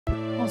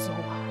Ozo?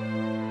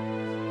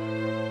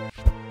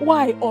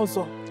 Why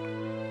Ozo?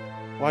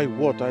 Why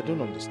what? I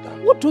don't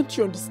understand. What don't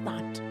you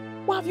understand?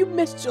 Why have you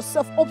messed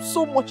yourself up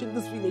so much in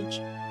this village?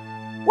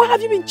 Why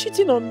have you been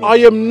cheating on me? I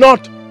am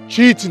not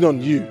cheating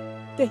on you.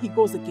 There he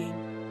goes again.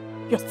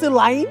 You're still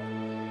lying?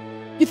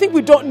 You think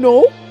we don't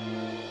know?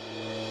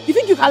 You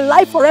think you can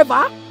lie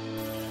forever?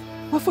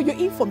 Well, for your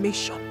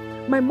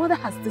information, my mother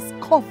has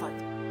discovered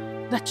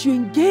that you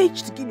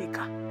engaged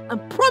Ginika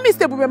and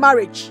promised a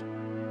marriage.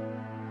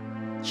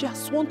 She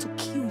has sworn to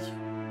kill you.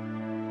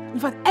 In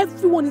fact,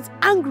 everyone is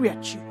angry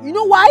at you. You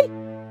know why?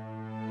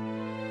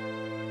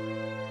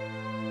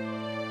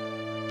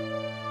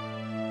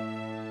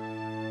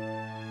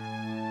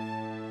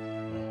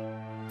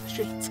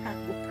 You're a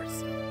terrible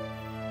person.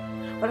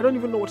 But I don't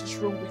even know what is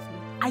wrong with me.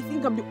 I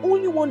think I'm the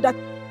only one that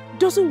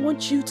doesn't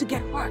want you to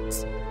get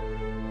hurt.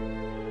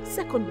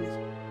 Secondly,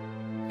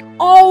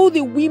 all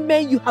the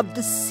women you have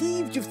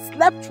deceived, you've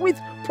slept with,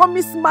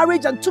 promised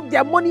marriage and took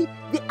their money,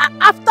 they are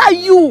after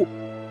you.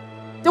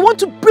 They want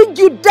to bring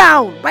you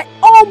down by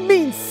all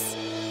means.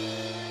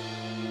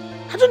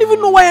 I don't even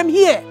know why I'm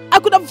here. I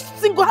could have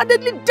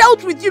single-handedly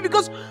dealt with you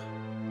because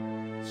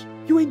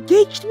you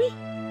engaged me,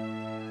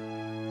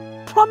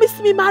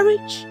 promised me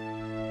marriage,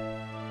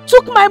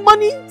 took my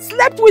money,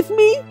 slept with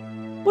me,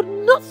 but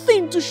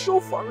nothing to show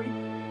for it.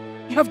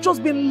 You have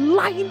just been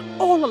lying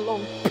all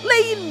along,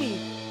 playing me,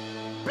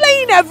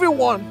 playing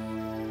everyone.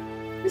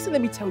 Listen,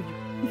 let me tell you,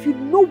 if you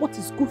know what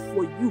is good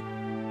for you,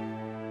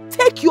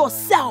 take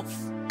yourself,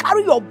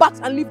 carry your bags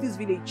and leave this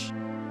village.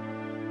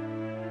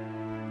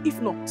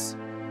 If not,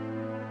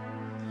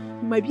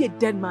 you might be a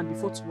dead man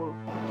before tomorrow.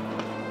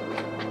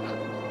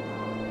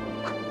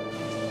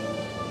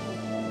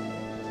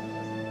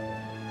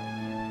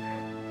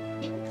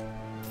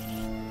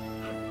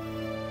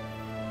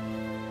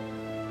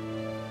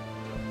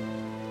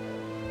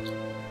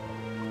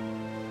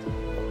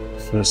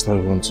 First, I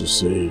want to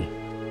say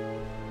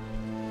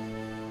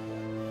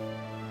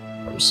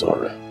I'm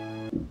sorry.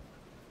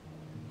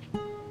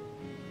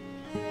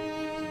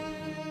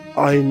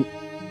 I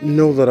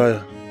know that I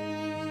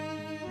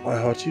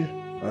hurt you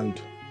and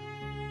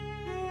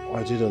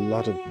I did a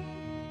lot of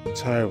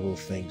terrible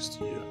things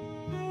to you.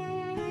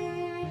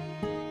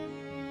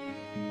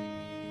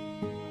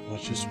 I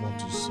just want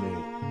to say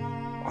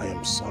I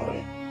am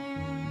sorry.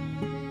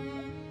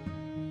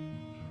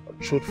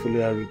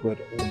 Truthfully, I regret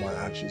all my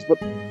actions, but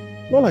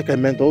not like I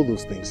meant all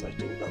those things I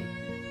told them.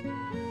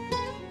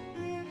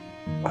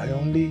 I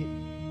only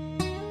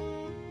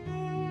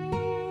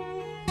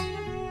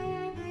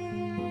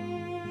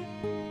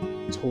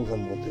told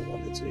them what they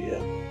wanted to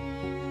hear.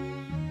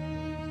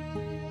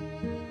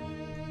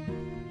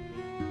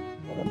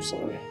 But I'm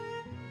sorry.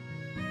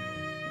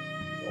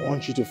 I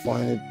want you to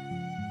find it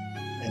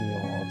in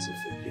your heart to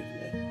forgive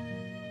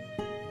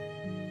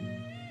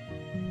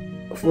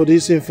me. For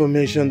this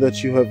information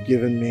that you have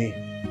given me,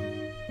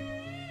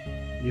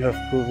 you have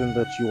proven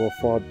that you are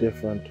far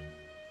different,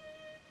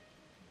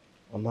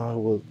 and I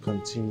will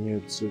continue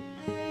to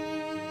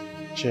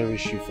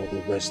cherish you for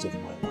the rest of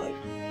my life.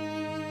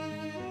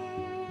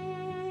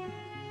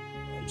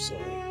 I'm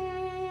sorry.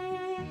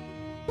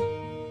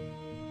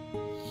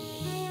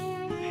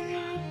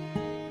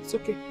 It's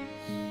okay.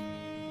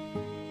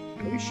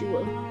 I wish you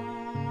well.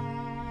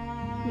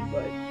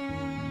 Goodbye.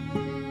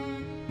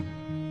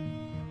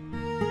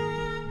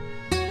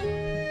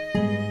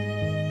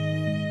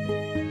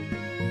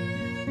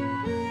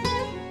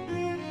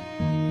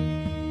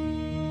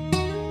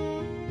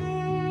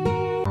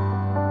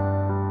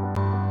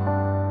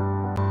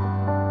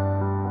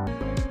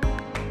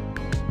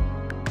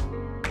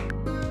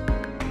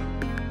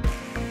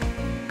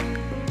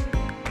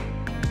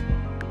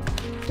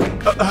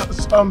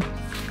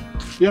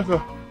 Bianca.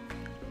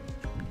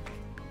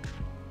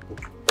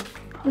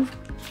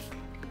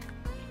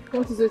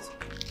 What is it?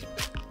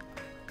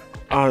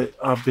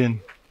 I've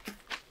been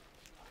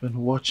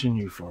watching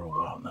you for a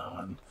while now,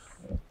 and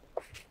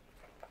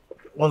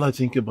all I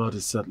think about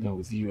is settling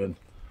with you, and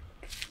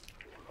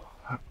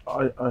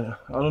I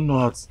don't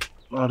know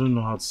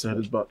how to say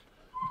it, but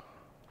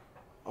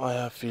I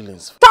have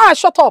feelings. Tara,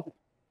 shut up!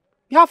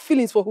 You have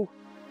feelings for who?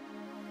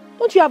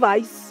 Don't you have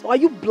eyes? Or are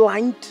you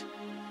blind?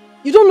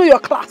 You don't know your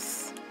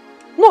class.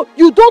 No,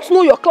 you don't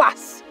know your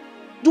class.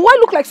 Do I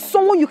look like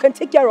someone you can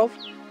take care of?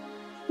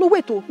 No,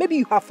 wait, oh, maybe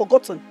you have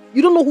forgotten.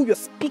 You don't know who you're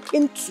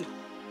speaking to.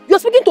 You're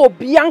speaking to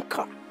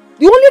Bianca,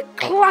 the only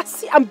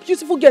classy and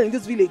beautiful girl in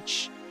this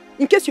village.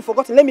 In case you've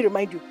forgotten, let me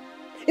remind you.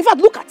 In fact,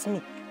 look at me.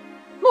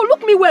 No,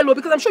 look me well, oh,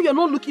 because I'm sure you're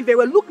not looking very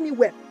well. Look me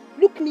well.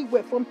 Look me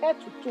well from head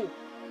to toe.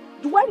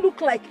 Do I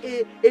look like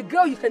a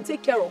girl you can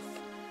take care of?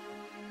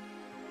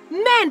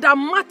 Men that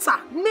matter,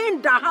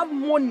 men that have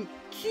money,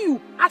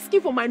 queue,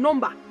 asking for my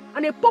number,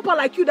 and a pauper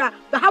like you that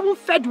haven't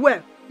fed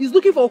well is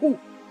looking for who?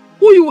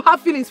 Who you have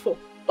feelings for?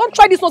 Don't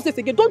try this nonsense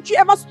again. Don't you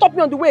ever stop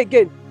me on the way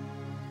again.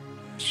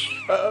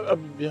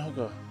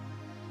 Bianca,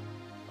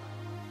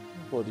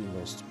 nobody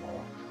knows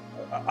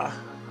tomorrow.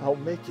 I'll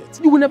make it.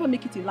 You will never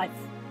make it in life.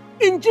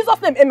 In Jesus'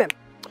 name, amen.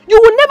 You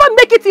will never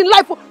make it in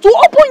life to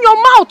open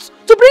your mouth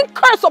to bring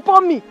curse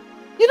upon me.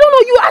 You don't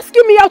know you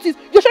asking me out is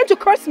you're trying to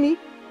curse me?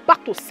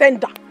 Back to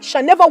sender. It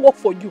shall never work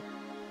for you.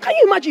 Can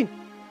you imagine?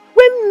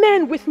 When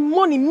men with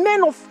money,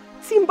 men of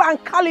timber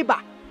and caliber,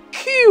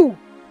 queue,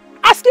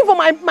 asking for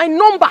my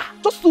number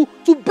just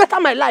to better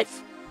my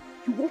life.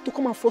 You want to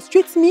come and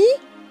frustrate me?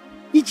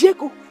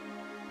 Ijeko.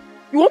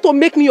 You want to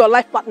make me your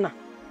life partner?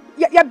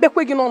 You're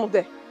begging on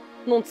there.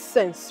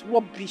 Nonsense.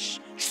 Rubbish.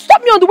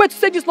 Stop me on the way to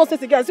say this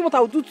nonsense again and see what I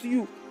will do to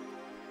you.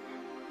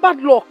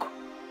 Bad luck.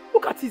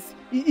 Look at his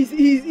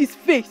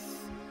face.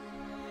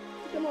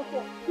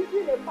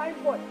 Being a fine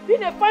boy.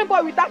 Being a fine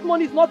boy with that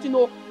money is nothing.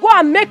 Go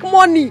and make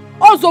money.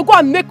 Also go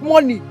and make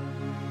money.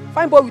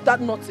 Fine boy with that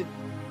nothing.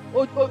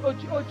 Oji.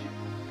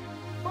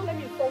 Don't let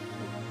me insult you.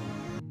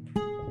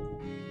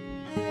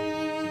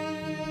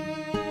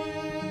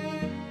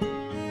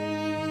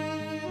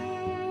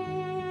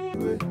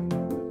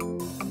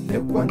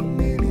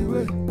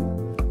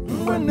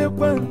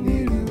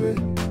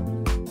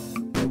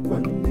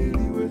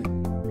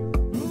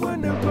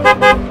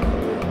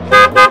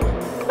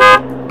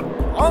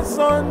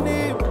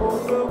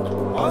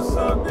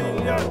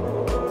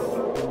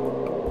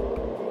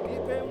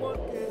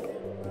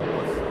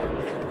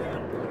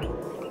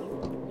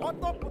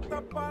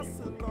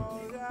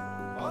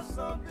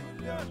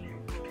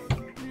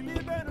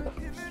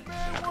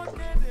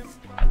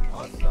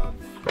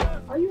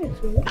 Are you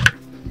into it?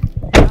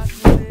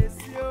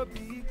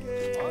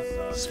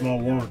 Small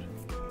word.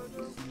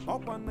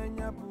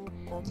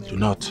 Do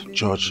not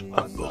judge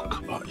a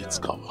book by its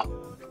cover.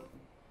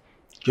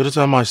 The other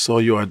time I saw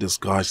you, I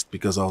disguised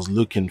because I was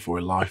looking for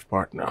a life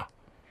partner.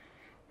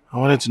 I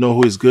wanted to know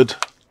who is good,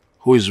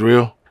 who is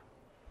real,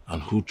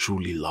 and who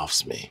truly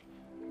loves me.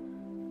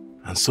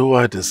 And so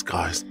I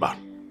disguised, but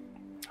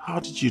how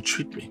did you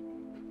treat me?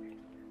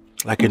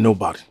 Like a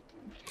nobody.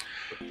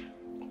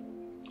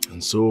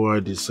 And so I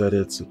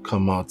decided to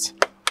come out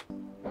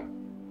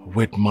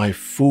with my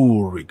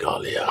full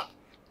regalia.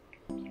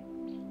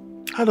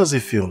 How does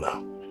it feel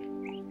now?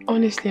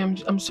 Honestly,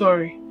 I'm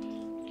sorry.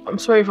 I'm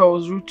sorry if I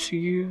was rude to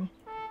you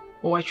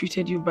or I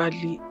treated you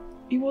badly.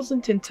 It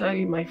wasn't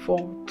entirely my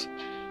fault.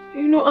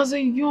 You know, as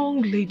a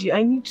young lady,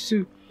 I need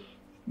to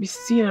be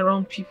seen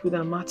around people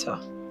that matter.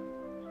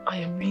 I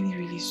am really,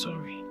 really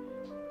sorry.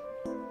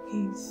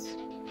 Please.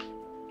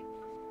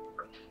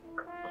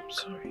 I'm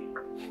sorry.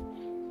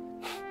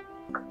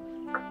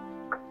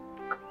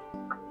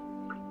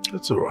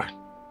 That's alright.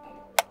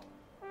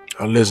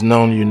 At least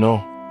now you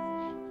know.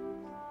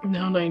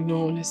 Now I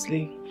know,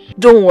 honestly.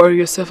 Don't worry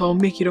yourself, I'll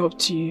make it up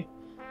to you.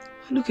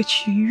 Look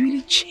at you, you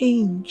really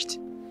changed.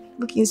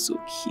 Looking so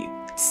cute.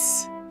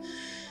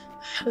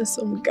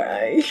 Handsome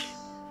guy.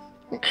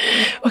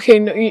 Okay,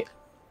 no,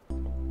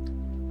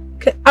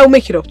 okay, I'll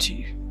make it up to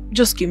you.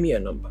 Just give me your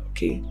number,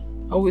 okay?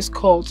 I always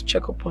call to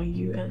check up on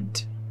you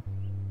and...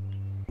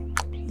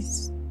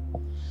 Please.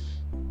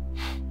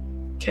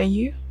 Can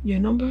you? Your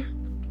number?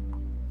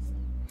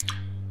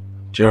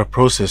 There are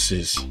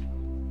processes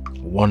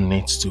one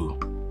needs to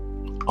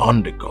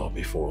undergo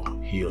before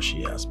he or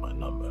she has my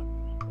number.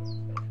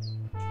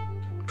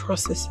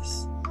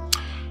 Processes?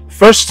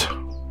 First,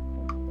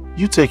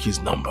 you take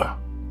his number.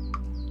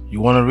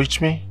 You want to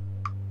reach me?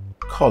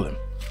 Call him.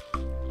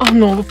 Oh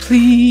no,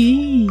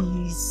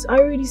 please. I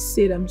already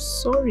said I'm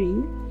sorry.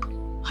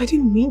 I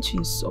didn't mean to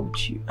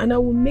insult you and I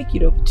will make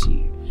it up to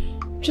you.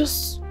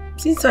 Just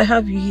since I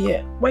have you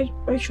here, why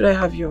should I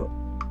have your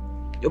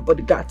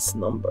bodyguard's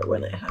number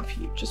when I have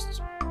you?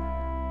 Just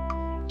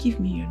give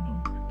me your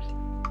number,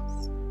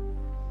 please.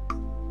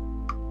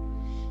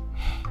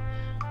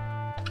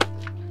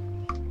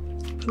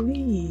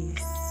 Please.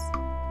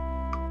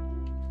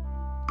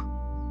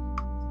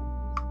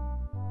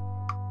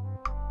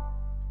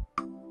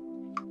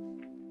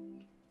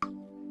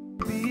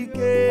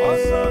 Baby!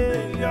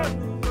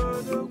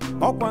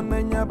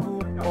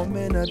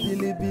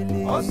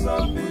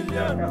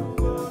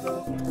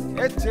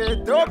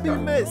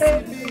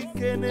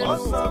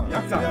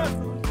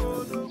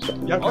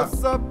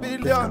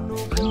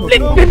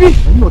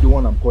 I'm not the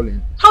one I'm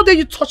calling. How dare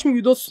you touch me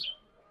with those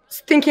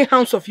stinking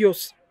hands of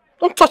yours?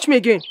 Don't touch me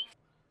again.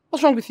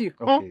 What's wrong with you?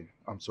 Okay,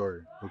 I'm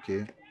sorry.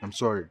 Okay, I'm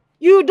sorry.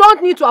 You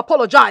don't need to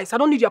apologize. I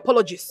don't need your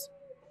apologies.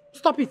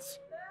 Stop it.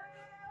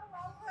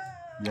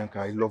 Bianca,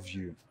 I love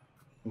you.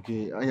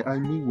 Okay, I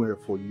mean well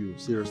for you.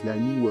 Seriously, I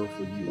mean well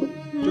for you.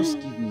 Just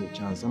give me a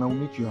chance and I'll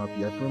make you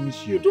happy. I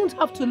promise you. You don't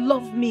have to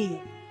love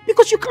me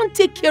because you can't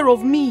take care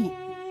of me.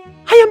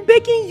 I am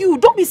begging you.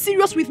 Don't be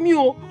serious with me,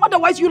 oh.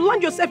 Otherwise you'll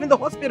land yourself in the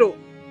hospital.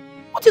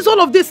 What is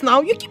all of this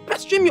now? You keep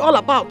pestering me all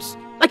about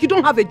like you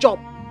don't have a job.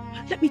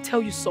 Let me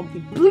tell you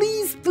something.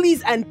 Please,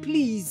 please, and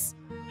please.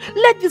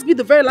 Let this be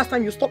the very last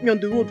time you stop me on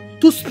the road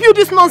to spew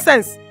this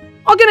nonsense.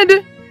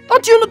 Ogenede,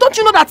 don't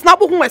you know that's not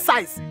my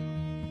size?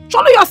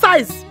 Show me your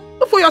size.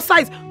 Look for your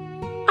size.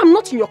 I'm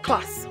not in your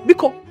class.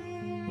 Biko,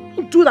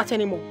 don't do that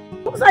anymore.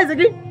 What size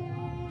again?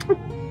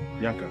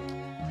 Bianca.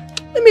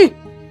 Let me.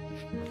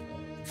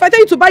 If I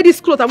tell you to buy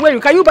this clothes I'm wearing,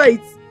 can you buy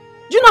it?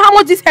 Do you know how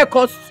much this hair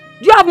costs?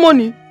 Do you have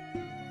money?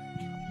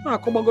 Ah,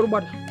 come on, go to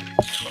bed.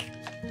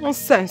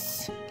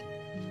 Nonsense.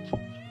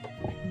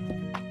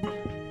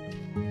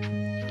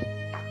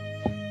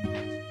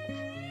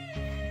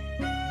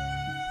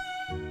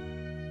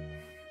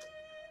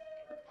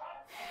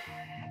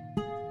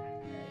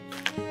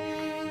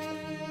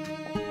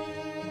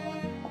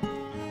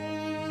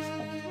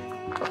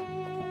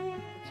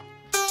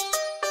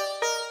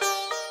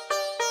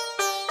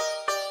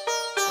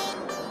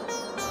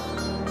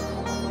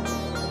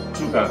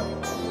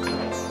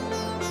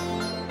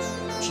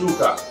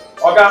 Chuka.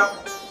 Oga.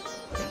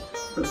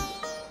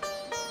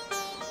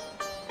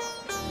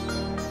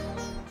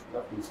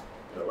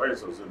 Where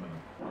is Ozumi?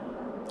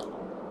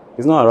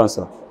 He's not around,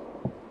 sir.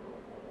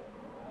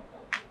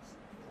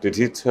 Did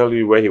he tell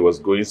you where he was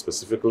going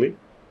specifically?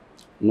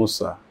 No,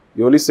 sir.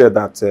 He only said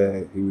that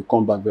he will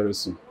come back very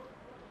soon.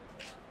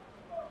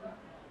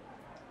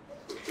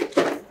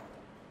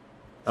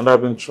 And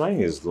I've been trying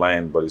his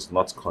line, but it's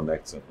not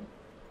connecting.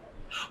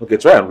 Okay,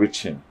 try and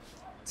reach him.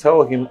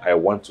 Tell him I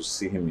want to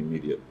see him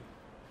immediately.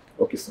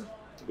 Okay, sir.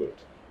 Good.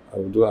 I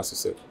will do as you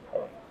said. All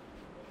right.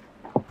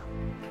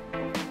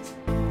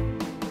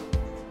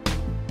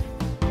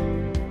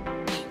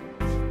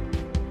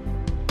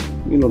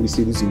 You know, we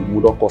see this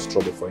would not cause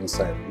trouble for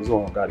inside. This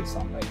one guy is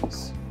sound like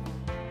this.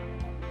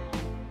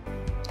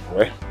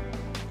 Alright.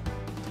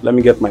 Let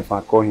me get my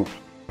phone, call him.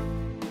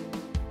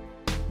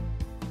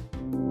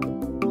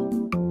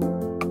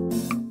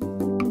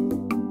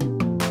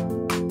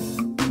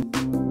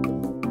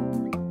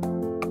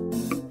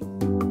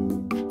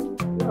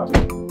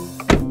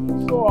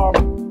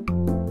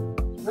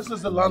 This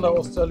is the land I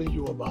was telling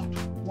you about.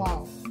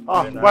 Wow.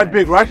 Quite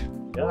big, right?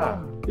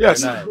 Yeah.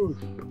 Yes. Nice.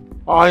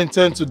 I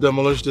intend to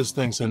demolish these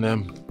things and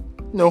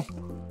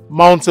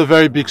mount a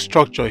very big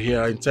structure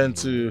here. I intend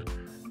to,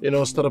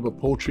 start up a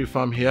poultry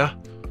farm here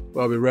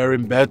where I'll be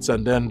rearing birds,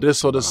 and then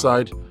this other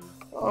side,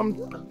 I'm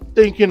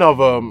thinking of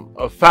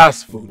a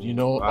fast food,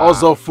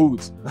 also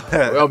foods.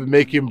 Where I'll be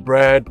making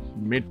bread,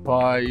 meat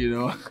pie,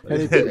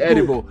 anything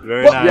edible.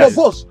 Very nice.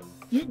 Boss,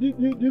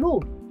 the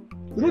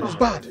road is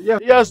bad. Yeah.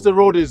 Yes, the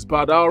road is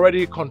bad. I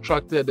already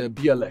contracted a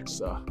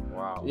BLX.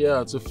 Wow.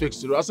 Yeah, to fix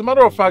the road. As a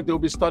matter of fact, they'll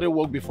be starting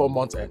work before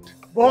month end.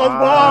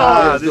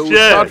 Wow. Yes, they will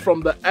start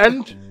from the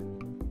end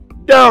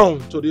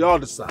down to the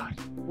other side.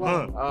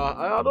 Wow.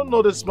 I don't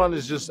know, this man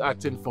is just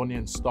acting funny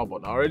and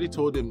stubborn. I already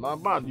told him,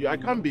 man, I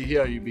can't be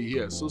here, you be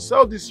here. So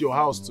sell this your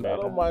house to me. I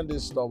don't mind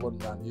this stubborn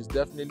man. He's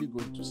definitely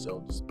going to sell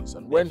this place.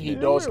 And when he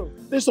does,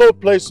 this whole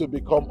place will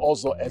become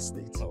also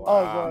estate.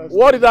 Wow.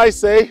 What did I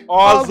say?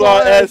 Also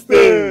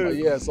estate.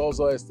 Yes,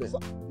 also estate. So,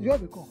 you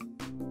have a call?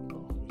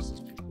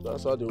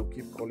 That's how they will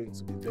keep calling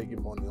to be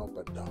begging money up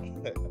and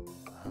down.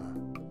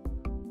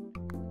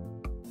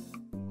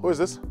 Who is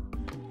this?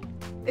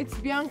 It's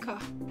Bianca.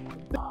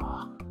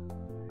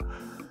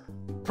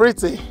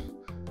 Pretty.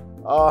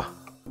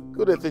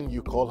 Good thing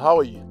you called. How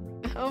are you?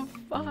 I'm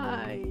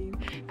fine.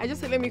 I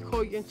just said let me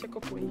call you and check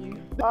up on you.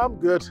 I'm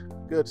good.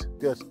 Good.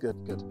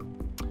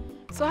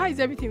 So how is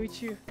everything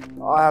with you?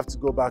 I have to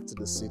go back to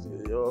the city.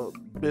 Your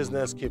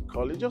business keep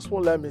calling. Just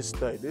won't let me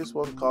stay. This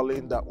one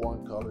calling, that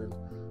one calling.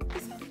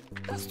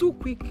 That's too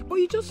quick. But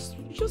you just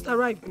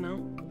arrived now.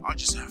 I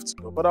just have to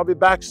go. But I'll be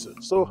back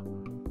soon. So,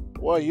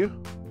 where are you?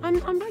 I'm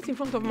right in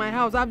front of my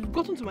house. I've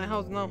gotten to my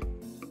house now.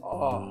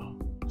 Oh,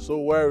 so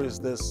where is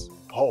this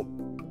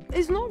home?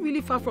 It's not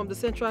really far from the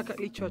Central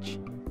Catholic Church.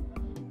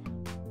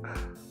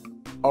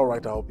 All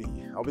right, I'll be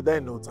there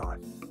in no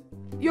time.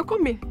 You're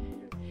coming?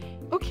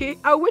 Okay,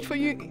 I'll wait for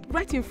you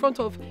right in front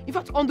of, in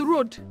fact, on the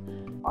road.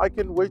 I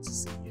can wait to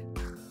see you.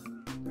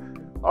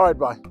 All right,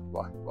 bye.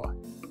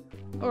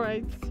 All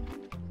right.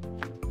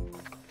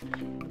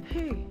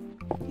 Hey,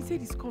 he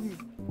said he's coming.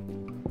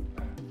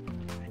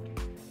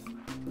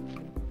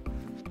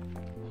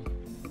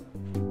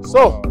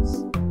 So,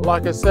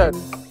 like I said,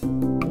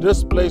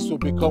 this place will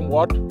become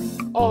what?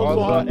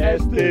 Also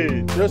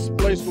estate. This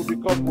place will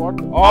become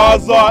what?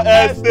 Also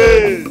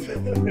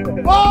estate.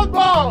 Ball!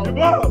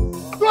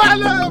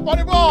 Toilet for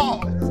the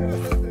ball!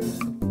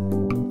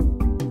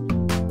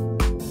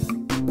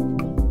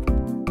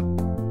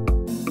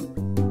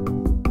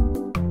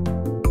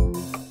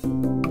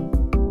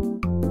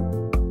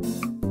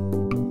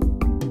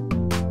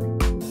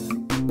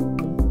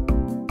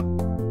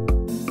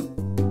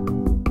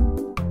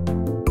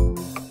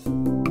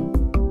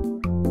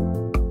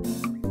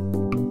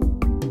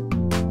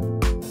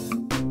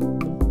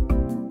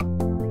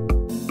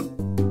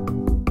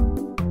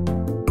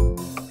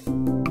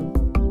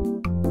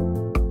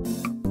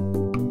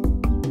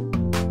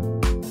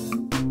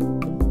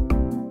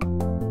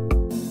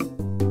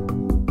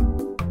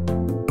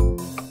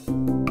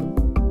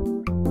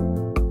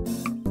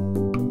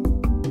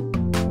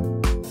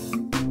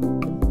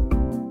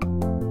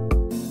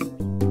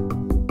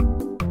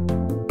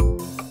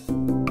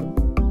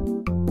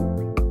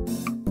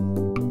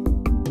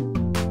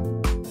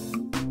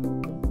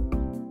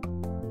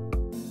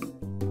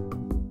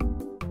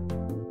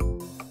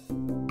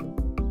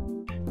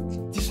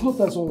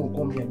 Sometimes someone will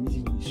come here and meet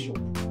him in his shop.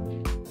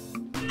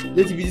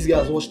 Let it be this guy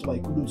has watched my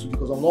kudo too,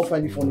 because I'm not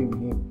finding funny with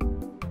him.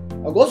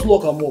 I got to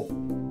lock him up.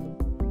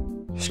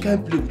 She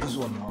can't play with this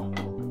one now.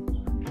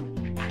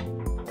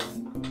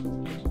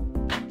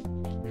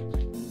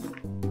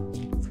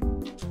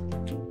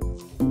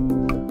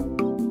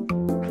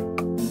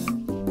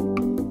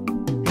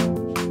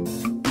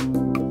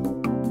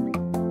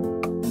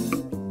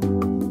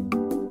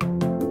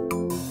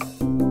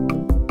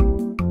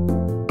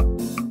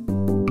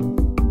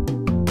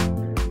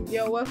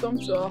 Welcome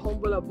to our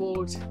humble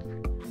abode.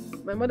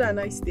 My mother and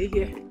I stay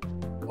here.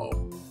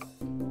 Oh.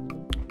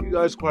 You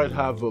guys quite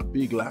have a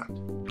big land.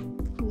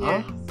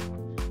 Yes. Huh?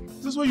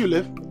 Is this where you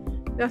live?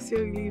 That's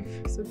where we live.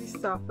 So this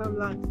is our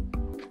farmland.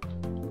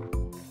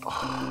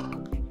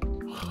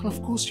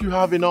 Of course you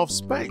have enough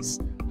space.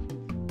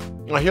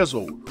 Now here's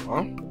what we'll do,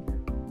 huh?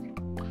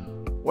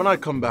 When I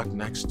come back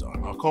next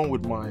time, I'll come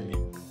with my,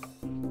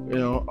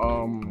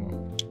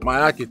 my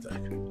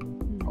architect.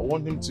 I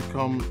want him to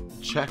come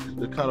check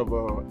the kind of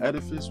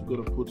edifice we're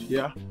gonna put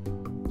here.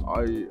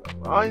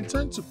 I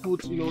intend to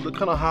put, the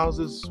kind of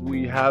houses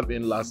we have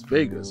in Las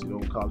Vegas,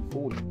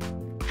 California.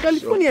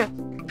 California?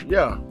 So,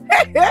 yeah.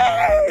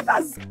 Hey,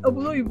 that's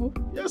unbelievable.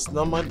 Yes,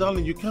 now my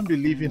darling, you can't be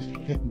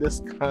living in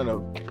this kind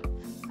of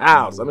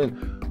house. I mean,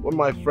 when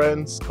my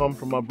friends come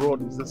from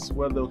abroad, is this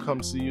where they'll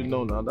come see you?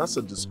 No, now that's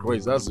a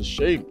disgrace. That's a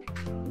shame.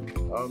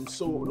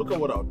 So look at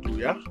what I'll do,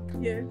 yeah?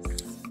 Yes.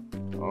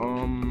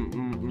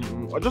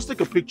 I'll just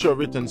take a picture of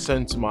it and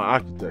send to my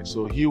architect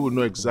so he will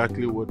know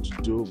exactly what to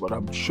do, but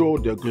I'm sure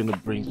they're going to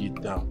bring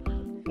it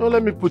down.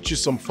 Let me put you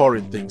some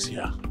foreign things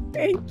here.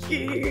 Thank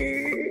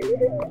you.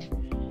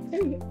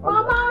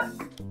 Mama!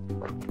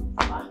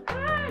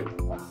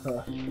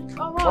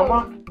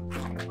 Mama!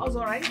 I was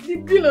alright. The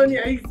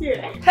billionaire is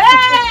here.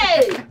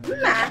 Hey!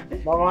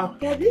 Mama!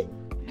 Daddy?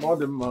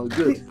 Mom,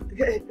 good.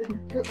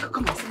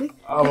 Come on, sleep.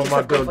 Oh,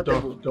 Mama,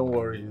 don't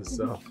worry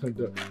yourself.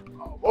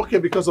 Okay,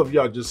 because of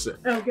you, I just said.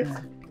 Okay.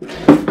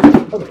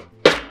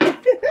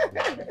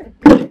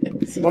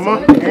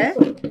 Mama,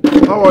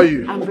 how are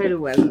you? I'm very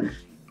well.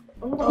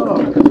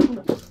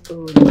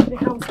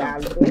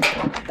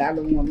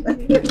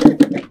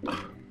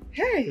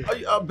 Hey.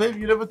 Babe,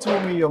 you never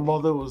told me your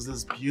mother was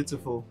this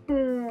beautiful.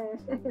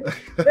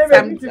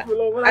 Very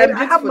beautiful. I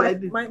have my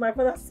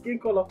father's skin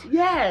color.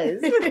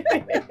 Yes.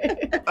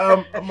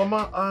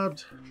 Mama,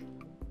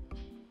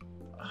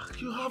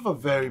 you have a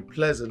very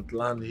pleasant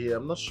land here.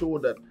 I'm not sure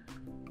that.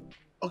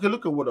 Okay,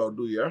 look at what I'll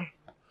do here.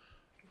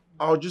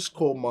 I'll just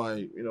call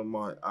my,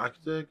 my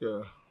architect.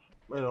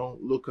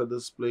 Look at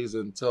this place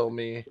and tell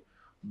me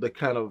the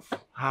kind of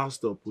house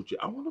they'll put you.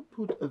 I want to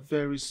put a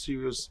very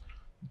serious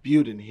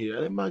building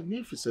here, a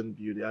magnificent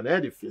building, an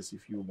edifice,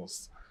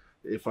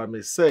 if I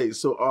may say.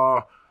 So,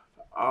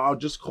 I'll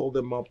just call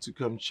them up to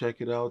come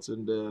check it out,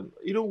 and then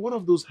one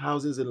of those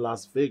houses in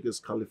Las Vegas,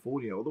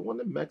 California, or the one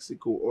in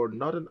Mexico, or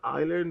Northern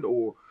Ireland,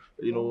 or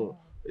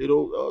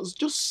it's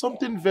just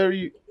something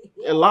very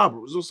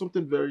elaborate, so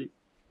something very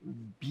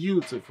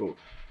beautiful.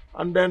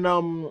 And then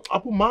I'll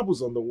put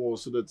marbles on the wall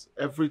so that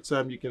every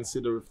time you can see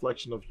the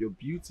reflection of your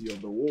beauty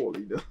on the wall,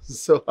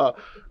 So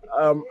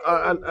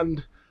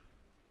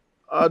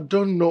I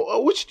don't know.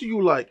 Which do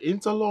you like,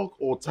 interlock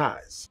or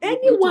ties?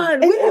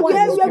 Anyone. We are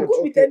good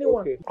with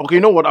anyone. Okay,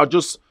 you know what?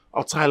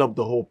 I'll tile up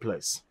the whole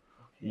place.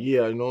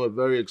 Yeah,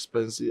 very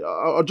expensive.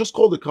 I'll just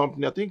call the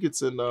company. I think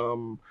it's in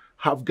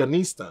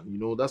Afghanistan.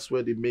 That's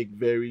where they make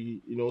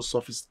very,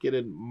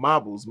 sophisticated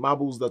marbles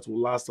that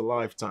will last a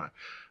lifetime.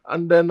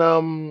 And then,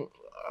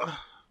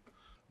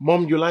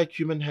 Mom, you like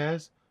human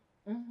hairs?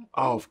 Mm-hmm.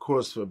 Oh, of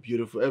course,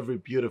 every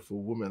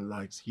beautiful woman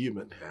likes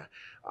human hair.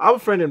 I have a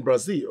friend in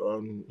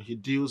Brazil. He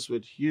deals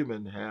with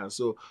human hair.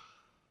 So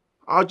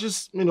I'll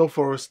just,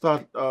 for a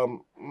start,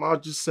 I'll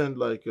just send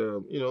like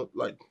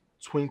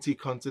 20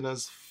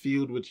 containers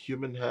filled with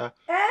human hair.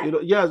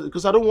 Yeah,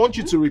 because I don't want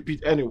you to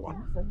repeat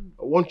anyone.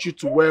 I want you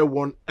to wear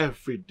one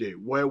every day.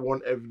 Wear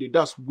one every day.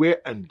 That's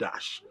wear and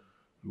dash.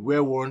 You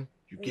wear one,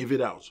 you give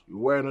it out. You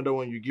wear another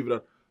one, you give it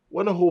out.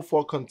 When the whole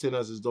 4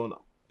 containers is done,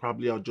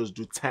 probably I'll just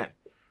do 10.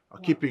 I'll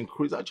keep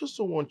increasing. I just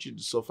don't want you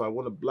to suffer. I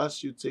want to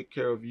bless you, take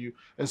care of you,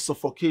 and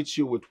suffocate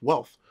you with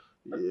wealth.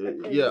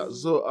 Yeah.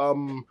 So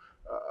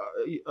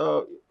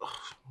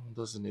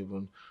doesn't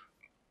even.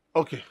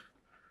 Okay.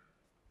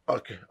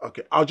 I'll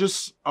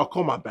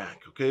call my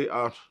bank. Okay.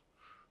 I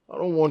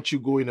don't want you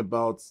going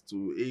about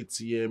to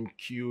ATM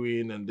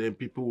queuing, and then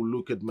people will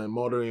look at my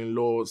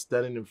mother-in-law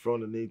standing in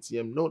front of an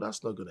ATM. No,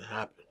 that's not gonna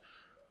happen.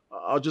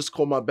 I'll just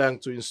call my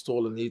bank to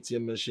install an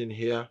ATM machine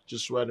here,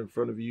 just right in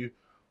front of you.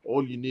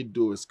 All you need to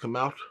do is come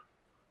out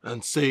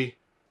and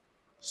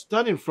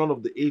stand in front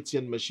of the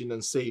ATM machine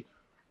and say,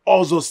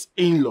 Ozo's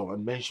in-law,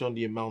 and mention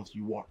the amount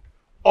you want.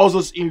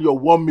 Ozo's in-law,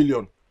 1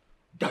 million.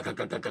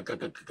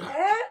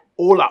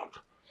 All out.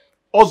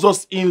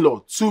 Ozo's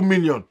in-law, 2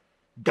 million.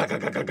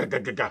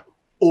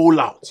 All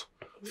out.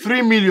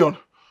 3 million.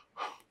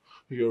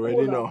 You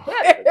already know.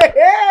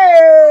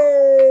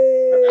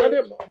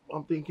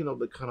 I'm thinking of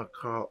the kind of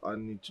car I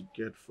need to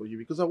get for you,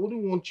 because I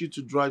wouldn't want you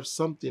to drive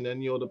something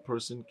any other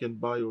person can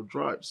buy or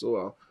drive.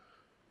 So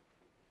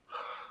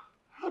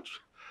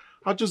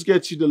I'll just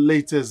get you the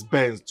latest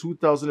Benz,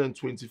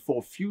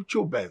 2024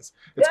 Future Benz.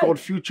 It's called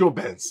Future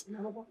Benz.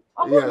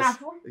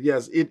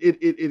 Yes,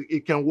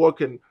 it can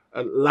work in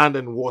land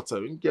and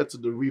water. You can get to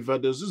the river.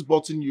 There's this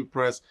button you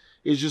press.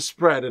 It's just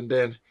spread and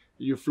then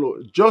you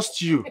float.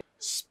 Just you,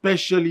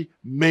 specially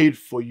made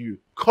for you,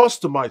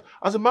 customized.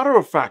 As a matter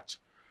of fact,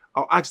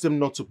 I'll ask them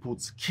not to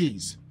put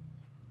keys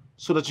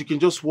so that you can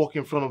just walk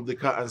in front of the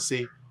car and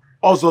say,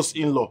 Ozo's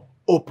in-law,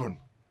 open.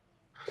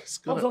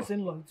 Ozo's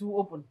in-law, to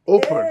open.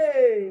 Open.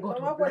 Hey,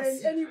 God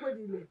bless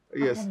you.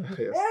 Yes.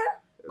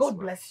 God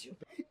bless you.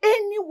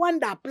 Anyone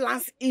that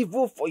plans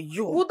evil for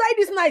you Will die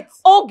this night.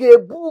 Amen.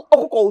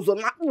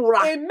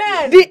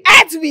 The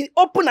earth will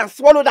open and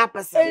swallow that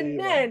person.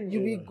 Amen.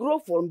 You will grow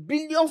from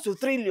billions to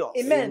trillions.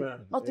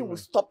 Amen. Nothing will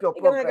stop your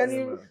progress.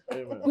 Amen.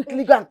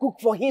 Quickly go and cook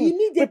for him.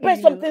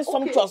 Prepare something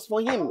sumptuous for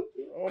him.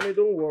 Mommy,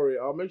 don't worry.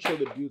 I'll make sure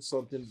they build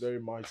something very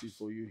mighty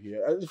for you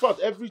here. And in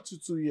fact, every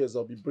 2 years,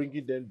 I'll be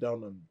bringing them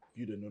down and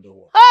build another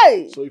one.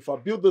 Hey! So if I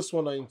build this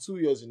one and in 2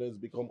 years, it's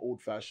become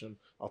old-fashioned,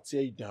 I'll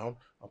tear it down,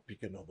 I'll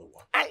pick another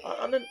one.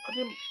 And then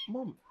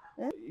Mom,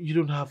 you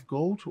don't have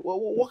gold?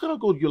 What kind of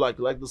gold you like?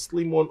 Like the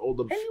slim one or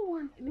the...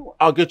 Anyone.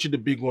 I'll get you the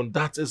big one.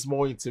 That is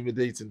more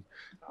intimidating.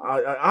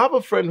 I have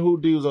a friend who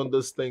deals on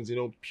these things,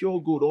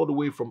 pure gold all the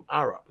way from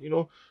Arab.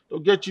 They'll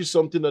get you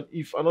something that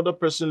if another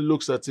person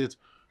looks at it,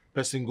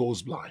 person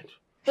goes blind.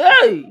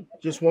 Hey!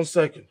 Just 1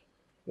 second.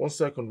 1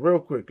 second, real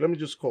quick. Let me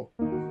just call.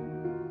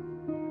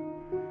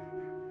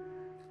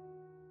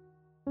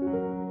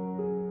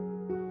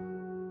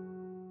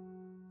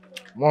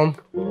 Mom,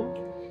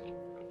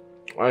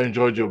 I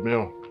enjoyed your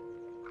meal.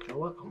 You're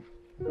welcome.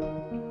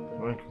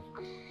 Thank you.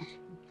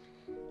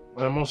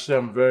 I must say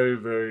I'm very,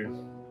 very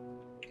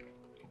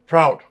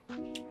proud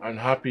and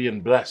happy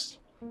and blessed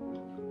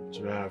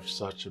to have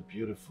such a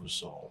beautiful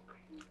soul.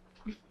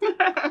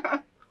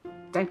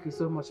 Thank you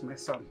so much, my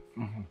son.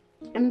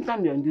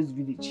 Anytime you're in this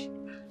village,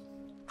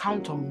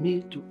 count on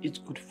me to eat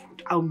good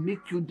food. I'll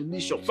make you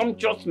delicious,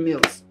 sumptuous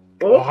meals.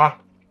 Oha.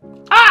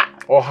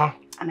 Oha.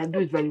 And I do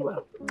it very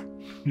well.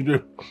 You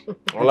do?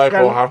 I like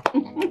oha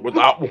with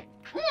apple.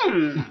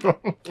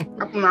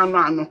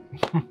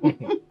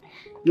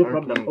 No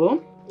problem.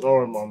 Oh? All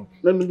right, Mom.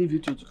 Let me leave you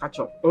two to catch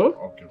up. Oh?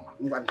 Okay.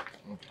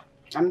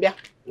 Ambia.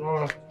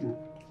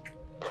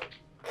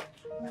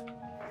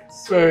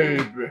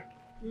 Baby.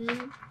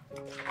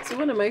 So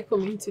when am I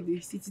coming to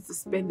the city to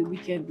spend the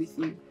weekend with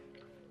you?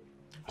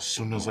 As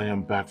soon as I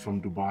am back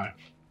from Dubai,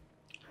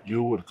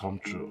 you would come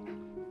through.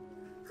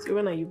 So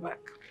when are you back?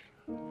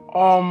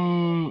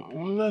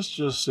 Let's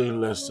just say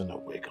less than a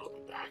week I'll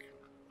be back.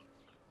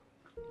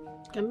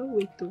 Cannot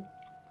wait though.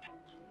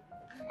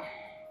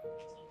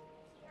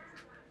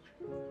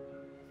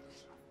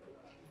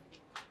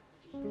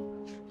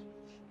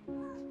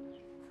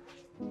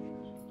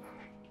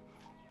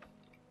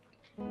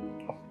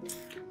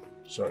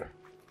 Sorry.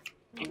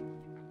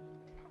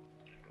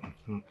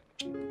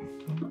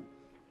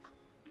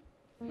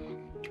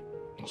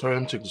 Sorry,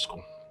 let me take this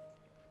call.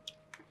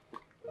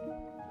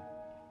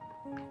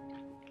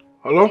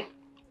 Hello?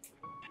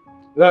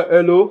 Yeah,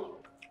 hello?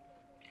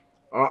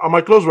 Are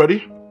my clothes ready?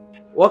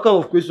 What kind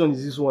of question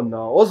is this one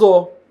now?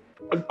 Also,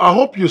 I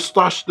hope you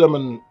stash them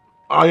and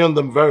iron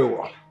them very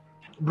well.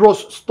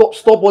 bros, stop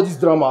all this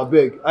drama, I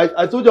beg.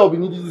 I told you I'll be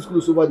needing this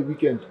clothes over the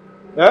weekend.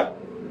 Eh?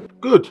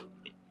 Good.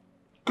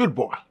 Good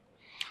boy.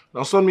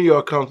 Now send me your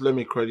account, let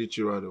me credit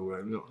you right away.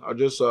 I'll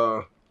just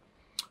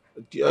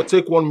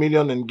take 1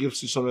 million and give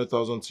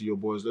 600,000 to your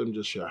boys. Let me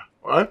just share.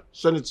 Alright?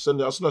 Send it. As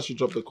soon as you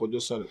drop the code,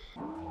 just send it.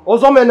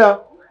 Also, man,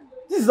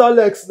 this is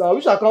Alex now.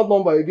 Which account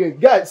number again?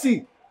 Guys,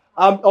 see,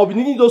 I'll be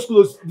needing those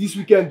clothes this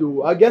weekend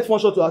though. I get one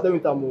shot to attend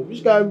with them.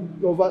 Which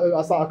kind of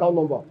account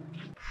number?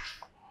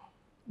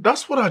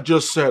 That's what I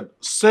just said.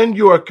 Send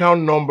your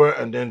account number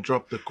and then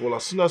drop the call.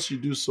 As soon as you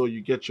do so,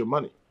 you get your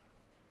money.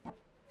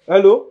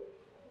 Hello?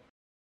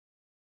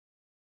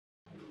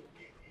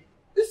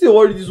 This is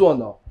already this one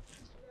now.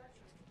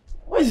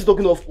 Why is he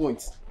talking off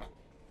point?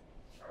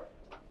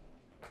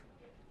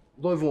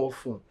 Don't even off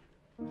phone.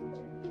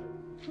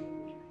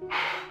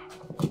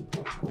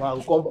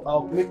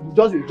 I'll make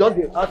just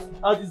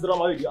add this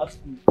drama with the ask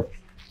me.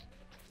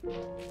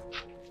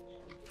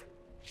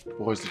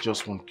 Boys, they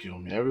just won't kill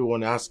me.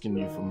 Everyone asking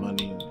you for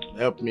money.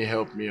 Help me,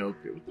 help me, help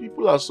you.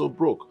 People are so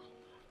broke.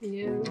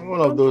 Yeah.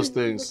 One of those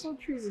things. The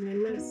country is in a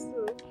mess.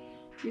 So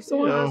if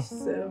someone has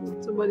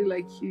somebody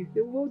like you,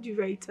 they will hold you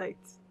very tight.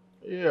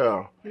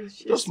 Yeah.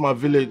 Just my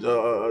village,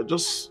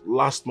 just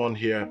last month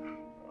here,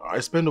 I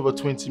spent over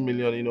 20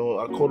 million,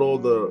 I called all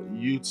the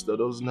youths that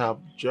doesn't have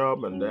a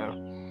job and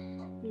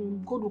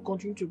God will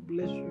continue to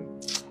bless you.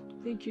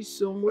 Thank you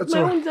so much. That's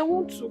My all right. own, I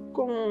want to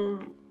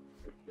come.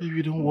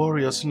 Baby, don't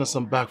worry. As soon as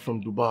I'm back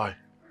from Dubai,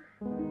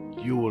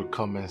 you will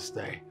come and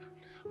stay.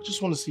 I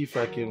just want to see if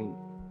I can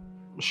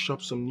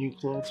shop some new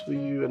clothes for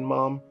you and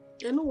Mom.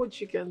 I know what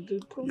you can do.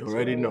 Come You to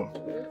already me. know.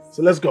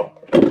 So let's go.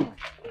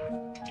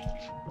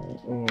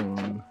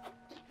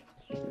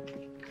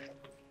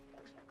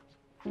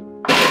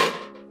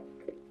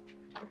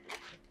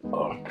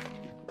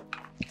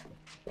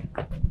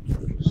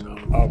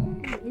 So,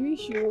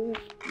 wish you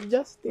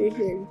just stay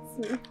here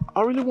with me.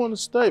 I really want to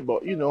stay,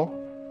 but you know,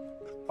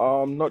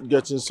 I'm not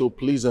getting so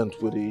pleasant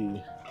with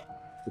the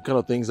kind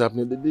of things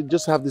happening. They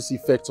just have this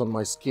effect on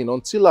my skin.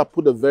 Until I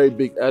put a very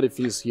big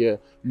edifice here,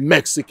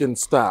 Mexican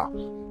style,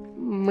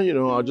 you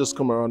know, I'll just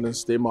come around and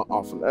stay more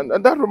often.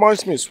 And that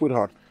reminds me,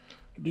 sweetheart,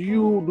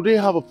 do they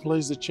have a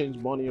place to change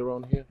money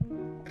around here?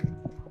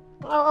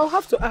 I'll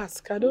have to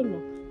ask. I don't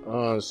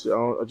know. See,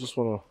 I just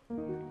want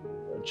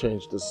to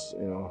change this,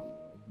 you know,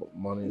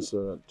 money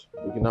so that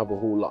we can have a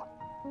whole lot.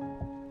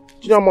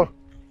 Chiyama,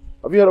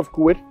 have you heard of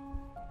Kuwait?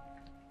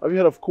 Have you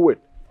heard of Kuwait?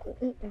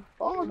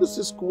 Oh, this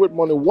is Kuwait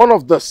money. One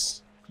of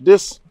this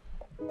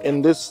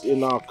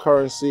in our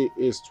currency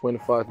is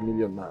 25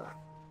 million naira.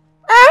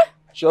 Eh?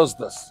 Just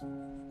this.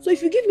 So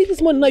if you give me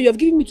this money now, you have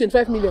given me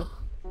 25 million.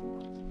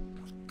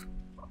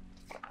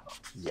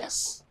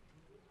 Yes.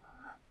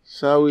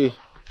 Shall we?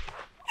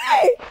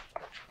 Hey!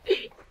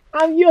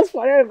 I'm yours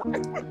forever.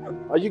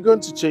 Are you going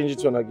to change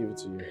it when I give it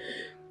to you?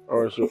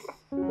 Or so?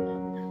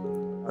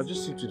 I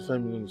just think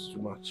 25 million is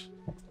too much.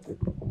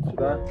 Should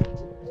I?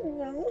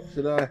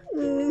 Should I?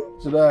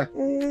 Should I?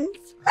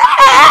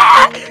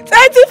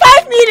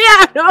 25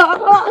 million!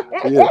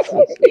 Yes.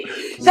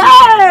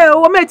 Hey,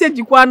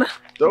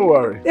 don't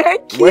worry.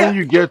 Thank you. When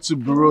you get to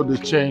bureau the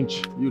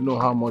change, you know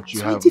how much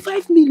you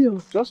 25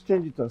 million. Just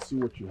change it and see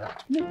what you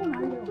have.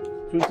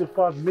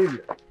 25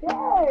 million.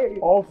 Hey.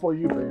 All for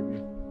you,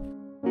 baby.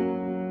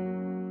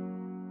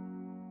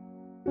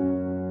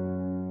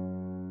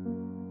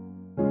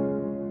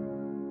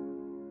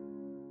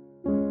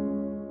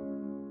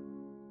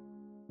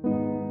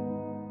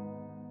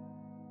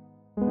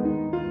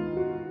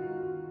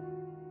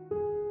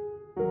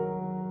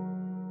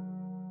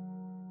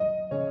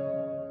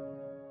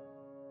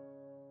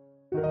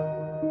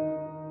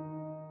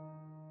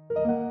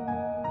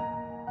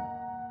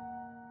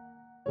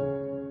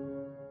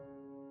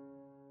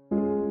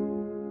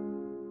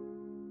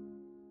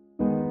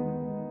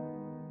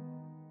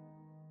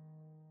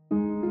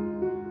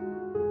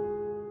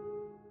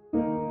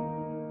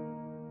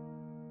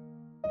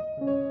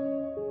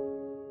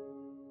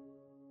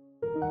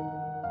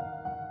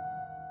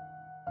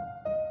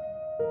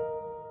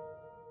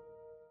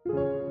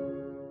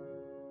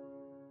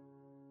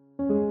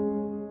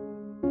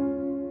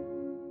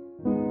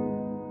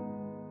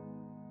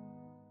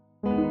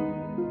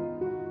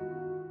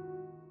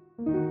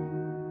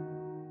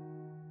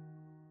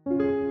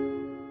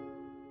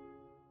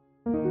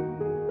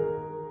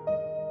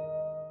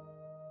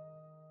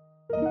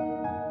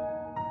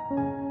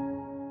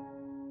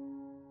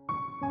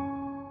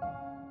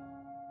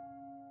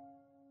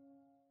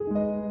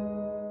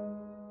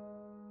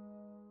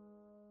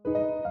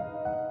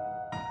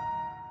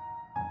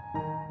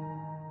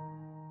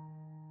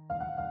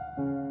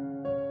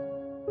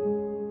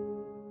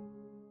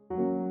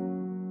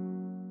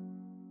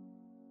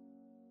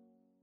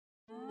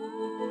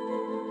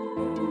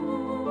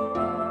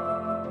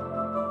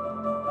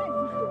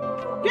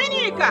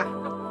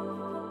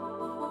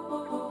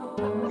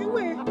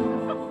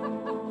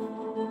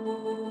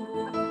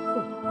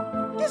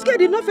 This girl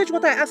did not fetch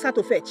what I asked her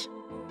to fetch.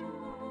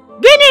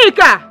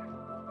 Ginika!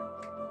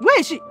 Where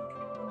is she?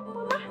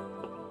 Mama,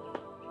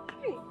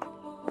 hey,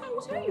 I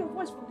was hearing your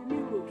voice from the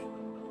main road.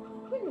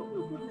 When you're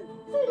no problem.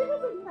 So you never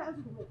told me I asked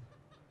you to fetch.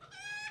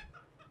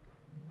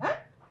 Huh?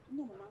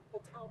 No, Mama,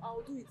 but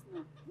I'll do it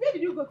now. Where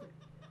did you go to?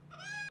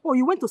 Oh,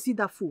 you went to see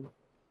that fool.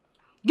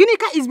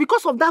 Ginika, it's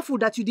because of that fool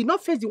that you did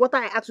not fetch the water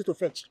I asked you to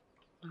fetch.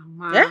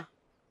 Mama. Eh?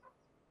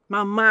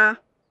 Mama,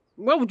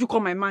 why would you call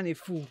my man a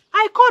fool?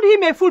 I called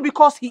him a fool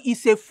because he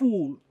is a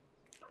fool.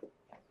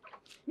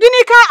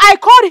 Ginika, I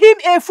called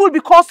him a fool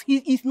because he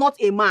is not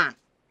a man.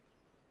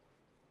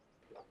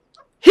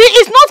 He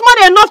is not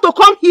man enough to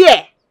come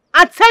here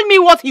and tell me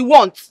what he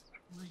wants.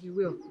 He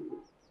will.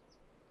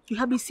 You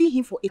have been seeing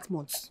him for 8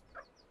 months.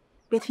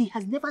 But he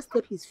has never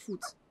stepped his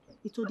foot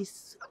into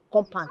this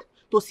compound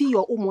to see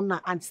your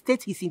Omona and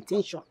state his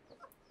intention.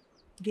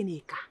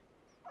 Ginika,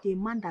 a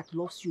man that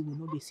loves you will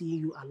not be seeing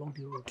you along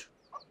the road.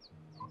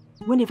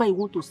 Whenever you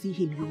want to see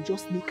him, you will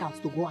just sneak out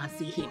to go and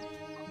see him.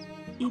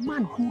 A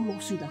man who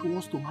loves you, that who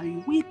wants to marry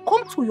you, will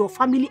come to your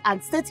family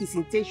and set his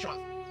intention.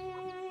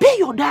 Pay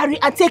your dowry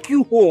and take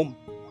you home.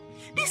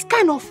 This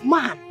kind of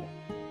man,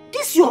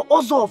 this your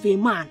ozo of a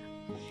man.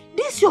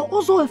 This your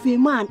ozo of a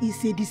man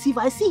is a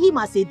deceiver. I see him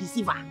as a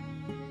deceiver.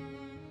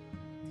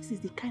 This is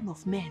the kind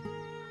of man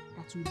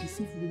that will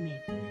deceive women.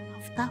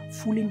 After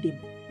fooling them,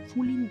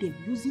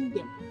 using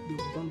them, they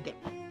will dump them.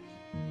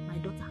 My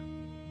daughter,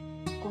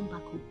 come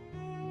back home.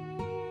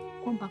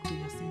 Come back to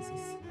your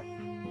senses.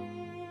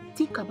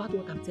 Think about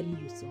what I'm telling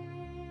you,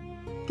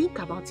 son. Think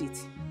about it.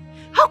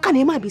 How can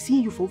a man be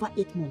seeing you for over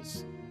 8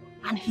 months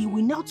and he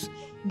will not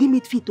deem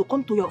it fit to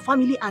come to your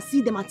family and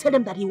see them and tell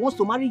them that he wants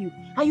to marry you?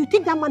 And you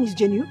think that man is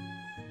genuine?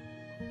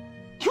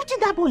 You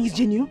think that boy is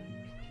genuine?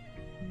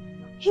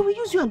 He will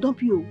use you and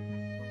dump you.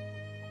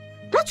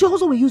 That your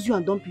husband will use you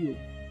and dump you.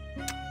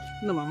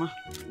 No, Mama.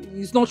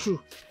 It's not true.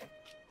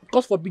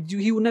 God forbid you,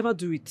 he will never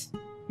do it.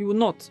 He will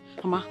not.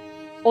 Mama,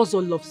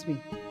 Ozo loves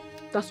me.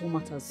 That's what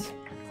matters.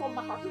 For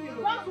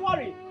Don't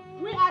worry.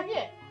 We are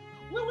here.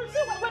 We will see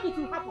when it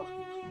will happen.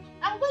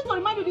 I'm going to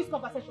remind you this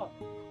conversation.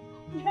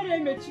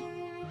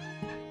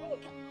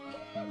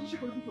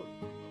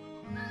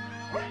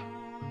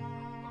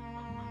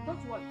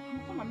 Don't worry. You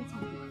come and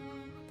meet me.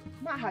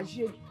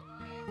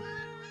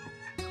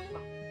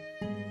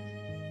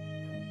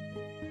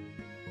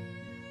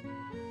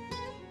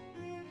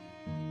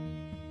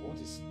 What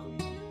is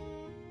going on?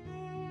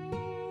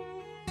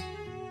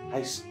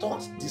 I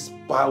stocked this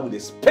bar with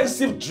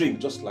expensive drink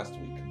just last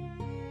week.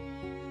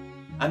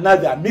 And now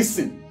they are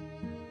missing.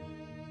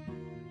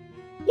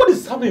 What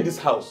is happening in this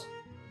house?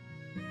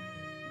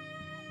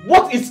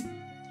 What is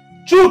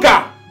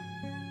Chuka?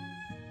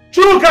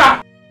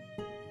 Chuka!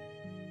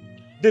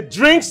 The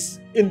drinks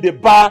in the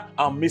bar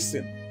are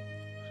missing.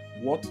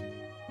 What?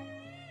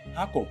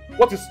 How come?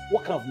 What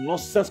kind of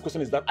nonsense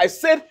question is that? I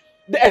said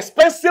the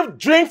expensive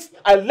drinks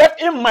I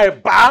left in my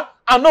bar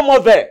are no more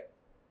there.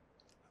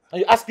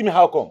 And you're asking me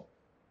how come?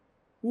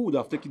 Who would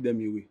have taken them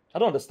away? I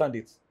don't understand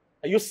it.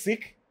 Are you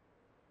sick?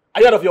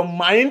 Are you out of your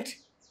mind?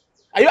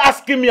 Are you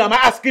asking me? Am I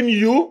asking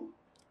you?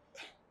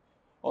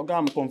 Oga,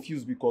 I'm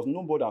confused because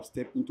nobody have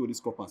stepped into this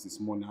compound this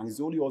morning and it's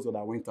only us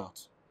that went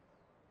out.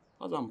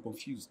 That's why I'm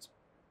confused.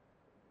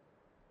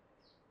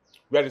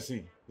 Where is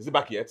he? Is he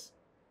back yet?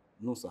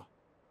 No, sir.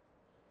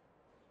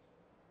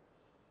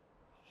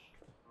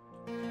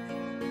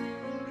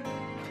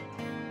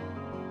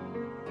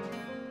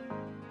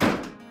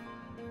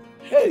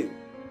 Hey!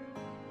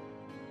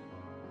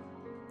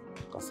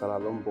 Kasala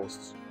long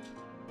bust.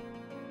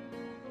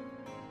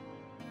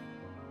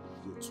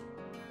 Good.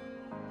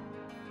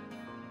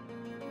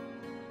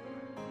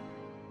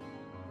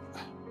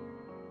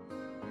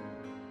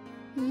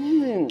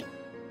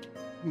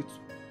 Wait,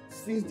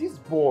 since this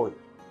boy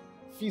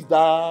feels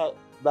that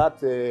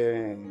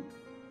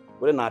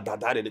whether na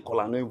dada they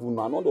call am, I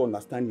don't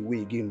understand the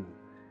way again.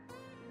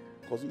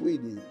 Because the way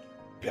they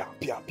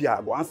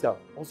pia go answer,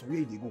 also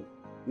where they go,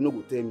 you know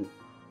go tell me.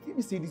 If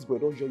you see this boy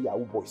don't show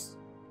Yahoo boys.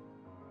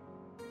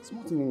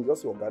 Small thing,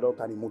 just your guy don't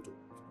carry motor.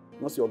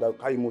 Not your guy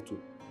carry motor.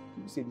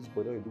 If you say this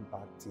boy don't do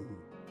bad thing.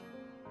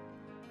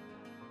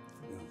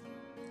 Yeah.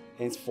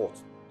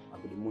 Henceforth, I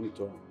will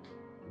monitor him.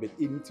 But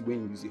anything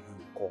when you use your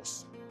hand,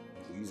 course,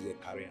 you use your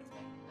career.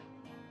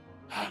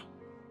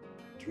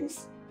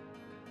 Drinks.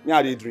 Me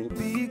I dey drink.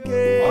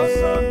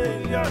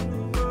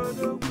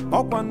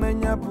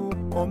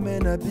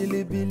 Omena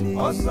bilibili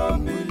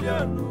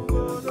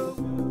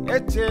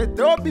Eche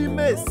dobi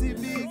mesi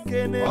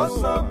bikene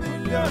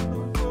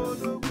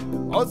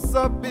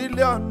Oso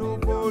bilionu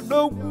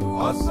bodogu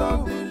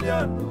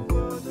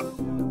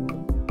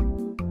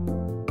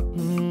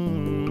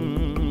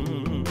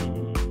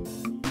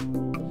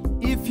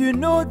If you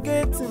no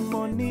get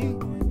money,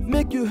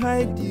 make you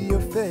hide your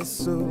face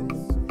so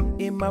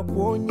Ima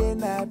kwonye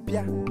na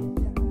bia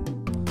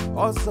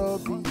Oso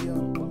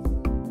bilionu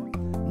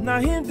Now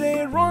him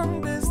they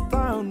run this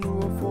town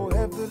for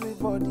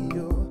everybody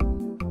yo.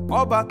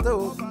 Obata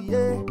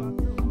obiye,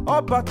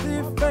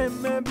 obata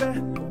femebe.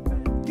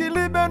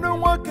 Kilibe no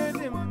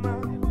wakedima.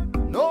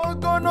 No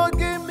gonna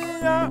give me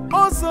a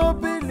also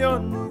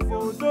billion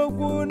for the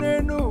one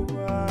no.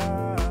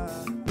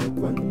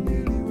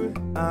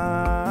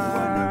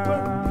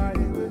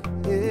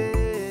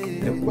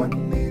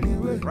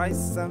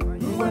 Rice and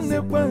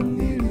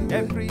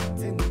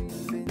everything.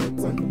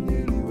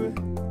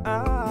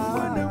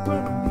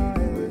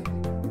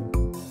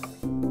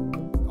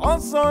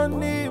 Also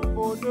ni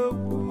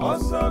bodogu,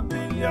 also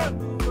billion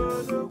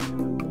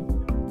bodogu.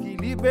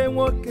 Kilibe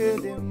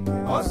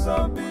wokedema,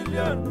 also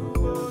billion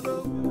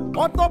bodogu.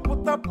 Oto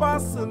puta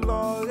pass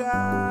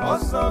lora,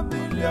 also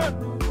billion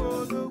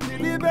bodogu.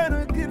 Kilibe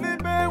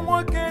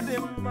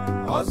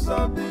wokedema,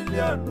 also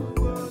billion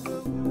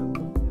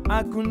bodogu.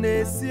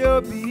 Akunesi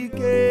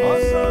obike,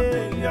 also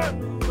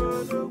billion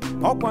bodogu.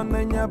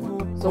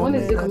 So when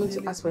is he coming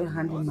to ask for your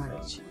hand in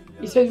marriage?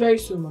 He said very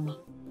soon, Mama.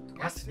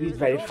 He has to do it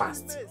very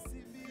fast.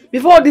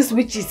 Before these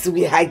witches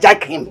will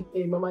hijack him.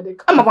 Hey, Mama, they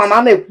can't.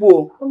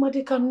 Mama,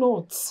 they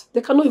cannot.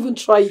 They cannot even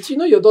try it. You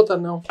know your daughter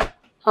now.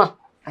 Huh?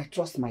 I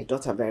trust my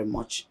daughter very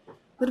much.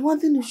 But one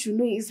thing you should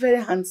know, he's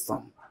very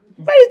handsome.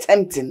 Very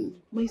tempting.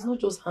 But he's not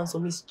just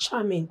handsome, he's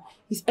charming.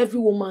 He's every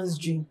woman's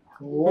dream.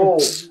 Oh,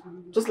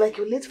 just like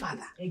your late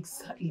father.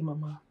 Exactly,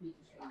 Mama.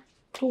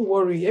 Don't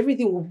worry,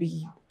 everything will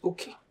be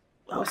okay.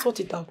 I'll sort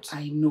it out.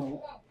 I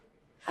know.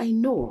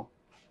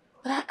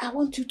 But I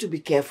want you to be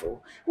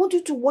careful. I want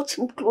you to watch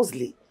him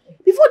closely.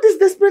 Before these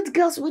desperate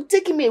girls will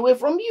take him away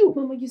from you.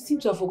 Mama, you seem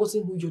to have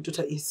forgotten who your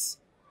daughter is.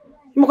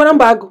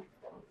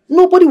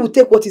 Nobody will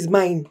take what is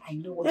mine. I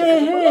know what you're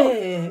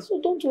capable of. So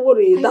don't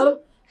worry. I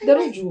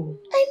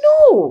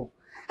know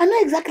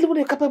exactly what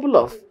you're capable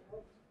of.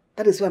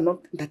 That is why I'm not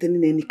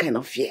entertaining any kind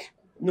of fear.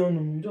 No,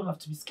 you don't have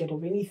to be scared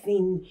of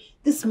anything.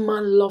 This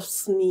man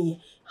loves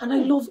me. And I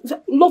love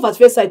at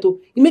first sight.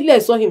 Immediately I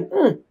saw him.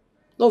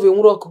 Love him.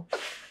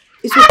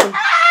 It's okay.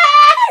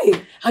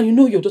 And you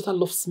know your daughter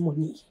loves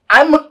money.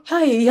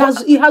 He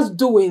has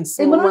doings.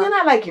 Hey, but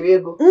I like you,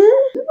 Ego.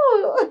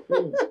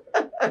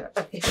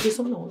 There's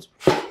someone else.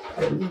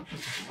 You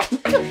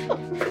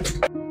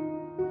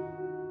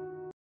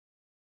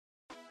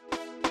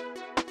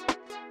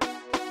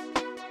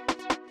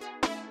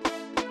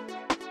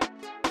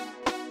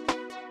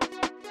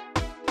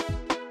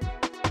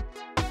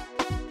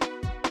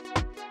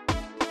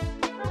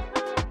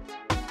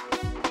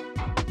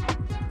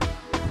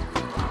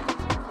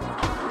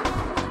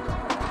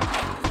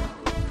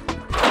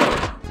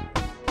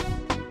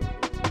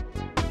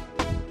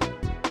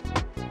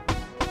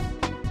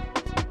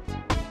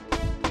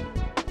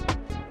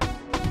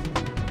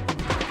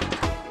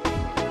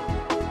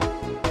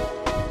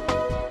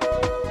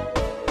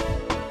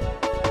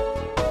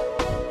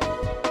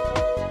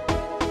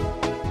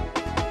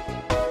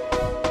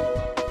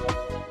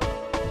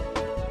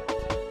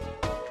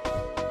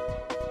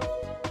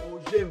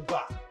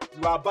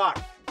are back.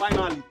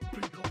 Finally.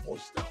 Bring your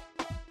voice down.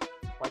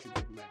 Why should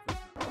you be my voice?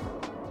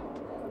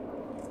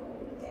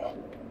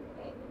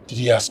 Did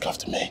he ask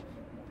after me?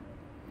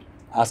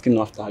 Asking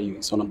after you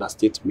is an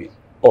understatement.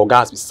 Oga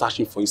has been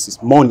searching for you since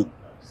morning.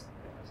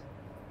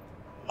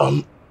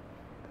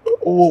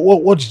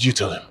 What did you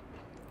tell him?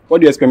 What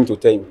do you expect me to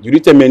tell him? You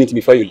didn't tell me anything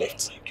before you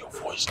left. Take your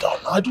voice down.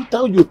 I do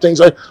tell you things.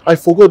 I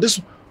forgot.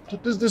 This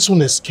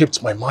one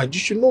escaped my mind.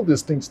 You should know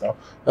these things now.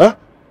 Huh?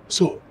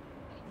 So,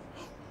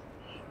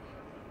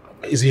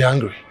 is he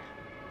angry?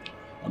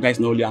 Oga is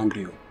not only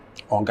angry.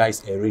 Oga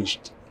is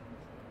enraged.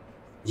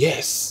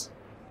 Yes.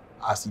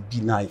 As he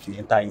be now if you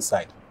enter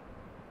inside.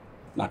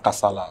 Na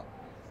kasala.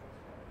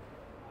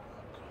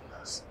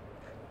 Goodness.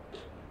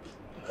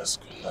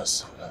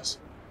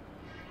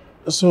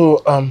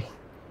 So,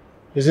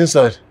 he's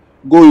inside.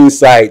 Go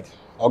inside.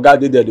 Oga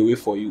did there the way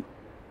for you.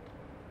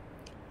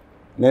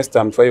 Next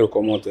time before you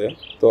come out, tell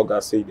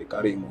Oga say they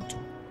carry him out.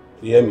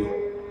 You hear me?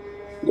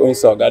 Go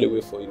inside, Oga the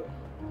way for you.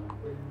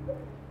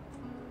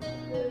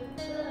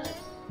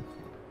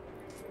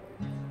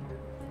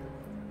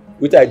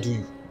 What I do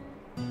you?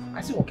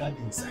 I say Oga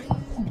dey inside.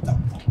 Come with am.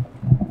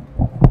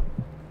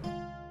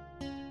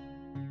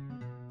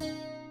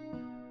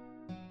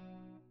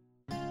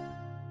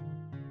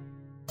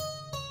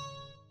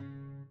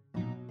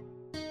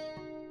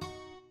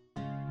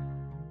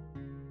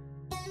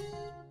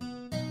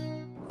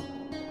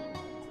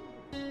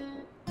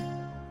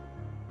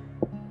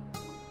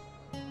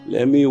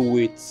 Let me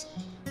wait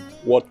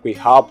what will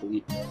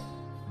happen.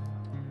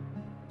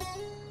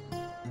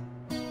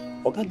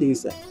 Oga dey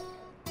inside.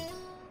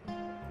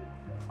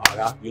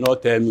 Oga, you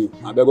not tell me.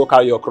 I better go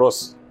carry your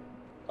cross.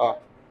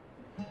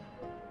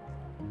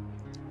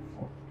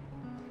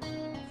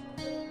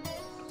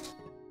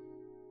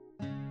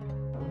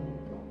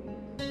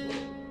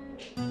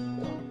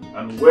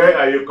 And where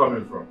are you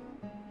coming from?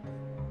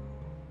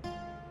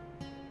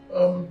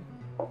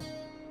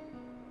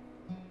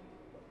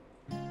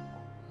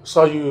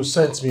 So you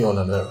sent me on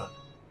an errand.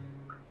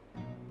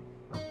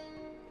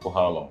 For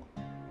how long?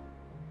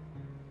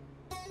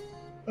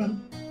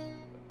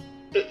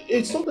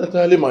 It's not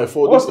entirely my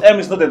fault. What's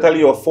it's not entirely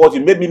your fault?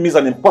 You made me miss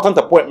an important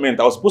appointment.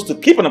 I was supposed to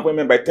keep an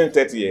appointment by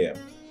 10:30 a.m.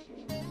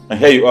 And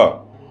here you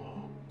are.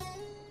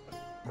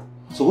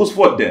 So whose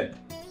fault then?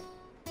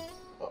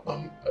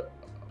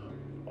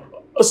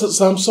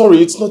 So I'm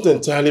sorry, it's not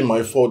entirely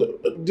my fault.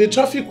 The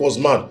traffic was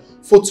mad.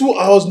 For 2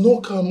 hours, no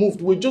car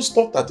moved. We just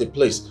stopped at a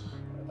place.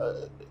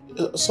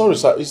 Sorry,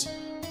 sir.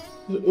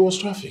 It was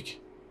traffic.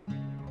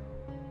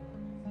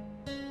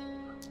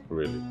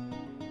 Really?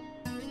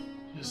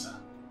 Yes, sir.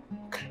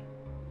 Okay.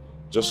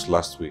 Just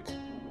last week,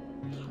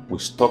 we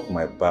stocked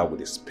my bar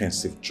with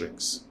expensive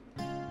drinks.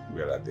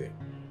 Where are they?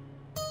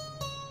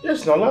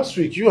 Yes, now last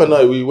week, you and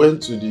I, we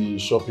went to the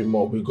shopping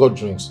mall. We got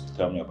drinks.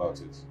 Tell me about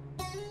it.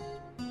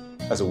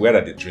 I said, where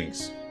are the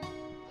drinks?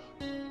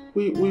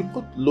 We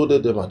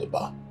loaded them at the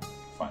bar.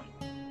 Fine.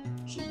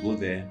 So go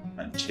there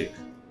and check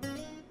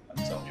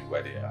and tell me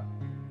where they are.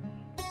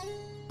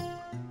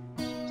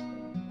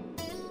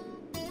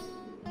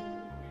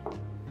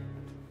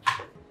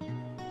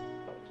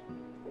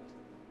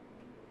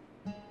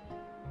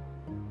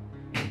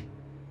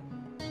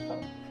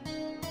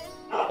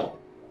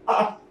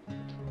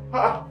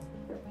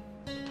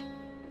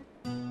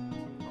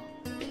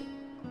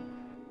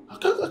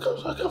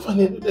 I can't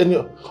find any.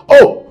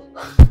 Oh!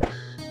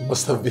 It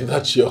must have been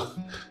that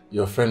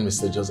your friend,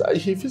 Mr. Joseph.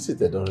 He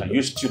visited already. Are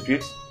you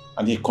stupid?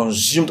 And he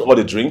consumed all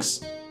the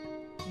drinks?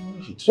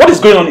 What is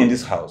going on in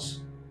this house?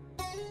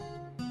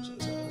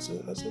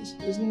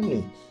 It's not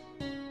me.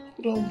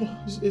 Hold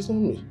on, it's not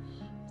me.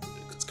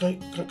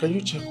 Can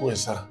you check where,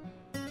 sir?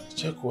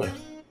 Check where?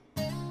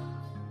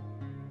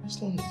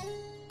 It's not me.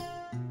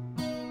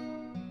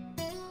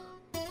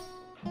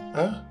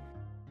 Huh?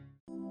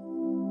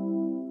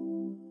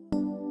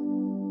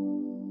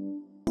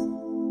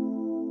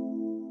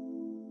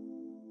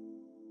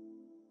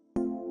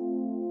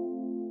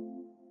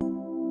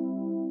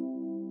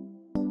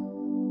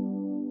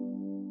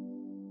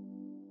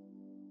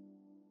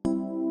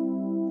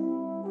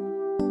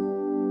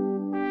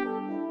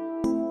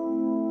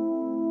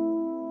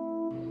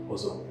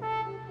 Also,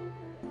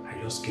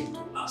 I just came to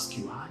ask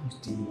you how you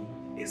did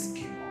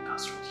escape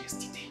Oga's road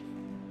yesterday.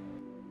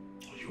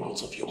 You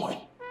out of your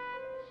mind?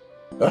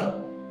 Huh?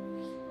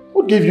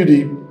 What gave you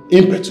the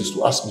impetus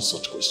to ask me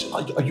such a question?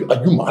 Are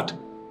you mad?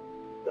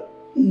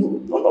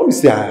 No, me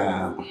say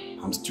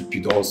I'm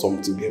stupid or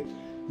something.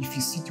 If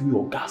you see the way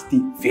your gas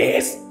stay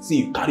first, say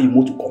you carry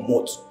motor to come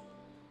out.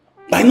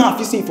 By now, if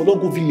you say if you don't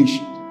go village,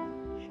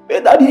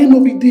 but at the end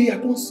of the day, I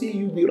don't see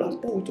you, they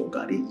ramp out with your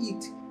car, they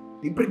eat.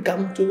 They break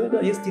down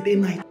together yesterday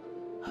night.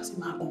 I say,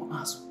 now I'm going to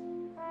ask,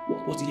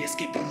 what was the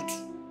escape route?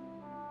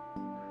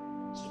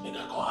 So maybe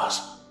I go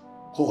ask,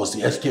 what was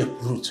the escape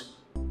route?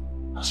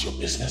 That's your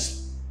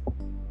business.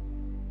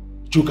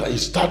 Chuka,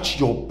 is that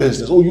your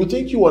business? Oh, you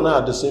think you and I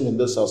are the same in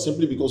this house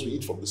simply because we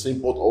eat from the same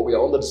pot or we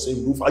are under the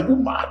same roof? Are you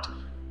mad?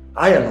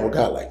 I am no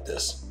guy like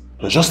this.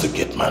 You're just a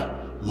gate man.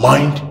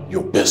 Mind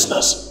your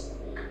business.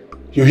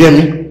 You hear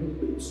me?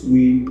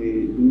 We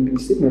the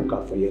same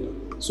worker for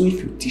you. So if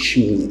you teach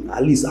me,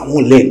 at least I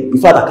won't learn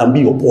before I can be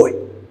your boy.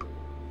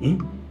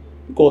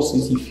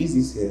 Because if he's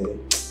this,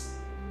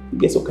 you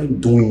get some kind of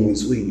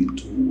doings where you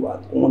do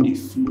on the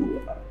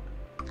floor.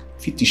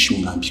 If you teach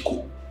me, I'll be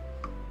cool.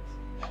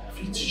 If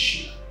you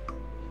teach you,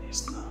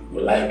 yes, now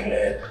you like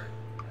it.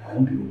 I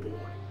won't be your boy,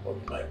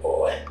 but my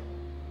boy.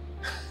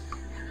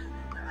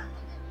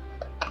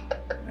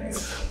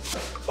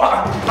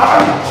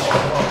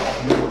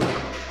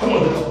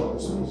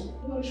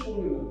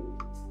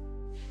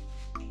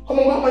 Come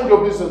on, come on, mind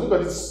your business. Look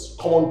at this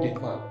common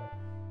gate man.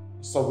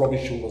 Stop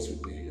rubbing shoulders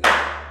with me here.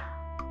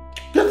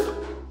 Get.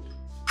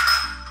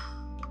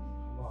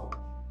 Wow.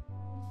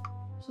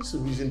 Is this the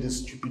reason this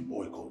stupid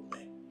boy called me?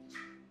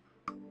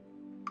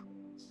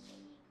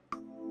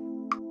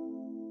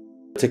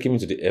 Taking me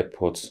to the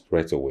airport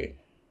right away.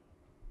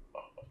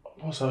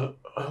 Boss, I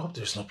hope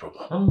there's no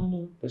problem.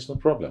 No, there's no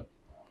problem.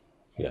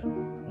 Yeah.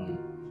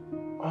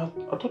 I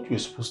thought you were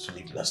supposed to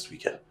leave last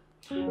weekend.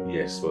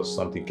 Yes, but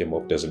something came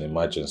up. There's an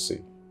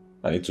emergency.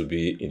 I need to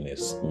be in a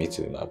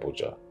meeting in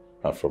Abuja.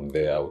 And from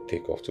there, I will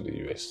take off to the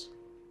US.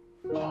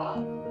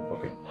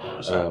 Okay.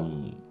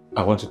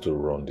 I want you to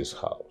run this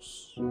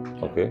house.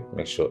 Okay?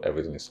 Make sure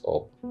everything is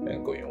up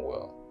and going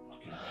well.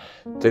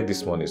 Take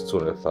this money, it's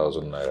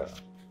 200,000 naira.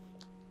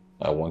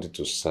 I want you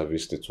to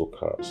service the 2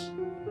 cars.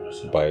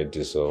 Buy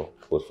diesel,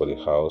 both for the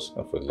house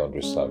and for the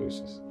laundry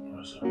services.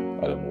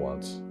 I don't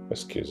want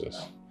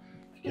excuses.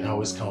 You can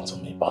always count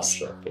on me, boss.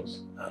 Sure, of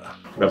course.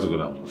 We have to go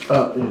now.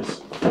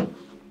 Yes.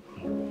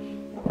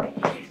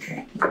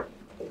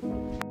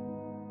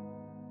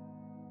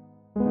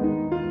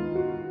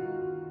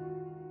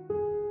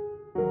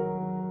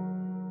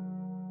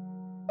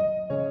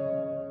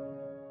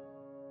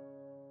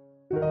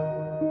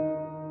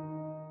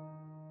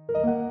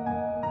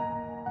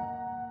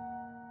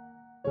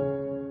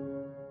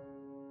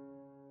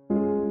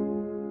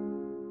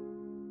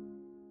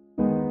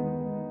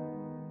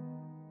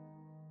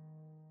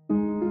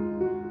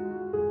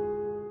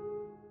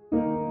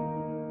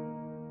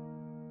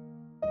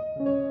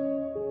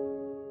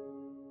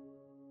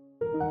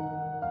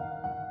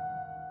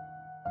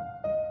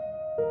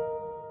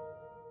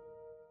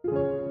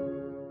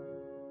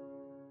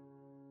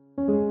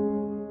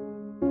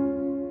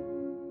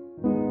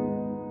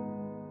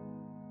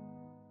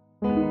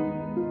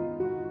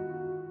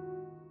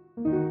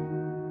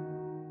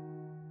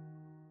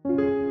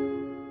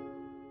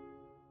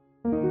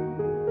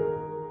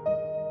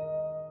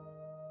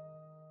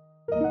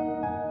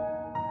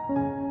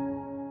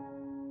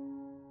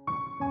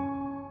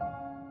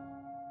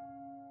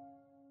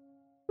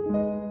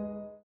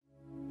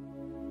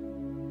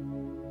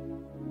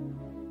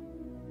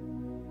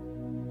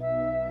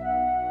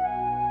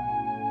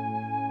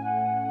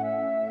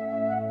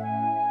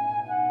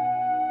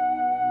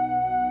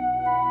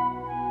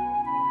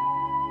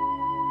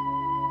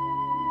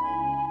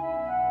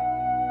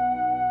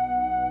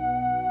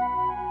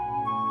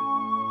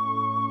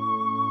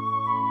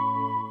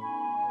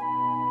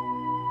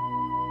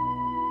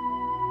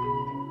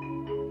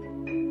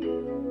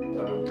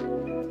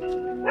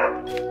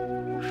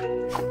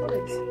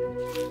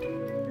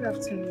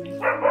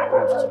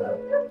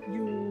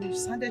 You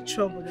sounded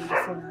troubled on the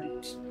phone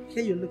and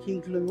here you're looking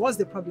gloomy. What's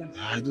the problem?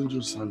 I don't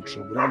just sound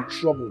troubled. I'm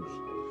troubled.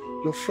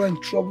 Your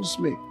friend troubles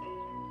me.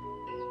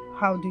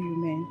 How do you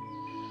mean?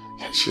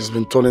 She's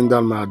been turning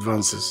down my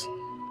advances.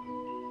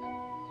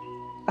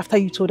 After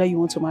you told her you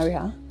want to marry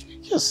her?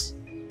 Yes.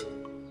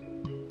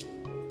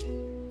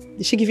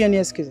 Did she give you any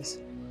excuses?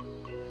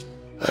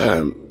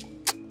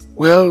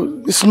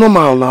 Well, it's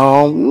normal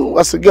now.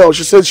 As a girl,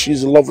 she said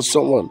she's in love with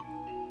someone.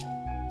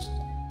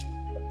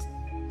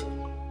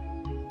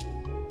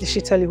 Did she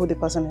tell you who the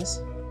person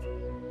is?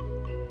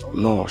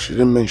 No, she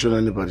didn't mention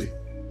anybody.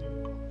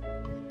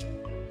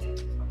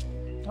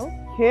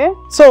 Okay.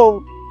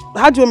 So,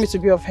 how do you want me to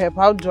be of help?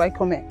 How do I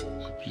come in?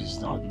 Please,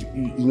 now,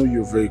 you know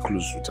you're very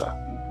close with her.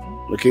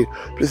 Okay?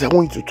 Please, I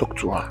want you to talk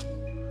to her.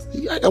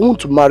 I want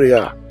to marry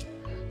her.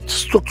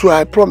 Just talk to her.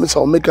 I promise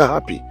I'll make her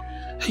happy.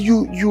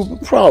 You'll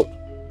be proud.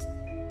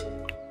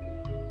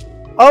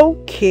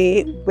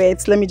 Okay,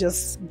 wait, let me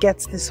just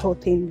get this whole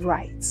thing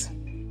right.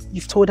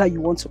 You've told her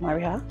you want to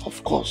marry her?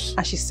 Of course.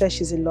 And she says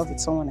she's in love with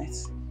someone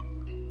else.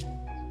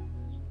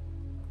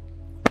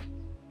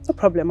 No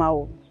problem,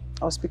 I'll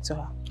speak to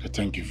her.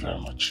 Thank you very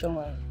much. Don't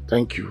worry.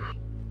 Thank you.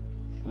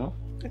 Huh?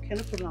 Okay,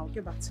 no problem, I'll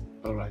get back to you.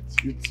 Alright,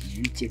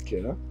 you take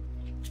care, huh?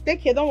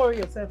 Take care, don't worry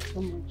yourself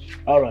so much.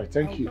 Alright,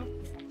 thank you.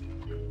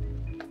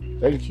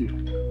 Thank you.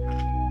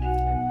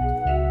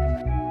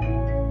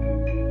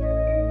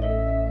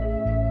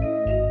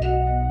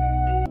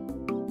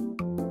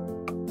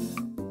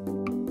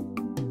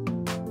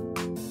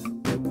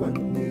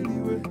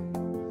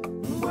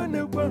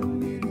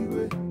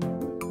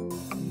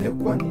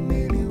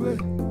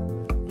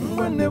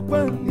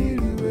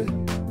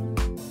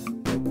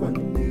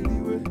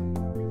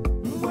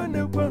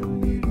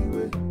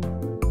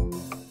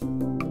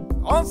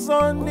 Ọsọ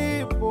ní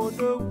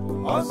Bodogwu,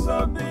 ọsọ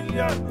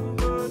bílíọ̀nù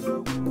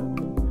Bodogwu,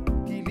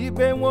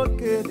 kìlíbé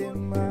nwoke dị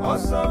mma,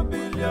 ọsọ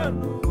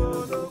bílíọ̀nù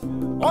Bodogwu,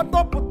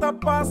 ọtọpụta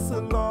pasị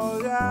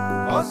lọgha,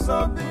 ọsọ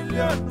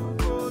bílíọ̀nù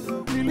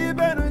Bodogwu,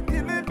 kìlíbé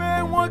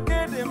nwoke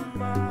dị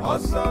mma,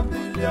 ọsọ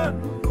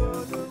bílíọ̀nù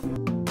Bodogwu.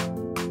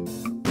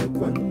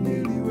 Nekwa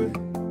nniriwe,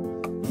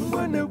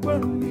 nekwa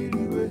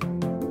nniriwe,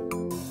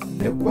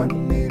 nekwa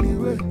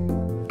nniriwe,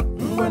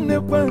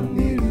 nekwa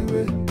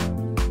nniriwe.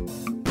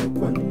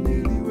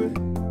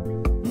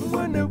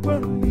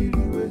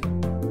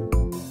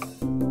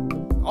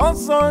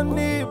 Ọsọ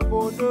ní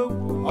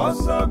Bodogwu,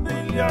 ọsọ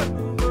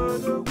bílíọ̀nù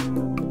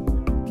Bodogwu,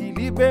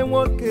 kìlíbé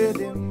nwoke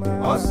dị mma,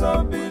 ọsọ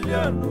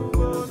bílíọ̀nù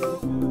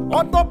Bodogwu,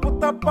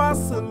 ọtọpụta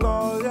pasị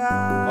lọgha,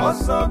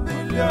 ọsọ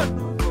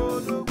bílíọ̀nù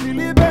Bodogwu,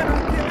 kìlíbé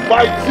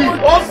My G,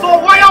 also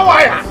wire.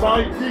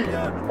 My G,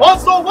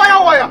 also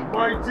wire.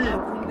 My G,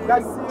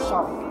 Guys,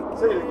 sharp.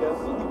 Say it again.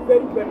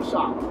 Very, very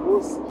sharp.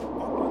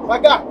 My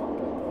guy.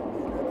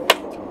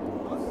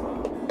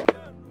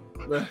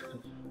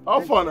 How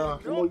far now?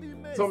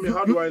 Tell me,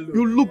 how do I look?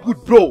 You look good,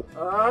 bro.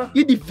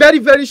 You did very,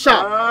 very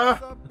sharp.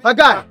 My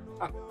guy.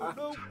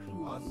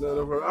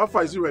 How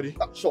far is he ready?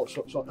 Sure.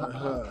 You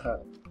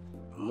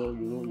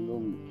know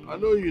me. I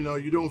know you know,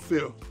 you don't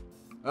fail.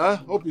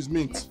 Hope it's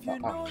mint.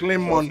 Clean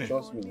money.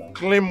 Trust me now.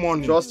 Clean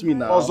money. Trust me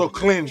now. Also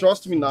clean.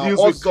 Trust me now. Deals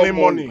Also with clean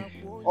money.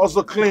 money.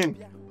 Also clean.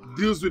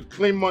 Deals with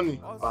clean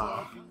money.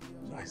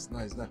 Nice.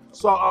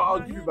 So I'll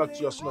give you back to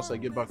you as soon as I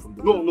get back from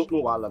the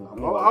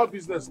No, How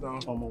business now?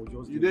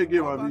 You did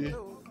game, Abi.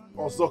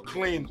 Also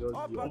clean.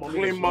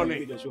 Clean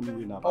money.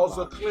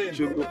 Also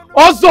clean.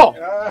 Also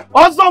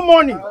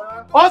money.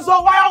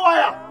 Also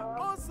wire.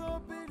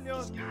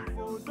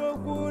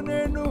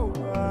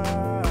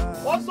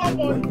 Also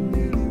money.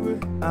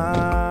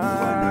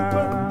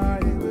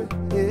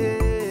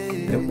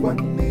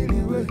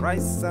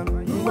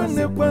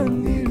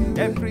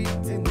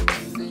 Everything.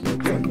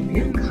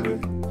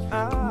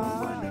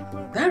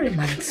 That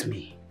reminds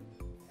me.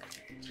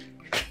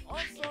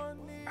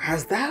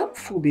 Has that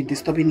fool been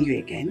disturbing you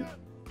again?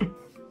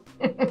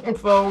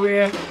 For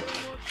where?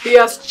 He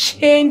has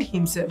chained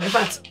himself. In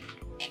fact,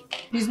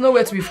 he's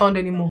nowhere to be found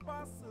anymore.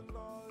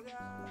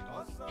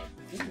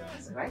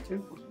 That's the right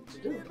thing for him to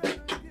do.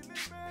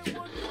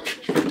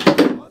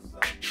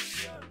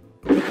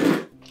 I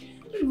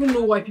don't even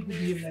know why people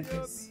behave like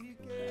this.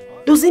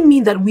 Does it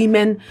mean that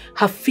women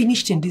have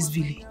finished in this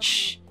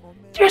village?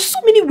 There are so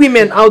many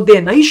women out there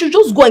now. You should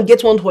just go and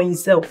get one for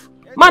himself.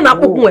 Man, up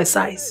open a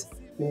size.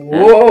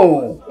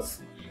 Whoa!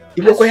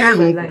 Do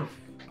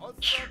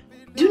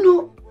you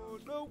know?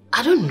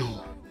 I don't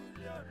know.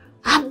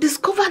 I've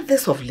discovered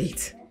this of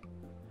late.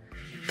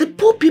 The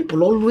poor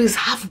people always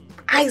have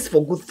eyes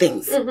for good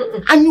things.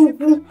 And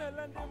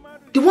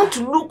they want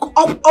to look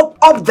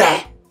up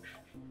there.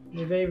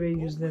 You're very, very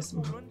useless,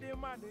 man.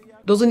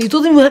 He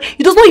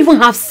does not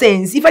even have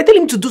sense. If I tell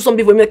him to do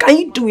something for me, can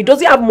he do it? Does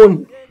he have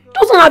money? He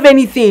doesn't have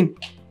anything.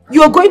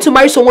 You are going to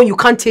marry someone you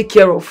can't take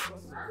care of.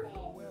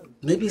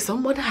 Maybe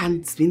somebody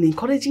has been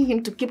encouraging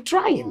him to keep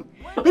trying.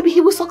 Maybe he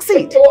will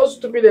succeed. What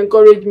stupid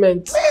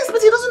encouragement. Yes,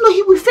 but he doesn't know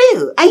he will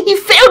fail. And he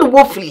failed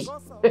woefully.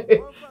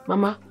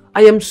 Mama,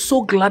 I am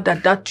so glad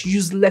that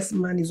useless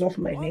man is off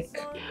my neck.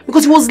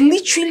 Because he was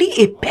literally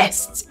a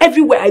pest.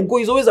 Everywhere I go,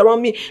 he's always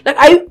around me. Like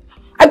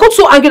I got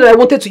so angry that I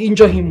wanted to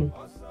injure him.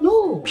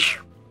 No.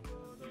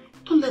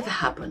 Don't let that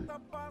happen.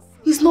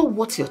 He's not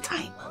worth your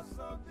time.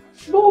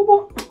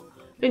 Bobo.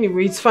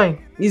 Anyway, it's fine.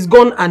 He's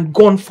gone and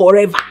gone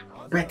forever.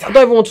 Better. I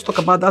don't even want to talk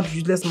about that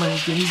useless man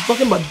again. He's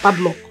nothing but bad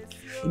luck.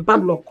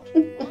 Bad luck.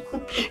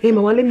 Hey,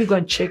 Mama, let me go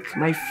and check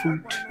my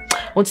food.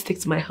 I want to take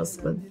to my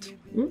husband.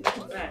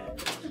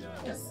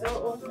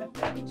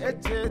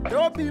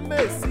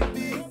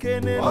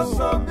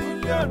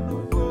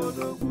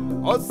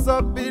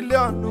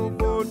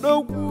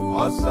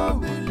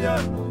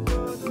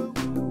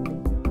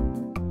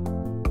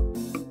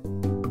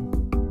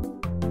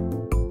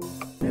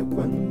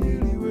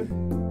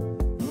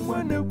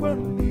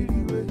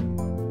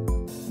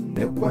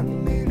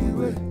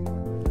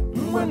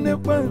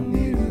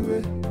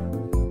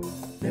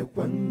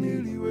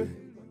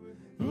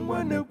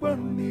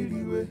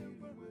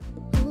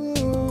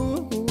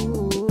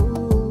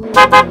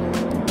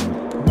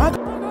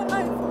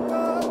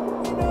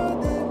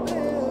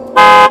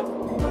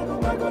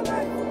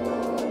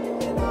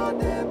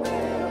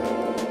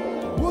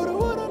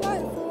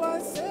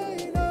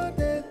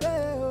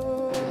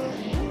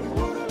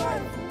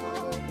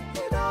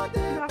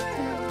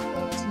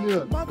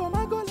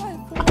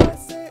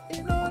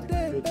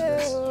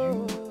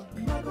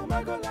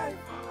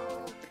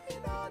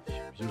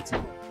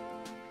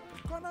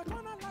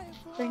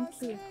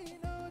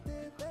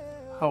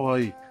 How are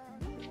you?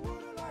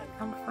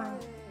 I'm fine.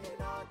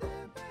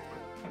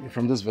 You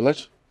from this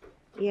village?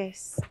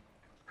 Yes.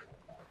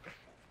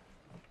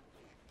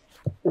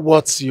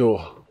 What's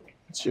your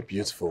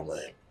beautiful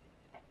name?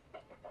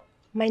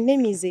 My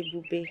name is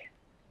Ebube.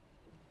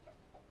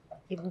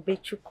 Ebube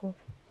Chukwu.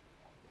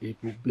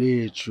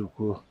 Ebube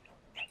Chukwu.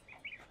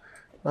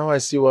 Now I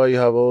see why you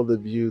have all the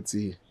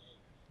beauty.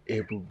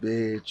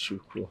 Ebube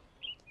Chukwu.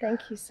 Thank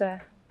you, sir.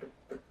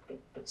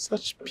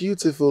 Such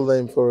beautiful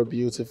name for a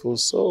beautiful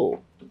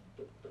soul.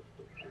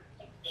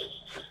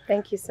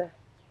 Thank you, sir.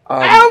 The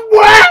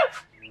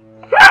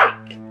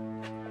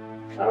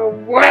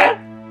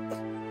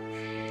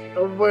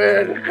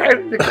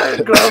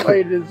kind grammar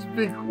you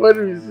speak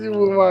when we see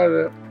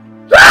woman.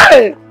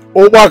 Hey!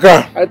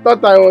 Obaka! I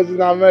thought I was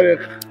in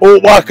America.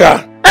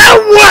 Obaka!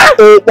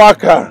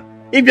 Obaka!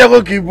 If you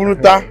go keep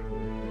Bruta,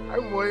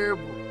 I'm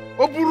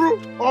Oburu,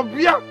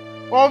 Obia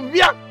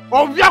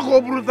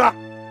ko Bruta.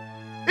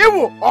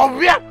 Ibu,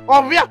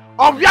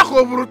 Obia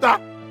ko Bruta.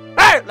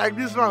 Hey! Like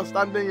this one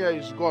standing here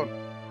is gone.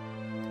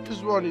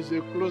 This one is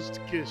a closed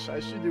case. I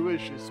see the way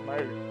she's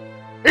smiling.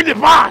 In the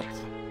past!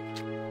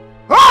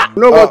 Ah!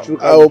 You know what you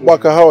can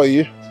Obaka, how are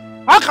you?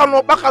 How can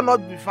Obaka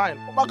not be fine?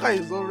 Obaka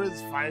is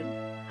always fine.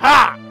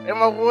 Ha!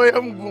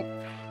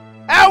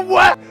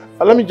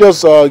 Let me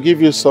just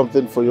give you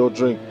something for your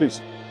drink,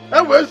 please.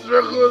 Everybody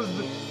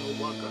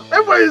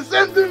is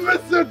sending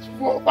message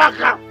for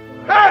Obaka.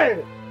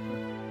 Hey!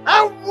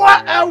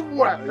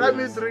 Let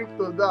me drink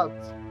to that.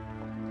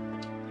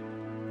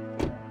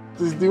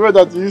 This is the way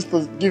that you used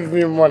to give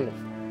me money.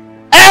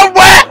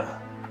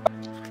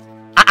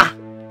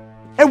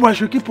 Everyone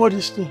should keep all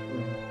this thing.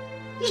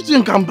 This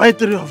thing can buy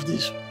 3 of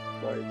these.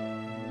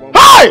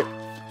 Hey!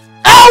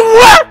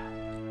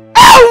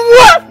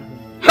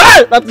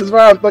 Hey! That is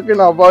why I'm talking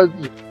about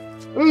you.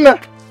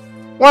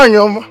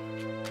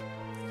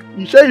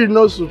 You say you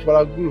know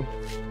super glue.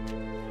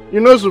 You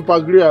know super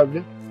glue, have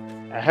you?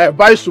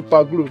 Buy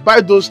super glue.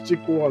 Buy those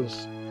thick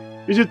ones.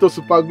 Use it to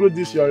super glue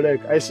this your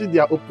leg. I see they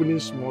are opening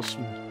small.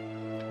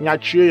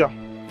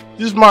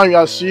 This man you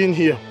are seeing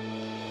here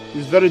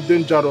is very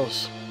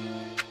dangerous.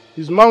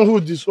 His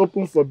manhood is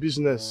open for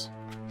business.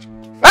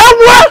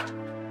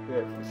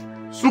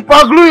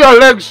 Super glue your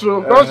legs,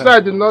 so don't say I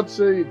did not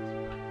say it.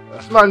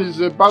 This man is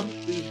a bad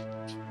thing.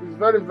 He's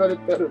very, very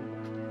terrible.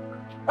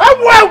 I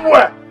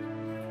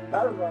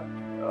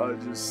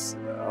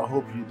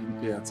hope you didn't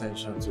pay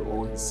attention to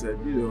all he said.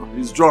 You know,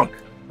 he's drunk.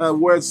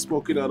 Words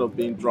spoken out of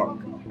being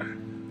drunk.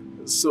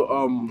 So,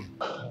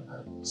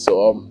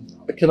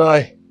 can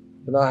I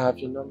have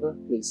your number,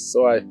 please,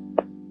 so I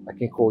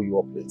can call you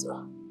up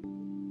later?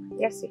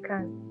 Yes, you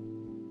can.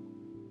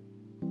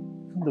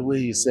 From the way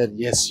you said,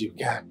 yes, you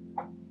can.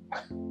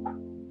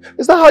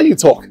 Is that how you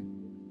talk?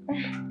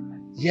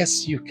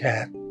 Yes, you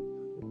can.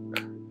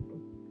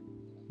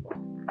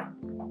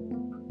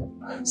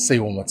 Say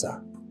one more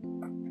time.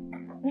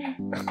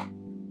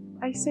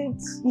 I said,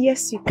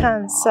 yes, you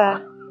can,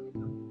 sir.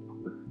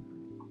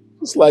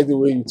 Just like the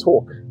way you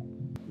talk.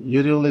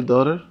 You're the only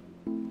daughter?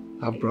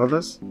 Have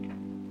brothers?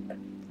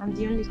 I'm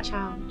the only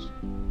child.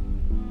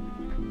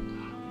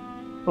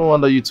 No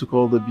wonder you took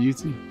all the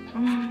beauty.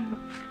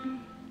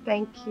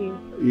 Thank you.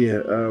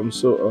 Yeah,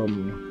 090.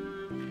 Okay.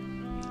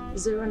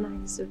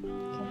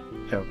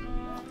 Help.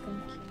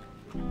 Thank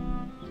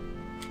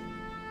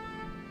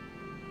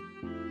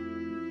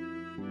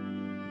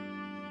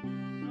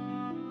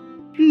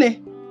you.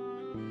 Ne,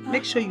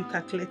 make sure you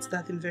calculate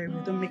that thing very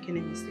well. Don't make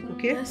any mistake,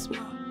 okay? Yes,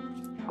 ma'am.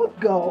 Good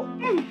girl.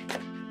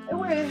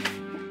 Away.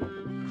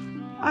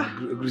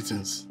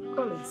 Greetings.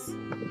 Collins.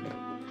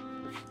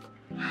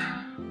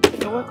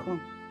 You're welcome.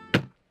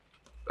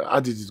 How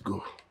did it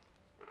go?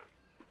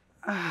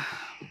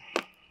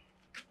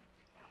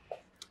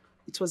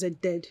 It was a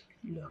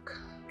deadlock.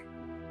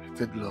 A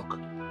deadlock?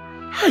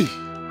 Hey!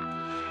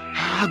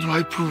 How do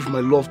I prove my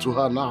love to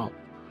her now?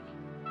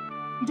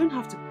 You don't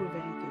have to prove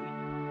anything.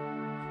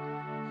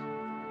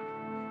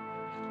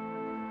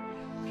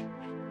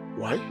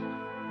 Why?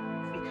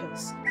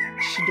 Because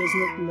she does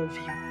not love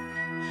you.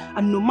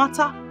 And no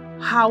matter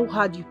how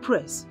hard you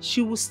press,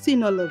 she will still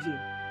not love you.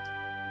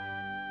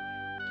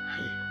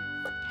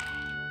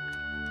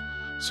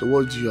 So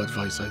what do you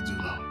advise I do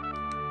now?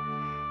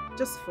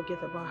 Just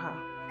forget about her.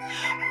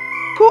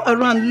 Go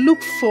around, look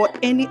for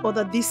any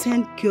other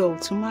decent girl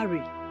to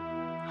marry.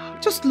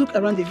 Just look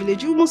around the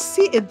village. You must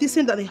see a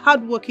decent and a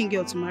hard-working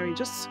girl to marry.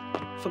 Just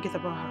forget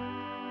about her.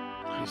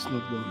 It's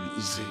not going to be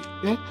easy.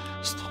 Eh?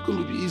 It's not going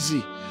to be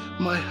easy.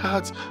 My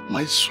heart,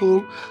 my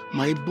soul,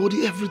 my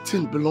body,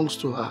 everything belongs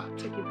to her.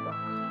 Take it back.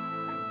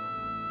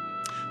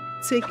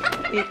 Take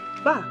it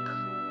back.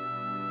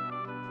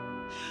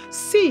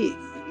 See,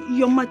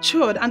 you're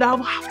matured and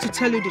I'll have to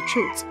tell you the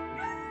truth.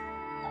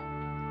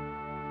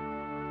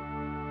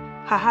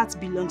 Her heart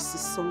belongs to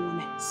someone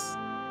else.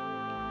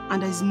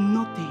 And there's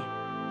nothing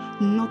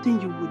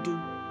you will do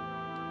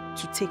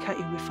to take her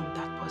away from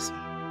that person.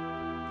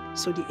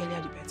 So the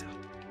earlier the better.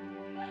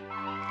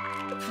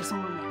 Look for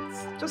someone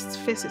else. Just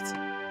face it.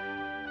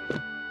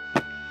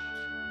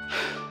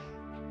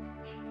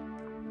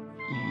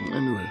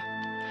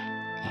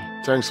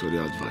 Thanks for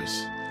the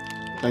advice.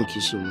 Thank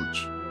you so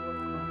much.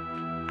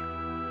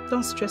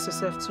 Don't stress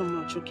yourself too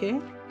much, okay?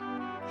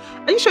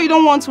 Are you sure you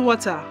don't want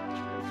water?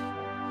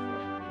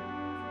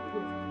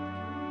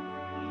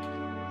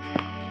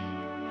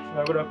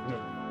 Good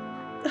afternoon.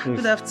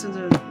 Good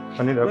afternoon.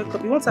 I need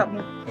welcome. You want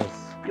something?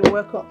 Yes. You're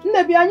welcome.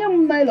 Nebi, I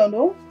am nylon,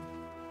 no?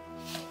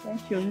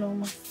 Thank you, no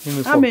ma.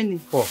 How many?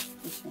 4.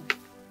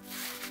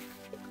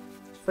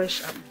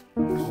 Fresh apple.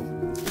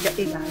 The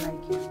egg I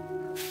like it.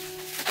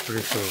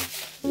 Pretty sure.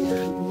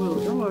 Yeah, you will.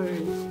 Don't worry.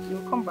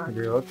 You'll come back.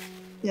 Very hot?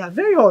 Yeah,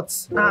 very hot.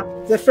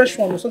 The fresh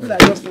one or something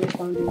that I just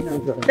found it now.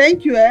 Okay.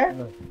 Thank you, eh?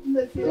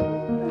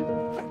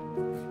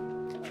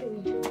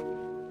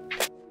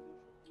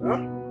 Huh?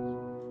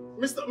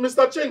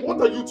 Mr. Cheng,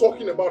 what are you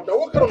talking about now?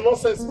 What kind of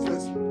nonsense is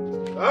this?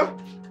 Huh?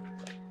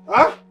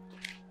 Huh?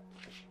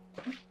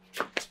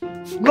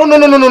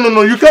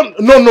 No, you can't.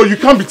 No, you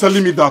can't be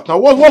telling me that now.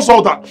 What's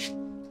all that?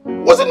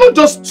 Was it not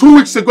just 2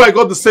 weeks ago I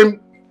got the same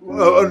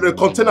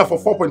container for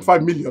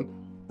 4.5 million?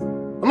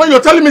 And now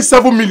you're telling me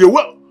 7 million.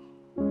 Well,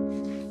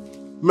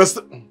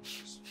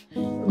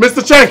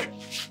 Mr. Cheng,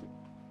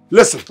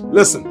 listen.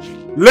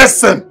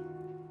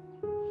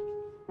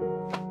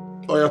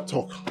 Oh yeah,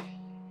 talk.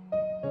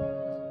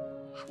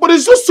 But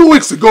it's just 2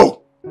 weeks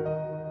ago.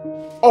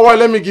 Alright,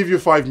 let me give you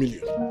 5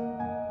 million.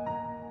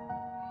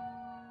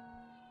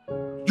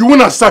 You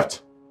won't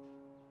accept.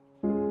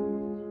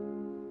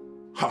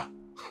 Ha,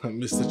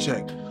 Mr.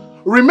 Cheng.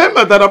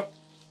 Remember that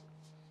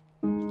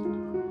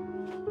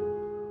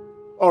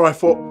Alright,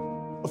 for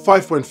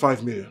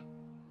 5.5 million.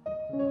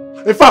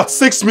 In fact,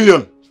 6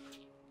 million.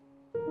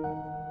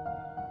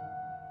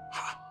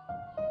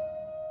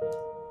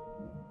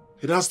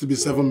 It has to be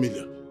 7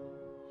 million.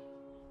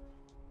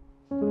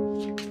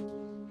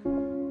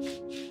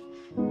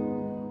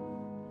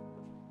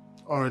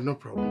 Alright, no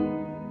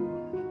problem.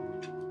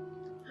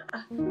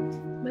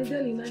 My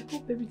darling, I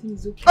hope everything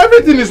is okay.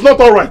 Everything is not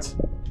alright.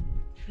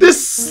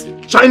 These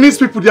Chinese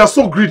people, they are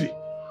so greedy.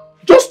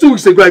 Just 2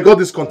 weeks ago, I got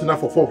this container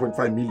for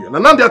 4.5 million.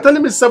 And now they are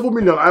telling me 7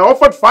 million. I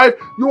offered 5.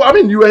 You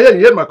were here,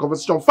 you heard my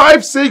conversation.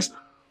 5, 6,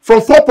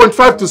 from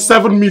 4.5 to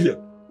 7 million.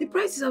 The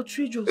price is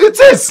outrageous. It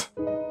is!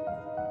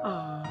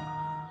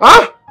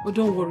 Huh? But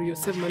don't worry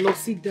yourself, my love.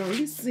 Sit down.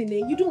 Listen,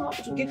 you don't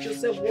have to get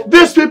yourself worked.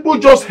 These people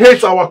just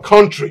hate our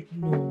country.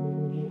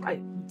 No,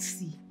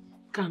 see.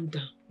 Calm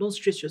down. Don't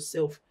stress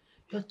yourself.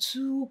 You're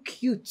too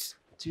cute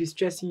to be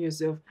stressing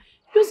yourself.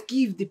 Just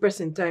give the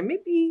person time.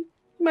 Maybe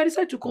he might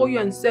decide to call you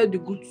and sell the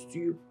goods to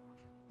you.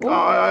 Oh.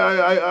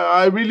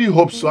 I really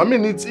hope so. I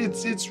mean,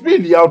 it's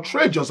really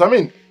outrageous. I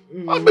mean,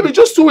 maybe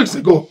just 2 weeks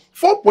ago,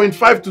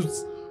 4.5 to.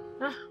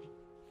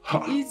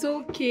 It's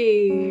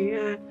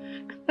okay.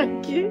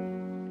 Okay.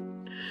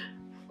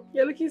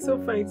 You're looking so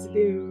fine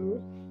today.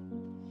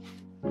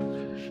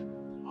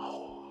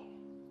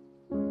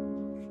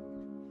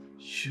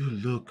 You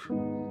look.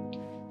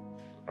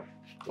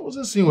 I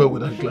wasn't seeing well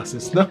with that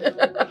glasses now.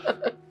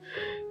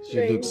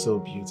 You look so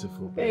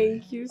beautiful. Baby.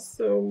 Thank you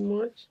so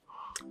much.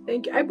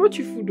 Thank you. I brought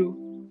you food though.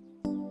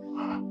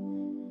 I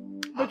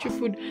brought you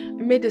food.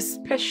 I made a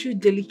special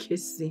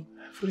delicacy.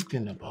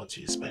 Everything about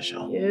you is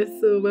special. Yes,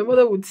 so my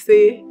mother would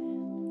say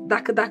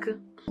daka daka.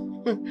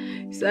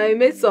 So I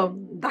made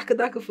some daka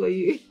daka for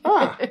you.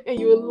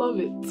 You will love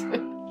it.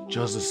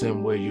 Just the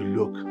same way you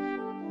look.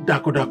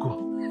 Daku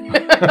daku.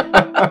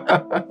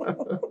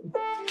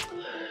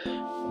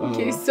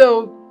 Okay,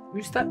 so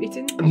you start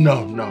eating?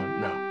 No.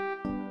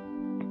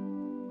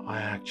 I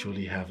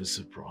actually have a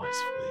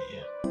surprise for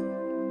you.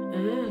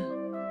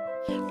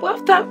 But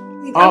after,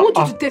 I want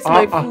you to taste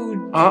my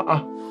food.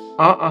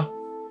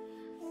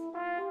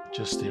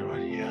 Just stay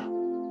right here.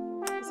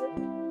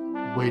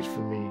 Wait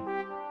for me.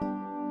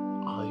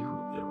 I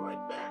will be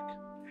right back.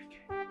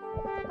 Okay.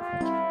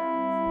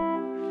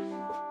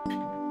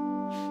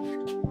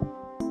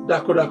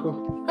 Daku.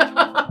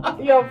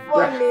 You're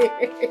funny.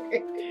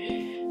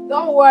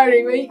 Don't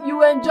worry,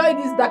 you enjoy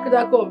this daku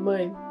daku of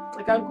mine.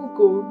 I can cook.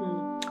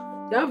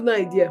 You have no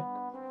idea.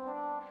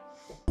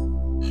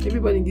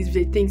 Everybody in this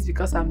village thinks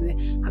because I'm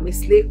a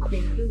slave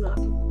queen. I don't know how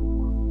to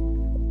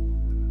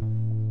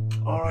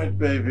cook. Alright,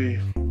 baby.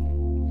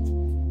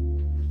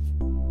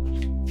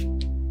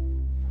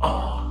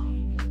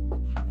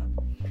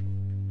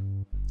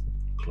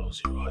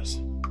 Close your eyes.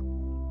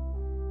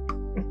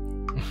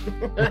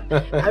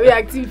 Are we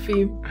acting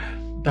film?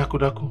 Daku.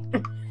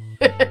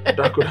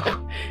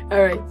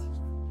 Alright.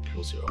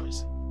 Close your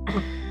eyes.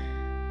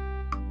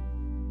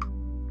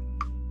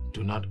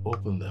 Do not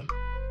open them.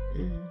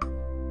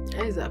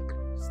 Eyes are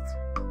closed.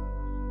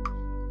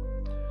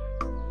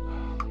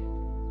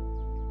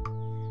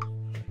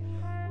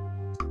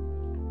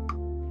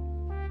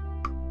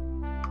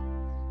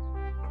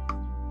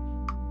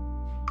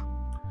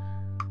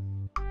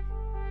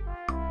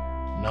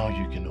 Now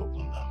you can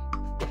open them.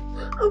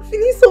 I'm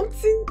feeling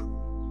something.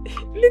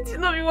 Let you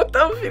know what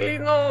I'm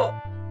feeling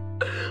now.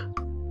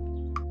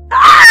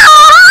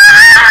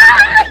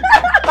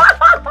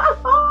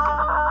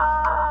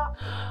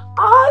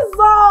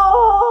 Ozo!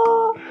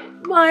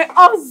 My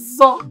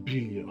Ozo!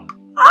 Billion.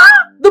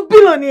 The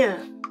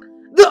billionaire!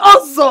 The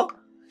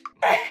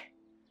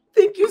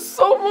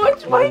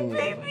sweet, my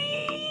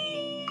baby.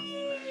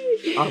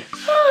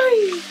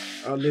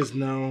 At least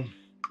now,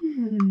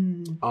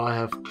 I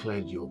have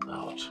cleared your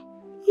doubt.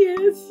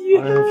 Yes, you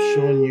I have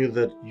shown you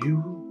that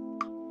you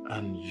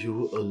and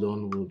you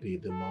alone will be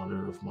the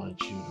mother of my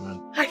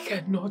children. I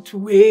cannot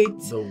wait.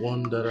 The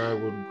one that I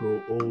would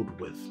grow old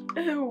with.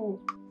 Oh.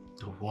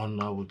 The one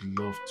I would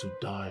love to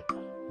die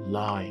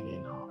lying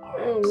in her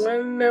arms.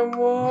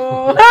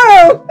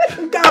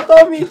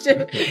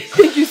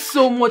 Thank you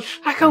so much.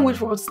 I can't wait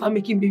for us to start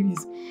making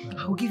babies.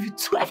 I will give you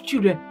 12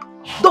 children.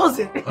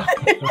 Dozen.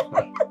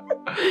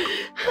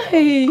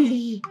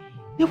 Hey.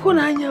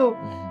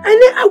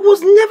 I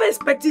was never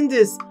expecting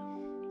this.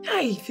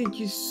 Hey, thank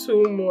you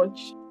so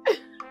much.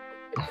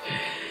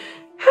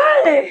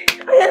 Hey,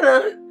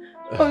 Ayana.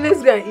 Oh,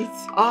 let's go and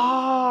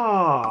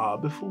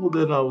eat. Before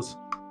then I was...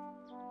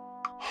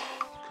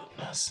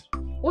 Goodness.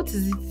 What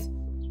is it?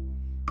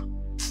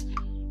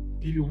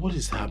 Baby, what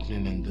is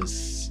happening in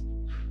this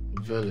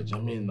village? I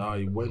mean,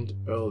 I went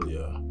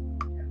earlier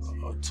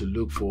to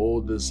look for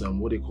all this,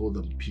 what do you call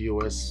them,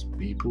 POS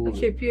people?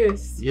 Okay,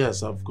 POS.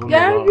 Yes, I've gone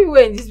They're around.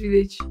 everywhere in this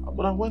village.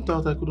 But I went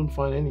out, I couldn't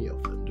find any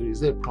of them. Is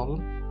there a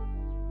problem?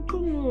 I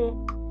don't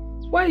know.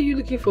 Why are you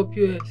looking for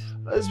POS?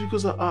 It's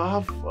because I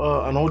have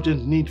an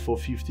urgent need for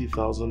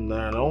 50,000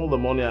 naira, and all the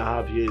money I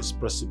have here is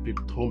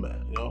Precipip Tome,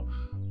 you know.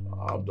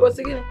 What's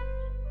again?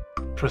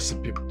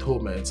 Precipip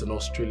Tome, it's an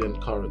Australian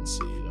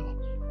currency, you know.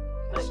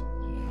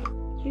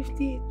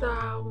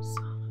 50,000.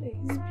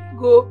 It's big,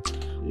 go.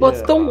 But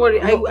yeah, don't worry,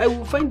 I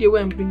will find a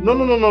way and bring you.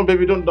 No,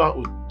 baby, don't,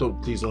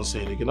 please don't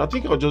say it again. I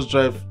think I'll just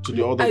drive to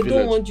the other village. I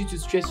don't want you to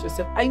stress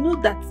yourself. I know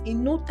that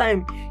in no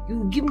time, you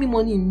will give me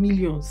money in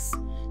millions.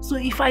 So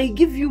if I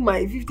give you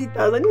my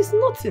 50,000, it's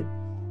nothing.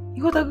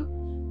 You gotta go.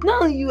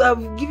 Now you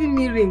have given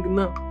me ring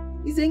now.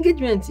 It's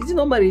engagement, it's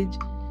not marriage.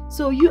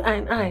 So you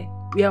and I,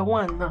 we are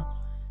one now.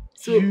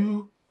 So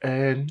you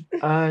and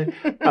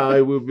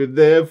I will be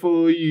there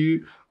for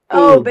you.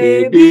 Oh,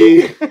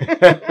 baby.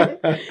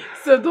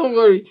 So don't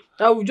worry.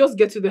 I will just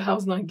get to the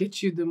house now and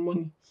get you the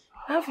money.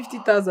 I have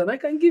 50,000. I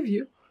can give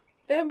you.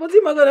 But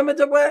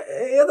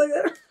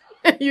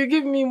you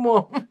give me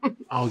more.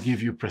 I'll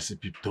give you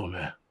Precipip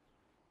Tome.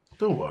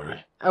 Don't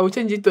worry. I will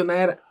change it to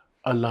Naira.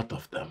 A lot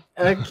of them.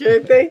 Okay,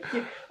 thank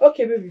you.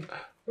 Okay, baby.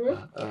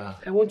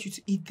 I want you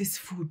to eat this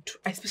food.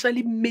 I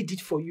specially made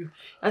it for you.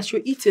 As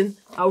you're eating,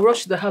 I'll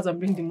rush to the house and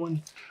bring the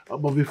money.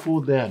 But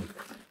before then,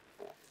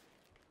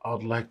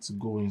 I'd like to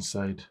go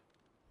inside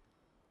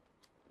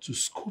to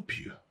scoop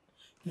you.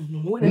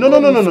 No.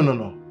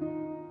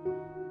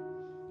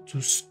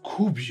 To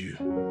scoop you.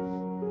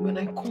 When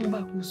I come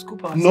back, we'll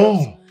scoop ourselves.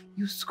 No.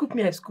 You scoop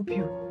me, I scoop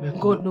you.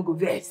 God no go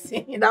vex.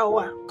 That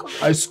one.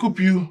 I scoop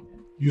you,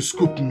 you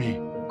scoop me.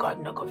 God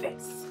no go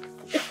vex.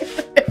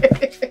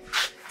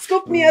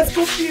 Scoop me, I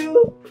scoop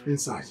you.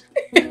 Inside.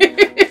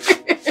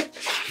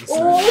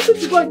 Oh, so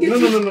you go and get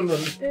No.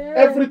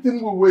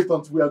 Everything will wait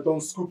until we are done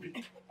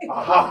scooping.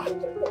 Aha!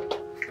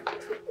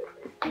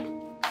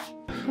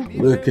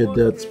 Look at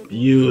that,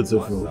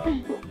 beautiful.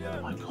 Oh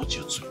my God,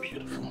 you're too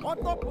beautiful.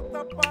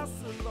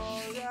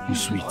 You're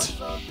sweet.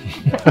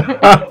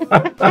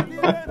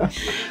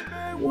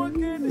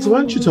 So why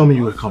didn't you tell me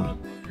you were coming?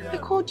 I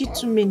called you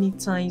too many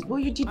times, but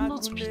you did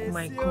not pick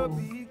my call.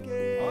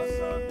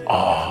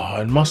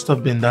 It must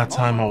have been that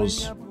time I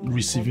was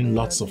receiving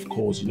lots of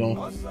calls, you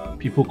know.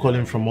 People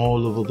calling from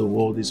all over the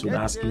world. This one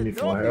asking me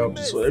for help.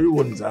 So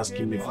everyone is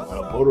asking me for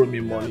help. Borrow me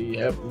money,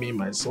 help me.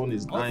 My son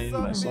is dying.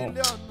 My son.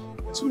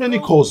 Too many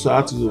calls, so I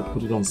had to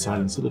put it on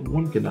silent so that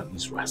one can at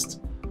least rest.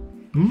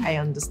 I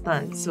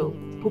understand. So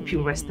hope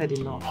you rested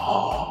enough.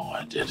 Oh,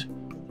 I did.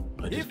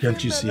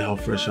 Can't you see how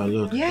fresh I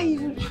look? Yeah,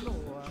 you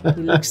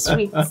look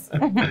sweet. What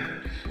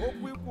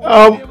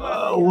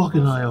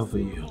can I offer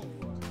you?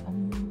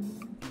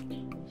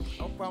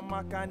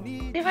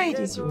 Whatever it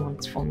is you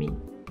want for me,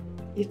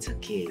 it's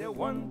okay.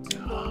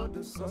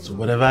 So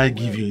whatever I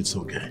give you, it's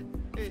okay?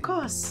 Of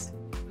course.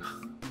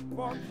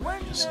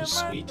 You're so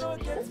sweet.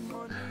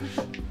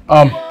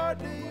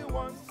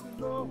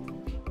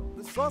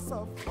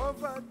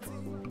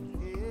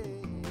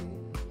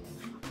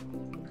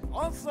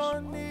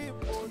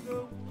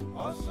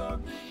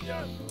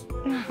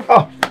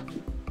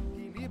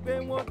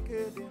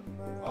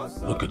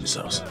 Look at this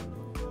house.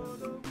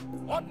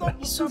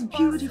 It's so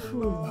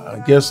beautiful.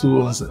 Guess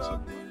who owns it?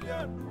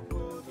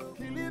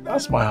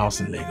 That's my house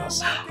in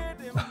Lagos.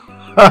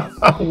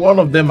 One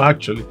of them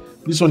actually.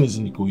 This one is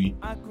in Ikoyi.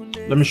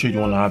 Let me show you the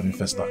one I have in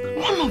Festac.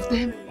 One of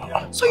them?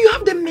 So you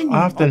have them many?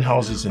 I have 10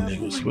 houses in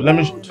Lagos. But let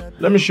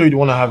me show you the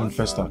one I have in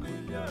Festac.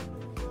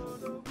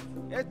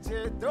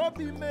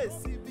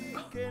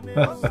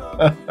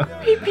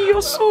 Baby,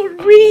 you're so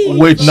rich.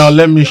 Wait, now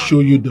let me show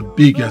you the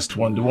biggest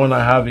one. The one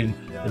I have in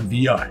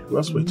VI.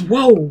 Just wait.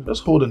 Whoa.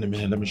 Just hold on a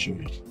minute. Let me show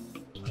you.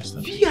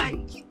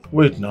 VI?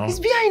 Wait now. Is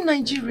VI in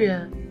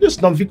Nigeria?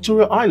 Yes, now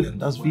Victoria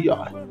Island. That's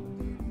VI.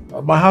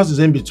 My house is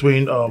in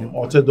between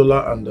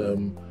Otedola and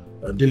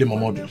Dili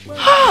Momodu.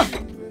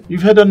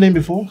 You've heard that name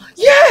before?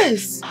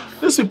 Yes!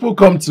 These people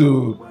come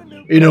to,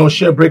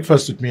 share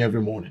breakfast with me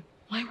every morning.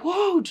 My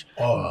word!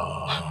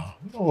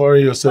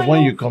 worry yourself.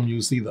 When you come,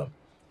 you'll see them.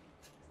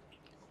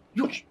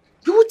 You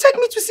will take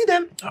me to see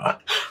them?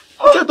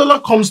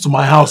 $100 comes to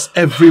my house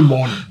every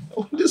morning.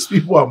 These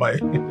people are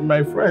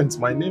my friends,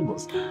 my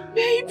neighbors.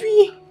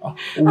 Baby.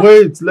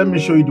 Wait, let me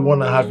show you the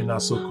one I have in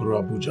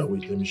Asokoro, Abuja.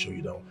 Wait, let me show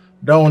you that one.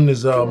 That one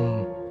is, I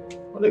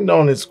think that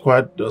one is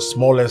quite the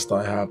smallest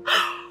I have.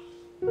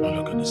 Now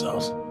look at this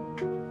house.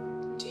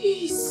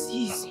 This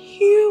is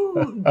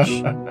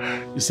huge.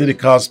 You see the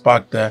cars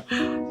parked there?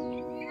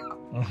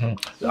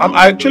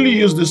 I actually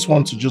use this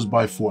one to just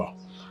buy fuel.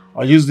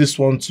 I use this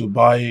one to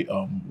buy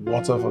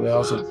water for the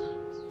house.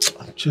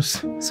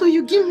 Just so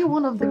you give me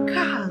one of the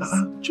cars?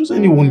 Choose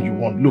any one you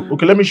want. Look,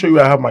 okay, let me show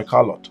you. I have my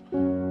car lot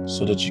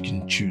so that you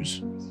can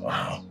choose.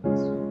 I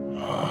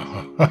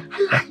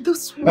like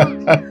this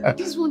one.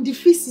 This one, the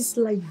face is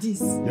like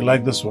this. You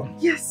like this one?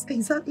 Yes,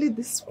 exactly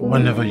this one.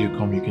 Whenever you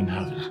come, you can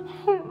have it.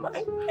 Oh my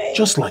God.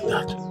 Just like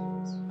that.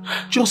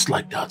 Just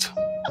like that.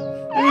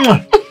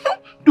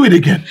 Do it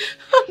again.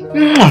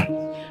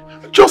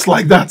 Just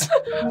like that.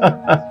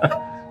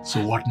 So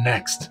what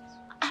next?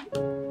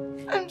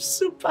 I'm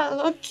super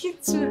lucky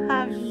to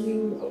have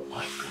you. Oh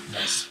my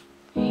goodness.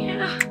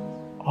 Yeah.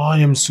 I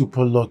am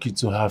super lucky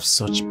to have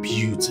such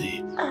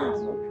beauty.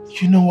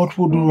 You know what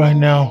we'll do right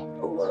now?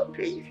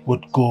 We'll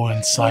go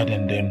inside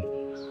and then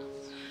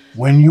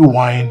when you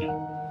whine,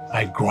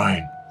 I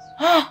grind.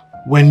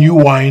 When you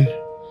whine,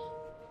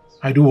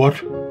 I do what?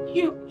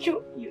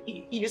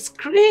 You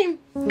scream.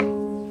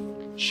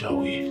 Shall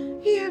we?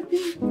 Yeah,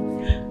 baby.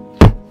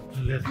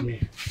 Let me.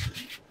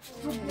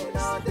 My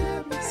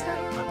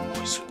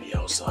boys will be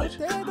outside.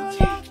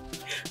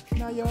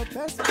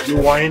 You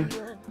whine,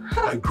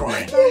 I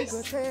grind.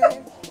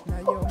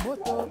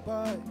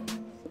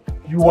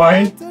 You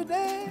whine.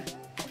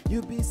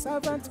 You be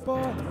servant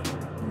boy.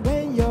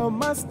 When your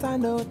master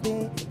know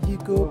day, you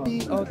go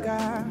be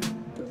Oga.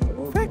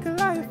 Fake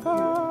life,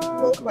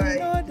 oh,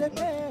 know the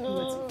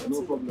bell.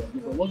 No problem.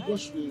 What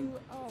should we?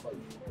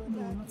 No,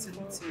 not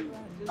anything.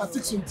 I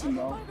take something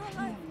now.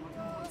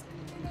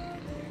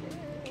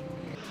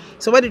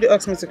 So why did you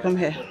ask me to come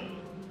here?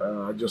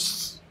 I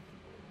just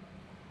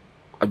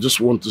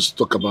want to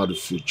talk about the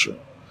future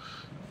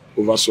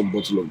over some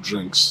bottle of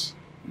drinks,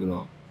 you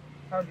know.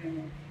 How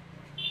do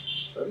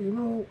you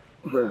know?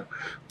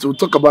 To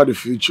talk about the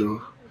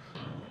future,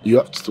 you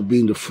have to be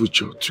in the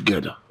future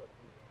together.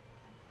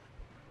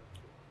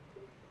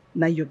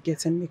 Now you're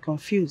getting me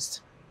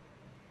confused.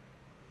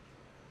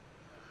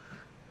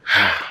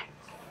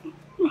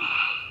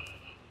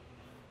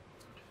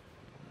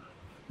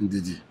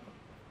 Ndidi,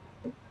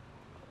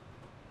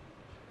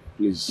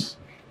 please,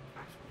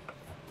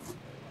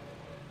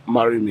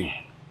 marry me.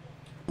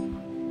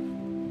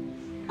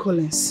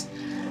 Collins,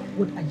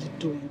 what are you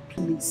doing,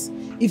 please?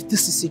 If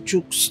this is a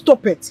joke,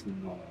 stop it.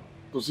 No.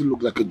 Does it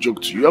look like a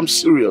joke to you? I'm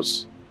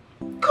serious.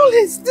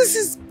 Collins, this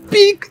is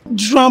big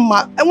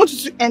drama. I want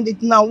you to end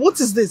it now. What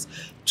is this?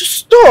 Just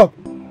stop.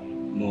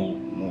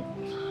 No.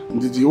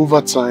 Ndidi,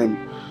 over time,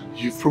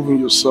 you've proven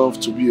yourself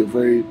to be a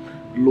very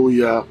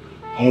loyal,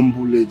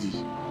 humble lady.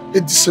 A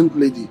decent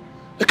lady.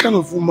 The kind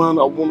of woman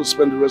I want to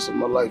spend the rest of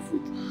my life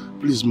with.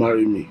 Please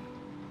marry me.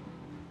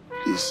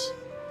 Please.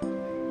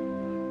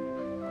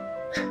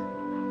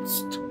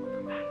 Stop.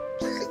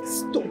 Please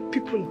stop.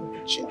 People are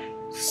watching.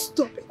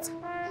 Stop it.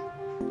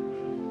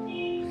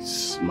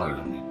 Please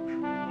marry me.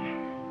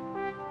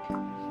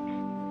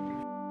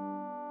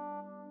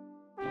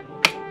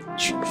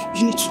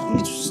 You need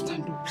to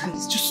stand up,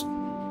 please. Just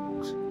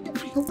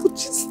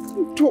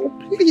stand up,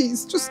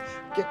 please. Just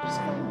get to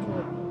stand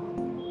up.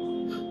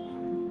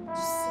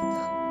 Just sit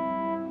down.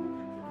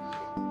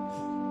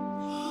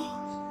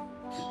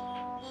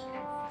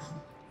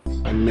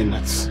 I mean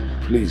it.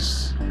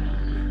 Please.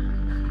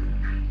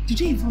 Did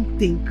you even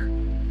think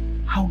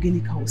how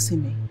Ginika will see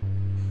me?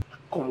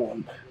 Come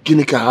on.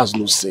 Ginika has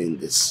no say in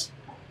this.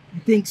 You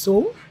think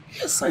so?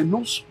 Yes, I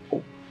know so.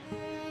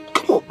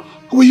 Come on.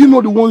 Were you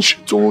not the one she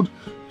told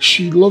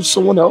she loves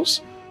someone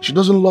else? She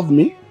doesn't love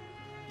me?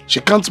 She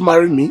can't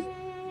marry me?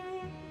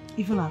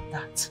 Even at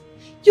that,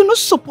 you're not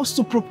supposed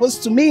to propose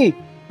to me.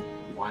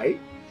 Why?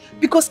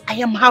 Because I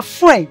am her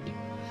friend.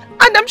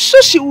 And I'm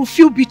sure she will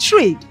feel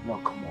betrayed. No,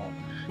 come on.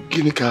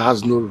 Ginika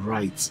has no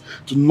right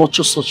to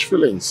nurture such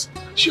feelings.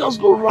 She has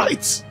no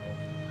right.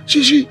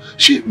 She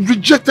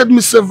rejected me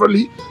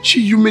severally.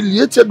 She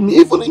humiliated me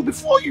even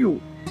before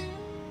you.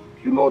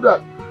 You know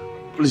that.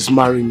 Please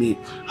marry me.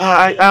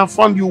 I have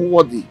found you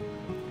worthy.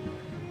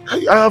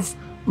 I have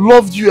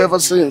loved you ever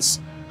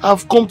since. I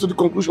have come to the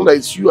conclusion that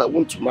it's you I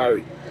want to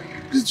marry.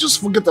 Please just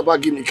forget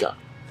about Ginika.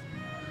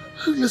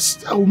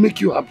 I will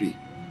make you happy.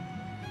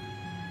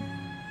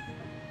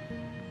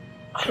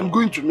 I am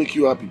going to make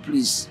you happy.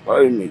 Please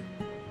marry me.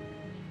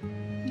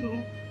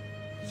 No.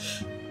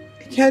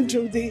 I can't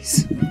do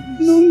this.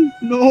 No.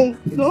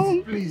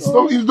 Please,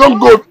 don't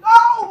go.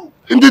 No!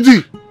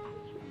 Ndidi.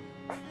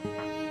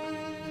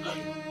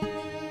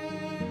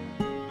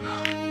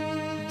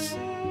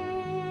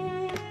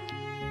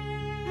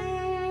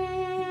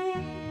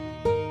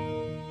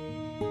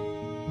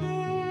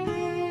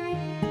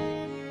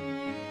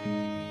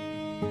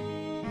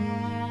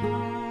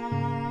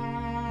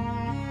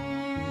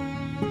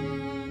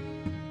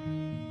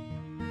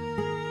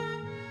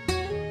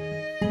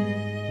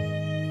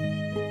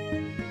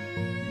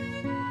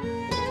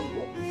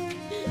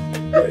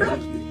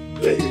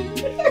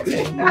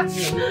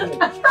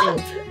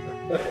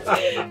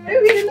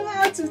 Maybe you know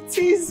how to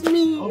tease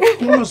me. Of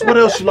course, what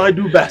else should I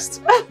do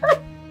best?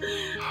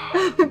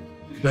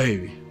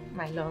 Baby.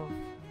 My love.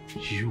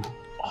 You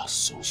are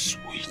so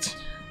sweet.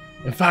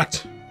 In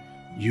fact,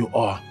 you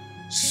are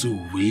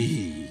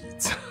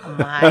sweet.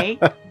 Am I?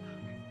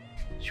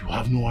 You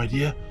have no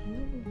idea?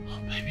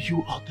 Baby,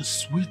 you are the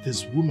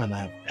sweetest woman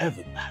I have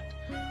ever met.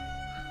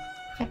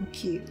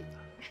 Thank you.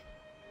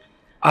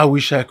 I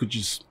wish I could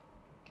just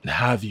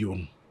have you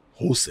on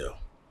wholesale.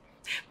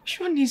 Which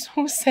one is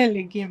wholesale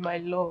again, my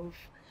love?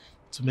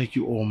 To make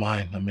you all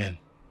mine, I mean,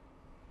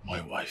 my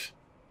wife.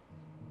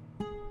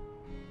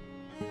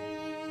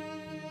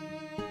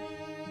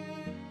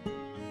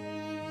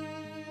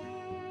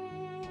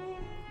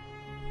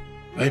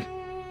 Babe,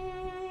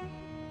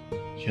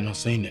 you're not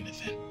saying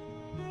anything.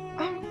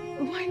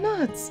 Why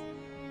not?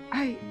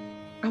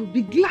 I'll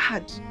be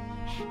glad.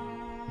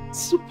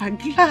 Super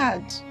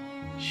glad.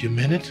 You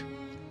mean it?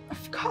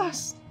 Of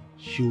course.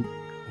 You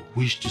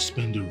wish to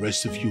spend the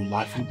rest of your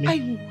life with me?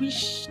 I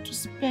wish to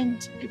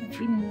spend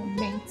every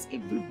moment,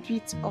 every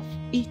bit of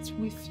it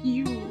with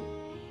you.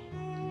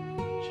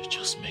 You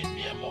just made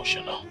me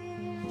emotional.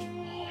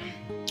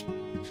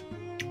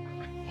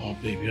 Oh,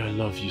 baby, I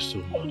love you so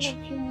much. I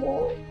love you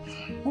more.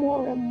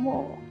 More and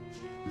more.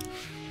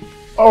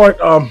 Alright,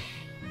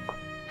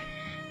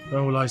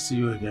 when will I see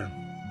you again?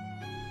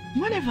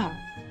 Whenever.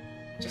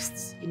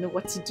 Just, you know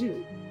what to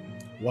do.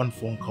 One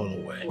phone call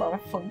away. One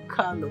phone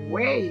call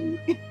away.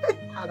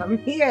 And I'm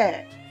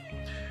here.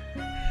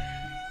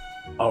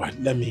 Alright,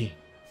 let me...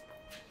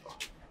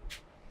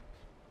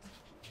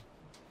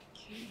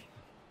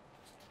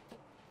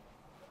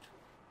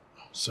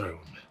 Sorry,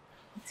 woman.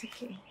 It's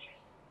okay.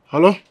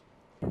 Hello?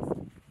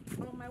 I'm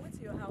on my way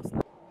to your house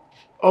now.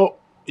 Oh,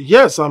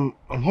 yes, I'm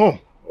home.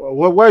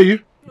 Where are you?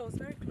 Close,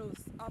 very close.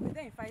 I'll be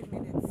there in 5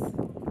 minutes.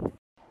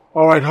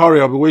 Alright,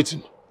 hurry, I'll be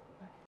waiting.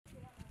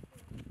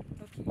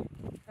 Okay.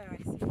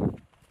 Alright, see you.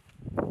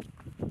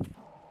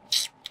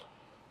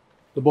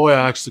 The boy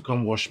I asked to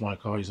come wash my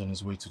car is on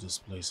his way to this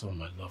place. Oh,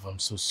 my love, I'm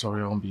so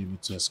sorry I won't be able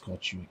to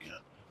escort you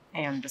again.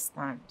 I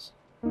understand.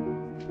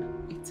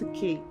 It's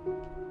okay.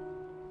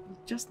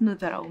 Just know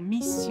that I'll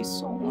miss you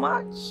so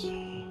much.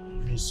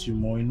 Miss you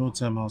more. In no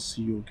time I'll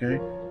see you, okay?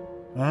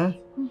 Huh?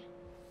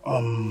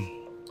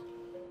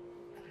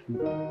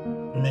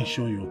 Make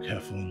sure you're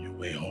careful on your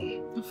way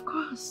home. Of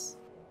course.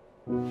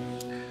 You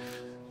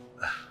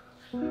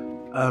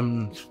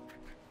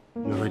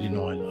already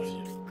know I love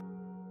you.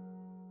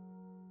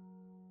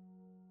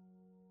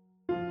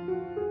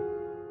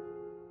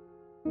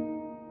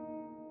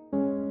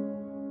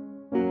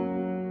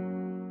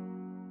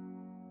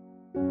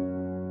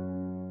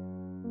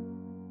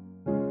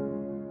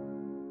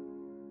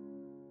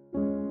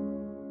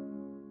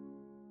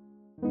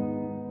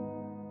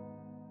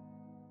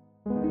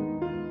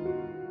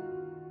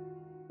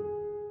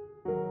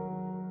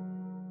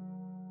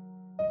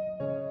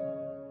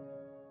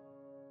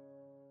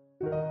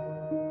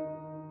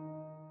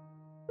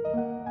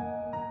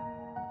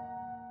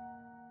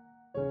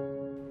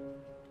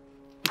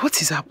 What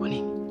is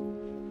happening?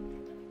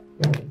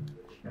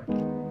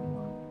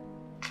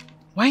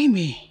 Why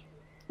me?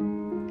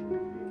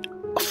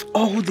 Of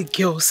all the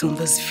girls in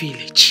this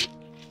village,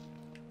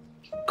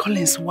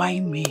 Collins, why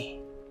me?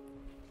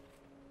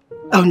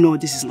 Oh no,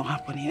 this is not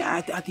happening.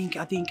 I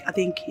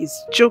think he's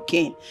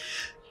joking.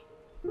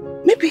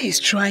 Maybe he's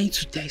trying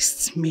to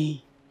test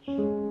me.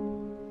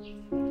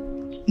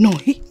 No,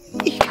 he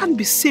can't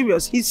be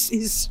serious.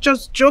 He's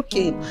just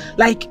joking.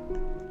 Like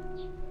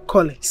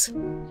Collins,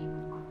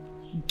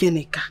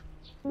 Genika,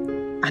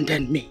 and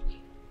then me.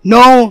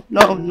 No.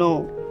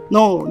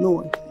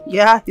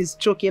 Yeah, he's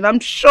joking. I'm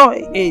sure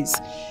he is.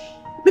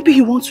 Maybe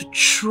he wants to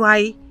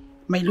try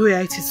my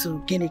loyalty to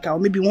Genika, or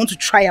maybe he wants to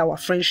try our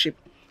friendship.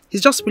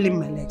 He's just pulling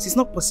my legs. It's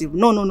not possible.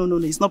 No,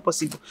 it's not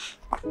possible.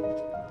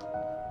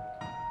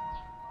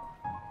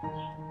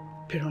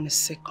 But on a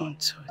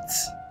second thought,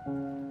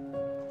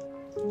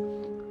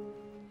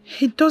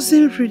 he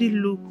doesn't really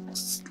look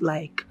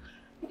like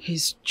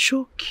he's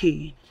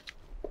joking.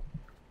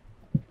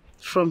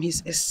 From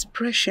his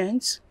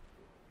expressions,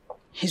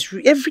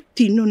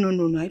 everything.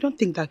 No. I don't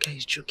think that guy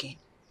is joking.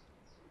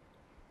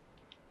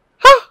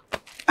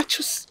 At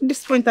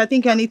this point, I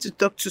think I need to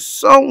talk to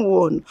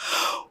someone.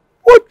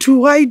 What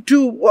do I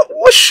do?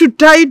 What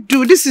should I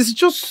do? This is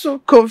just so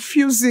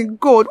confusing.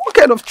 God, what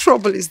kind of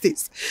trouble is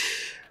this?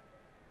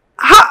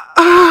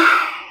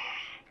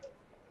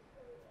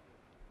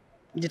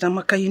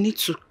 Didamaka, you need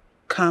to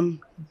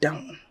calm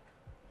down.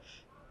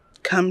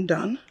 Calm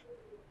down.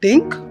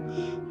 Think.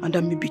 And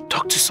then maybe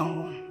talk to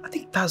someone. I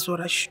think that's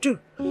what I should do.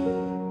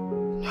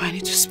 No, I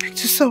need to speak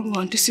to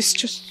someone. This is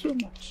just so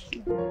much.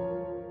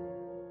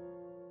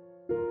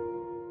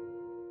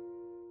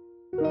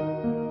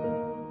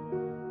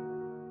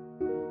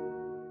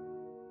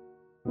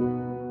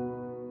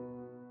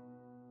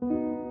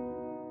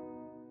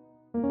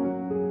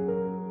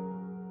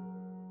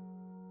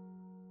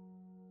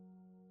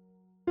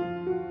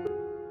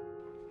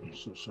 I'm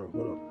so sorry.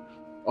 Hold on.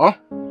 Huh?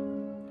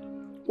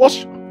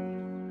 What's...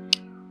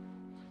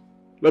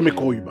 Let me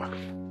call you back.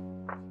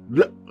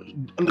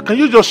 Can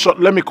you just shut...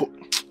 Let me call...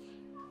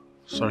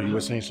 Sorry, you were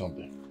saying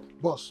something.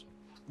 Boss,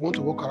 we want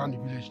to walk around the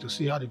village to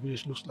see how the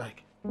village looks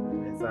like.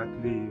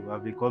 Exactly. We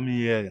have been coming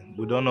here.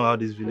 We don't know how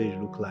this village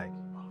looks like.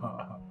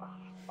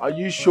 Are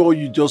you sure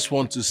you just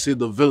want to see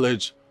the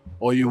village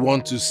or you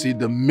want to see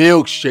the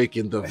milkshake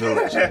in the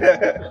village?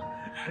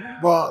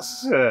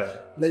 Boss,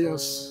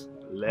 let's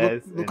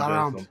look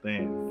around.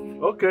 Something.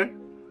 Okay.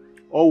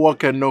 All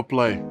work and no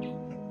play.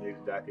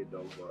 Exactly,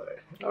 dog boy.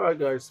 Alright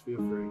guys, feel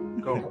free.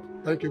 Come.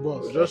 Thank you,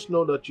 boss. Just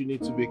know that you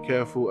need to be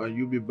careful and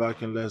you'll be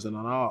back in less than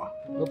an hour.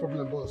 No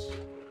problem, boss.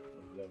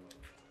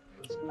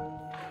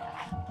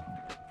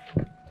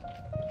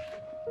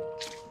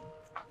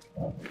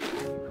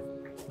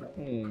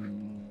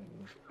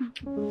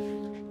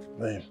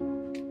 Babe,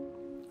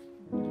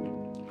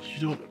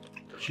 you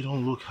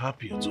don't look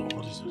happy at all.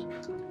 What is it?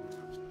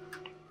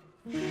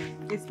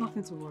 It's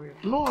nothing to worry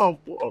about. No,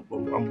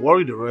 I'm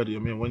worried already. I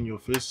mean, when your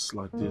face is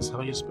like this, how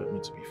do you expect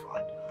me to be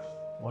fine?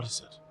 What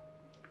is it?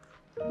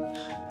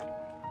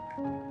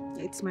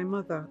 It's my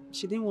mother.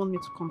 She didn't want me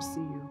to come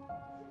see you.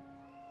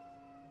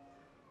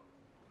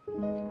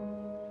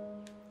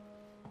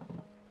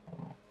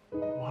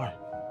 Why?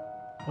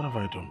 What have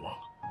I done wrong?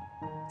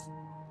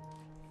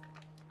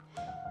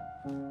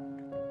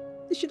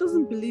 She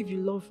doesn't believe you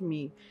love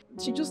me.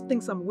 She just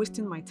thinks I'm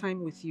wasting my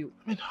time with you.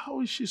 I mean,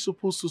 how is she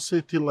supposed to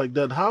say things like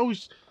that? How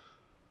is...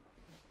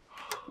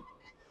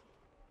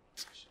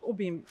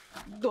 Obim,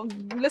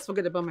 let's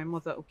forget about my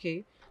mother,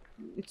 okay?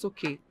 It's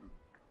okay.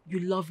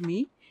 You love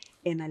me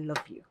and I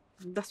love you.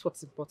 That's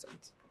what's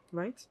important,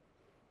 right?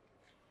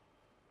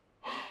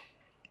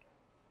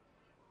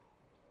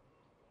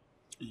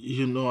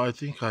 You know, I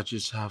think I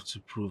just have to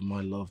prove my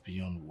love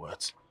beyond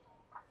words.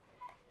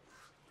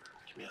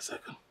 Give me a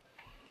second.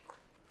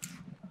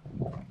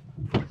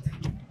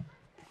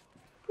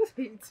 What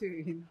are you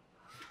doing?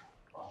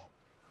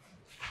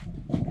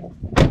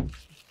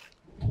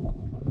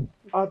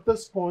 At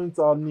this point,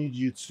 I'll need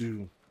you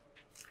to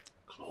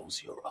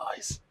close your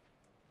eyes.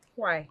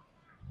 Why?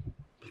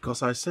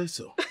 Because I say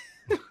so.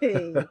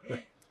 Hey.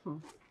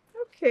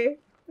 Okay,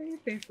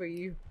 anything for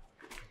you.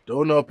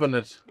 Don't open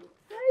it.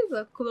 Eyes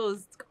are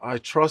closed. I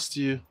trust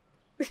you.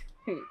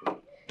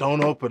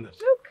 Don't open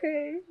it.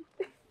 Okay.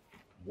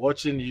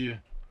 Watching you.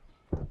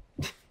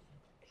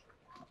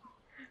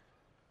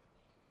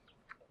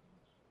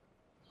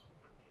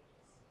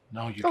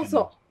 Now you can.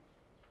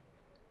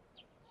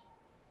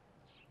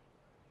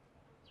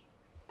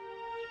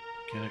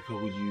 Keneko,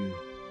 will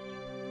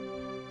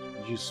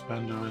you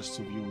spend the rest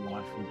of your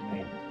life with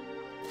me?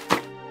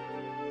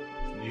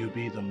 Will you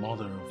be the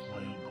mother of my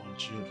unborn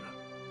children?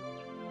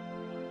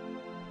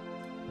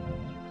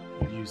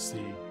 Will you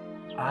say,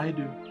 I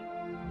do,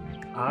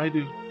 I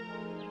do,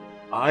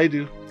 I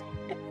do,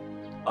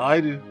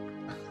 I do?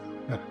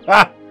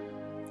 Oh,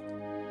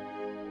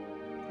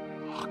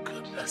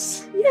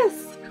 goodness.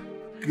 Yes.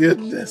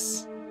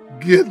 Goodness.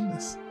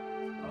 Goodness.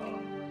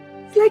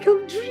 It's like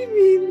I'm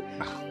dreaming.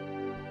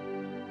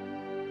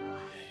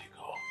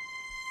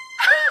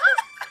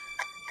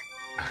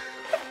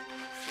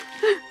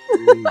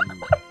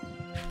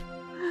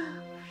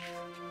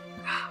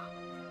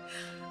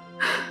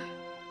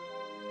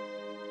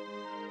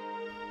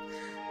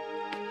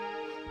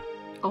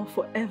 I'll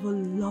forever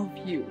love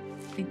you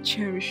and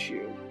cherish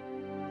you.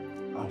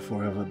 I'll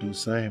forever do the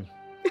same.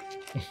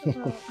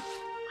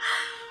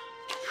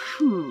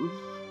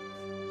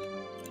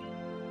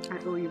 I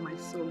owe you my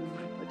soul and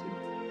my body.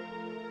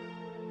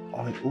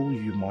 I owe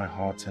you my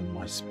heart and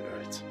my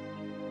spirit.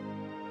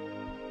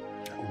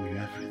 I owe you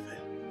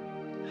everything.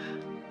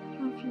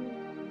 Love you.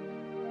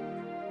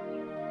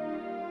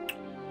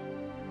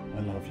 I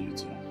love you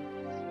too.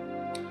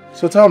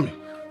 So tell me,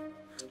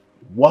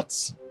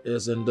 what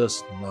is in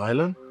this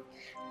nylon?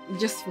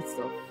 Just food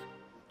stuff.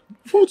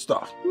 Food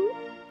stuff?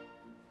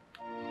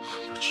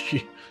 But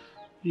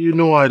you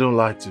know I don't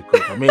like to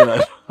cook. I mean,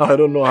 I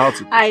don't know how to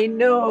cook. I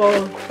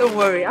know. Don't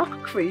worry, I'll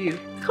cook for you.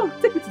 Come,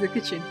 take me to the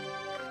kitchen.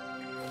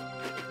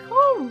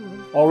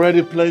 Come.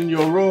 Already playing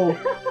your role.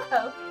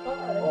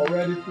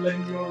 Already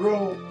playing your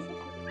role.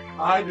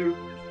 I do.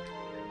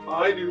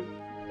 I do.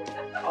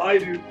 I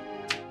do.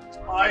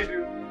 I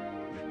do.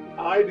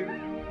 I do.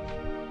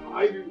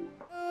 I do.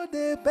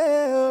 They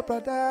pay,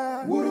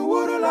 brother.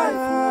 Wuru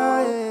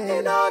life,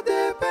 you know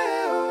they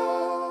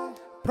pay.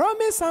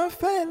 Promise and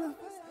fail.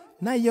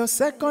 Now your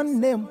second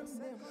name.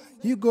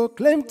 You go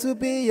claim to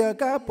be your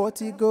guy, but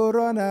you go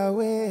run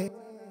away.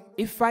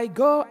 If I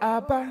go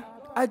Abba,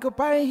 I go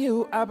buy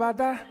you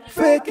Abada.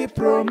 Fake it,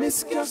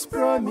 promise, just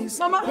promise.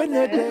 Mama. When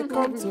your day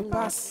come to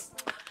pass.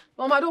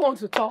 Mama, I don't want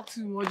to talk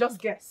too much.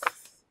 Just guess.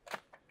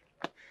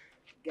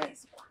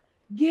 Guess.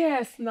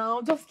 Guess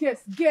now. Just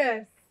guess.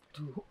 Guess.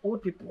 Do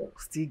old people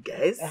still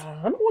guess?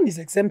 No one is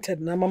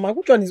exempted now, Mama.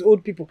 Which one is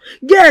old people?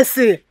 Guess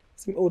it.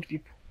 Some old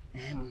people.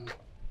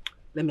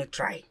 Let me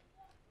try.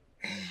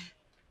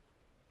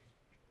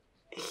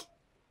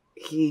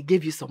 He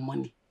gave you some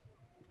money.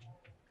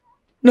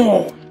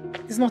 No,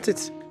 it's not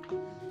it.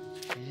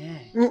 Yeah.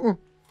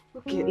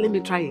 Okay, let me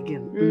try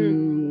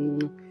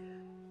again.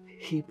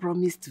 He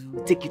promised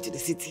to take you to the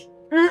city.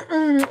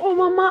 Oh,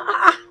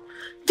 Mama.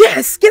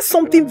 Yes, get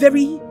something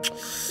very... You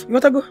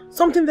want to go?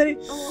 Something very...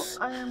 Oh,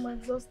 I am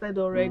exhausted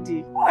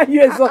already. Why are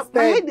you exhausted?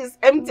 My head is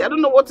empty. I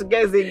don't know what to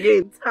guess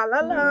again.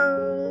 Halala.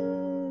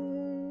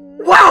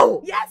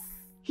 Wow! Yes!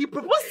 He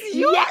proposed to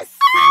you? Yes!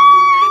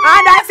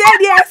 And I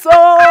said yes,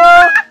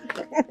 oh!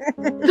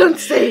 Don't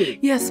say it.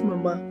 Yes,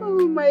 Mama.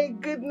 Oh my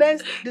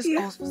goodness. This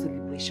calls for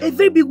celebration. A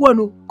very big one,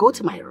 oh. Go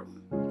to my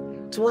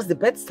room. Towards the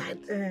bedside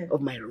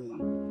of my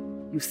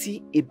room. You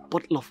see a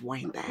bottle of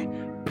wine there.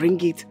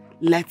 Bring it.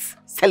 Let's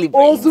celebrate.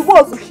 Oh,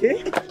 Zubos,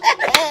 okay?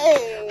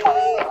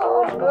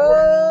 Oh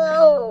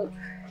no!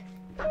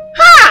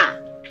 Ha!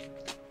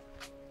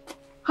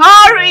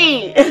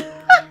 Hurry!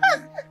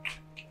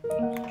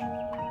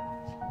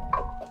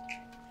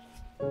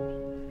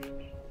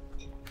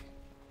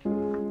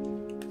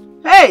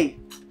 Hey!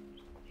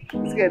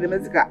 Let's get the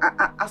music.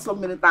 I saw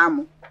many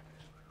times.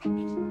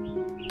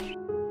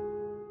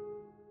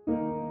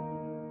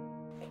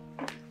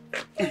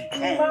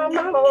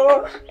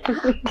 Mama.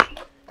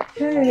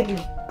 Hey.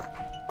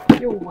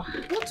 Yo,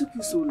 what took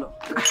you so long?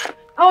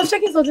 I was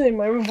checking something in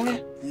my room.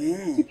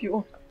 Keep you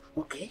on.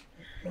 Okay.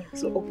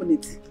 So open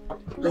it.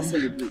 Let's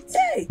celebrate.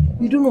 Hey,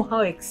 you don't know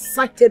how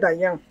excited I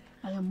am.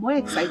 I am more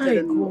excited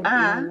than you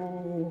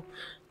are.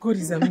 God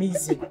is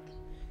amazing.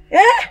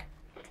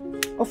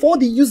 Of all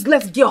the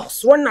useless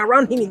girls running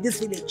around him in this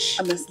village,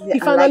 honestly, he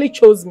finally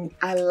chose me.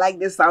 I like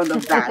the sound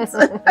of that.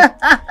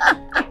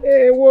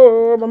 Hey,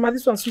 whoa, Mama,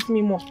 this one suits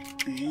me more.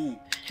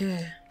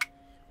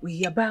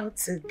 We about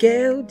to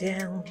go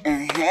down.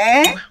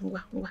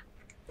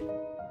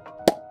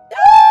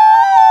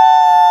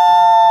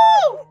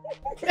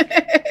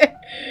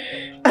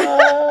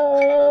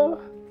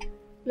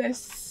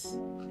 Let's.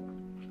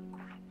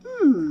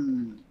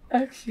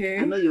 Okay.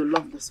 I know you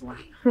love this wine.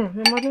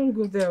 Mama, don't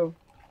go there.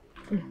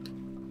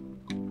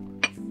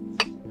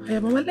 Yeah,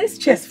 Mama, let's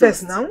cheers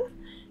first now.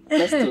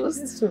 Let's toast.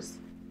 Let's toast.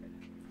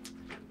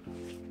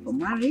 For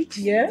marriage?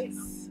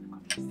 Yes.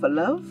 For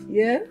love?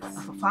 Yes.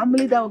 For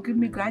family that will give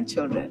me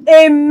grandchildren.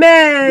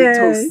 Amen.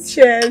 Toast.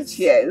 Cheers.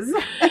 Cheers.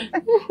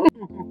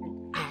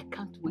 I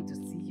can't wait to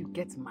see you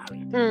get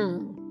married.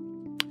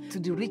 To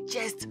the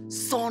richest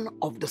son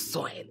of the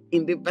soil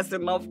in the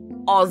person of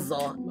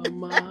Ozo.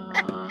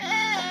 Mama.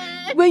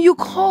 When you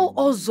call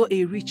Ozo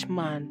a rich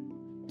man,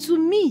 to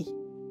me,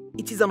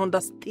 it is an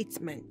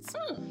understatement.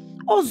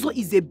 Ozo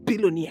is a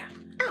billionaire.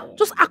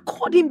 Just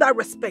accord him that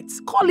respect.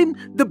 Call him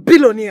the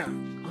billionaire.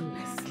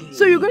 Honestly.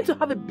 So you're going to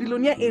have a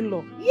billionaire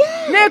in-law.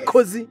 Yes. Ne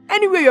cozy.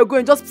 Anywhere you're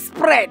going, just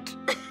spread.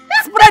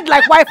 Spread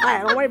like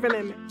Wi-Fi.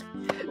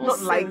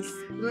 Not like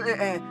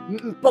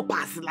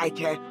poppers like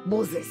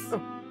Moses.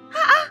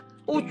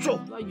 Ocho.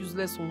 That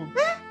useless one.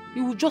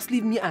 He will just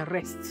leave me and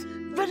rest.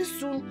 Very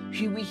soon,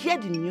 he will hear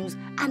the news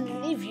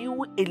and leave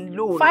you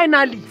alone.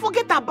 Finally.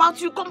 Forget about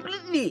you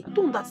completely. I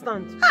don't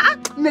understand.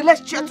 No,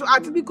 let's cheers to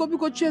add.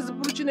 Because cheers,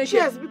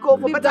 cheers, because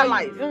for better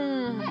life.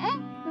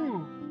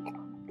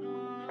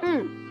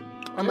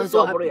 I'm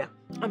so happy.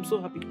 I'm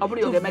so happy.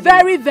 So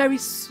very, very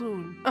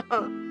soon,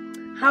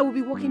 I will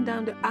be walking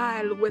down the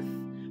aisle with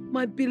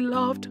my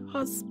beloved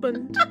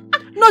husband.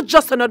 Not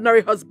just an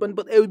ordinary husband,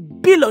 but a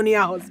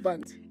billionaire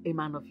husband. A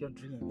man of your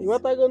dreams.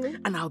 What are you going to do?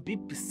 And I'll be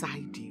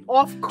beside you.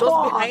 Of course.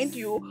 Just behind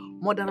you,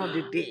 mother of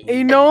the day.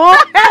 You know?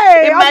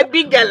 Hey! In my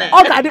big girl.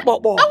 Oh, God, it,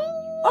 Bobo.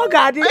 Oh,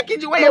 God, it. I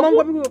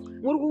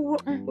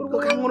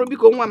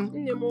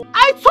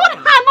told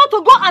her not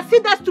to go and see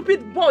that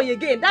stupid boy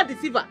again, that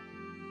deceiver.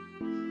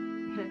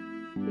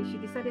 But she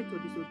decided to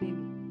disobey me.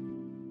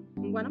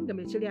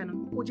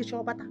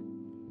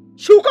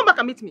 She will come back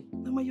and meet me.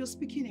 Mama, you're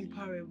speaking in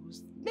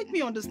parables. Make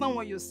me understand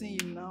what you're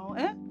saying now,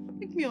 eh?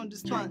 Make me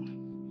understand.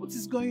 What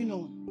is going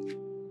on?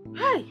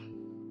 Hey!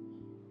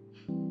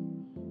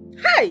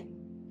 Hey!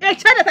 A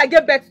child that I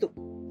gave birth to.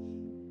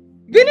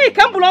 Guinea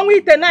can't belong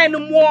with her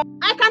anymore.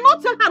 I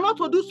cannot tell her not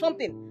to do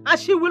something and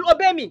she will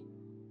obey me.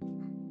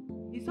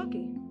 It's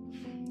okay.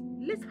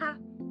 Let her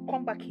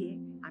come back here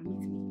and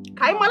meet me.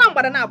 Hey, Mama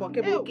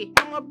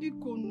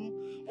Bikono,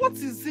 what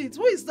is it?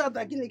 Who is that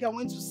Ginika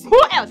went to see? Who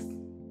else?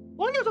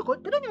 Only also go.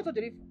 They don't also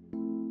do it.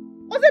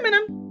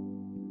 Ozemenam.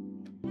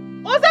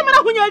 Ozemena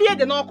hunyali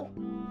de noko.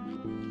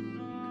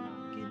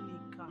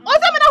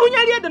 Ozemena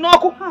hunyali de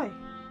noko. Hi.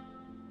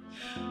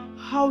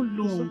 How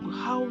long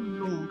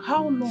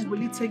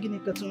will it take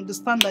Ginika to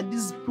understand that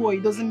this boy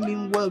doesn't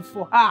mean well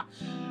for her?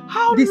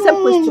 How the long?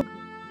 Same question.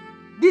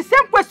 The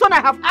same question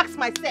I have asked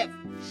myself.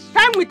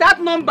 Time without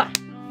number.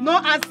 No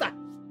answer.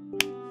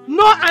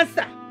 No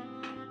answer.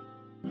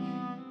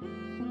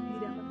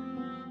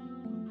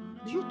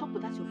 Do you talk to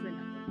that your friend?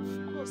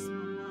 Of course,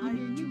 Mama. I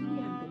do.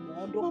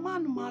 Mama,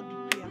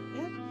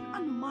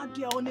 I'm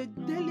on a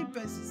daily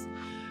basis.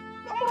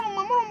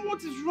 Mama,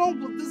 what is wrong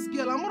with this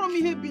girl? I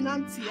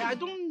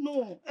don't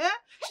know.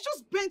 She's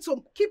just bent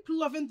on keep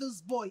loving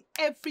this boy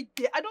every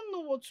day. I don't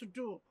know what to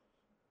do.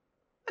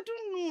 I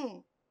don't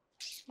know.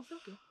 It's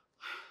okay.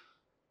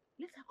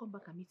 Let her come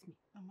back and meet me.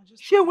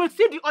 She will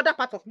see the other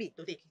part of me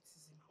today.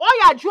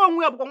 Oya jụọ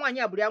onwe ya bụkwa nwaanyị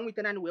abụrụ ya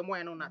nwite naanị wee mụọ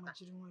ya n'ụlọ ata.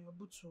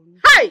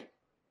 Hai!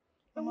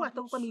 Enwe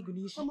atakwa m igu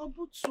n'isi. O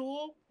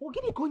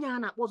gịnị ka onye a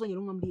na-akpọ ọzọ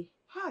nyere nwa m rie?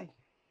 Hai!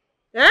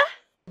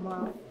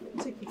 Ma,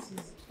 take it easy.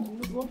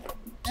 You go?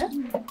 I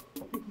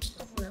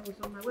was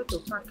on my way to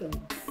pack clothes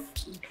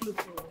for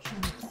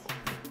shoes.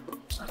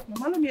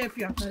 Mama, let me help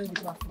you and carry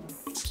the bag.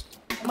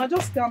 Mama,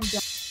 just calm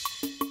down.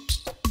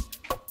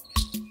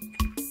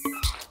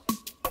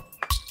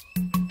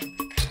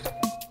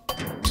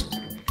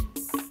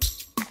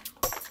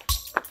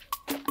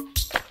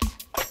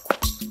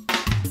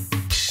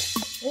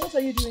 What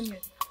are you doing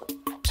here?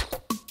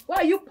 Why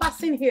are you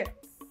passing here?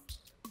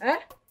 Eh?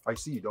 I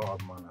see you don't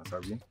have manners,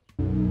 have you?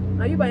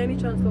 Are you by any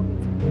chance talking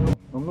to me?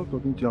 I'm not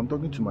talking to you, I'm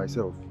talking to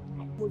myself.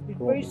 It would be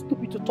very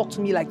stupid to talk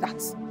to me like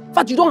that. In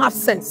fact, you don't have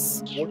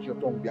sense. Watch your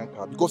tongue,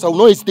 Bianca, because I will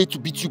not hesitate to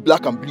beat you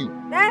black and blue.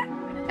 Eh?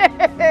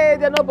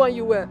 They're not born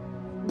you well.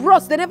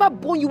 Bros, they never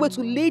born you well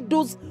to lay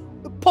those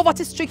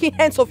poverty-stricken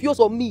hands of yours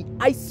on me.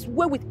 I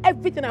swear with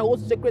everything I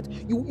hold sacred,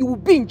 you will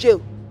be in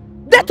jail.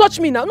 They touch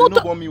me now. No,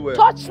 well.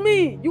 Touch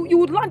me. You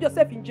would land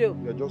yourself in jail.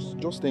 Yeah,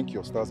 just thank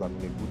your stars and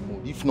be in a good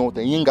mood. If not,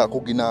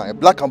 a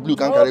black and blue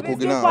can't carry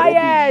kogina.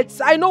 Quiet.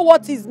 I know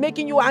what is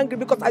making you angry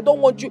because I don't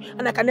want you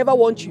and I can never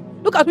want you.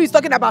 Look at who is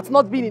talking about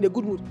not being in a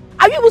good mood.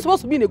 Are you even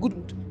supposed to be in a good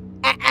mood?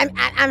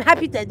 I'm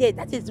happy today.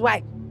 That is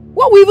why.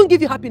 What will even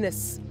give you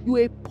happiness? You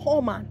are a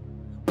poor man.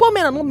 Poor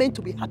men are not meant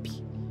to be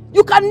happy.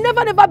 You can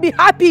never be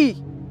happy.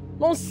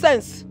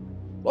 Nonsense.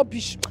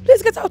 Rubbish.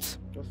 Please get out.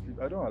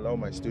 I don't allow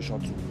my situation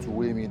to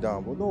weigh me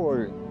down, but don't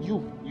worry.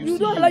 You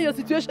don't allow your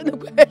situation to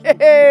just take a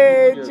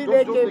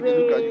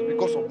look at you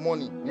because of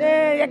money.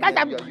 Get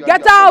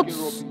out! I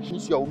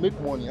will make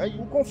money and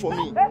you will come for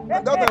me. And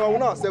that time I will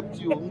not accept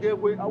you.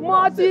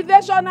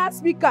 Motivational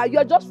speaker, you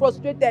are just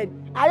frustrated.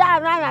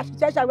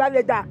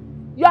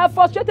 You are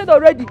frustrated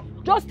already.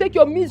 Just take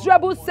your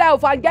miserable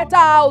self and get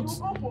out.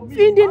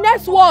 In the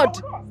next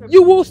world,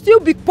 you will still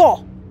be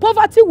poor.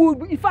 Poverty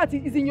will, in fact,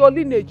 is in your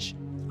lineage.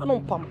 I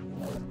don't pam.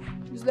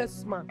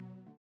 Useless man.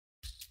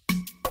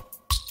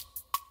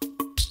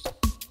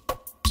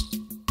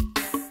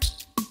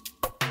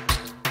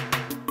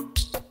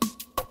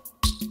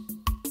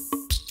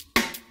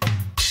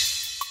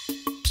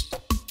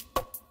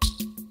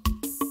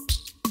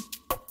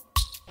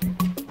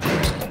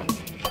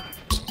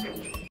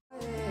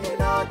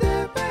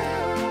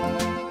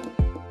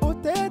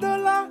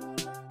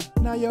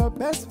 Now your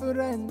best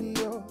friend,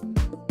 yo.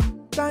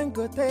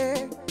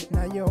 Dangote,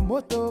 now your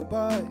motor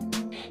boy.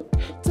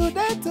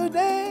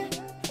 Today,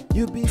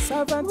 you be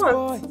servant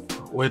boy.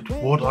 With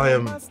what I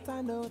am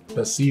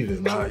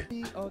perceiving, I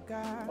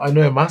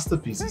know a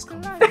masterpiece is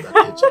coming from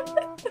that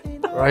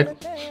kitchen, right?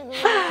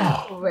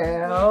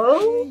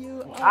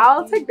 Well,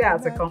 I'll take that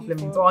as a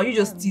compliment. Or are you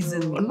just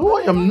teasing me? No,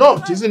 I am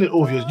not. Isn't it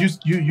obvious?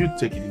 You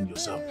take it in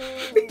yourself.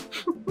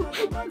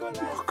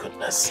 Oh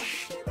goodness,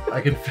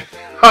 I can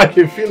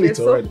feel it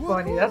already. It's so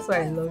funny. That's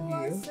why I love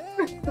you.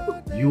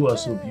 You are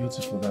so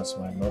beautiful. That's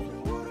why I love you.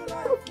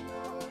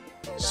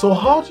 So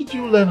how did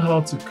you learn how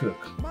to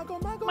cook?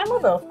 My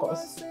mother, of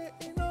course.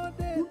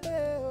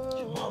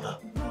 Your mother?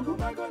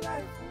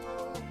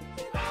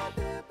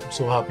 I'm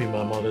so happy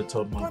my mother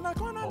taught my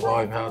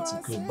wife how to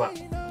cook, but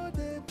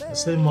the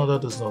same mother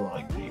does not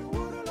like me.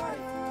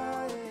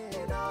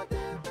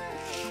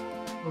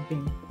 Okay.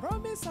 I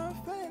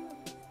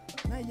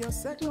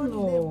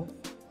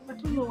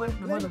don't know why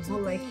my mother does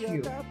not like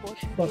you,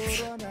 but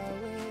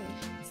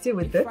still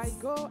with this.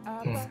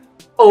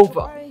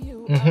 Over.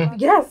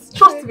 Yes,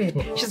 trust me.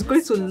 She's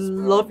going to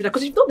love you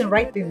because you've done the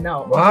right thing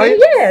now. Right?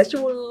 Yes, she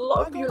will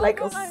love you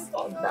like a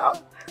son now.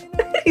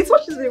 It's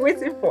what she's been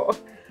waiting for.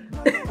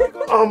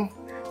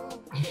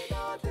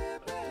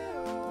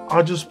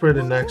 I just pray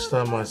the next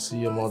time I see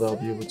your mother I'll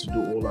be able to do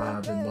all I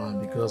have in mind,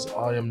 because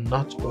I am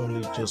not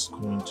only just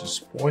going to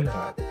spoil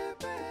her,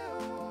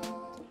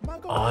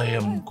 I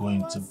am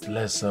going to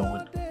bless her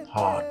with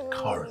hard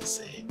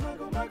currency.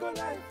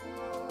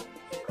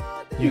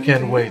 You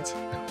can't wait.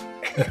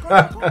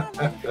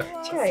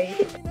 Try.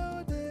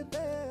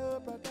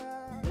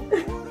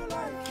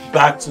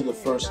 Back to the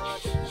first.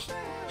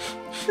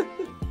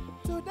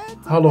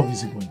 How long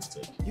is it going to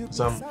take? Because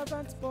I'm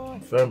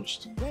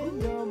famished.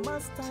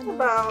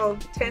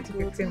 About 10 to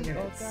 15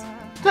 minutes.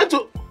 10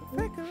 to...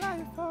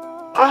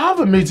 I have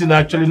a meeting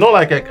actually, not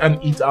like I can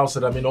eat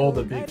outside, I mean all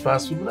the big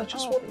fast food, but I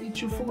just want to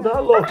eat your food.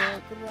 How long?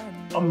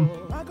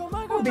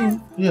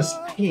 Robin. Yes.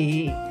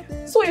 Hey.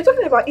 So you're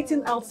talking about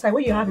eating outside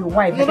when you have your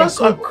wife? No, that's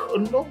no.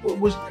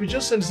 We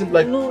just said something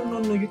like. No.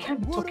 You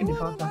can't be talking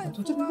about that.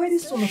 To be ready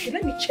soon. Okay,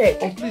 let me check.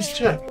 Oh, please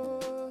check.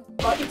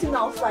 About eating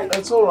outside.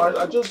 It's all right.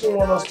 I just don't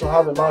want us to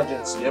have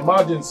emergency.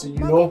 Emergency, you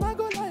know?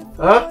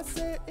 Huh?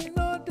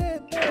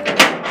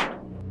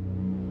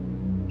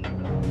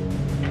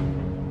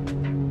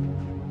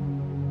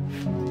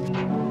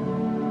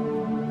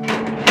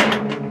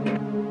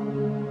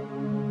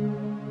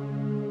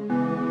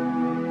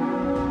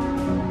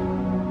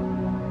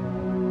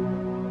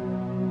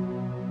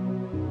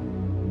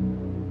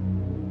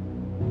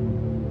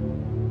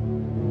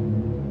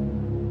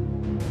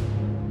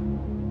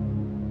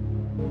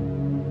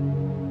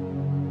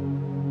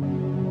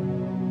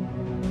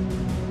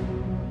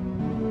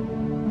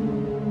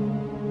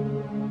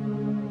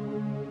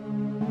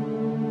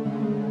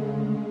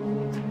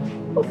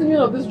 What's the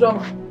meaning of this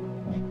drama?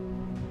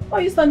 Why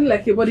are you standing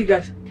like a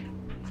bodyguard?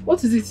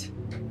 What is it?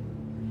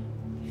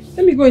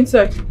 Let me go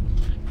inside.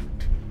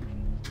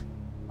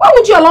 Why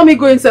would you allow me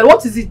go inside?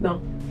 What is it now?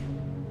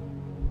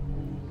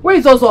 Where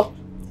is Ozo?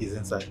 He's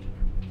inside.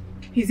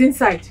 He's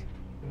inside.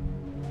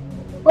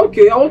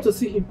 Okay, I want to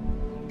see him.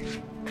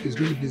 He's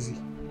really busy.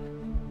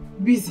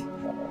 Busy?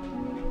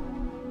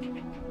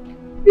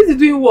 Busy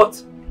doing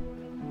what?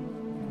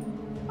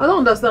 I don't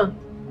understand.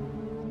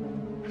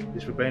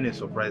 He's preparing a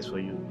surprise for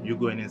you. You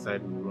going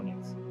inside will ruin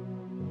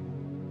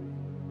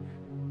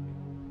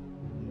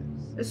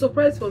it. A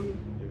surprise for me?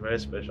 A very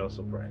special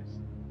surprise.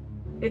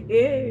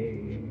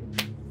 Hey.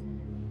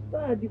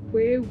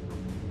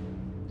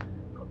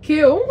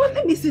 Okay, well,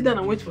 let me sit down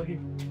and wait for him.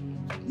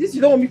 This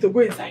you don't want me to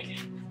go inside.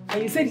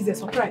 And you said it's a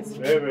surprise.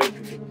 Very, very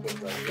beautiful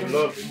surprise. I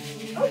love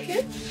it.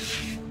 Okay.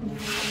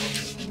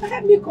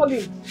 Let me call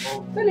him.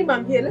 Tell him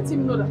I'm here. Let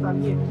him know that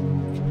I'm here.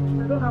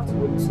 I don't have to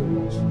wait so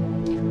much.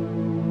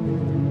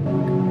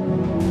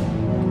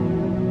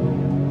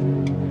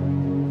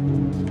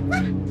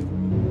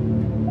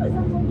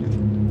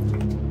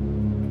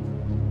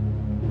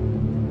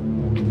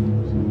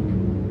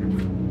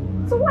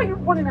 So why are you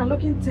running and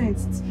looking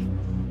tensed?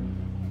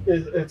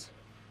 It's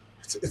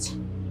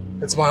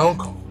my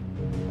uncle.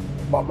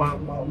 My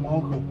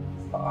uncle.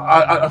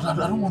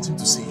 I don't want him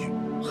to see you.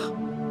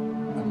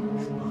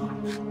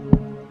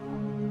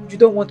 You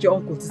don't want your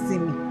uncle to see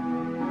me?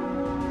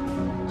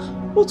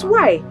 But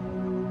why?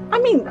 I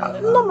mean,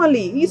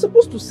 normally, he's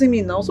supposed to see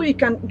me now so you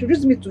can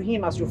introduce me to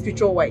him as your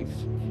future wife.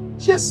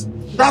 Yes,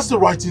 that's the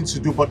right thing to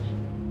do, but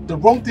the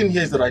wrong thing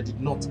here is that I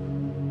did not.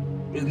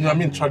 I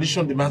mean,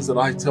 tradition demands that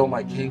I tell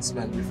my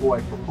kinsman before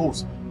I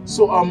propose.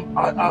 So, I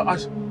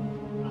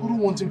don't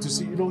want him to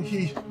see, you know,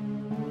 he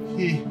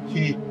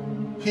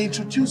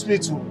introduced me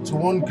to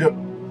one girl.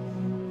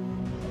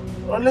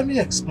 Let me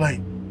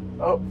explain.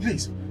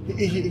 Please.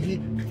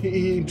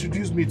 He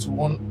introduced me to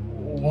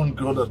one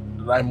girl that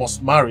I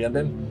must marry, and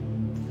then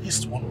he's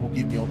the one who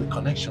gave me all the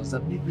connections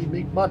that made me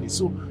make money.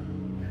 So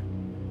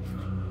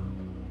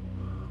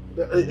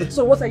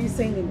what are you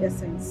saying in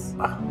essence?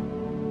 I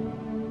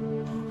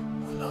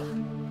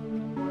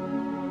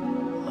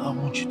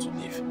want you to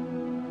leave.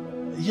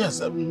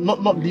 Yes,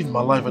 not leave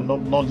my life and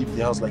not leave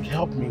the house. Like,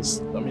 help me.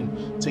 I mean,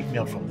 take me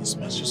out from this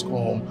mess. Just go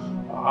home.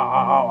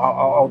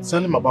 I'll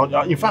tell him about.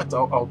 In fact,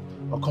 I'll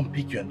come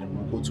pick you and then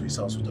we'll go to his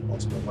house with a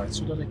bottle of wine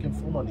so that I can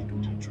formally do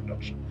the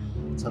introduction.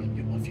 Tell him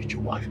you're my future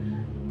wife.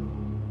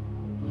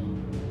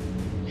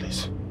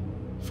 Please,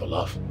 for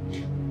love.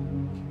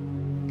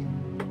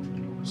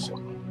 So,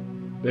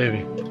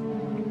 baby,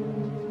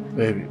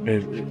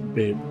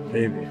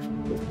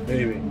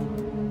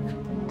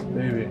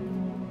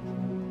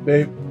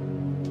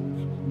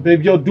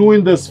 you're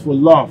doing this for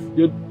love.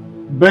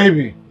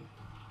 Baby.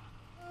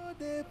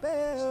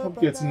 Stop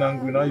getting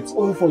angry now. It's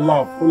all for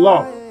love.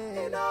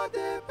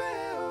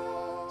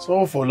 It's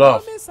all for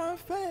love.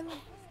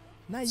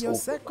 Now your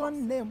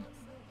second name.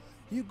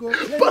 You go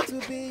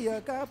claim to be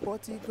your guy,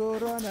 but you go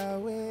run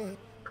away.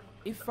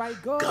 If I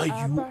go, God,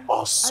 you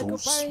are so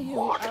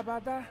smart.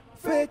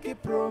 Fake a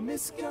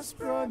promiscuous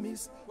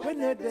promise when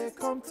they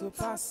come to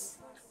pass.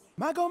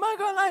 Mago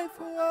life,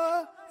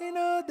 oh, you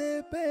know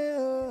they pay,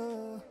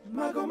 oh.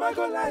 Mago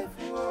life,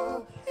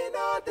 oh, you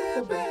know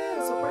they pay,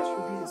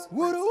 oh.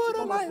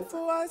 Wuru life,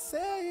 oh, I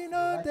say, you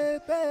know they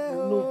pay,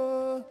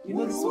 oh. You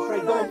know the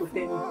surprise, don't want to tell me.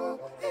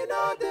 You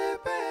know they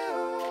pay,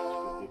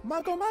 oh.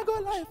 Mago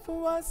life,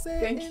 oh, I say,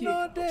 thank you you.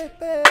 know they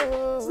pay,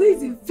 oh. So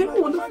it's a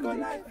very wonderful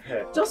day.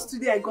 Just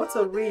today I got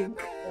a ring.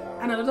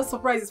 And another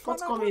surprise is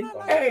forthcoming.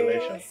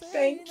 Hey,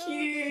 thank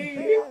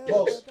you.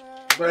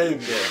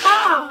 Baby.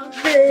 Ah,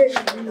 baby.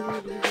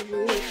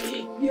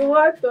 You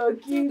want to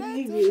give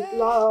me with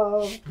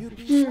love.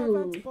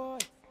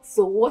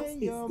 So what is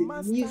the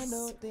new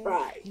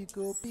surprise?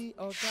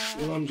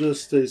 Well, I'm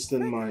just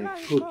tasting my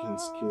cooking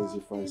skills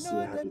if I say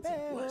I have it in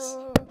place.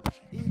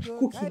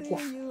 Cooking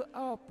what?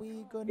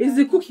 Is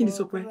the cooking the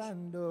surprise?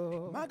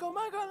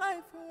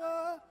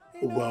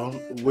 Well,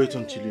 wait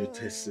until you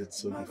taste it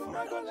so you find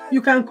out.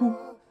 You can cook.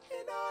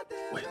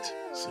 Wait,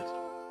 sit.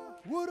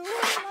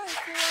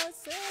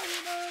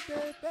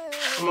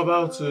 I'm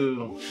about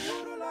to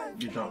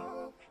be done.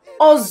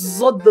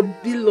 Ozo the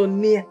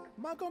billionaire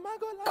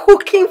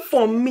cooking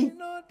for me.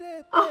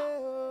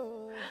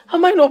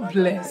 Am I not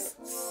blessed?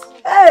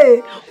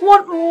 Hey,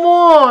 what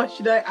more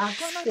should I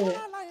ask for?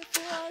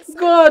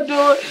 God,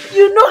 oh,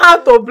 you know how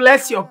to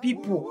bless your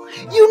people.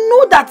 You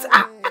know that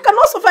I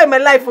cannot suffer in my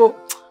life. Oh,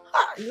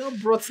 you have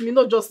brought me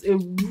not just a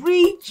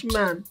rich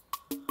man,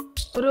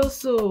 but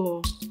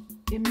also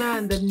a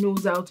man that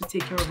knows how to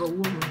take care of a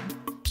woman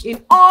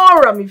in all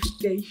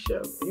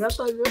ramifications. You have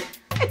to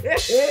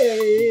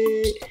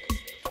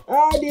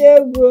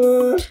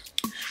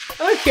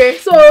okay,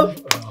 so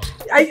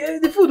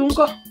the food won't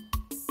come.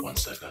 1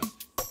 second.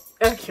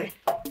 Okay,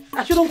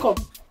 I shouldn't come.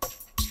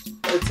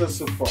 It's a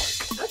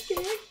surprise.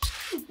 Okay.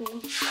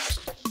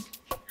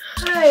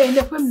 Hey,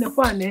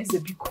 nekwa aneze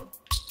biko.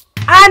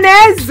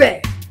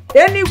 Aneze.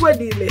 Anyway,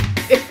 delay.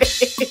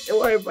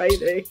 Why by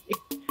there?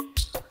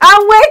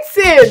 I'm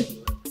waiting.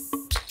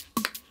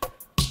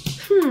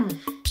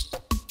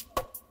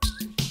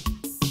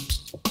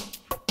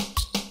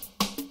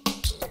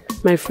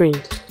 My friend,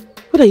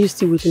 what are you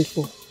still waiting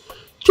for?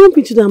 Jump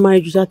into that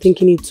marriage without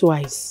thinking it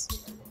twice.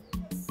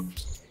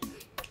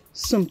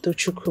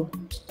 Somtochukwu,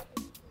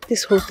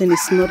 this whole thing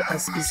is not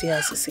as easy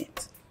as it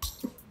seems.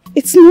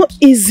 It's not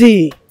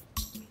easy.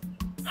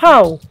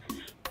 How?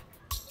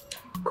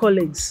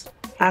 Collins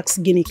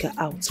asked Ginika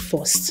out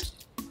first.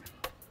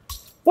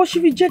 But she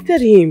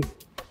rejected him.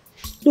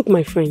 Look,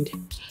 my friend,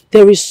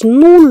 there is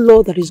no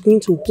law that is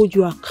going to hold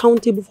you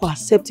accountable for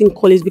accepting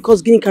Collins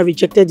because Ginika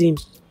rejected him.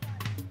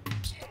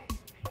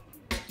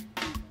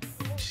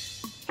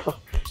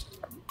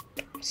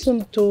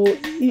 Somto,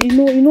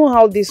 you know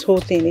how this whole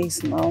thing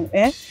is now,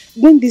 eh?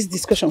 When this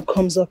discussion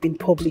comes up in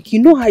public, you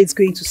know how it's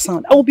going to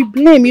sound. I will be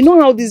blamed. You know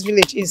how this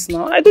village is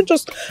now. I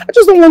just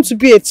don't want to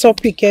be a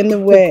topic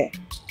anywhere.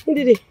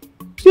 You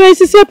are a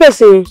sincere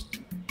person.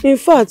 In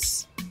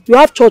fact, you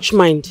have church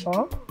mind.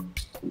 Huh?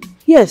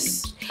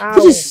 Yes. How?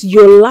 This is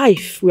your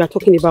life we are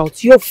talking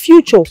about. Your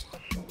future.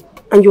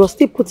 And you are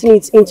still putting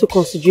it into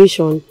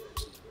consideration.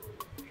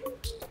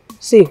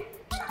 See,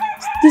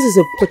 this is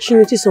an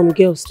opportunity some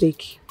girls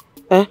take.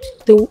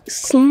 They will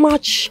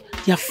snatch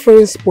their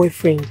friend's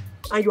boyfriend.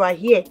 And you are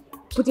here,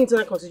 putting into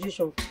that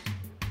consideration.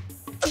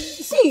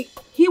 See,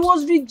 he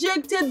was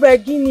rejected by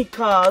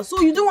Ginika,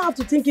 so you don't have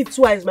to think it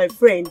twice, my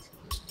friend.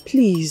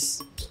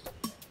 Please.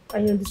 I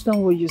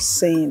understand what you're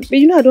saying, but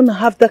I don't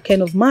have that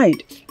kind of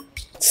mind.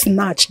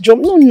 Snatch,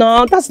 jump.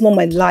 No, that's not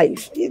my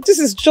life. This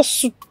is just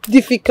so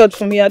difficult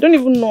for me. I don't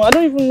even know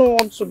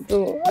what to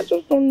do. I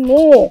just don't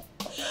know.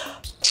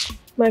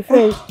 My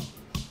friend,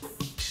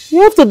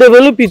 you have to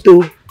develop it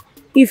though.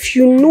 If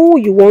you know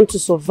you want to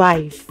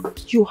survive,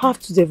 you have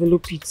to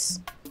develop it.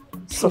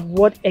 So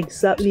what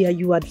exactly are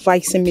you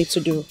advising me to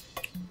do?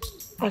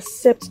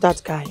 Accept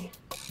that guy.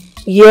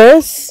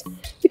 Yes,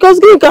 because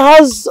Ginika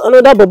has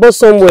another bobo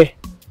somewhere.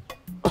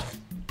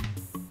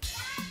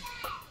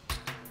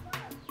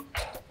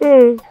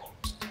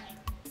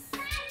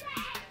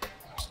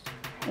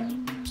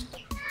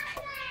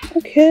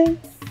 Okay.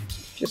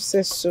 If you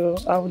say so,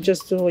 I will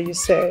just do what you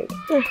said.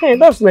 Hey,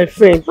 that's my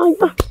friend.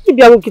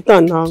 Maybe I will get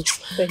on now.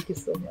 Thank you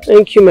so much.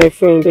 Thank you, my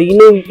friend. You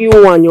know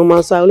you and your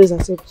man, so I always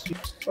accept you.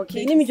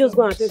 Okay, let me just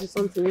go and tell you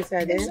something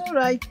inside there. It's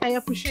alright. I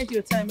appreciate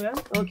your time, eh?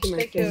 Okay, my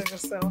Take friend. care of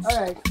yourself.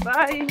 Alright.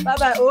 Bye.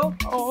 Bye-bye.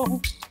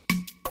 Oh.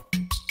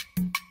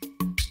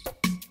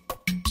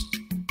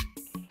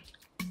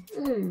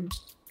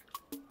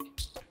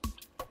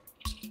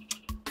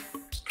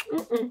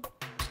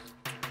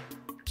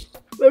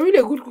 But really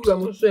a good cook, I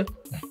must say.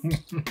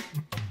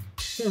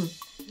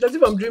 That's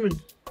if I'm dreaming.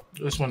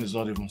 This one is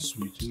not even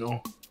sweet,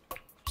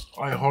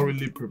 I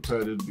hurriedly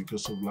prepared it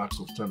because of lack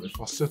of time. If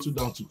I settle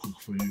down to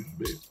cook for you,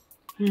 babe,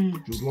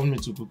 you'd want me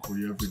to cook for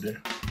you every day.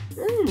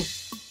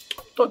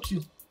 Taught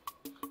you.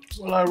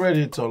 Well, I read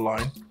it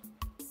online.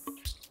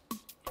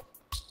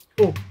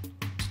 Oh.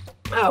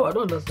 I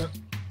don't understand.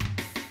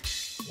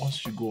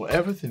 Once you go,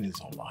 everything is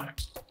online.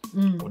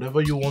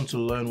 Whatever you want to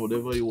learn,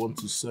 whatever you want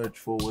to search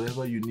for,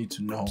 whatever you need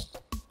to know,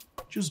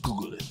 just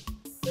Google it.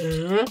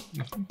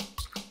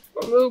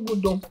 I'm very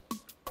good though.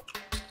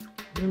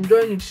 I'm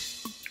enjoying it.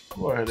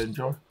 Go ahead,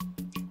 enjoy.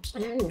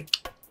 That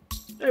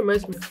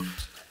reminds me.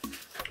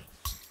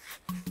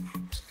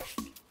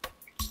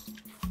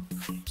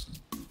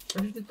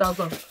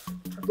 $50,000.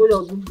 I told you I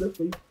was going to get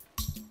for you.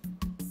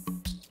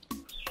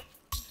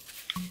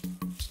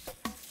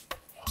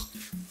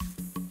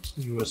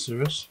 You were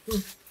serious?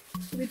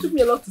 It took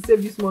me a lot to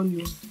save this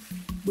money.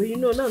 But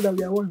now that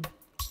we are one,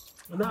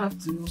 I don't have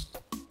to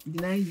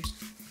deny you.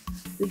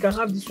 You can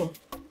have this one.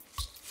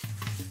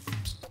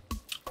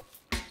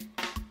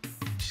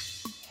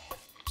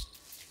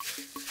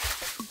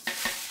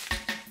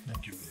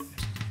 Thank you,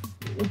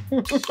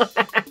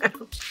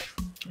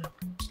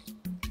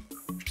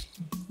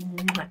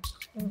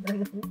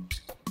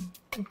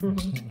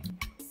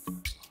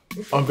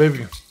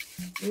 baby.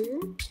 Baby.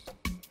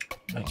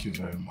 Thank you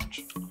very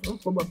much. No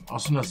problem.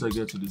 As soon as I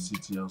get to the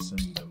city, I'll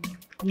send you the money.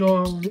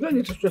 No, you don't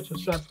need to stress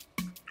yourself.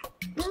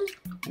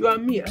 You are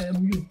me, I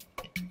am you.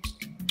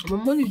 My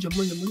money is your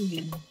money, money is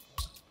your money.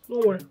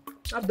 Don't worry.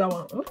 Have that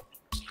one, huh?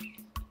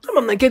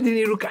 I'm not getting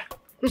any Ruka.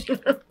 The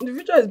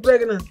future is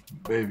pregnant.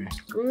 Baby,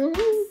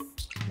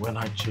 when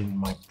I change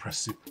my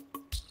precipice,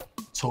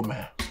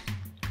 Tome.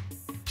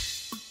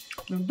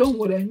 Don't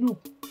worry, I know.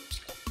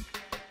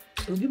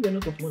 I'll give you a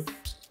lot of money.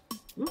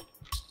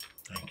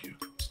 Thank you.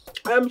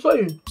 I am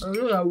sorry. I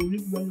know I will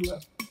live very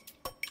well.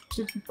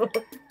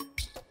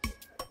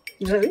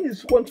 Yeah,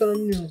 it's one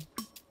time new.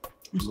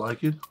 You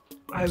like it?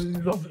 I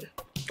love it.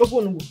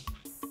 Open.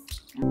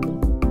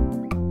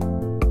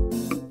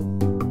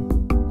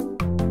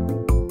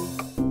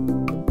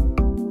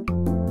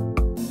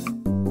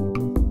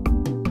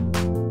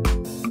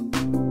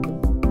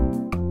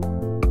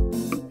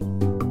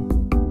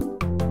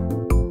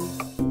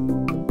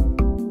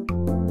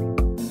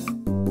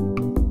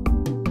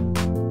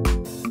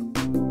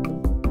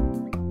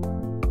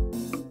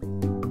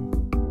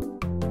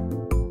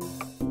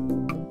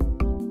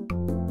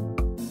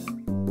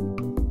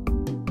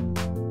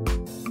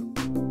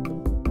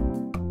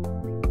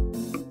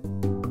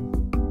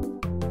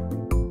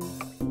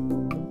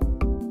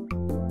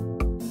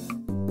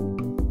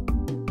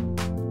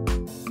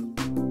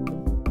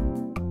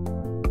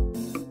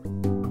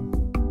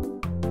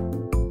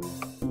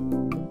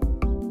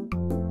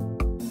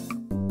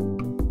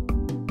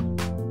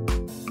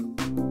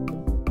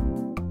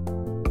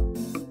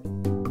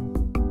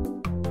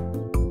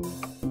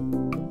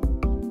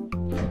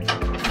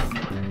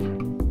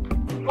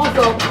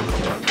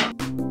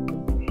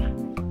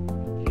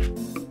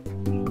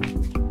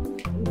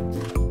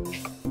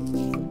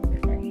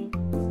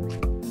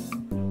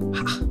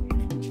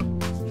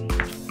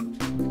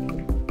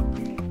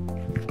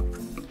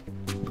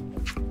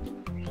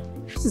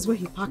 is where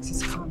he parked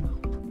his car now.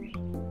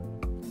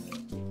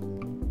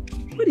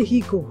 Where did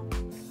he go?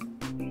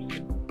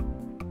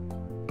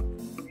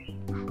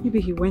 Maybe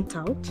he went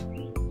out?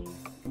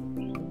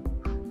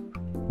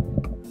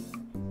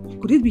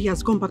 Could it be he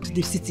has gone back to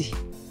the city?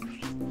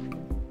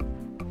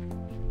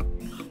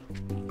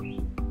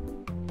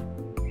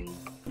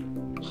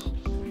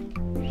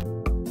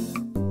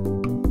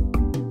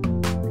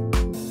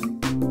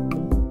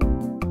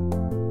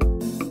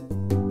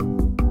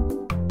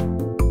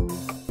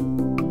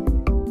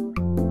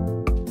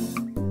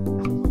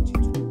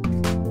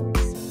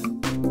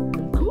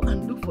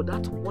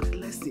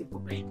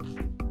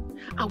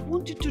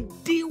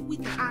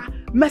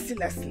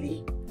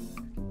 Mercilessly.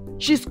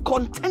 She's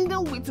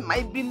contending with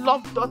my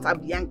beloved daughter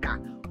Bianca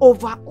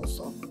over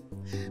Ozo.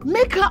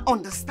 Make her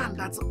understand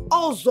that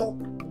Ozo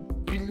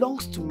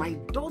belongs to my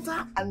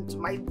daughter and to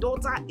my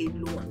daughter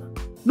alone.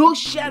 No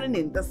sharing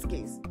in this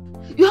case.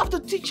 You have to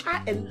teach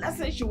her a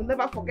lesson she will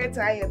never forget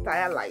her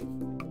entire life.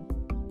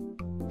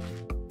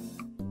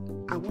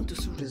 I want to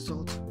see the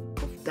result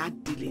of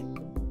that dealing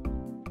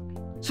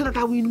so that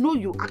I will know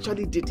you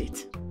actually did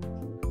it.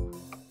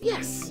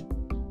 Yes.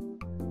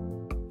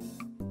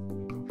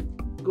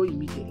 Go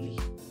immediately.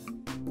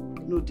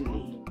 No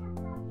delay.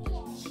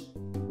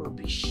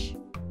 Rubbish.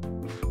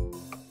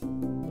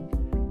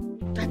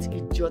 That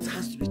idiot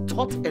has to be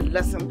taught a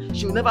lesson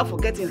she will never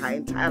forget in her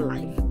entire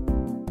life.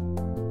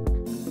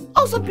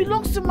 Also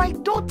belongs to my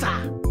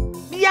daughter,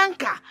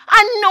 Bianca,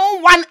 and no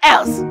one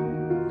else.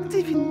 Not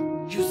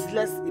even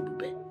useless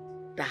Ebube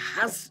that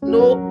has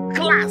no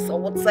class or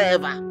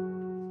whatsoever.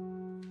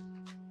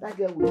 That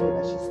girl will know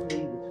that she's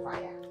playing with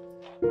fire.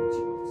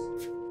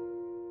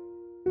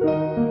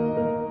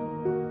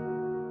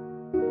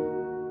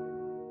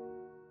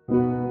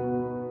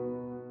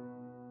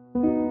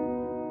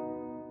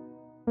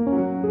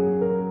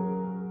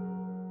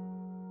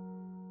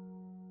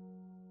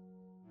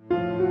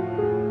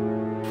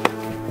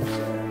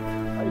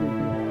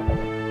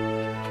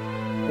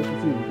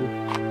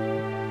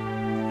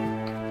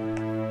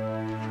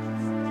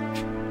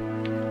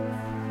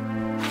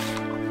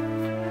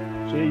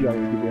 You are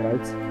Egube,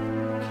 right?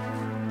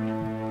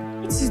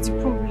 What is the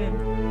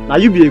problem? Now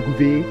you be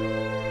Egube.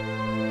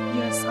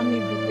 Yes, I'm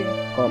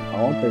Egube. Come,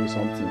 I want to tell you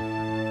something.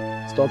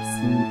 Stop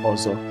seeing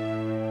Ozo.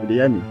 You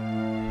hear me?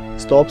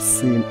 Stop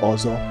seeing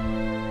Ozo.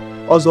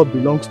 Ozo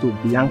belongs to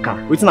Bianca.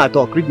 Waiting I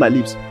talk, read my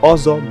lips.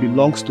 Ozo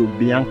belongs to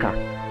Bianca.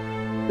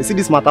 You see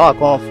this matter, I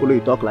can't follow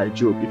you talk like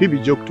joke. If it be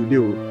joke today,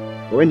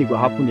 but when it go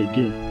happen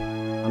again,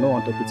 I don't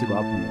want to put it go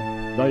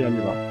happen. Don't hear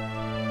me back.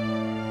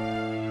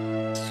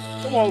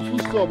 Come on, full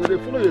stop. They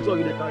follow you talk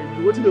in the car.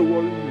 What did they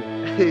worry you?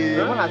 Hey,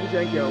 when I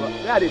see you,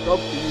 where they talk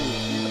to you?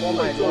 Oh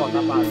my God,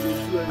 that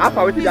pass.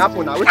 After what did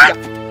happen now?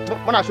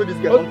 When I show this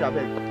girl something, I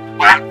beg.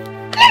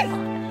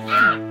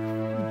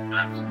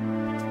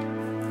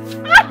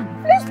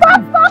 Please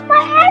stop my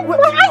head!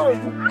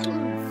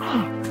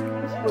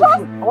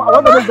 I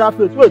want to make that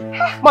face. Wait,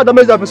 I want to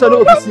make that face. I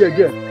don't want to see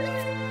again.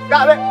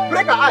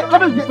 Break her eye.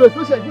 Let me this face.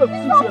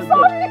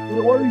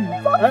 Don't worry you.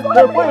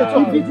 They'll put you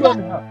to video on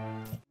her.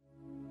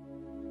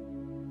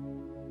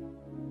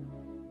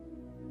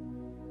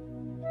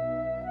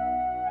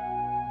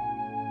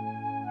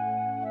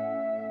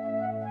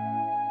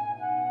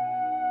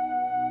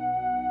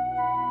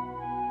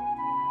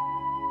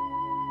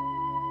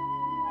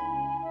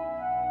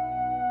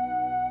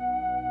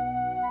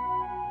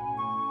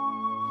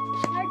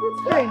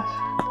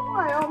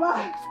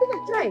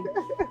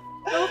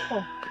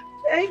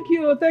 Thank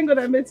you. Thank God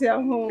I met you at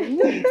home. How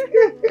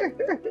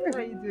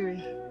are you doing?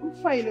 I'm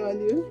fine,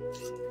 and you?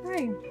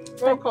 Fine.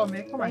 Welcome,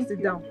 eh? Come and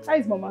sit down. How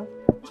is Mama?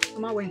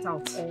 Mama went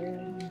out.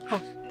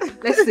 Come.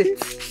 Let's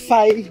sit.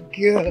 Fine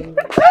girl.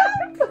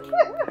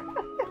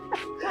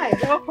 Hi,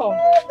 welcome.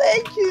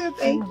 Thank you.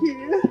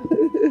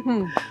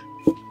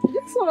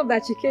 Just one of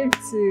that she came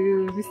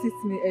to visit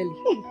me early.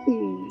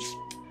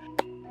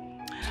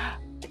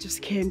 I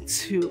just came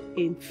to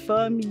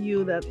inform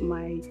you that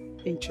my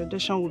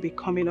introduction will be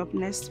coming up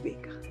next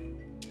week.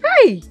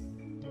 Hey!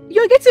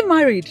 You're getting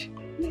married?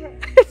 Yeah.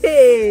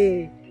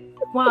 Hey!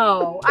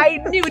 Wow! I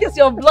knew this,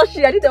 you're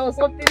blushing. I knew there was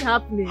something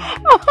happening.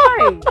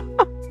 Hi!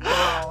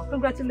 Wow!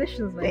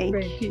 Congratulations, my friend.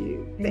 Thank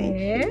you.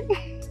 Thank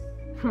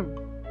you.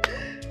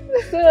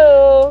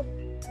 So,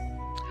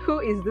 who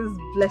is this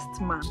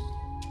blessed man?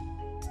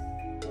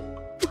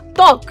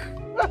 Talk!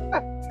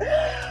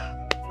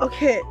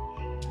 Okay.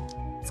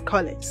 It's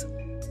Collins.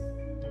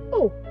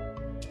 Oh!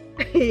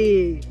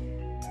 Hey!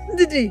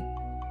 Didi,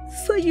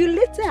 so you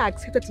later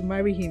accepted to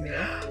marry him, eh?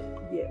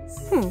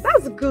 Yes.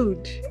 That's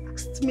good. You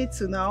asked me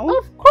to now.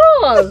 Of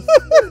course.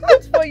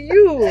 Good for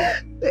you.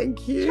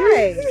 Thank you.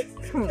 Hey.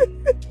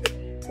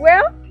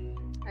 Well,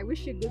 I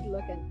wish you good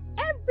luck and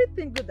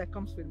everything good that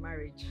comes with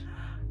marriage.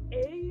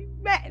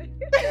 Amen.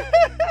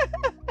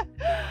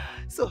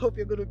 So hope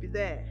you're going to be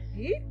there.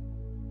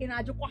 In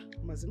Ajukwa.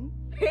 Mazim.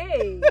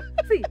 Hey.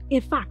 See,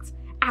 in fact,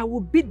 I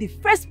will be the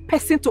first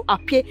person to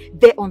appear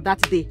there on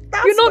that day.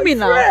 That's you know me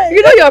friend. now.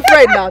 You know your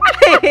friend now.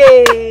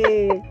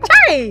 Hey,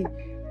 Chai.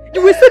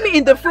 You will see me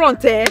in the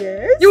front, eh?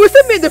 Yes. You will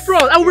see me in the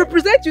front. I will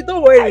represent you,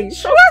 don't worry.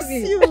 Trust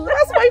you.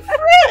 That's my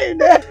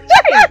friend.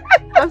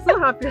 I'm so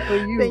happy for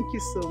you. Thank you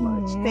so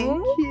much.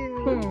 Thank you.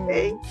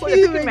 Thank So you.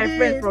 you're taking my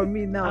friend from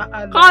me now.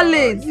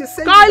 Collins! You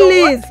say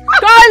Collins!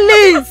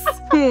 Collins!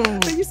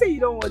 So you say you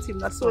don't want him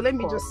now. So let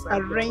me just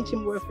arrange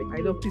him well for you.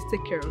 I know, please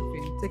take care of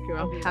him. Take care.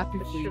 I'll be happy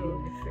for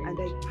you. And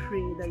I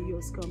pray that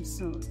yours come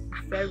soon.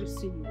 Very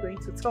soon you're going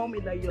to tell me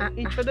that your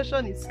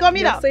introduction is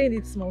coming You're up. saying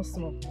it small.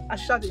 I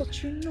shut it.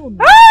 But you know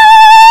me.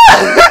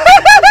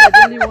 You're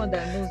the only one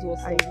that knows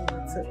what's I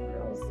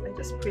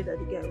just pray that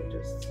the guy will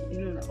just,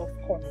 of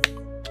course.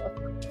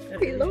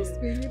 He loves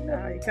me, you know.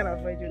 I can't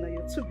avoid you now.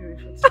 You're too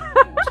beautiful.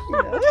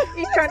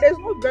 There's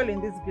no girl in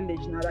this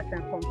village now that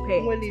can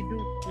compare. Well, you do,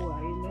 you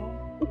know.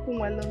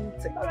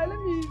 Alright, let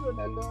me go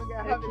that long. I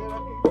have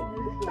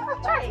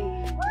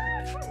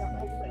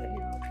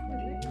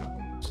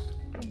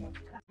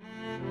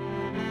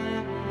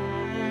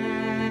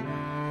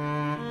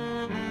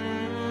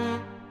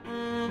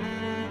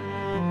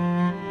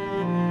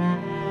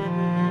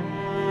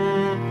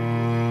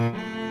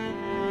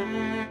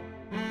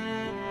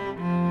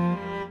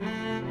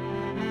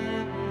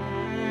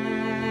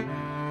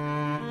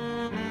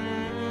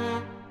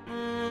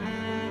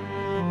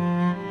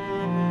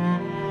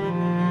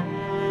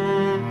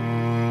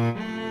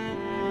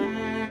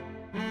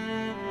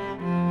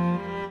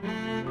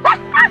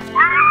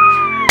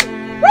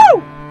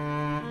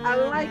I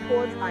like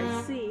what I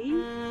see.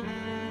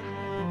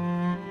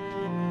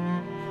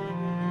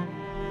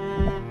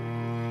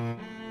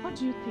 What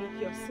do you think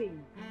you're seeing?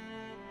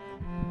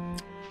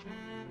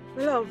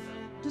 Love,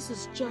 this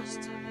is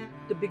just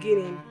the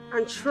beginning.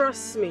 And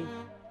trust me,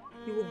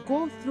 you will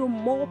go through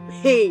more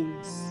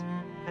pains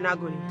and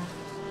agony.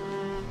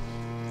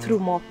 Through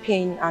more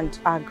pain and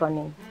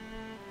agony.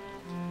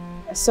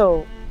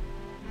 So,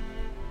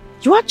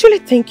 you actually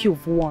think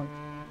you've won?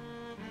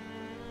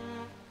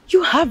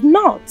 You have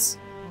not.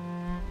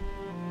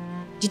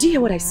 Did you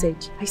hear what I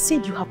said? I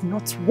said you have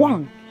not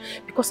won.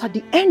 Because at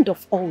the end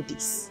of all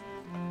this,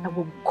 I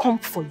will come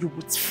for you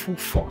with full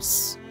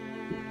force.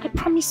 I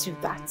promise you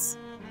that.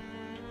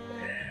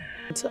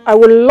 I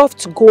would love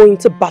to go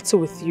into battle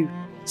with you.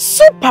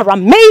 Super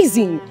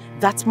amazing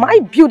that my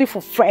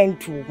beautiful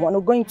friend will want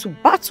to go into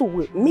battle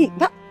with me.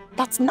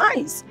 That's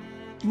nice.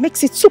 It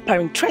makes it super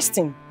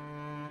interesting.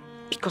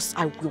 Because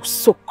I will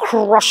so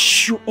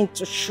crush you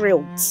into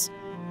shreds.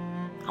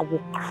 I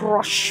will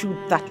crush you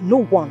that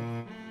no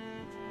one,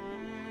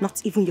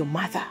 not even your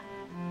mother,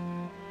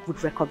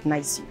 would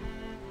recognize you.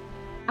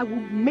 I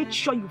will make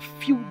sure you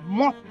feel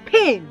more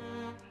pain,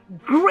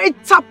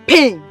 greater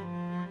pain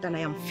than I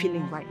am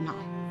feeling right now.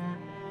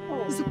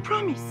 It's a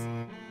promise.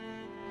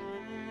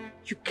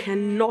 You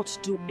cannot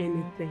do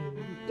anything.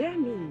 You dare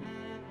me.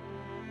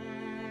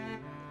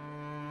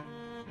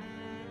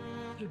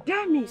 You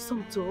dare me,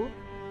 Somto.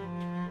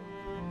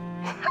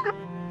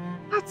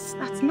 That's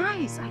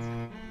nice.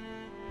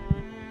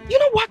 You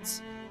know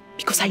what?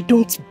 Because I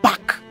don't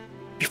back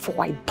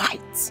before I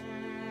bite.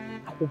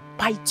 I will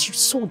bite you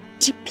so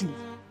deeply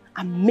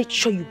and make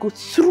sure you go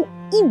through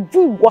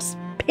even worse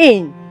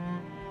pain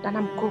than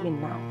I'm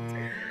going now.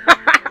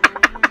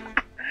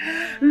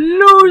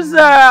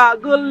 Loser!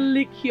 Go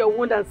lick your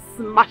wound and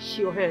smash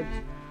your head.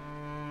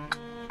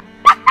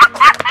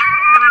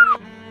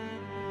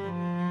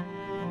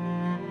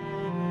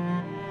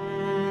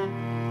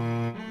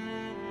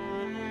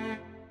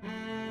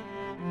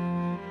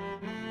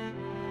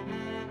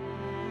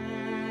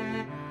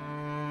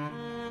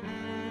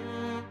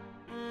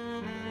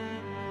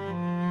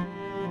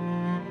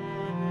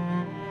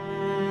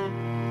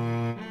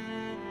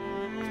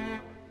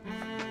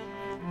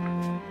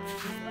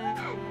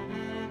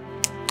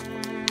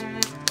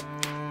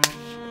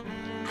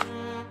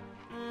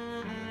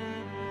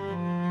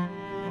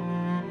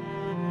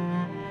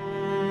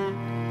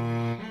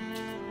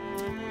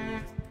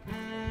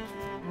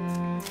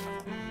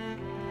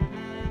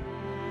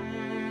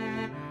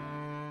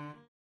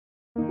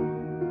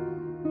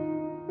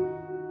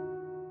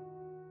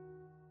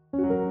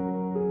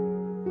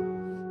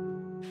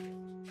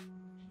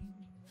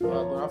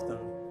 Good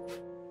afternoon.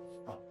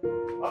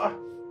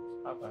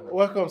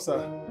 Welcome, sir.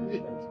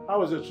 How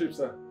was your trip,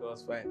 sir? It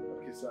was fine.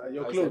 Okay, sir.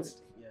 Your clothes?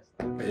 Yes.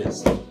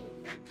 Yes.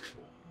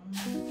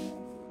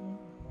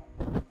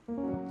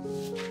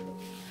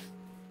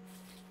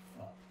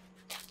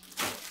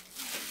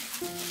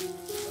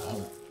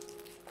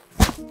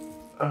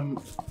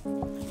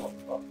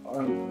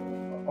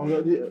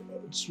 Already,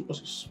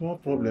 small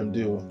problem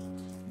there.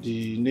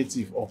 The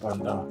native up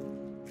and down.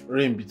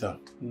 Rain bitter.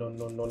 No.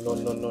 Don't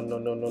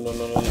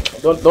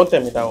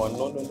tell me that one.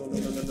 No.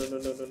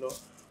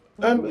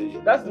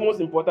 That's the most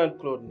important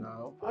cloth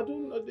now. I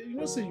don't. You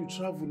know, say you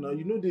travel now.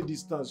 You know the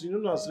distance. You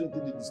know how rain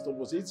did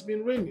disturb us. It's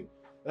been raining.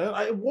 And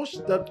I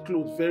washed that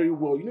cloth very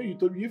well. You know, you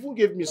even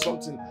gave me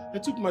something. I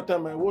took my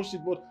time. I washed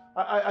it, but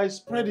I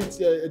spread it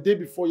a day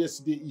before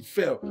yesterday. It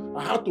fell.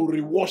 I had to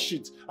rewash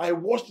it. I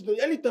washed it.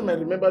 Anytime I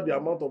remember the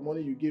amount of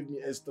money you gave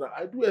me extra,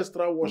 I do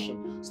extra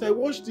washing. So I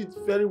washed it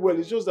very well.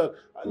 It's just that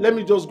let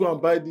me just go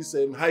and buy this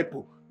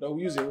hypo. that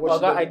we use in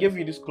watching. I gave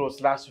you this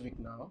clothes last week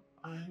now.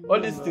 All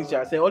these things you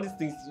are saying, all these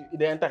things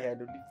they enter here.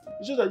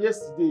 It's just that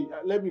yesterday,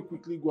 let me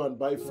quickly go and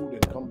buy food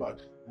and come back.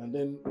 And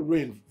then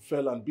rain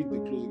fell and beat the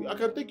clothes. I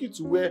can take you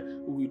to where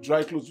we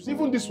dry clothes.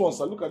 Even these ones,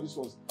 look at these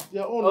ones. They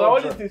are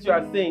all these things you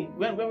are saying.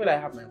 When will I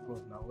have my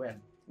clothes now?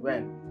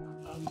 When?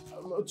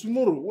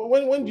 Tomorrow.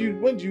 When do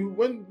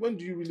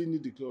you really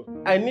need the clothes?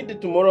 I need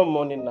it tomorrow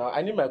morning now.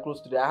 I need my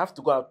clothes today. I have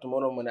to go out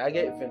tomorrow morning. I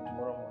get event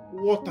tomorrow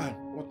morning. What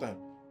time?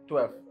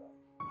 12.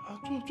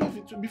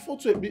 12, before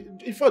 12,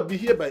 in fact, be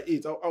here by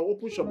 8. I'll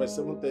open shop by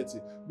 7:30.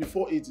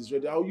 Before 8 is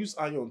ready, I'll use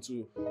iron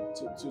to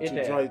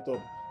dry it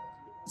up.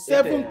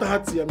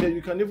 7:30, I mean,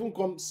 you can even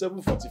come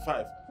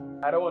 7:45.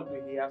 I don't want to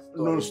hear stories.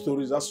 No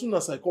stories. As soon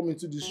as I come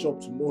into this shop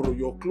tomorrow,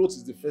 your clothes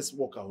is the first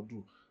work I'll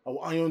do. I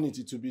will iron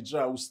it to be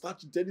dry. I will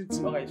start it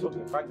anything. Okay, it's okay.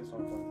 Practice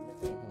on for me.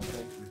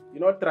 You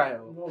not try.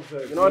 You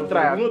not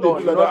try. You know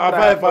they do like that. Have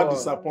I ever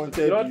disappointed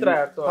you? You not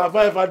try at all. Have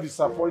I ever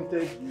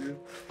disappointed you?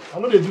 I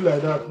know they do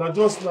like that. Now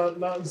just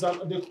now it's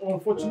an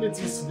unfortunate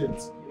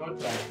incident. You not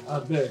try. I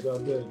beg.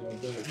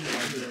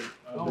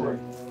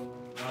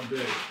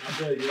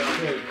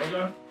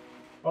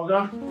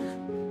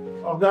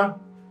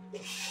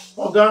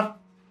 Oga.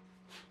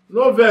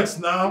 No vex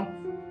now.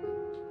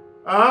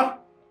 Huh?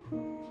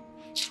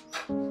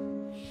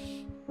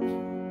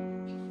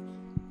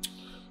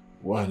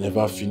 Well, I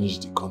never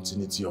finished the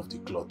continuity of the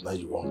cloth. Now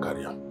you won't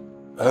carry on.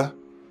 Huh?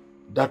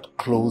 That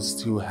cloth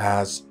still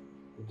has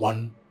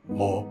one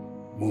more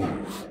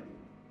move.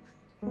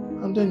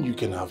 And then you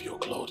can have your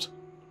cloth.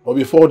 But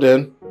before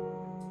then,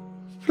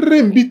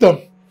 rim beat them.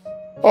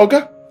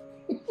 Okay?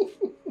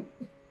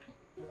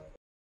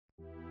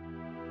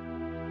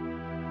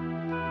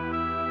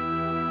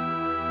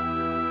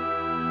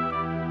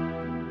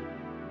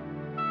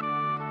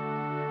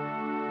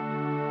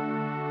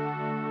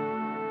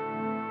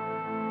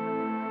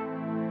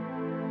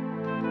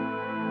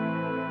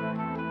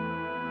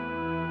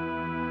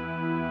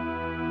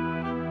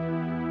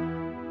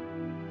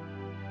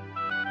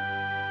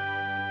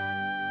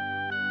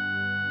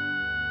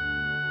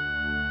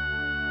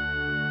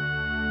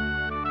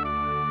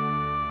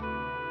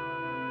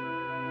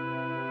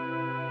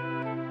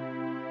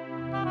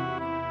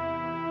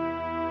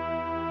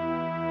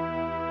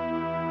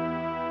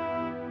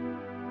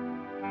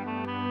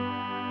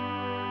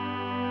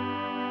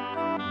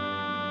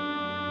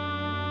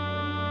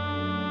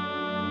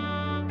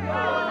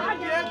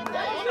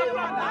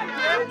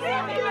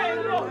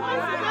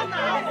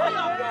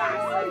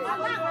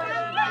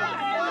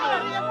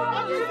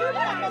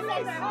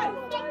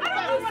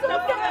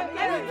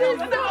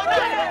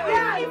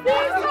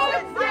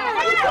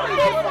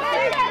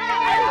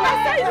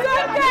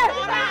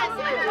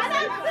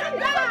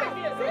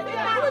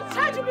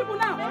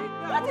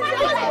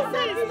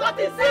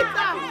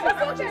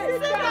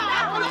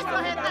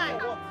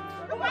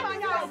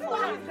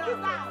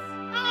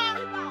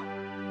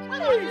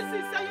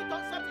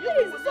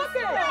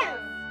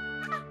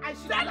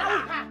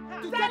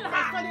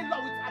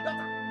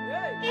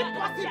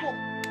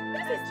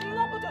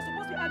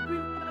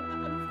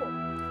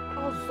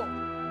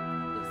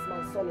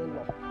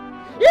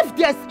 If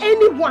there's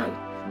anyone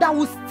that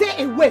will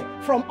stay away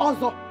from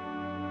Ozo,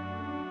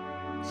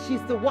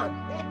 she's the one.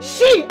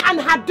 She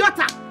and her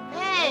daughter.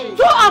 Hey.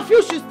 Two of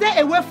you should stay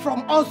away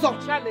from Ozo.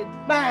 Charlie,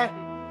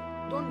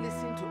 don't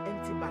listen to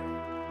empty barrel.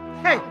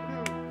 Hey,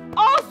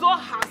 Ozo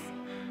has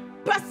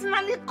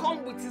personally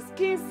come with his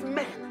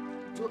kinsmen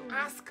to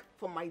ask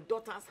for my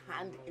daughter's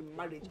hand in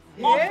marriage.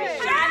 Hey.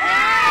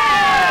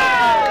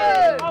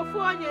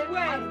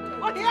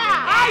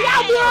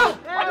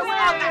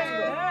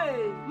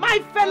 My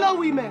fellow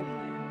women.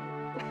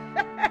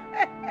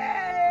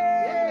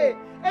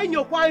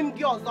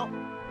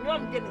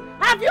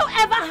 Have you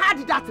ever heard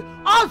that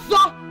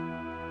Ozo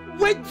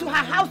went to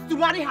her house to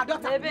marry her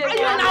daughter? And you know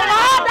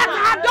that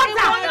her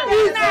daughter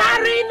is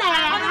marrying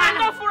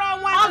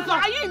Ozo.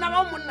 Are you in a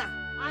woman now?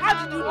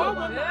 How did you know?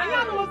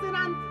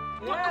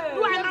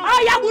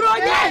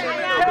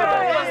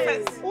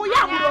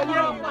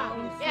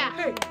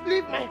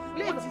 Leave me.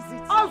 What is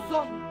it? Ozo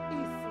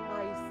is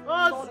my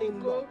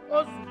son-in-law.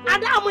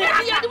 And I'm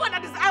the one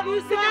that is able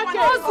to say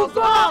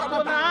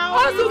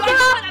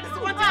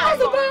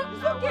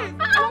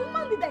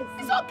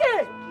it's okay.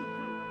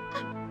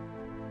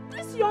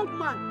 This young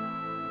man,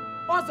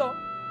 Ozo,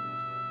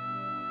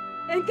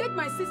 engaged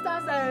my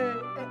sister's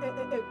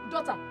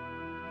daughter.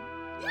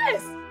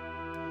 Yes.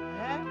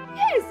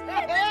 Yes.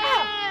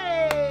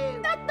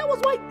 That was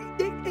why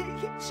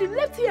she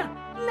left here.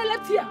 They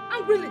left here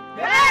angrily.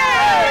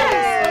 Yes.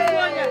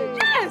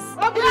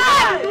 I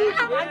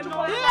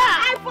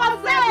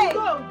foresee.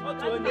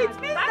 It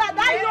means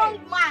that young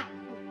man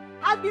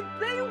has been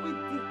playing with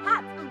the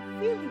heart and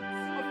feelings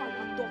of our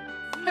daughter.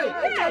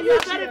 You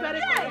are very,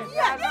 very correct.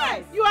 Yes,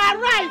 you are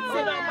right.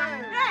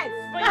 Yes.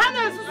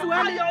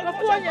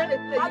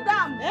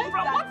 Madam,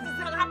 from what is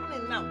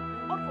happening now?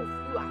 All of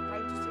you are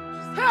trying to say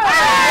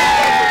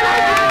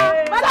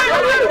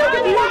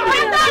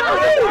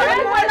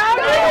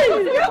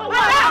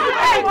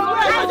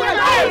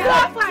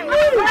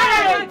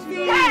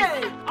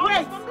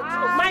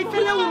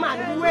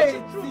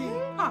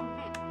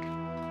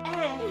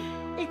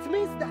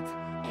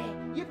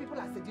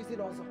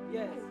seducing also?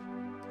 Yes.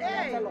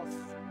 Hey. Tell us.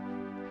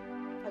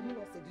 Are you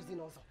not seducing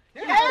also?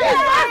 Hey. Is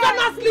Ozo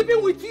not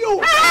sleeping with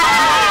you?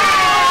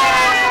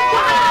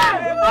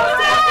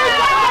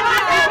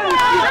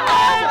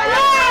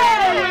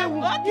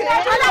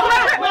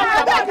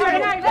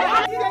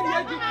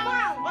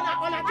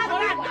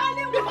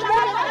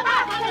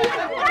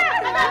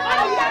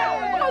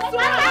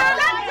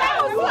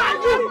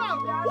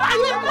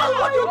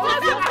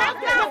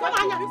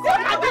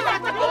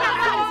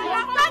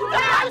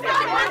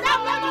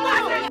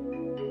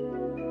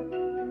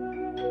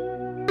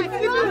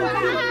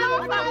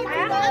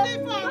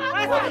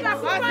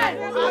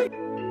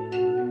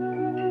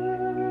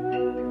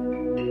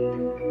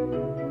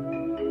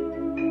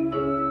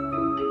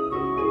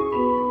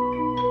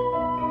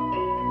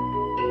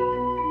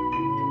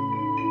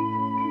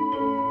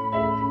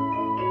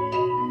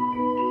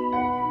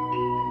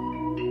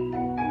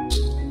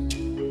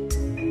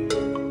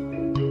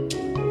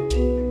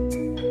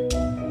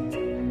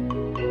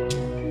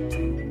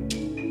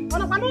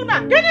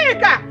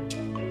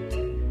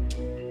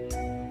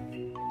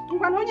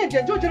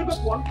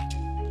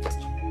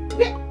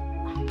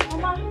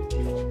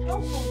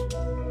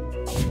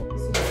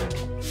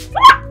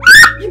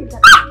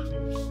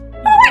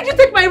 Why did you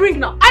take my ring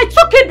now? I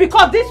took it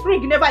because this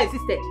ring never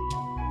existed.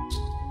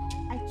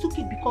 I took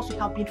it because you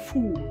have been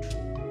fooled.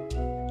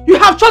 You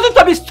have chosen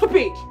to be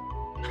stupid.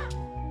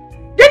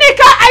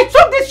 Ginika, I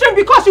took this ring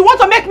because you want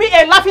to make me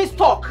a laughing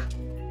stock.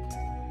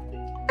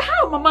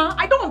 How, Mama?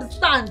 I don't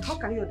understand. How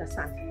can you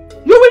understand?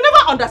 You will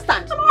never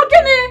understand. Mama,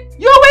 Gini.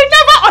 You will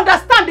never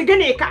understand the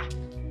Ginika.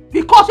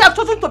 Because you have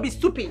chosen to be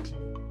stupid.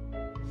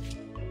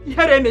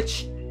 Ihere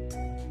Emechi.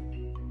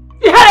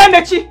 Ihere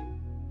Emechi.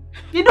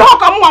 You don't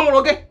come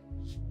Mwamuloge.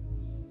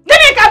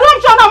 Ginika,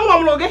 don't show them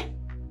Mwamuloge.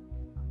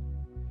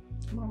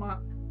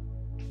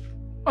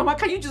 Mama,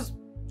 can you just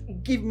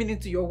give meaning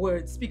to your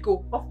words?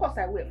 Pico. Of course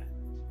I will.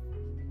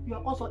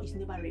 Your Ozo is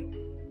never real.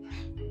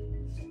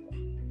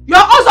 Your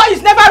Ozo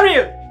is never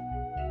real.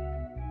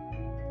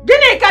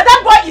 Ginika,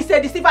 that boy is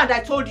a deceiver and I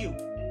told you.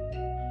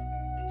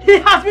 He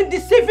has been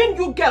deceiving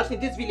you girls in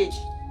this village.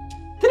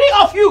 3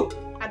 of you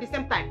at the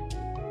same time.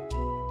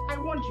 I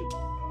warned you.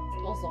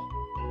 Also.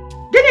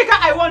 Ginika,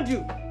 I warned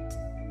you.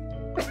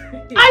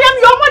 I am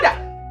your mother.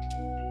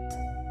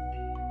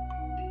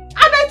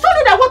 And I told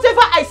you that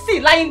whatever I see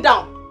lying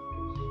down,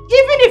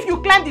 even if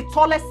you climb the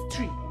tallest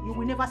tree, you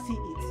will never see it.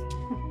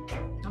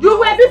 You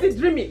were busy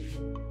dreaming.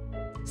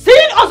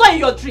 Seeing also in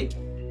your dream.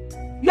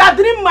 You are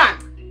dream man.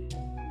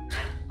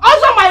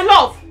 Also my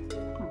love.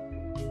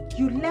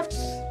 You left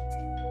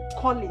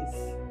Collins.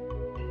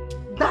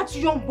 That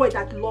young boy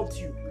that loved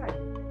you.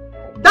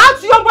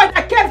 That young boy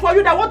that cared for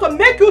you, that want to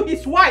make you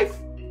his wife.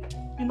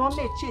 You not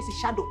let chase his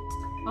shadow.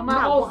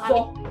 Mama,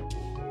 also,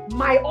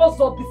 my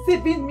Ozo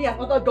deceiving me and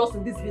other girls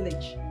in this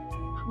village.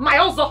 My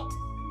Ozo.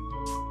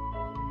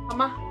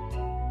 Mama,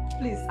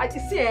 please, I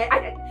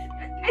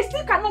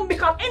still cannot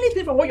make out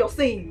anything from what you're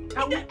saying.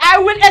 I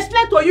will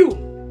explain to you.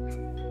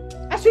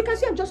 As you can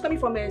see, I'm just coming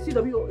from a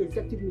CWO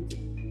executive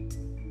meeting.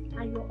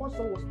 And your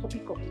Ozo was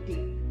topic of the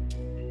day.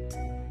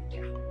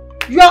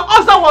 Your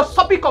Ozo was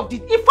topic of the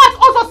day. In fact,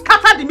 Ozo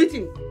scattered the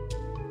meeting.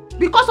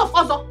 Because of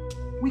Ozo,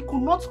 we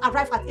could not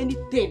arrive at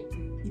anything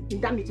in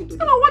that meeting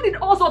today. Mama, what did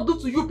Ozo do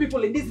to you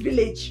people in this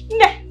village?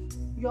 Ne!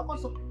 Your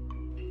Ozo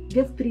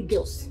gave 3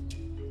 girls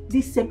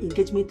this same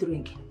engagement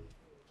ring.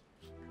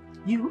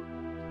 You,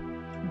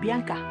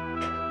 Bianca,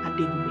 and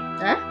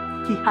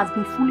Denime. He has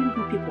been fooling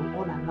you people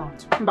all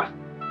around. Mba.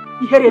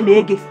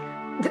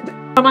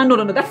 Mama, no,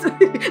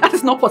 that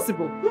is not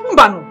possible.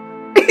 Mba, no.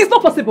 It's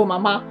not possible,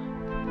 Mama.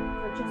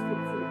 Just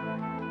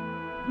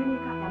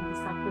Ginika, I am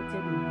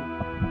disappointed in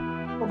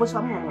you.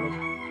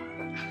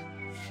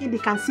 If they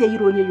can see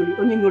you,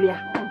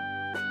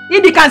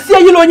 if they can see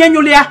you, no,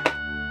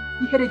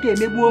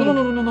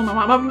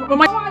 Mama. I don't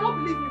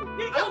believe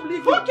you. I don't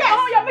believe you. Who cares?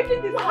 Oh, you're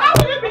making this. How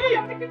will you believe?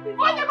 You're making this.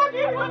 Oh, you're going to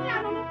give me.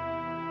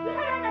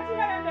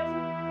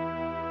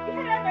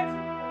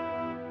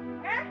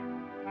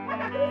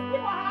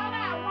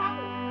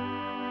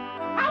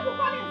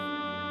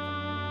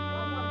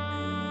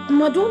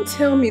 Mama, don't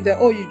tell me that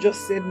all you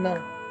just said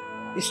now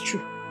is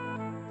true.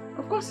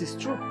 Of course it's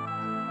true.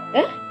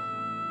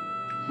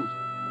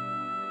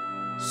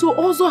 So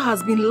Ozo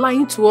has been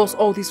lying to us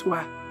all this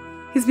while.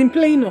 He's been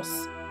playing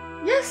us.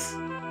 Yes,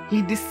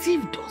 he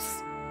deceived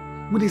us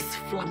with his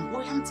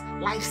flamboyant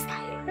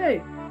lifestyle.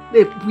 Hey.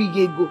 You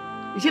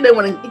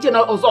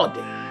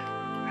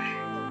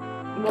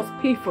must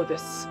pay for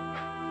this.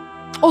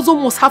 Ozo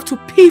must have to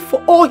pay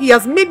for all he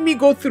has made me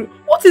go through.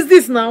 What is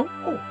this now?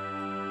 Oh,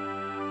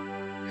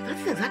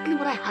 that's exactly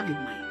what I have in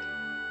mind.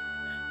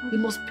 He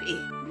must pay.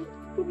 The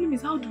problem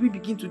is, how do we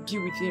begin to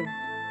deal with him?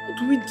 How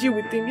do we deal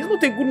with him? He's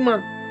not a good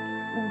man.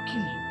 We will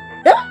kill him.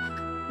 Yeah?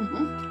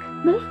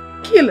 No?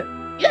 Kill him?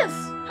 Yes.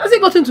 Has he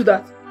gotten to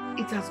that?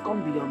 It has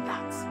gone beyond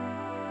that.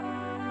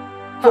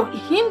 For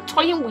him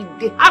toying with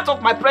the heart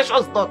of my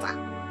precious daughter,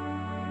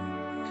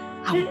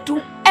 I will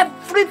do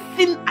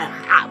everything I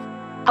have.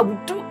 I will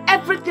do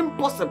everything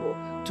possible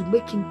to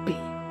make him pay,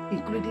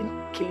 including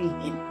killing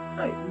him.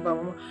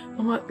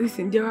 Mama,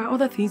 listen, there are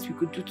other things we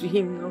could do to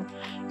him now.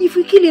 If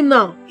we kill him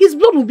now, his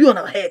blood will be on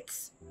our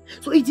heads.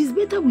 So it is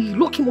better we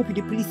lock him up with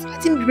the police.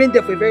 Let him remain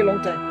there for a very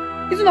long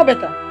time. Is it not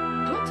better?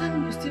 Don't tell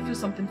him you still feel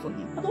something for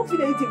him. I don't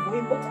feel anything for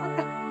him, but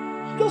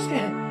I just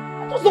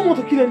don't want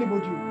to kill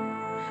anybody.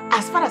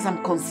 As far as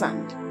I'm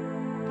concerned,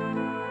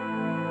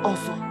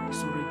 also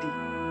is already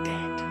dead.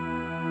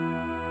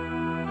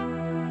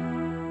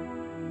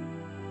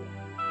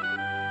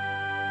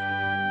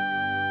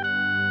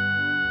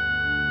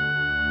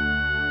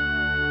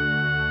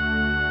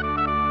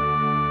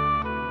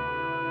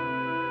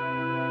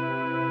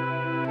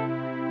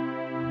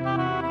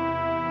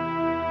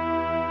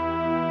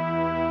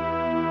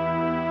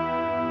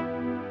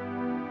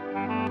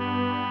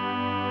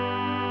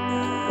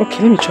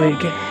 Okay, let me try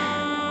again.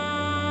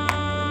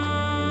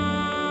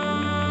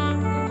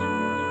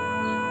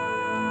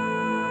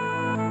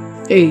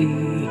 Hey.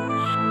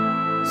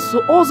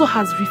 So Ozo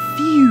has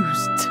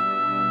refused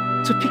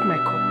to pick my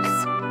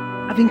calls.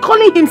 I've been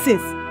calling him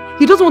since.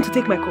 He doesn't want to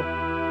take my call.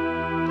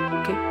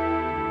 Okay?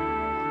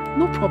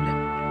 No problem.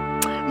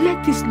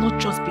 Let this not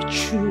just be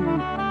true.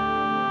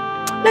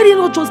 Let it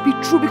not just be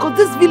true, because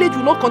this village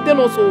will not contain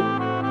us. So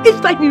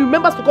each time he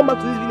remembers to come back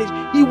to this village,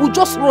 he will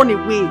just run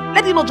away.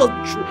 Let it not just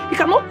be true. He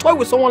cannot toy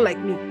with someone like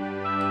me.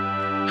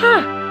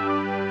 Huh?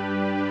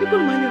 People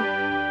in my name.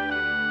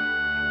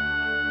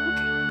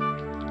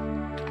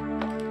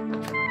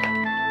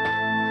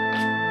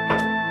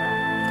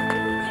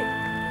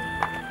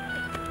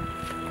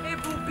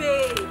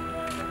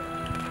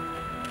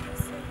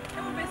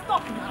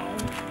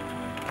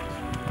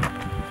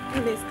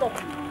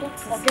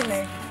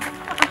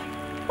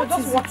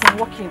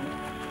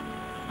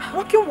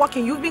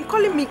 Walking. You've been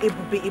calling me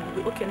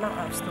Ebube. Okay, now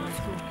I've stopped. I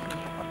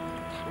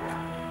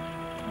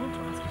want to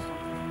ask you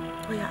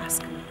something. Oh yeah,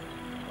 ask me.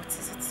 What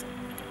is it?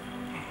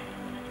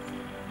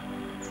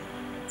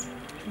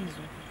 Please,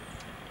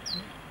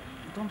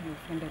 don't be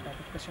offended by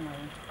the question I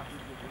want to ask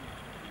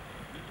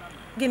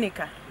you.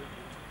 Ginika,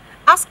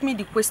 ask me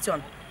the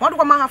question. What do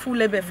I have to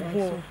labor for?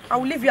 Okay. I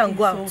will leave you and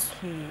go out. It's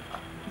okay.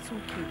 It's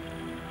okay.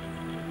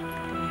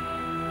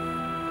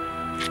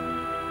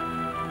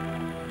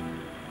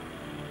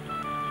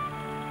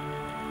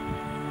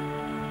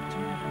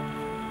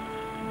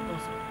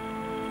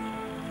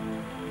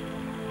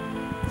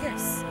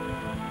 Yes.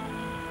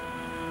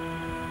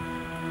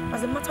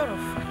 As a matter of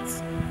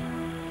fact,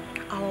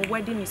 our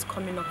wedding is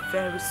coming up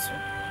very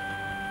soon.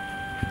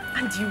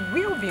 And you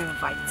will be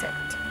invited.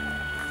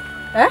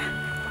 Eh?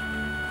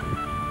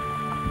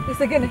 It's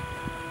again.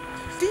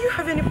 Do you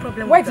have any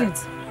problem with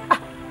that?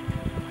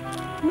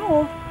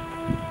 No.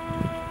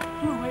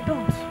 No, I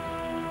don't.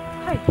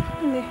 Hi.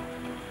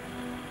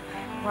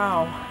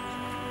 Wow.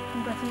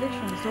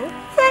 Congratulations, though.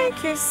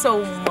 Thank you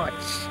so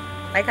much.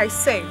 Like I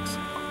said,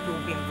 you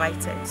will be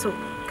invited. So,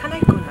 can I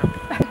go now?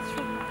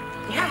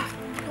 Yeah.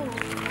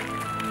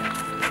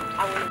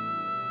 I will.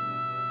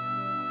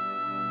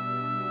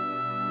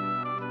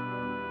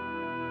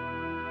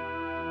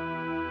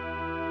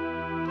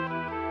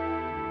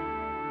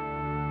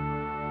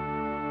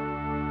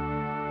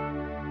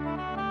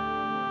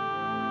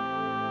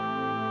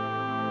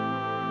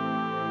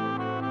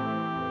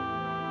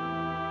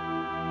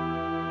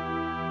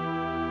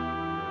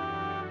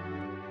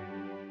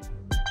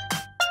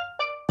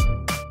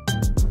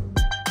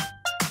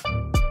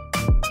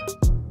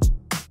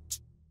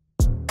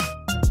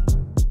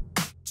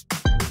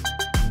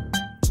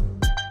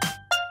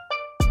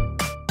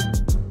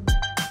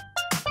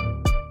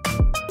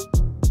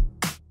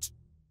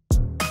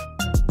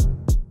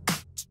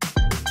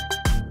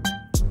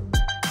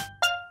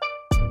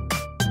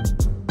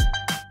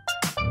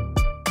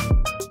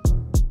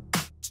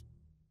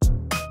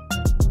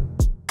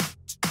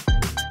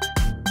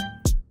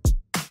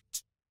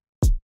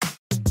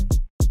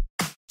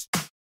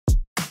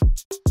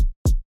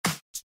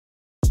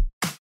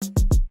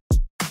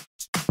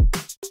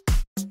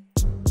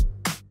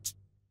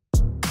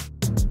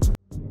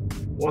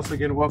 Once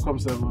again, welcome,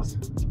 Servus.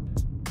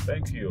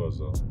 Thank you,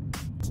 Ozo.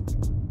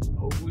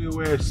 We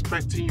were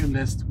expecting you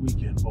next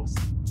weekend, boss.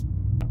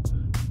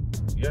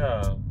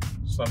 Yeah,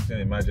 something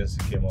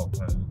emergency came up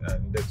and I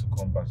needed to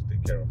come back to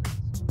take care of it.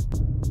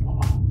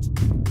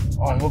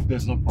 Oh, I hope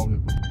there's no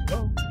problem.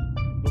 No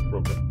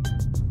problem.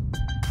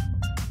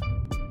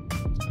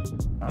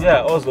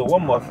 Yeah, also,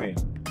 one more thing.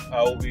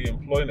 I will be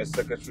employing a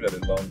secretary at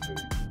the laundry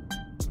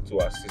to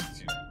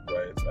assist you,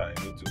 right? I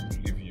need to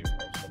relieve you of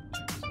some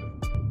duties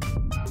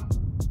there.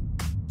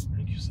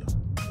 Thank you, sir.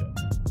 Yeah.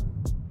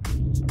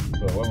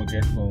 So when we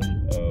get home,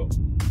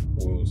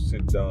 we'll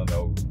sit down and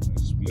I'll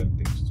explain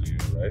things to you,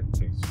 right?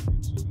 Things you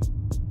need to do.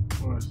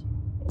 All right.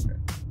 Okay.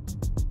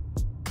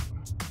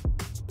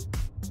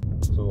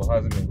 So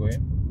how's it been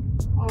going?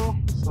 Oh,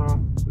 sir,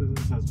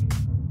 business has been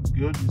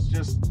good. It's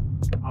just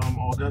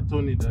Oga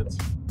Tony that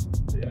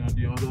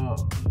the other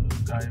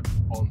guy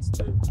owns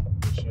the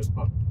shirt,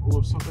 but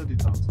we've sorted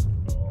it out.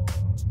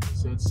 He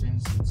said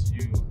since it's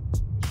you,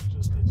 we should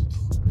just let it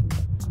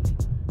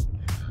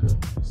go.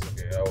 It's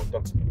okay, I will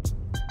talk to you.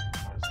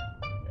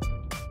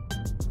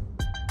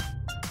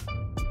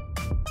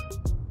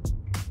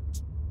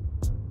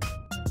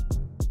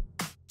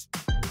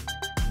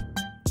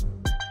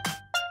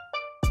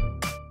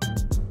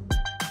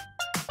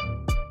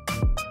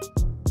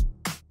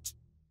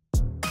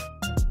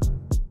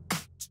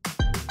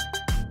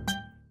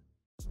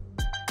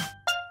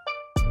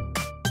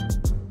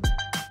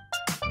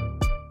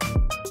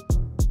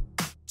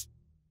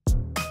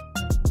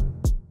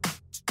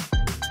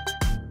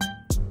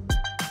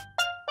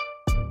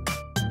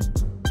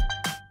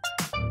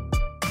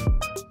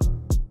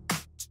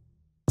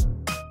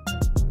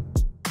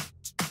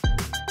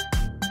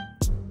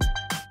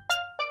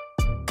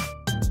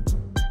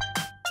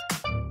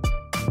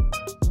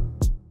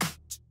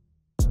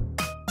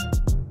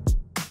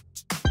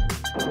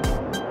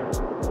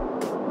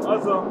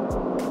 Also,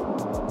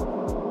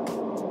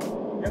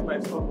 get my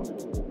stuff.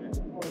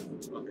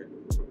 Okay.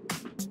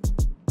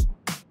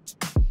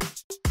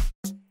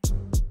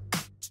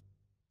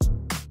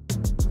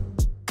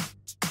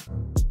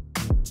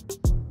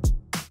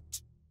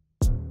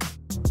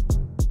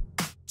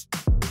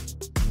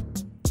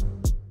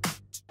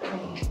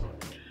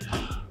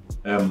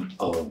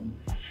 Um,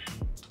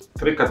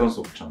 3 cartons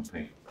of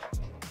champagne.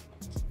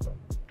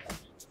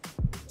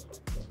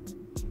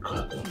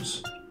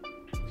 Cartons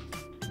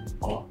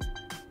of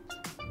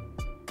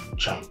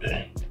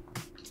champagne.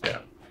 Yeah.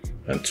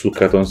 And 2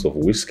 cartons of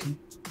whiskey.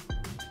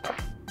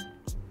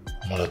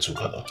 Another 2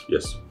 cartons?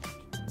 Yes.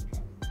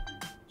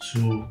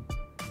 2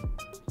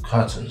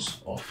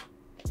 cartons of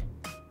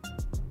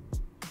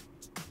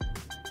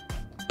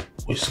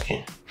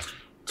whiskey.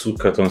 2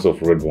 cartons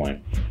of red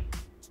wine.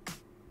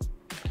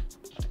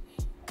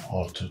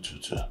 All 2.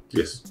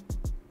 Yes.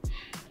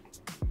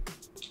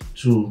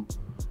 2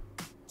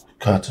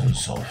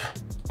 cartons of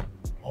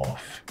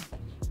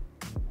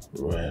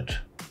red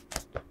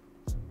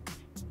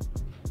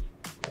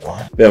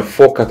wine. There are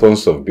 4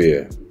 cartons of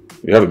beer.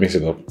 You have to mix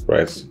it up,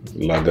 right?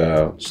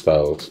 Lager,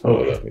 stout,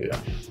 all that. Yeah.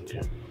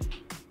 Okay.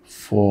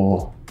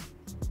 4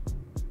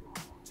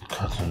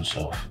 cartons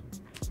of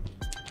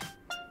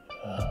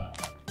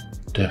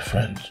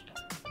different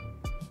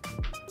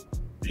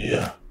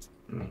beer.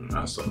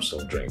 And some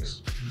soft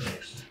drinks.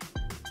 Nice.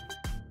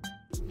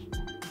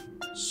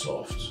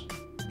 Soft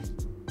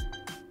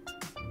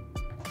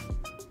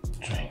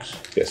drinks.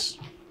 Yes.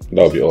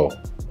 That'll be all.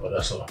 Oh,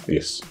 that's all?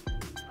 Yes.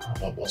 How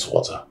about bottled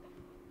water?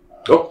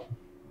 Oh.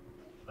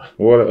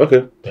 Water,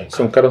 okay. Thanks.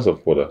 Some cartons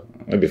of water.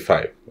 Maybe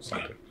 5 or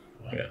something.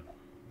 Yeah.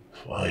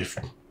 5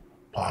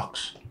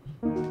 packs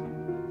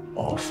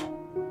of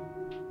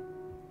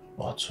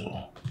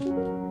bottle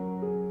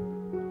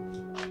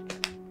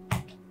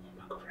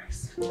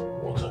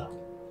water.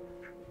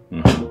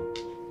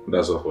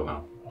 That's all for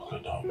now.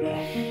 Okay, that'll be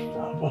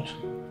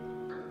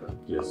but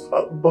yes.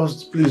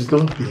 Boss, please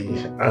don't be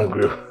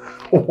angry.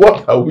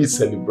 What are we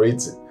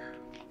celebrating?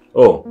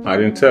 Oh, I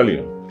didn't tell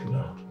you.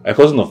 No. A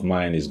cousin of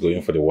mine is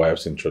going for the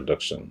wife's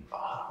introduction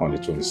on the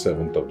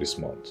 27th of this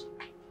month.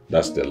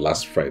 That's the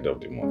last Friday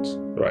of the month,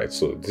 right?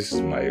 So this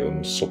is my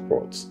own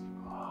support.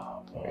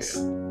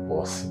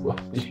 Boss,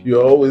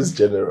 you're always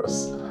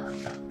generous.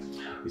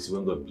 It's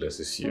when God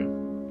blesses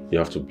you, you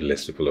have to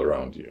bless people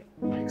around you.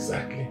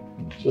 Exactly.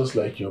 Just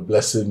like you're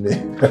blessing me.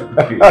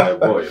 Yeah,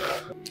 boy.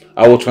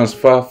 I will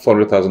transfer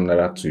 400,000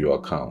 naira to your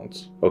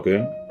account,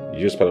 okay?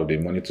 Use part of the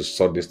money to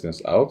sort these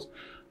things out,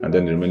 and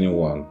then the remaining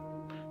one,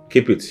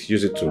 keep it,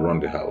 use it to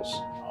run the house.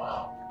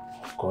 Wow.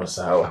 Of course,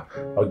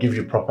 I'll give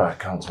you proper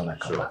accounts when I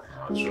come back.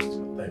 Sure.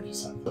 Thank you,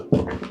 sir.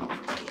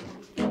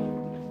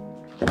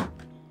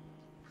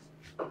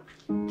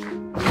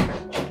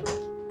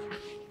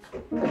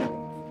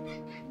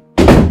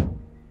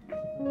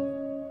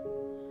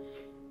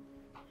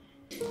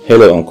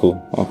 Hello, Uncle.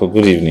 Uncle,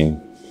 good evening.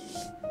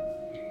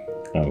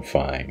 I'm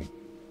fine.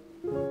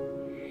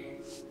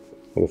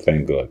 Oh,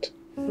 thank God.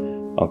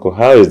 Uncle,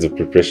 how is the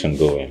preparation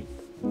going?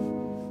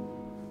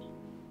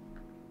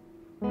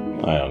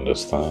 I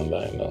understand,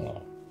 I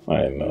know.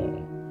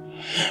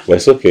 But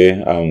it's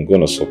okay, I'm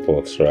going to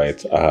support,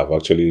 right? I have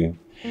actually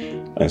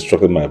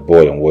instructed my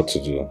boy on what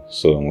to do,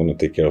 so I'm going to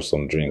take care of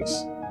some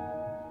drinks.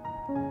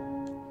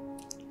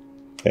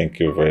 Thank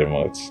you very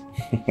much.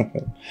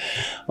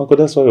 Uncle,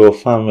 that's why we're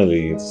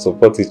family.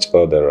 Support each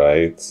other,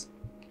 right?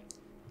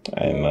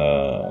 I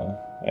know.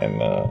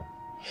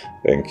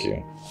 Thank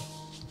you.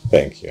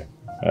 Thank you.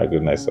 All right,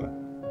 good night, sir.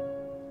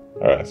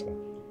 All right, sir.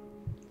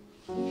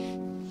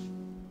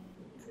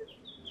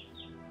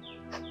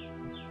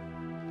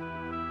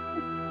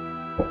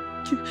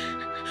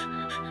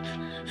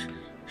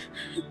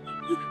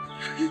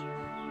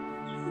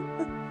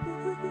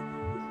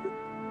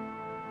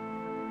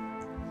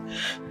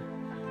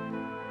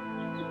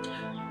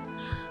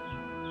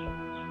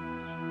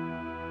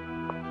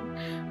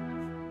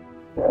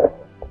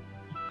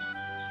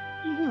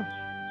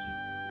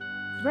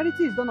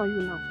 Reality is done on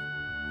you now.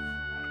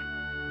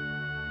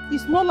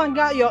 It's no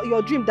longer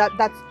your dream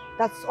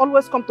that's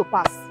always come to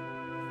pass.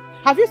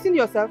 Have you seen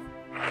yourself?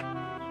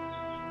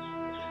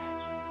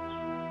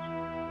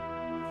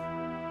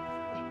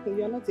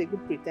 You're not a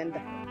good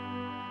pretender.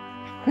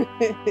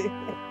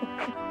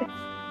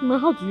 Ma,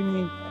 how do you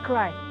mean?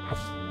 Cry.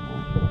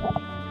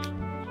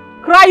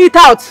 Cry it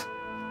out.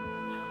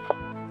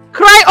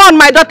 Cry on,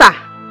 my daughter.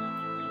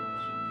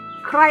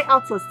 Cry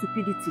out your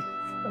stupidity.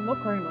 I'm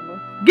not crying, Mama.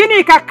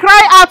 Ginika,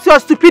 cry out your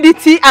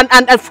stupidity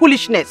and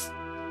foolishness.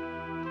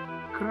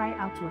 Cry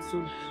out your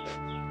sorrow.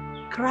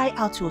 Cry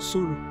out your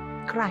sorrow.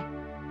 Cry.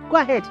 Go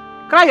ahead.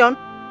 Cry on.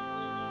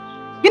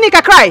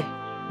 Ginika, cry.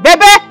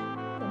 Baby.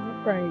 I'm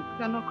not crying.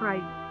 You're not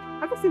crying.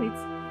 Have you seen it?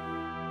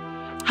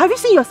 Have you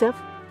seen yourself?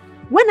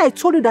 When I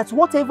told you that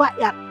whatever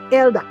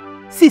elder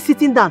sees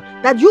sitting down,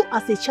 that you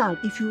as a child,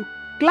 if you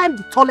climb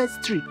the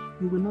tallest tree,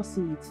 you will not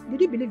see it.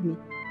 Did you believe me?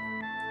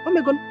 Oh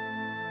my God.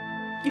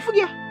 If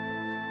you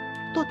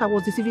thought I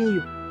was deceiving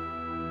you.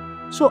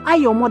 So I,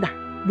 your mother,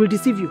 will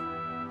deceive you.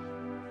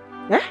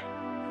 Eh?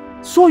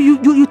 So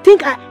you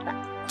think I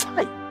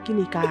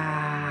Kinika.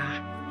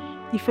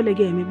 If I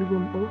again maybe go.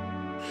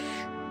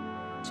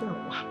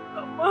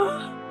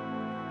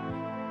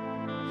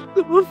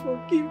 Mama,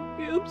 forgive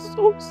me. I'm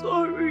so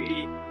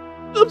sorry.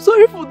 I'm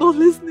sorry for not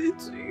listening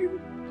to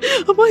you.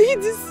 Mama, he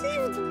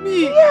deceived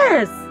me.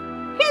 Yes,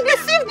 he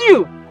deceived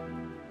you.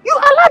 You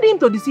allowed him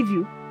to deceive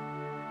you.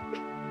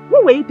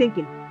 What were you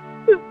thinking?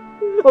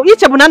 Oh,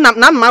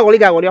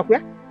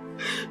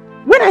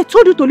 when I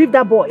told you to leave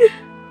that boy.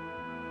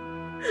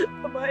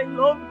 Mama, I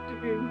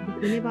loved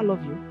him. He never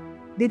loved you.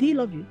 Did he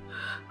love you?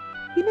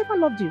 He never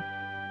loved you.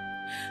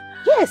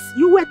 Yes,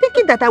 you were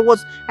thinking that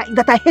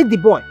I hate the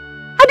boy.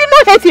 I did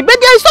not hate him, but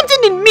there is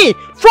something in me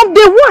from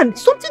day one.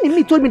 Something in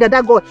me told me that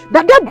that boy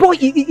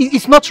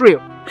is not real.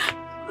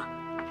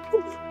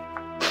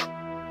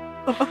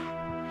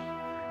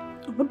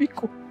 Mama,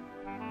 Biko,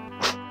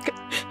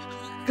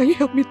 can you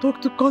help me talk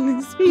to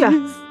Collins, please? Yeah.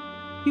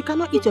 You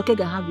cannot eat your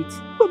cake and have it.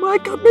 Mama, I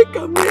can make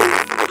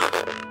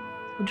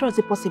amends. How is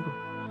it possible?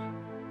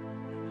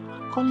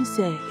 Collins'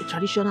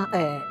 traditional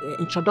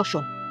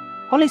introduction.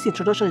 Collins'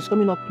 introduction is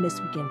coming up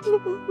next weekend.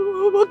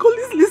 Mama,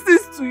 Collins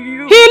listens to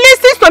you. He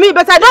listens to me,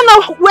 but I don't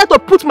know where to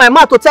put my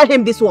mouth to tell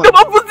him this one.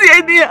 Mama, put it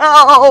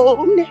anyhow.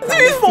 Do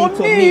it for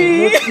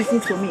me. Listen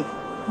to me.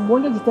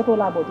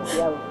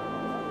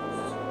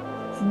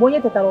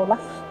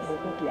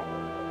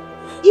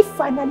 If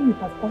finally you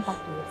have come back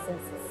to your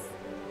senses,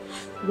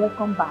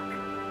 welcome back.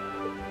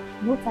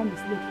 No time is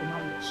late for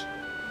marriage.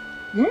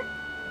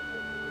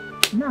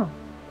 Now,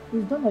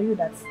 it's done on you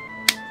that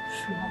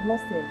you have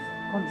lost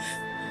Collins.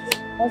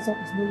 Also,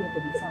 is nowhere to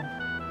be found.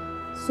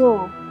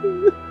 So,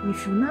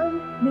 if you now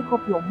make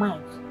up your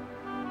mind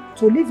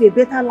to live a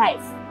better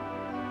life,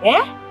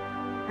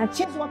 and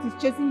change what is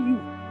chasing you,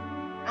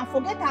 and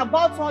forget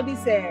about all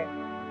this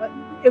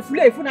if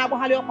you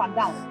up and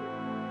down,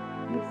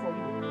 good for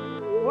you.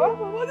 Oh,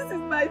 Mama, this is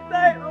my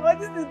time. Mama,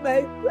 this is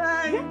my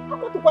time.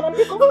 Mama,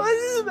 this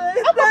is my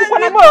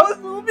time.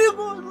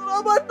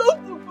 Mama, talk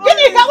to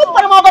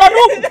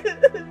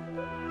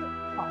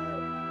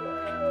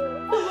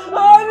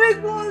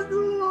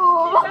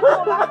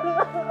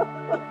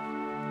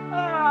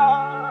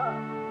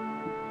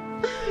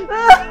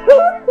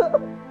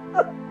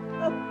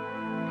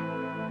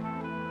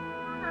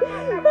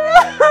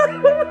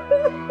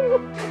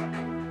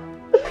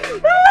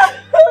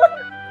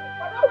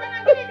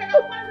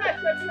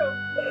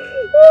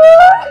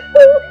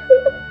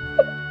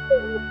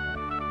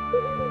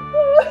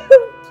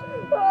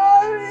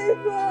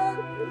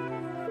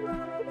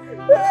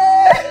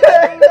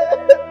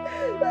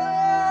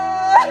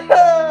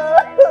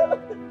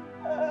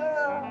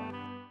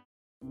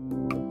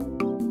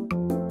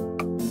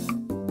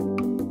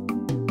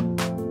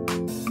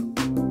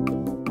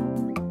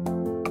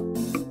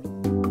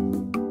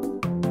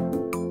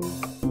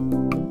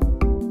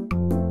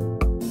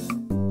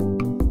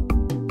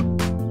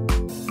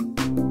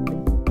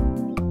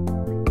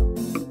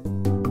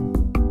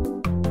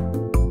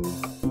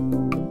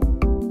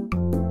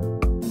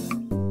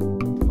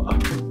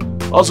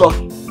Also,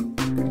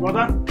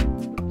 Brother?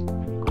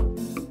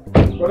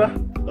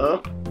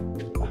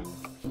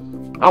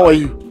 how are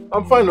you?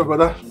 I'm fine, no,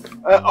 brother.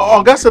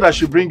 Oga said I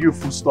should bring you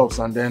foodstuffs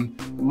and then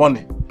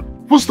money.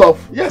 Foodstuff?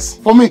 Yes.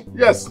 For me?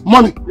 Yes.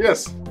 Money?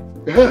 Yes.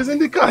 It's in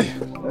the car.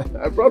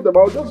 I brought them.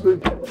 I was just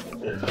going.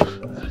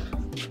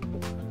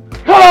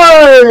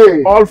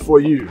 Hey! All for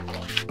you.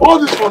 All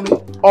this for me?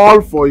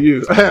 All for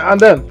you. And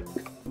then,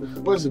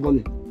 where's the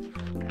money?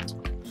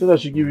 So I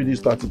should give you this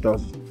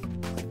 30,000.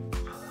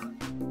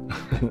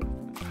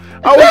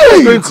 I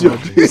was going to your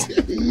place.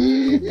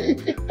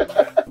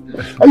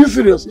 Are you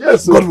serious?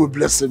 Yes, sir. God will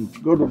bless him.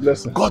 God will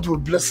bless him. God will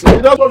bless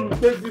him. That's why you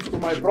take this to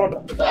my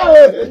brother.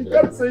 Hey, he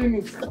kept saying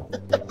it.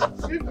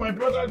 If my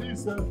brother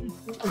needs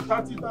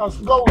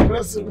 30,000, God will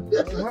bless him.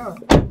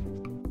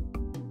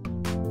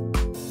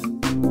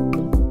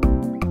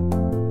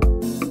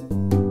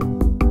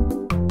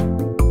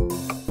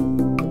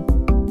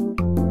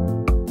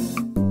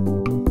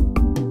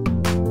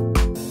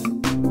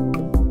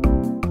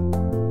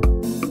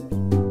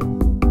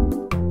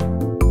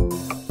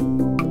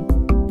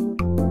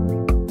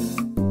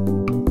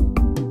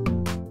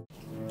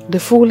 The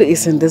fool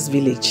is in this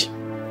village.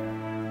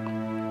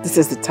 This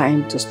is the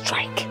time to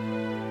strike.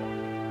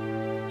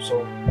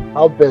 So,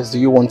 how best do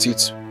you want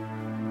it?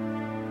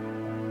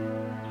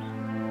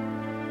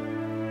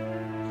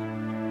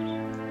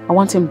 I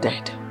want him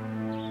dead.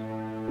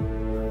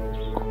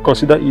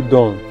 Consider it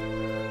done.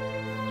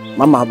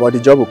 Mama, but the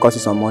job will cost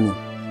you some money.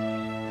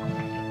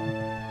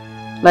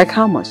 Like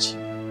how much?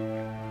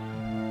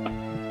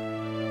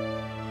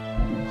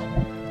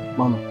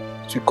 Mama,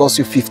 it will cost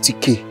you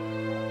 50K.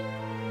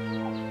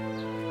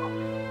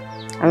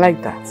 I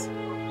like that.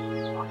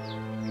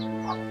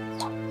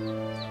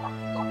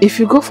 If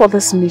you go for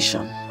this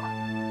mission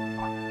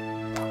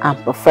and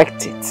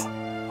perfect it,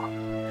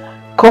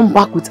 come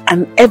back with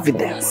an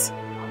evidence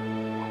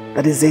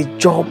that is a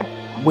job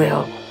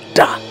well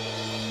done,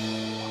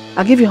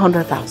 I'll give you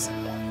 100,000.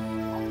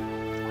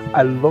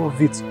 I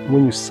love it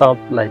when you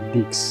sound like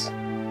this.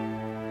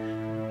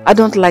 I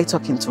don't like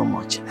talking too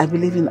much. I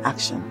believe in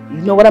action.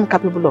 You know what I'm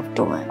capable of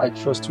doing. I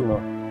trust you,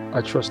 ma.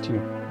 I trust you.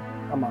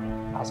 Mama,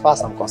 as far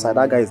as I'm concerned,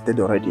 that guy is dead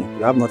already.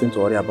 You have nothing to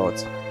worry about.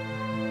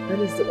 That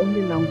is the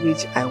only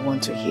language I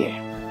want to hear.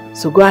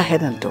 So go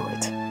ahead and do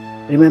it.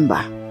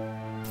 Remember,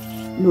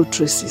 no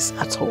traces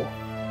at all.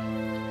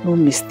 No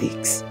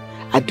mistakes.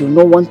 I do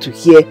not want to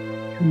hear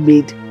you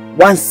made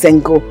one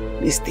single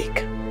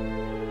mistake.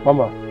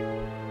 Mama,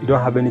 you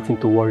don't have anything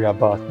to worry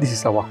about. This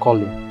is our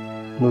calling.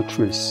 No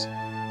trace.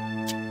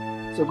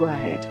 So go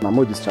ahead.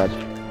 Mama, discharge.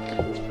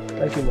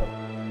 Thank you, Mama.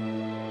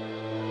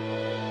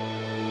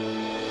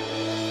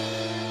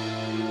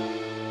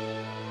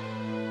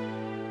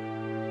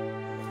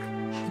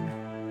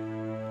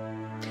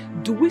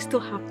 Do we still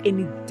have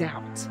any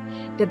doubt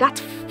that that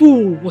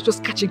fool was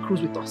just catching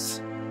cruise with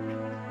us?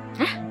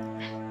 Huh?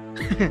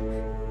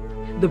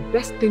 The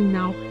best thing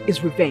now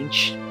is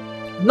revenge.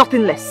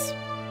 Nothing less.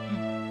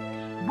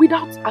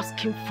 Without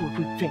asking for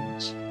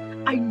revenge,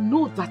 I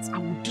know that I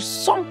will do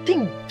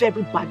something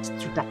very bad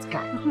to that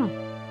guy.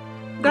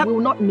 I will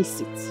not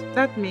miss it.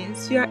 That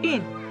means you are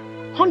in.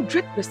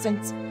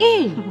 100%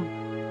 in.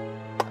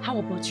 How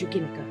about you,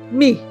 Ginika?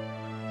 Me?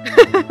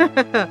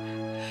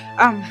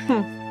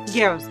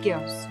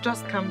 Girls,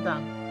 just calm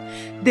down.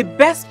 The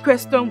best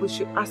question we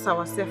should ask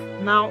ourselves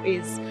now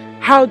is,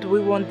 how do we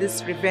want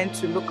this revenge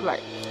to look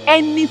like?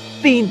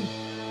 Anything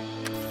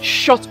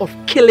short of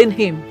killing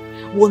him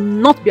will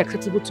not be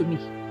acceptable to me.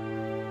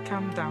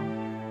 Calm down.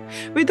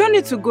 We don't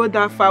need to go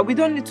that far. We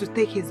don't need to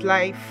take his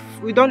life.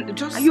 We don't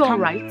just. Are you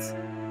alright?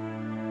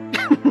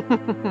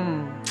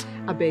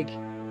 I beg.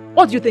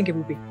 What do you think it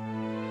will be?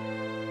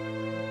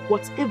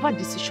 Whatever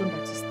decision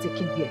that is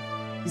taken here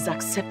is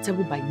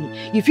acceptable by me.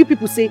 If you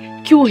people say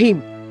kill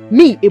him,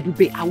 me,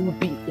 Ebube, I will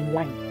be in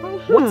line.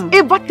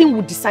 Whatever thing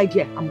we decide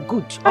here, I'm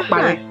good.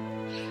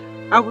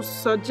 I would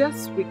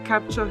suggest we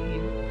capture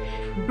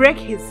him, break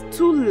his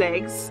 2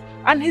 legs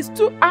and his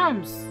 2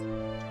 arms.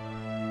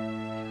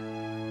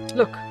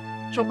 Look,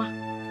 Choma,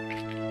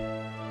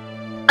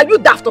 are you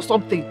daft or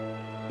something?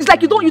 It's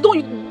like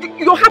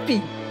you're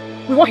happy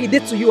with what he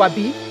did to you,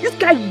 Abi. This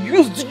guy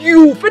used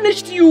you,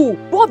 finished you.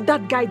 What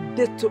that guy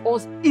did to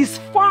us is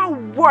far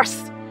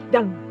worse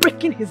than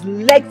breaking his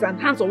legs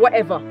and hands or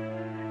whatever.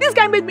 This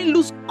guy made me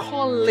lose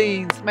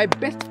Collins. My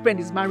best friend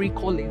is marrying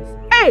Collins.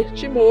 Hey,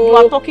 Chimo. You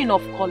are talking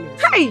of Collins.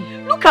 Hey,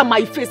 look at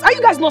my face. Are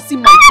you guys not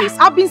seeing my face?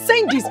 I've been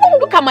saying this.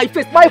 Look at my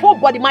face, my whole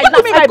body, my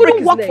life. I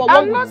couldn't walk for 1 week.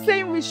 I'm not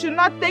saying we should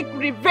not take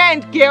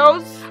revenge,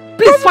 girls.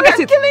 Please forget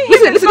it.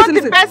 Listen.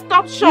 The best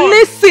option.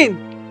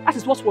 Listen. That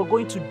is what we're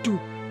going to do.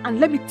 And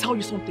let me tell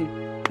you something.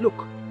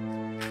 Look.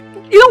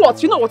 You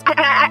know what?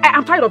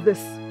 I'm tired of this.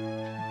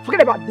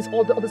 Forget about this,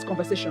 all this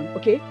conversation,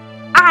 okay?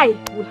 I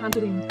will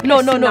handle him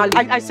personally. No.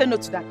 I say no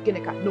to that,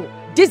 Ginika. No.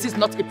 This is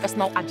not a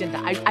personal agenda.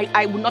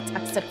 I will not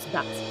accept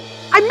that.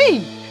 I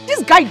mean,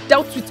 this guy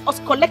dealt with us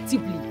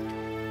collectively.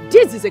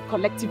 This is a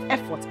collective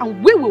effort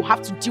and we will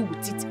have to deal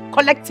with it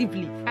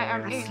collectively.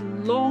 As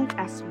long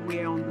as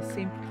we're on the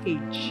same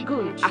page.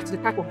 Good. As to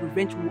the type of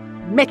revenge we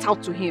met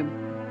out to him.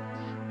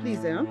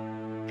 Please, I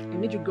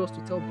need you girls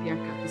to tell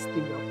Bianca this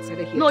thing we have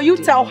decided here. No, you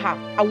tell her.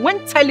 And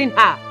when telling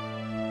her,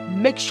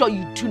 make sure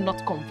you do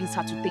not convince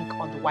her to think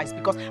otherwise,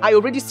 because I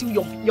already see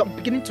you're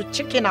beginning to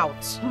chicken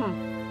out.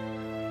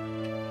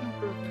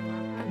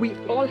 We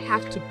all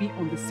have to be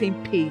on the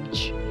same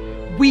page.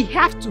 We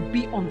have to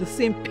be on the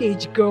same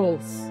page,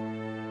 girls.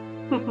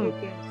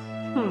 Okay,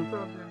 no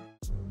problem.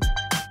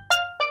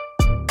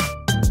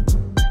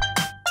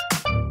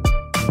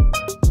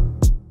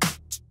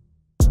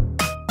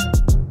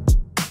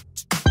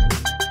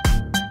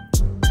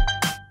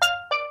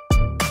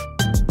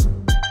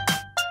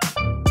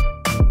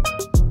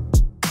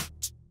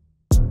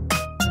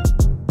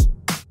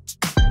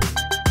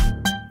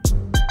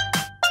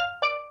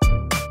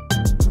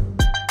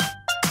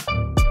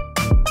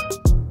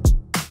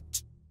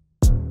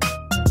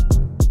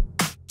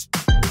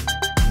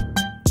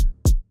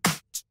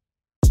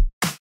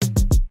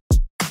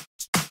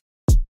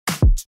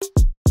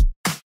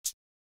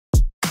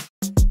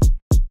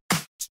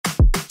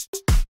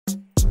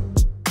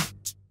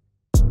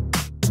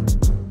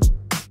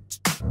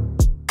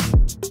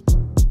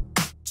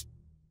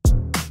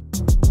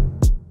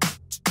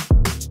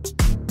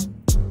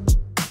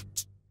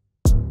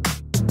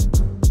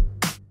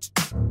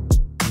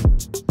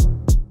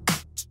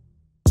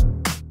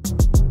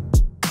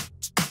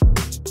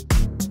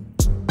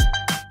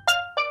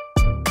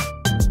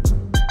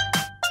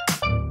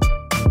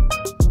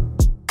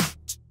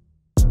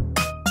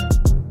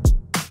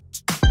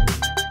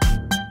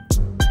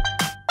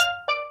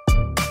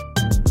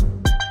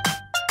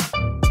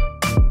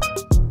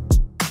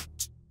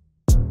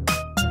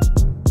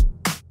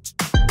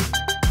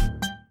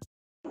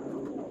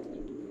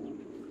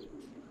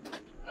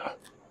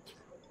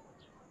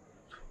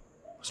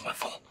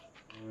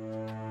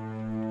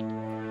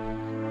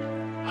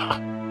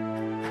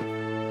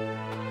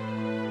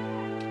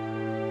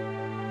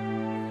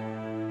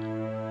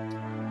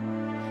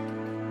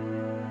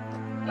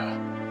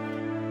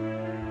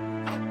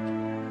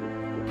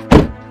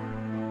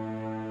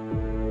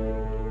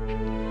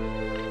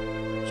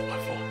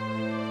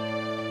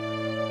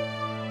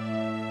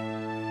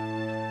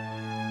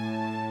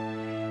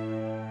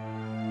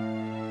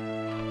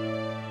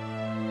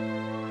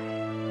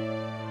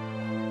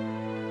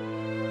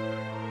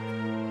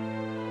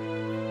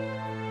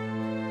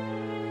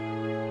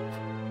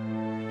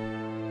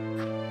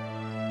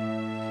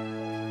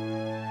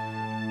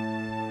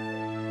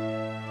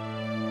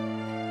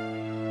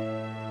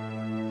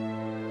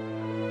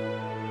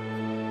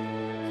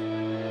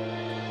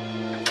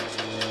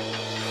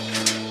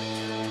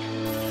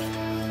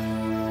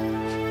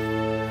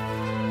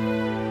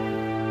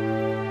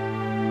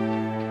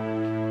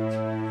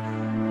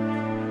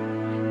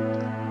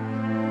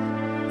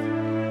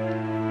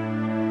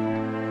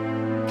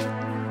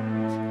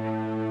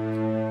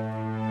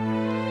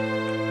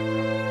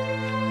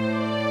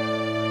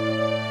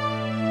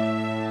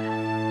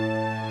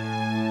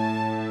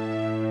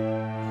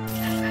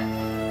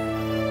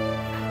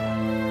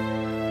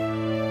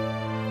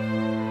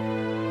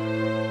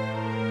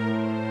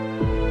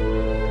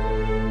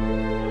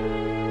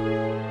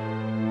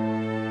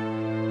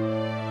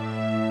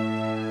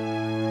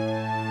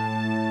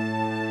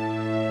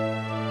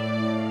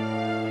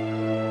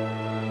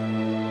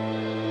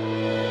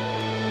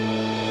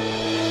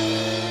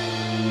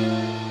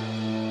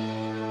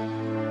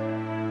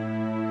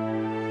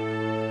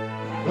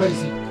 Where is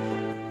he?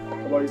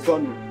 Oh, he's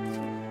gone.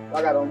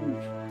 That guy don't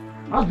move.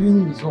 How do you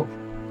mean he's gone?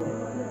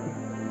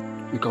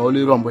 You can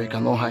only run, but you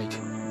cannot hide.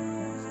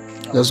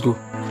 Let's go.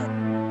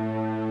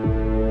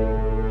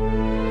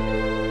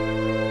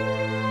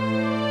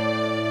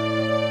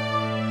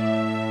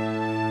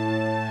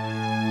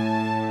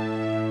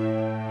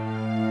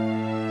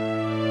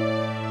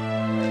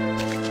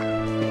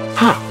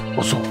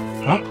 Also,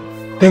 huh?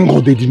 Thank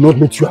God they did not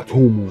meet you at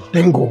home.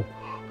 Thank God.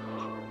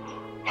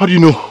 How do you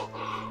know?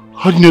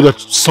 How do you know that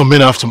some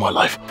men are after my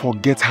life?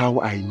 Forget how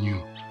I knew.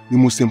 The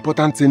most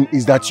important thing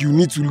is that you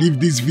need to leave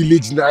this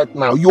village right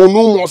now. You're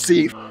no more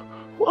safe.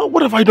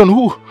 What have I done?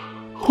 Who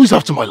is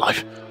after my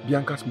life?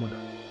 Bianca's mother.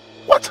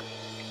 What?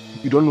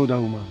 You don't know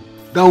that woman.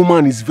 That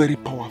woman is very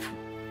powerful.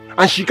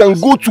 And she can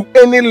go to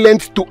any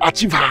length to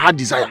achieve her heart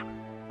desire.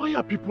 Why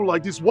are people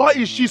like this? Why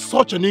is she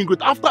such an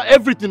ingrate after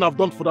everything I've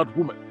done for that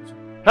woman?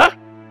 Huh?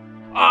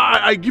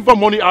 I give her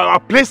money, I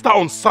placed her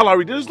on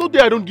salary. There is no day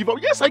I don't give her.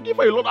 Yes, I give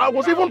her a lot. I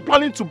was even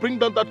planning to bring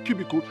down that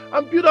cubicle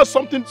and build her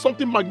something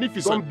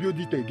magnificent. Don't build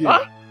it again.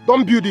 Huh?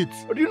 Don't build it.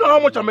 Do you know how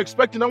much I'm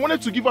expecting? I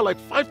wanted to give her like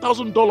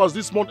 $5,000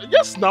 this month.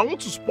 Yes, now I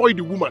want to spoil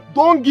the woman.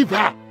 Don't give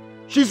her.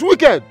 She's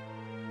wicked.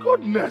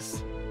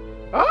 Goodness.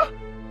 Huh?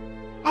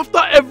 After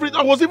everything,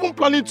 I was even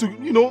planning to,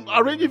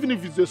 arrange, even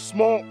if it's a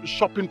small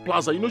shopping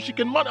plaza, she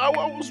can manage. I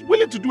was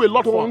willing to do a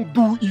lot for her.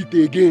 Don't do it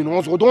again,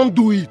 also. Don't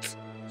do it.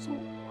 So,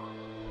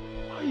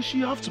 why is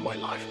she after my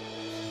life?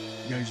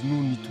 There is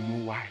no need to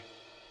know why.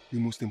 The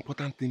most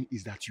important thing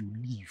is that you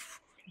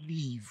leave.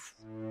 Leave.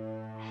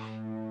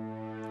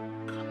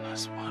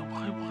 Goodness,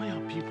 why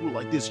are people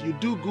like this? You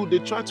do good, they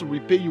try to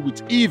repay you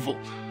with evil.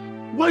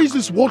 Why is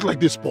this world like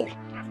this, Paul?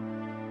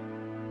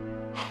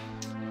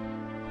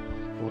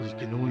 Well, it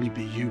can only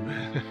be you,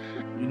 man.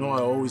 You know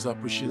I always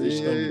appreciate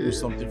each time you do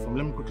something for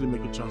me. Let me quickly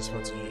make a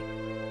transfer to you.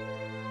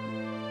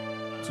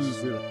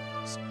 20.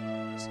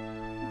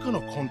 What kind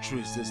of country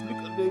is this? Look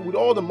at with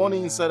all the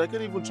money inside, I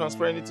can't even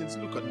transfer anything. So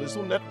look at there's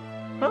no network.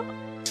 Huh?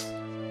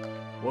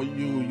 Well,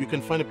 you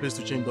can find a place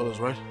to change dollars,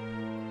 right?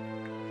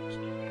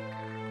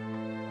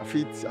 I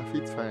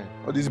fit fine.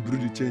 All this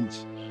broody change.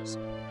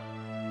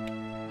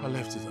 I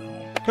left it at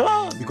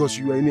home. Because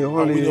you are in a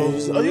hurry. You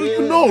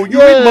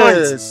read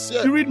minds.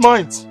 You read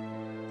minds.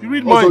 You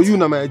read minds. Also, you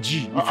know my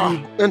G. If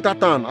you enter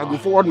town, I go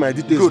forward my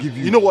details. Good. Give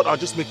you. You know what? I'll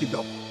just make it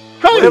double.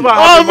 Hey, whatever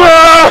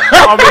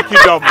I'll make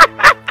it double.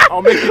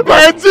 I'll make it double.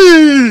 My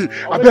G!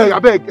 I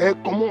beg.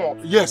 Come on.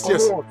 Yes.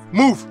 On.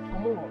 Move.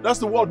 Come on. That's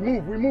the word.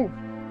 Move. We move.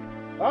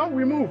 Huh?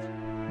 We move.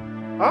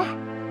 Huh?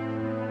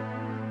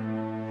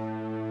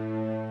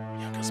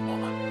 Bianca's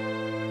mama.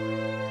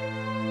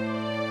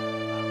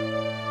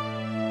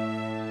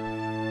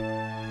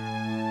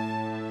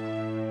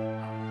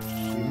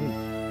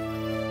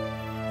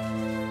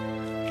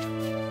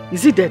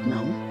 Is he dead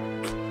now?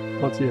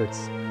 Not yet.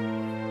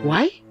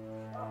 Why?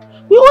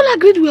 We all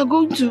agreed you're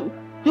going to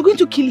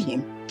kill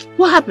him.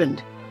 What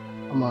happened?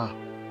 Mama,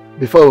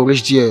 before we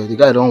reached here, the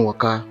guy don't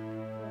work out.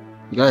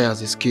 The guy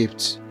has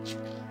escaped.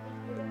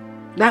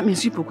 That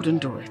means people couldn't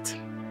do it.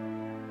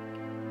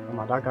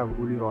 Mama, that guy will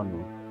only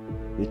run.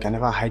 He can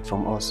never hide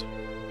from us.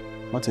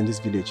 Not in this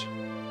village.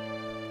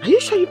 Are you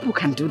sure people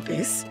can do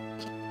this?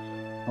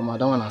 Mama,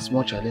 that one a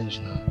small challenge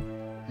now.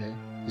 Yeah?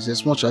 It's a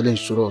small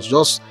challenge to us.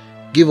 Just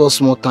give us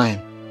more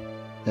time.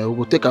 We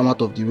will take him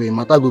out of the way.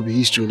 Matter will be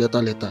history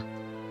later.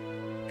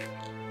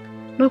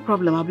 No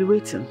problem, I'll be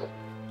waiting.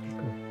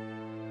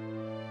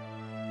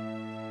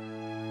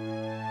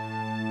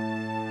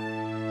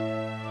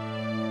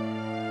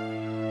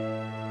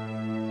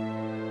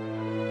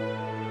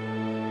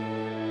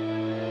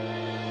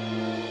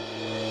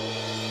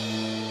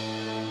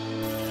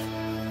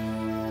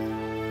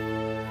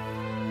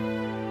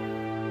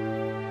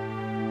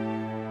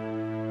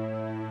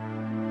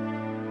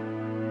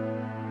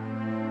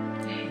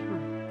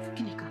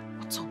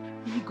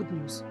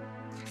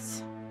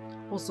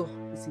 Also,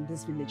 it's in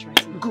this village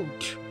right now.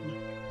 Good.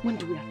 When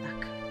do we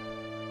attack?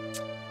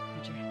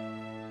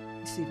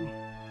 This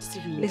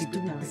evening. Let's do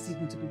it this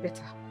evening to be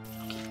better.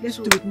 Okay. Let's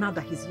do it now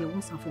that he's here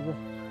once and for all.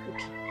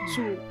 Okay.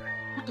 So,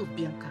 what of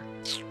Bianca?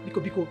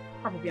 Biko,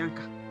 Papa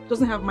Bianca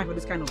doesn't have mind for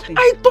this kind of thing.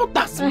 I thought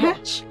that's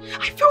much.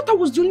 I felt I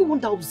was the only one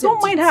that observed.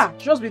 Don't mind her.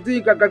 Just be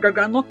doing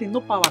nothing,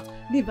 no power.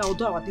 Leave her, we'll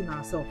do our thing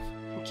ourselves.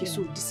 Okay,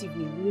 so this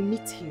evening we'll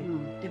meet here,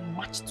 then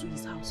march to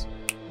his house.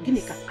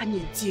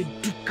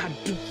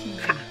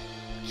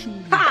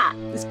 Ha!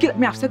 It's kill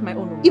me, I've said my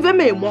own. Even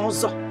me,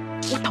 Monzo,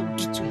 what I will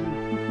do to him.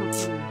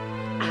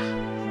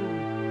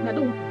 I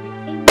don't want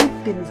to do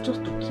anything, it's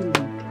just to kill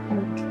him.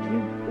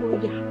 Oh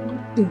yeah,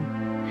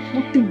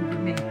 nothing will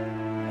remain.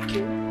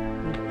 Okay?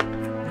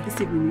 This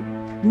evening,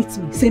 meet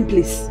me, same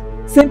place.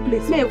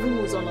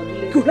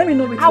 Good, let me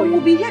know wait for you. I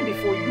will be here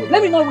before you.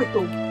 Let me know wait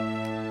though.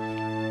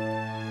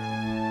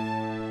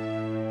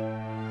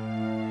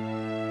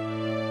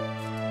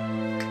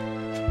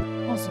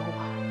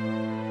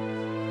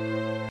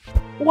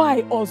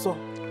 Why, Ozo?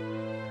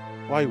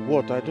 Why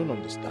what? I don't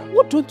understand.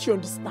 What don't you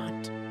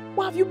understand?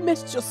 Why have you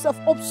messed yourself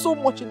up so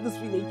much in this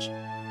village?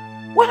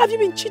 Why have you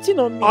been cheating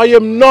on me? I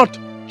am not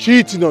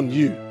cheating on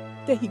you.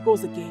 There he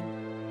goes again.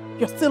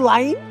 You're still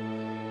lying?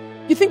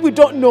 You think we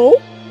don't know?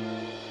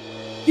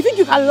 You think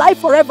you can lie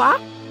forever?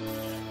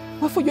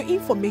 Well, for your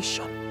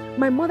information,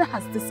 my mother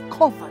has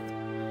discovered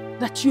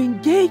that you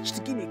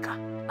engaged Ginika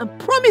and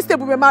promised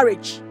them a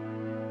marriage.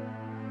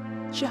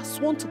 She has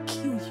sworn to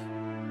kill you.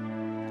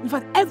 In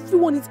fact,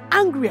 everyone is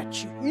angry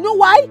at you. You know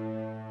why?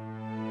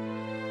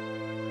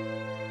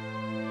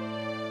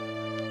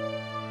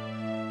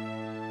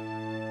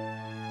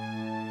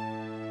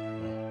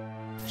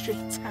 You're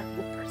a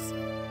terrible person.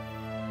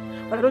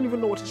 But I don't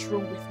even know what is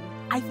wrong with me.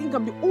 I think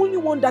I'm the only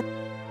one that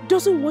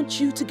doesn't want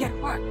you to get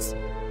hurt.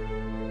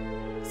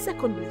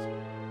 Secondly,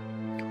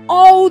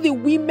 all the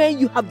women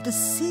you have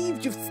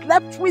deceived, you've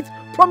slept with,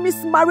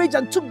 promised marriage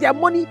and took their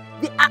money,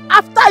 they are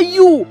after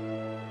you.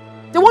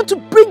 They want to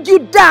bring you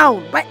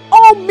down by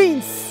all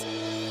means.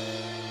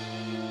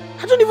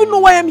 I don't even know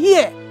why I'm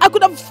here. I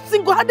could have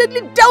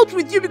single-handedly dealt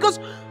with you because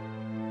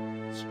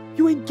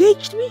you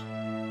engaged me,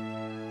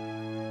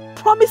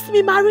 promised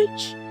me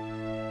marriage,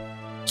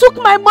 took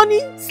my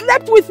money,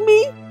 slept with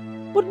me,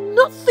 but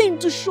nothing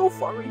to show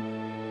for it.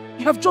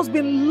 You have just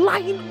been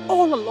lying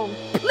all along,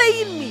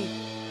 playing me,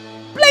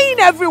 playing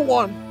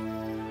everyone.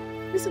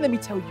 Listen, let me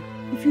tell you,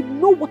 if you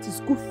know what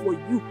is good for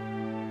you,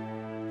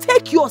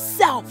 take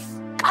yourself,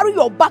 carry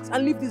your bags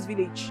and leave this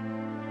village.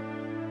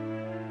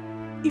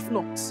 If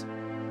not,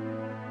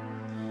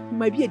 you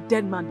might be a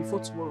dead man before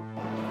tomorrow.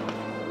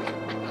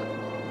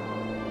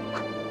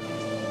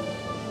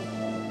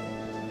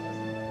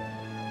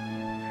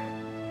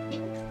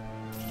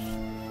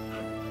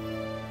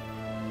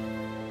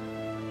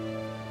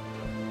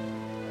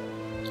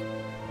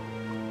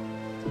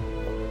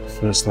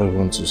 First, I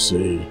want to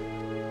say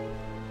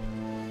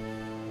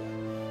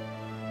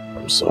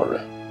I'm sorry.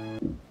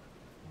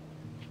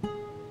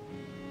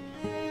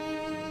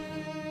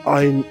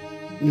 I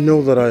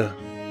know that I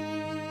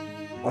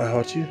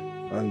hurt you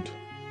and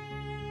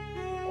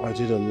I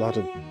did a lot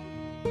of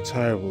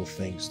terrible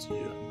things to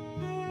you.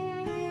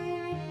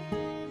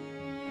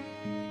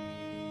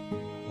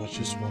 I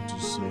just want to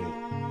say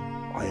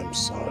I am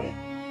sorry.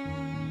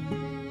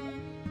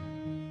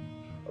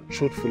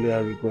 Truthfully, I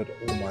regret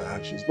all my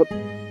actions, but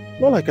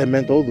not like I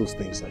meant all those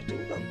things I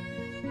told them.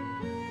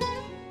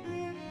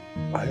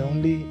 I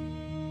only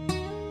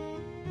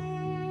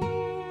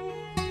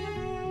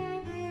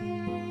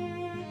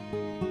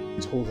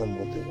told them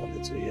what they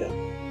wanted to hear.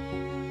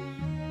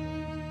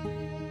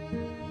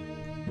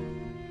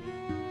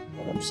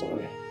 But I'm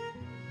sorry.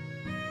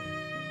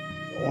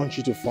 I want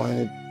you to find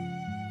it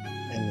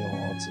in your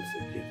heart to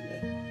forgive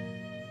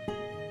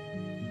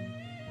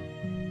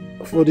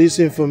me. For this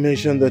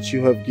information that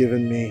you have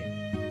given me,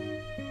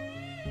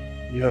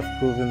 you have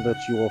proven that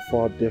you are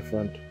far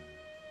different,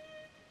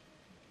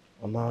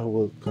 and I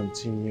will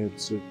continue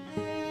to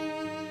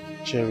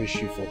cherish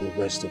you for the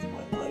rest of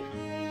my life.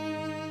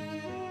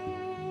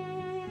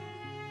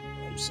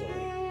 I'm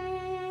sorry.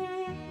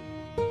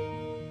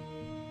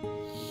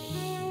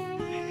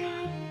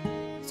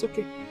 It's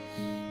okay.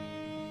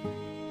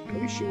 I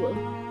wish you well.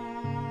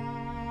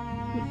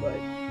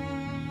 Goodbye.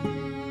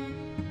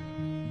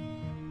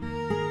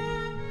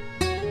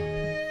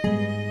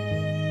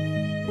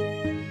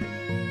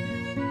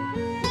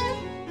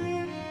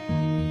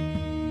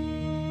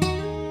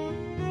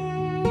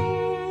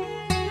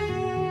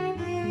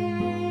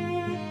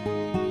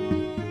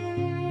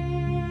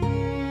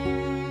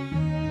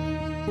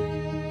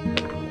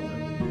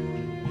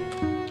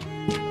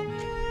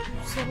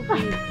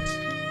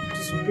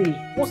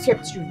 What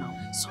kept you now?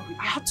 Sorry,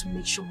 I had to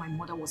make sure my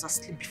mother was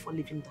asleep before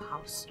leaving the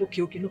house.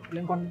 Okay, no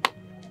problem.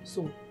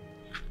 So,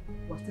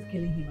 we're still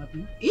killing him,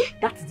 Abi?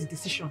 That is the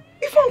decision.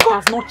 It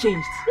has not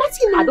changed.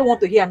 Nothing. I don't want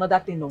to hear another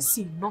thing, no.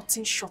 See,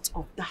 nothing short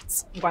of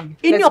that.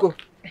 Let's go.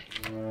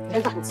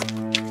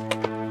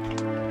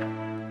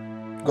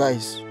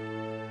 Guys,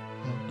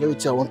 get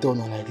what I want to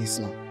know like this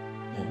now.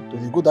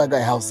 If you go to that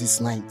guy's house this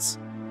night, it's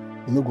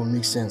not going to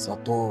make sense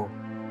at all.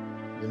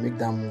 They make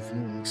that move, it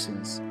won't make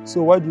sense.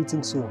 So why do you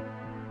think so?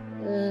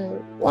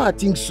 Why I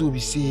think so,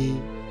 we say,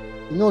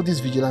 you know this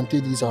vigilante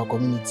is our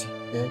community.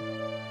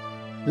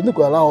 They don't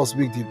allow us to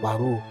make the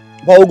barrow.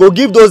 But we'll go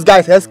give those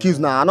guys excuse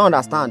now, I don't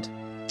understand.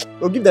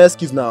 We'll give them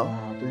excuse now.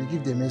 They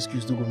give them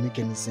excuse to go make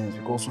any sense,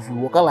 because if we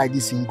work out like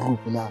this in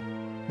group now,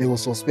 they will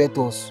suspect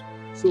us.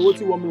 So what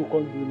do you want me to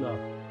come do now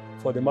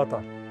for the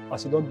matter?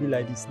 As you don't be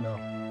like this now.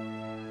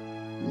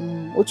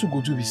 What you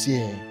go do, we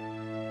say,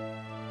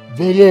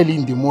 very early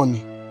in the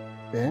morning,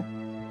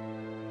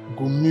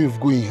 go move,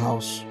 go in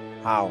house.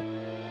 How?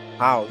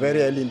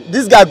 Very early.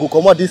 This guy go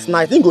come out this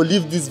night. He go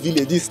leave this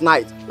village this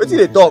night. What did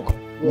they talk?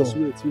 Yes,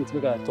 wait,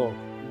 make I talk.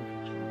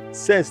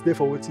 Sense there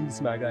for waiting this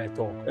my guy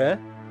talk.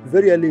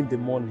 Very early in the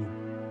morning,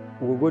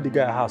 we will go to the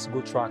guy's house,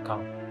 go track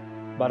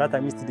him. By that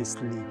time, he's still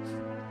asleep.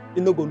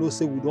 He no go know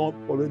say we don't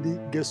already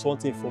get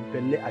something from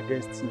Ebele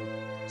against him.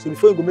 So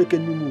before you go make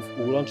any move,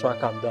 we will not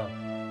track him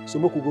down. So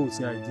we could go with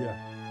the idea.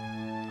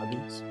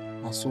 Against.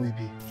 And so we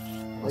be.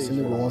 I say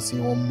we won't see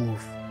one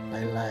move.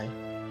 I lie.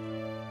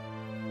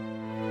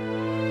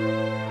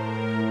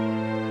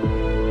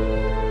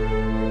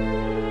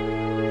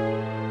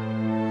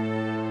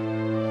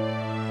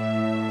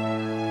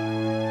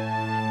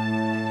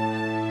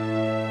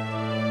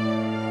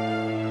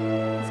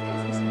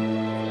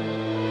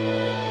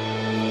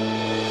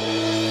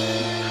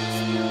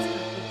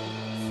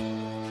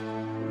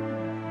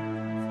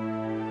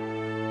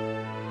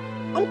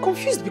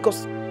 confused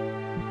because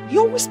he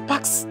always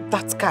parks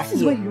that car This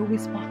is where he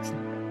always parks.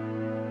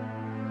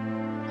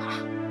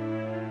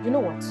 You know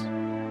what?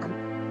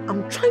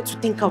 I'm trying to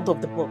think out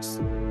of the box.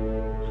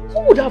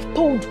 Who would have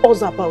told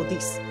us about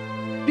this?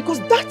 Because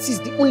that is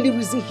the only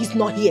reason he's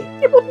not here.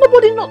 Yeah, but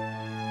nobody knows.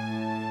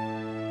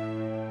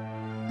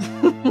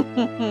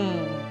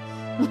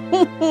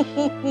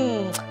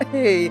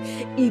 Hey,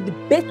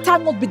 it better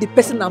not be the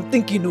person I'm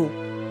thinking of.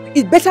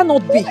 It better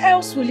not be. Who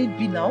else will it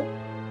be now?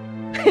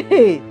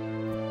 Hey.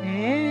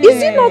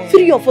 Is it not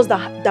three of us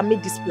that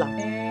made this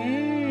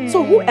plan?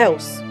 So who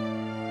else?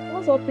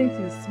 Ozo thinks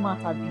he's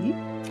smart, Abi.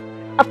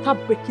 After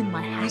breaking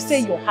my heart. You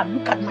say your hand,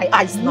 look at my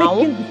eyes now.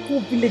 Making the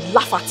whole village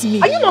laugh at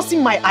me. Are you not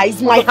seeing my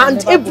eyes, my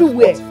hand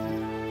everywhere?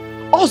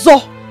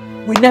 Ozo,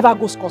 we never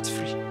go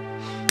scot-free.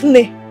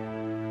 Ne,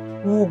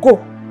 we will go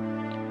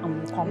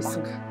and we'll come back.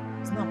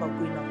 It's not about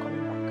going and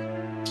coming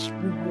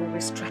back. We will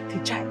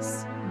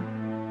re-strategize.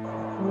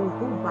 We will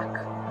go back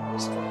and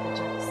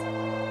re-strategize.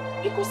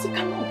 Because you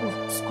cannot go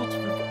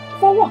scot-free.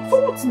 For what? For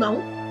what now?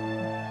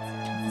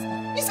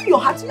 You see your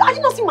heart? Are you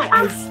not seeing my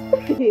eyes?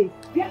 Okay.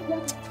 Yeah.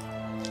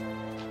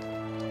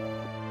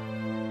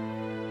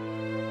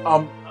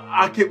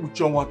 Ake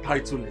Uchonwa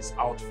title is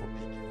out for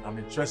picking. I'm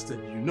interested,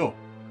 you know.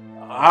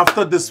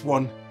 After this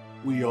one,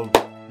 we all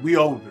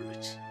will be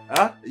rich.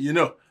 Huh? You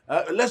know,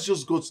 let's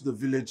just go to the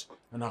village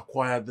and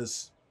acquire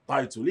this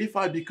title. If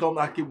I become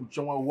Ake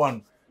Uchonwa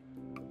 1,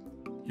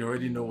 you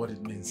already know what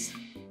it means.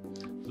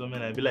 So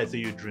man, I be like say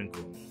you drink.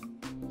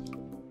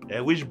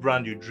 Which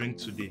brand you drink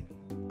today?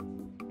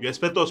 You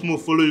expect us to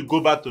follow you, go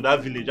back to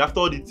that village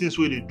after all the things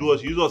where they do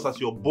us, use us as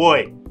your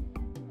boy.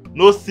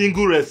 No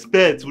single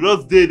respect. We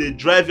just they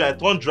drive you. I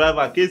turn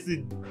driver,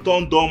 Casey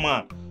turn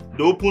doorman.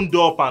 They open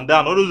door up and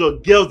down. All those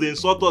girls they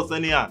insult us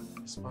anyhow.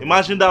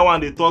 Imagine that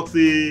one they talk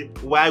say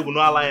why we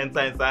not allow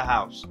enter inside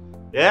house.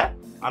 Yeah?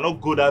 I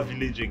not go that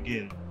village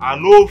again. I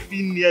no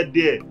feel near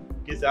there.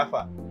 Casey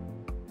Alpha.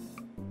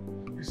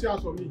 You see as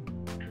for me,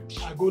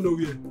 I go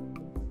nowhere.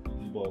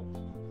 But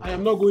I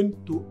am not going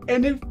to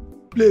any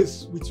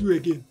place with you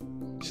again.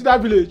 See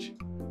that village?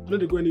 I know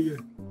they go anywhere.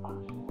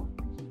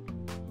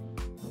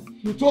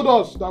 You told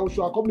us that we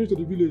should accompany you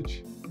to the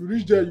village. You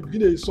reach there, you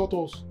begin to insult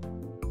us.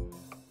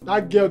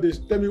 That girl, they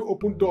tell me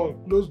open door,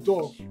 close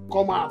door,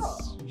 come out.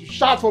 You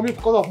shout for me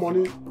because of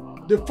money.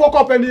 They fuck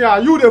up anyhow.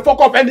 You, they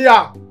fuck up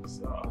anyhow.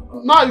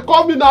 Now you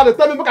call me now, they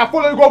tell me, make I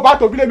follow you go back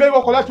to village, maybe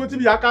we'll collect 20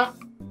 yaka.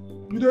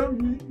 You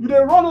they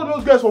run all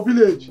those girls for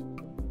village.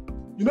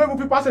 You know if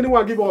we pass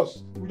anyone give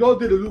us. We just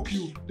they look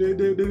you. They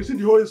receive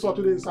the whole insult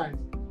to the inside.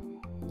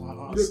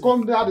 They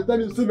come there, they tell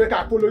me, say make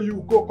I follow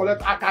you, go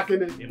collect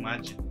akakene.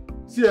 Imagine.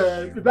 See,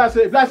 if I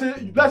say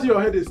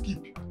your head is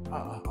skip. If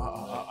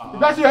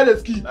I say your head is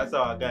skip. That's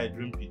how our guy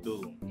dream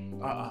pito.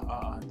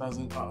 It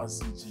doesn't.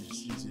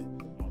 CJ.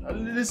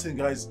 Listen,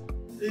 guys,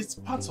 it's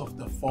part of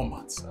the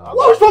format.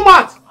 Which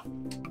format?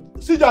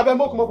 CJ, I better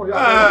come up for you.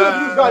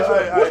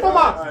 Which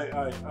format?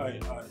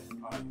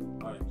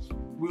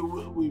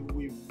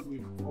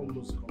 We've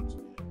almost come to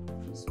the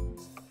end.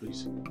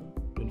 Please.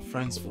 Been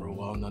friends for a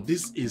while now.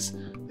 This is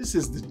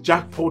the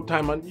jackpot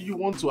time, and you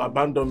want to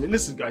abandon me.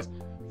 Listen, guys.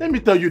 Let me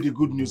tell you the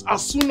good news.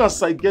 As soon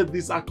as I get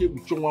this Ake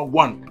Uchonwa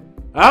 1,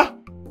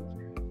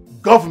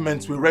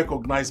 government will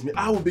recognize me.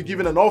 I will be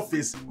given an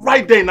office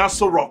right there in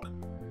Aso Rock.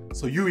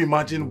 So you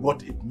imagine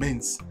what it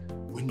means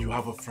when you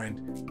have a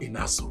friend in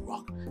Aso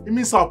Rock. It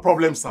means our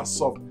problems are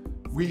solved.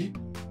 We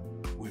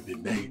will be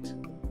made.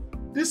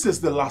 This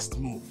is the last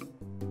move.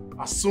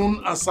 As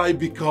soon as I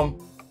become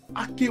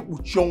Ake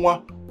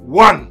Uchonwa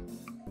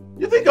 1,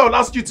 you think I will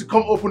ask you to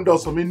come open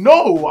doors for me?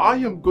 No, I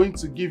am going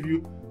to give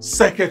you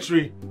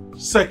secretary.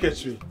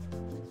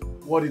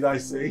 What did I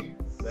say?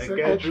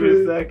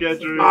 Secretary.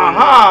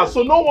 Aha!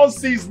 So no one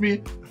sees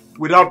me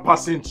without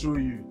passing through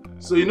you.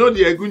 So you know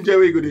the Egunje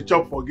way you go to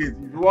chop for gate.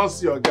 If you want to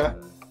see your guy.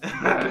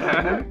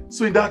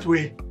 So in that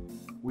way,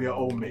 we are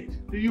all made.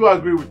 Do you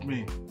agree with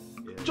me?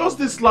 Yeah. Just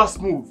this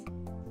last move.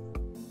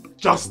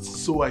 Just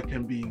so I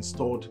can be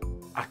installed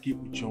Ake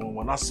Uchonwa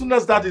 1. As soon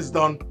as that is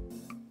done,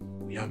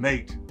 we are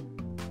made.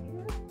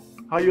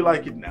 How you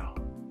like it now?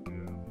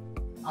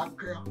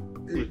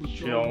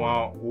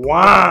 Uchonwa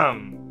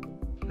 1.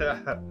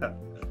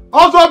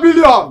 Also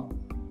billion.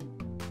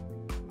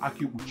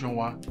 Ake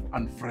Uchonwa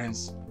and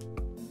friends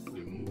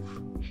will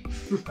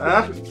move.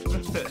 Huh?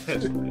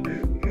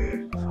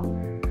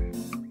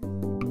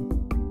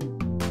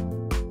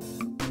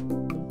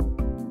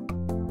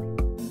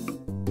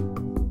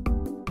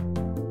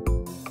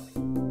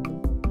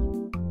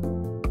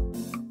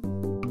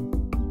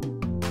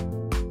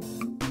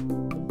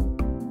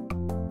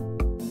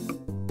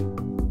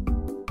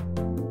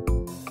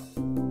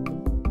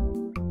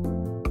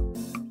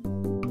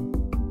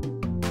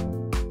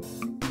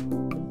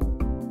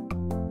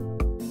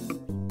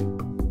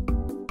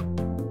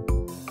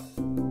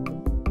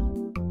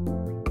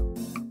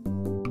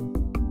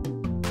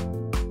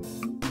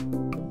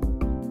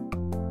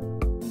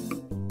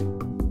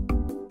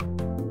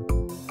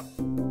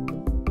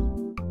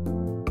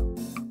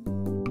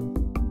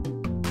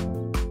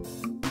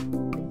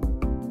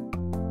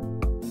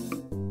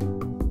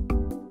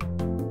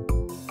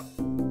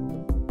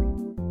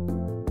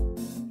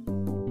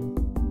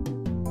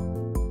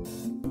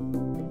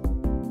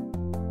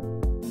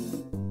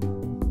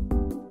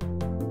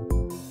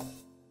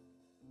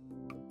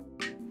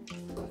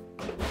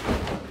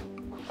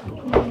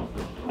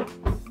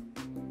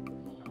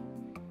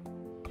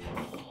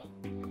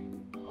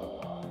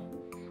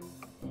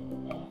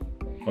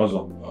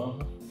 Also,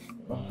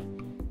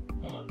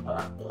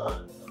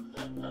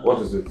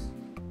 what is it?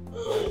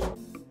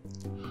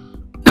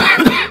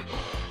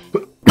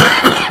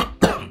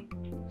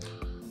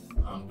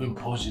 I've been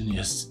purging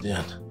yesterday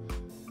and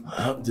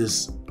I have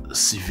this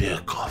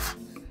severe cough.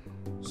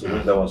 So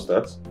when that one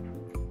starts?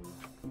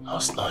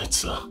 Last night,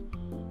 sir.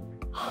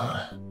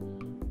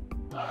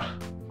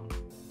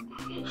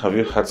 Have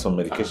you had some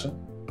medication?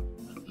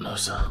 No,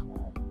 sir.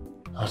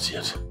 Not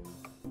yet.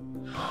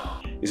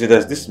 You see,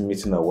 there's this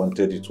meeting I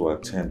wanted you to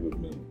attend with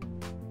me.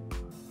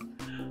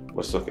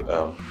 But it's okay.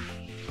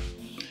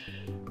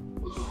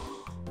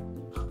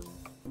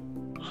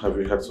 Have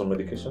you had some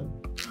medication?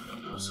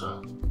 No,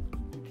 sir.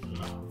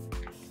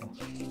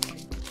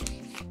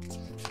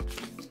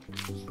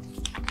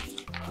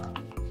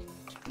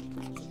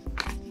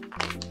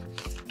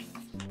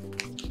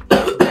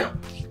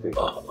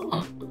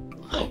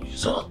 Thank you,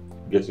 sir.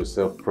 Get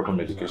yourself proper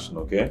medication,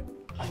 okay?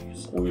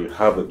 We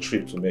have a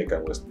trip to make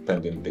and we're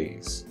spending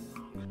days.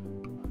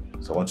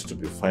 So I want you to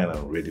be fine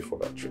and ready for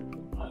that trip.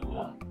 I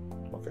will.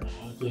 Okay.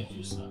 Thank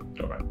you, sir.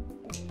 Alright.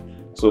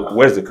 So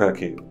where's the car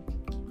key?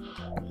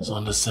 It's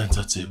on the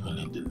center table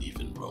in the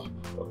living room.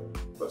 Okay,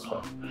 that's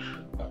fine.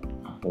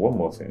 One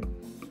more thing.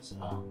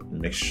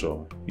 Make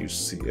sure you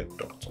see a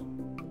doctor.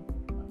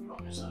 I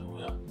promise I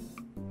will.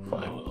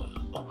 Fine. I will.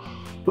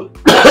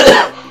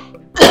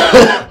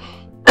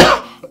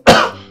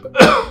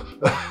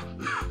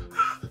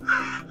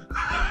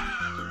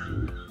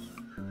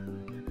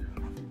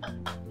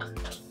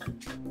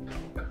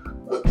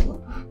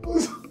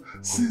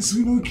 Since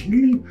we don't kill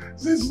him,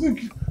 since we don't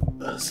kill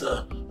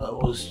Sir, I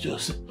was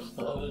just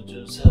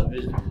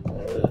having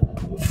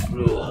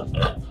flu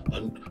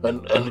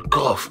and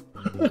cough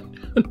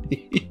and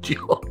idiot.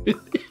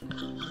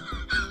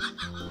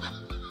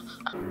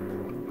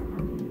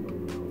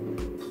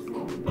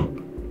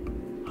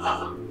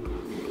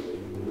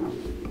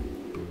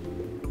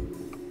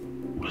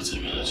 Wait a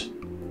minute.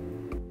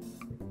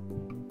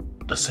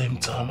 At the same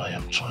time I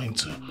am trying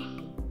to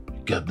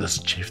get this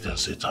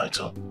chieftaincy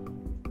title,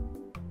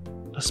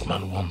 this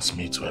man wants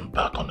me to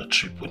embark on a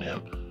trip with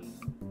him.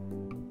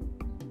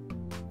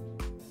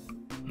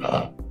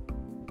 No.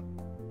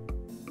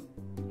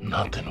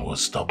 Nothing will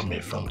stop me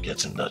from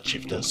getting that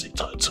chieftaincy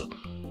title.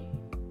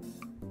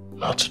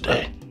 Not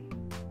today.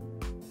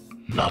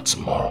 Not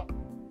tomorrow.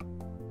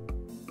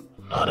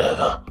 Not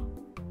ever.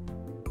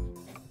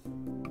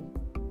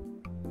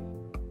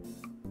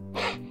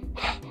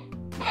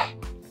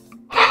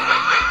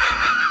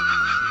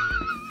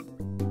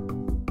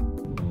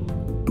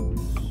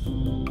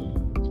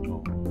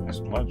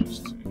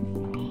 Majesty.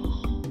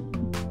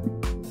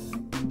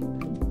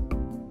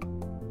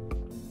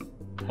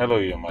 Hello,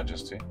 Your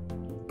Majesty.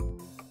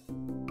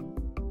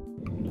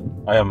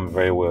 I am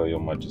very well, Your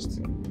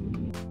Majesty.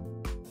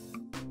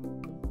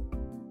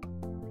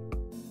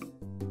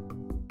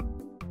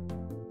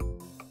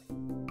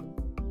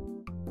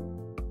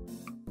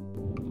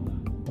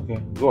 Okay,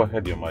 go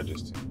ahead, Your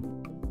Majesty.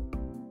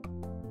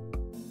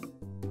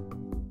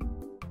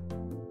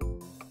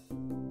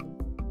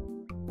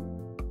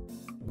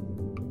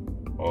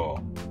 Oh,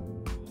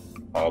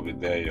 I'll be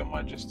there, Your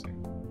Majesty.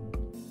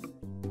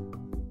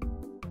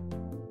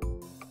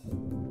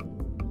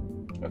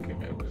 Okay,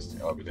 my Majesty.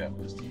 I'll be there,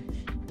 Majesty.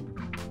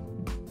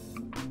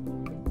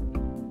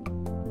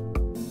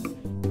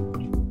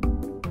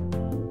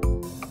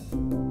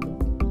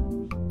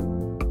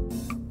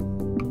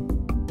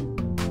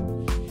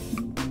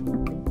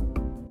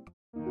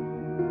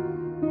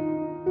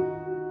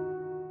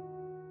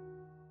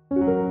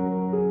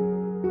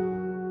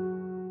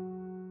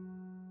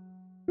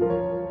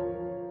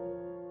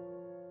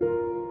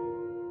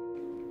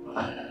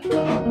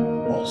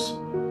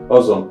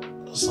 Awesome.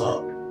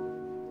 Sir.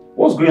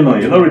 What's going on?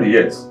 You're not ready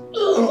yet.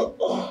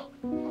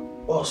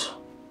 Boss.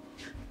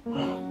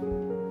 Boss,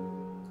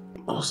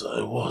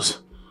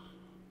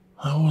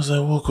 I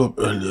woke up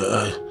earlier.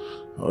 I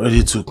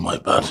already took my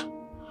bath.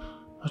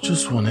 I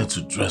just wanted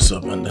to dress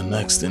up and the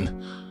next thing,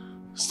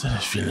 I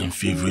started feeling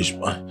feverish.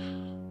 My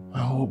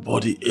whole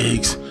body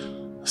aches,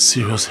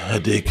 serious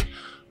headache.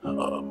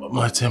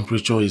 My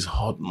temperature is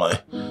hot.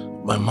 My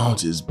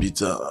mouth is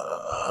bitter.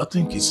 I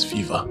think it's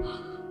fever.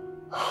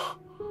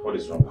 What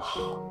is wrong?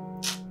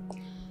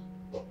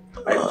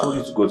 I told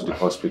you to go to the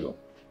hospital.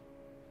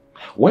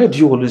 Why do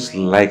you always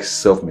like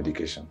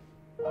self-medication?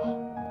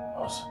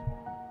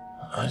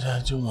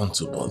 I don't want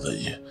to bother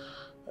you.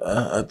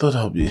 I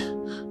thought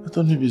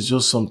maybe it's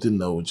just something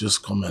that would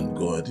just come and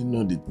go. I didn't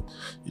know that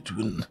it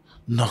would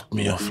knock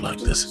me off like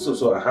this.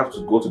 So I have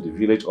to go to the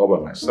village all by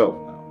myself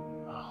now.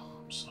 Oh,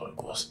 I'm sorry,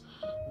 boss.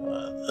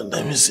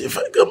 Let me see if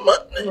I can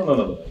manage.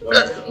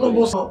 No,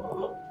 boss.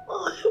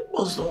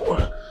 Boss, don't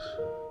worry.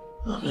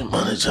 Let me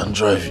manage and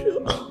drive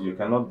you. You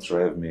cannot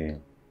drive me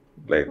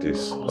like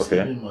this, okay?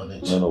 Let me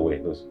manage. No,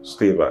 wait.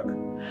 Stay back.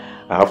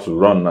 I have to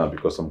run now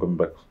because I'm coming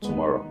back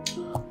tomorrow.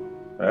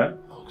 Eh?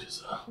 Okay,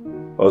 sir.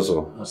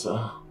 Also,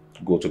 sir.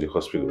 Go to the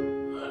hospital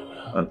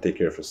and take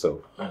care of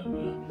yourself. I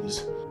will,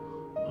 please.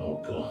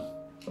 Okay.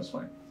 That's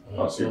fine.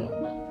 I'll see you.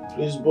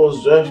 Please,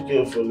 boss, drive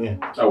carefully.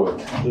 I will.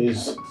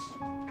 Please.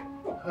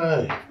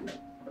 Hi.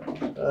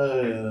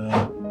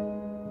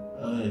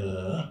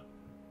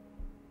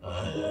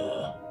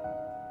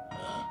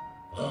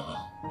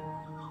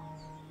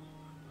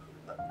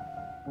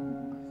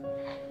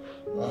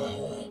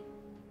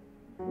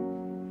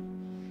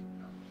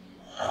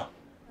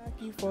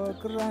 For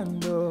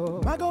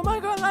grando, Mago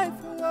life,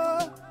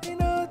 you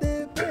know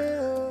they pay.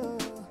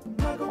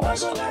 Mago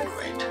life,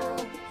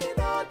 you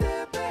know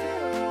they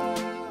pay.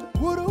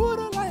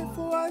 Wuru life,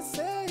 I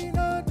say you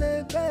know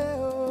they pay.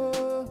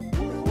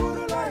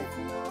 Wuru life.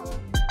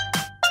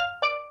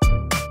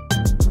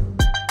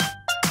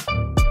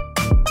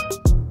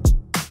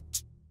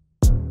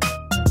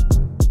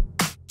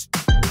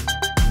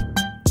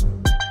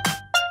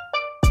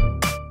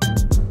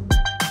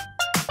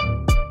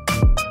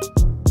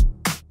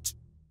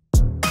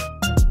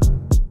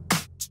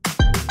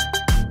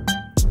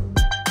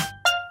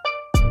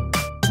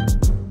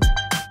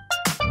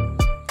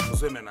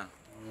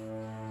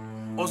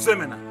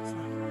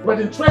 But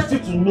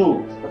interested to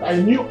know that I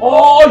knew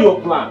all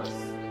your plans,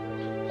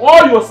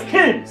 all your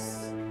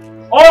schemes.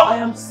 All I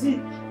am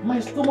seeing, my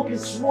stomach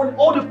is swollen,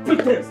 all the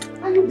pretense.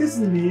 Are you this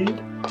mean?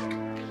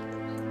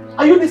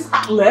 Are you this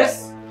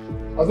heartless?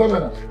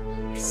 Ozemena.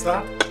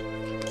 Sir.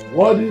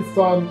 Worthy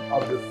son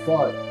of the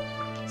soil.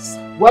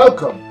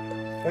 Welcome.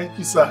 Thank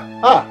you, sir.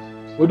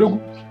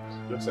 Odogu.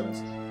 Your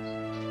Excellency.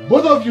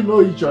 Both of you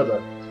know each other.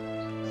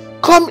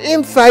 Come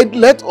inside,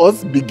 let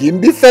us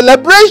begin the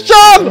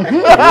celebration!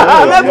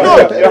 Let's go!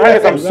 Your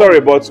Highness, I'm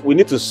sorry, but we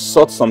need to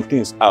sort some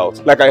things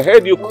out. Like I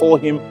heard you call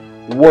him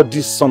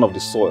worthy son of the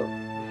soil.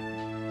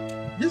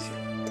 Yes.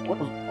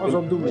 What's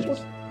up doing?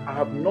 I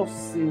have not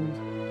seen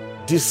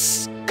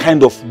this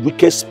kind of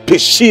wicked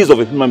species of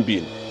a human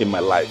being in my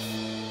life.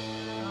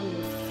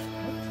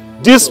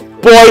 This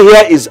boy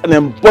here is an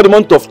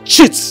embodiment of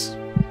cheat,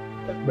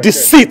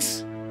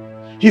 deceit.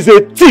 He's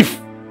a thief.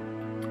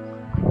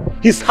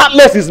 He's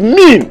heartless, he's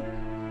mean.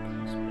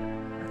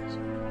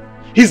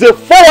 He's a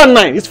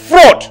 419, he's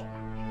fraud.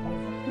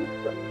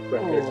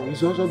 Oh,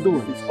 he's also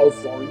doing it.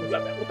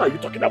 What are you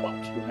talking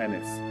about, Your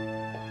Highness?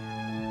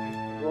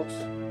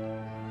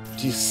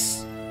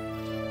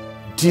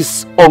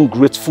 This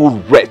ungrateful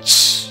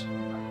wretch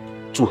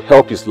to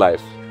help his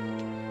life.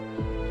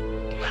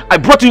 I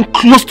brought him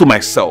close to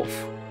myself.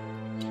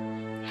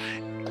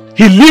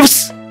 He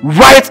lives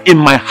right in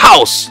my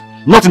house,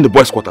 not in the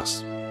boys'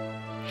 quarters.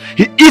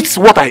 He eats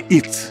what I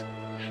eat,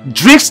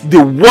 drinks the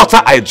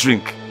water I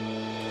drink.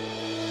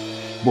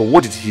 But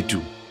what did he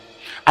do?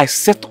 I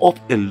set up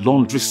a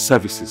laundry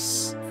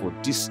services for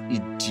this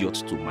idiot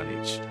to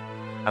manage.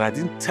 And I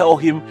didn't tell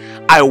him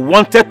I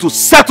wanted to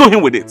settle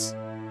him with it.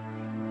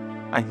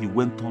 And he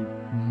went on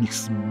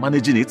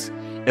mismanaging it,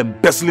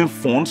 embezzling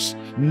funds,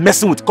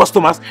 messing with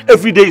customers.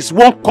 Every day is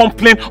one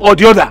complaint or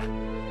the other.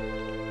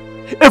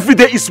 Every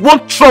day is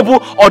one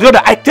trouble or the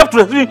other. I kept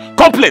receiving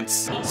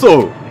complaints.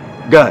 So,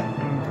 guy,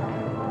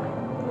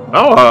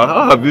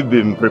 how have you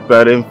been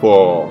preparing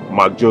for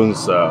Mark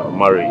Jones'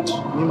 marriage?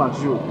 Me, Mark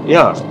Jones?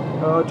 Yeah.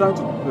 Trying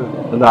to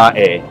prepare. Nah,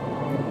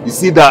 you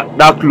see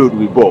that clothes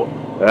we bought?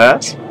 Now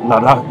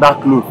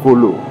that clothes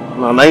follow.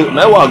 Now I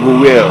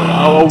go wear.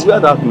 I will wear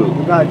that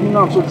clothes. Guy, you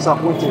know I'm so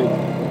disappointed.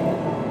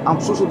 I'm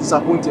so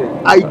disappointed.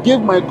 I gave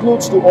my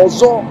clothes to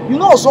Ozo. You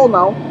know Ozo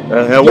now?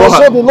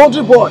 Ozo, the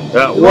laundry boy.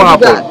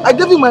 What happened? I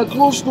gave him my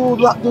clothes to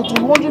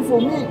laundry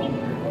for me.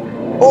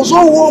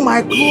 Ozo wore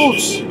my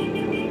clothes.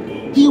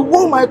 He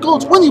wore my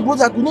clothes. When he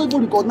brought it, I could not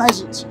even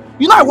recognize it.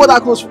 You know, I wore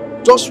that clothes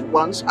just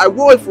once. I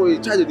wore it for a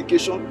child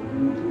education.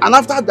 And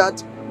after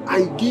that,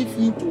 I gave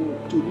him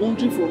to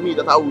laundry for me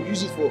that I will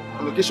use it for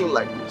an occasion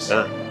like this.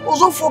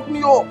 Ozo fucked me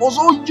up.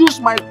 Ozo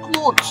used my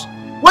clothes.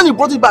 When he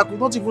brought it back, I could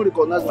not even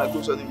recognize my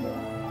clothes anymore.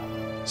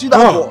 See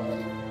that boy?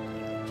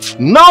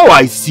 Now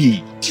I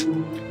see.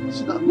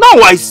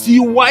 Now I see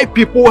why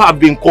people have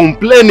been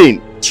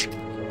complaining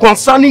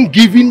concerning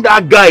giving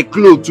that guy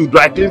clothes to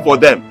dry clean for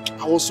them.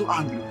 I was so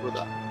angry,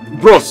 brother.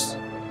 Bros,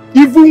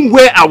 even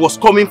where I was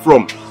coming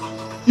from,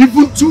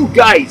 even two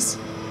guys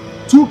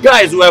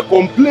were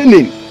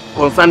complaining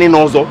concerning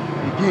Ozo,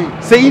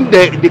 saying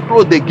the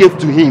clothes they gave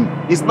to him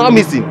is now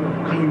missing.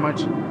 Can you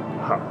imagine?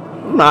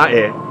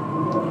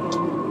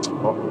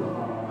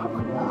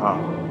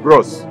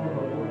 Bros,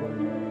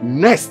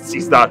 next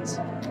is that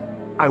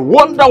I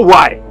wonder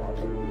why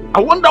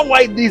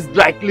these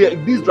dry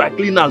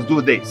cleaners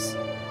do this.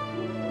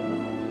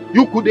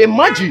 You could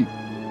imagine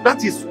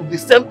that is the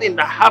same thing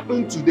that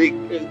happened to the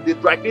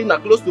dry cleaner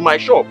close to my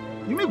shop.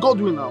 You mean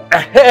Godwin now?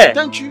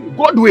 Thank you.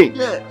 Godwin.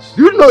 Yes.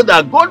 Do you know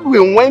that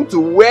Godwin went to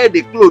wear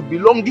the clothes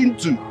belonging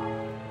to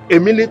a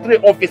military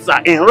officer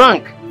in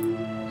rank?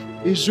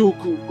 It's so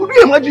cool. Could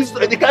you imagine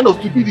the kind of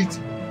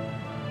stupidity?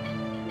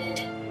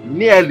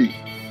 Nearly.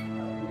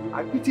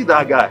 I pity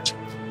that guy.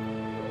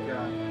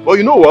 Yeah. But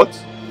you know what?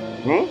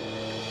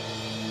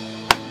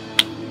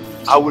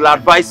 I will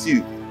advise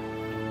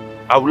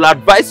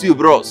you,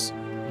 bros.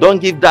 Don't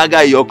give that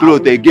guy your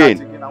clothes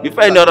again. If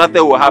any other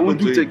thing will happen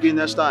to you. Do it again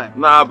next time.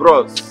 Nah,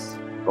 bros.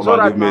 Come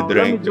on, give me a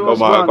drink.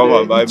 Come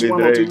on, buy me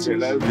a drink.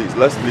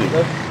 Let's leave.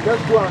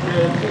 Let's go and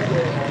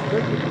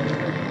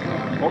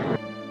Okay.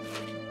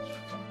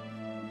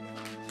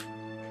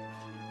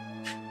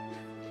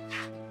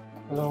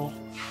 Hello.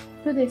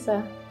 Good day,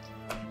 sir.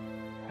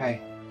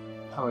 Hi.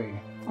 How are you?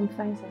 I'm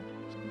fine, sir.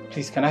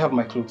 Please, can I have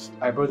my clothes?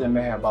 I brought them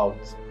here about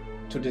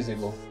 2 days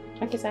ago.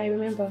 Okay, sir, I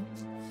remember.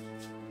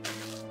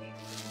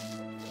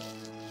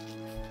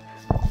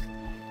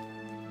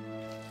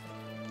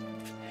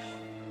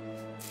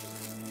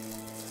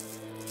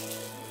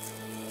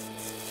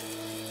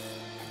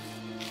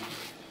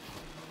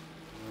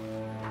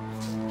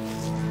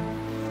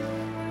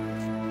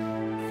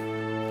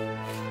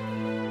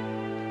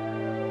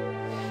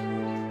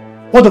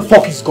 What the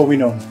fuck is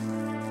going on?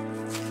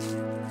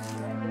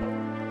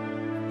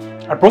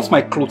 I brought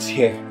my clothes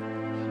here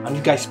and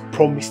you guys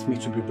promised me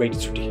to be ready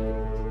today.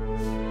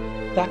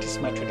 That is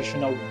my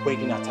traditional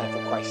wedding attire,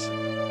 for Christ.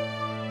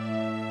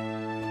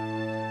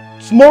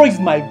 Tomorrow is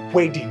my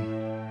wedding.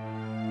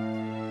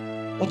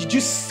 But did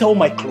you sell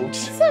my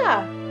clothes?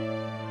 Sir!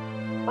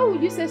 Why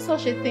would you say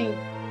such a thing?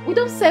 We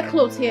don't sell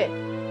clothes here.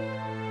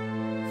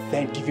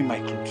 Then give me my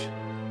clothes.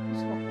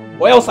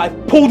 Or else I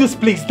pull this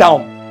place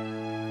down.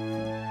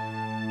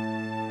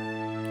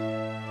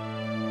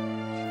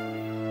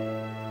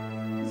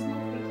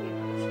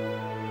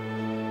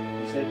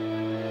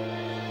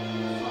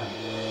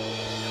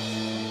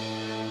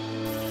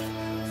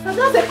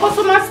 That's a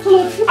customer's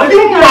clothes. Are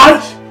you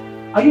mad?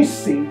 Are you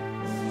insane?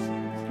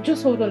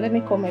 Just hold on, let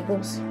me call my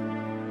boss.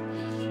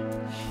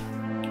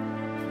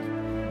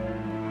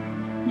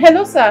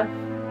 Hello, sir.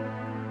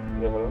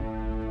 Yeah, hello?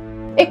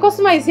 A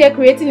customer is here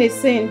creating a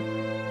scene.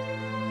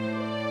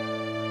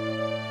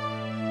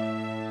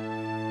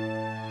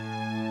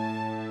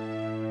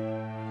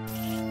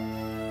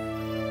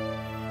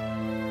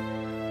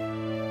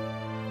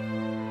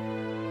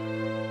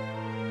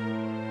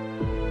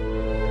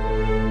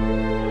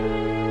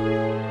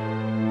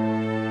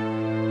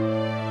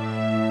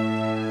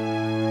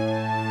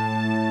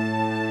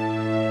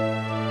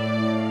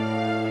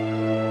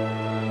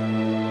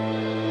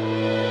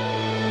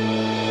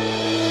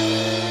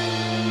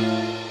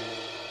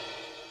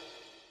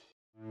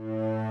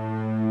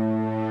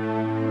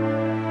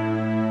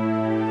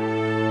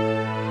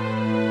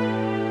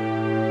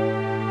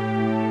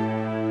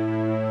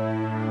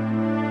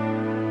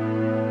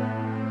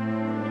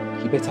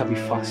 Better be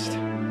fast,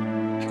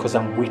 because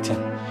I'm waiting.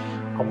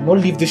 I will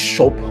not leave this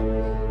shop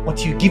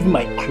until you give me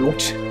my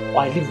clothes, or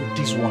I leave with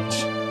these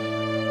ones.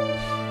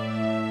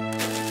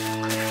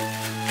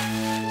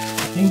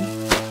 I think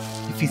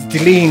if it's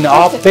delaying,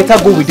 I'll better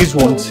go with these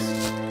ones.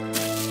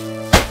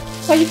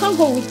 So you can't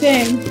go with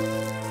them.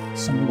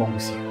 Something wrong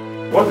with you.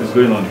 What is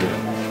going on here?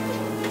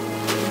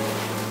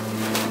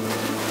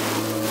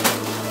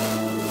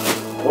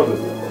 What is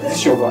it? This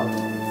is your bag.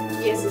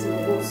 Yes, it's my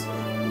boss.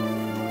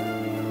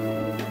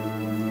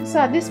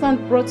 Sir, this man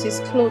brought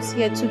his clothes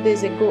here 2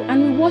 days ago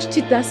and we washed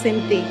it that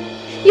same day.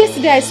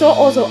 Yesterday I saw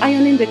Ozo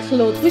ironing the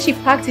clothes which he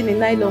packed in a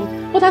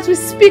nylon, but as we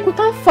speak we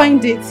can't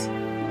find it.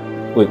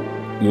 Wait,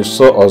 you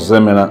saw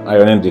Ozemena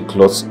ironing the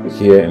clothes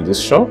here in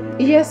this shop?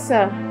 Yes,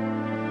 sir.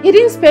 He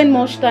didn't spend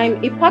much time.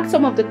 He packed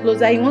some of the clothes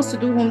that he wants to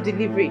do home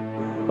delivery.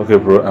 Okay,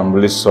 bro, I'm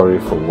really sorry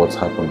for what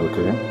happened,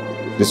 okay?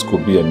 This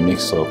could be a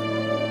mix-up.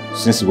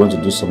 Since he went to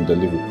do some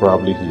delivery,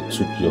 probably he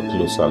took your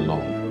clothes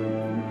along.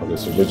 Okay,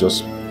 so let's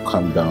just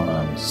calm down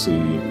and see.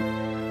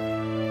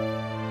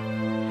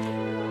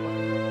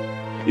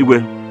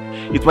 Igwe,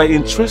 it might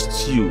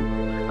interest you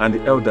and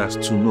the elders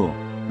to know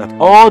that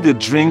all the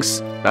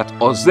drinks that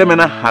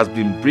Ozemena has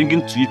been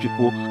bringing to you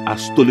people are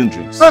stolen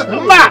drinks.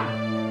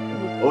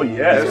 Oh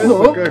yes.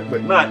 No.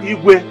 Nah,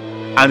 Igwe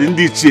and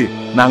Ndiche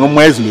na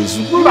ngoma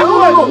ezulezu.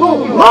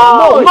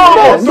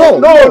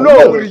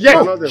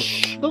 No.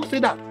 Shh, don't say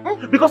that.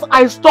 Because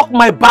I stock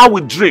my bar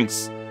with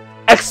drinks.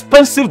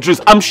 Expensive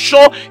drinks. I'm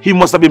sure he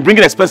must have been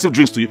bringing expensive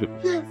drinks to you people.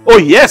 Yes. Oh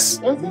yes.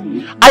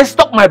 I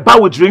stock my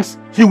bar with drinks.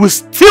 He will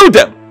steal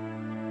them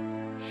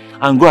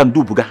and go and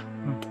do buga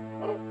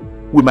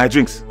with my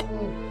drinks.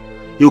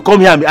 He will come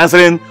here and be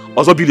answering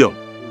Ozo Billion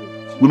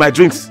with my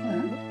drinks.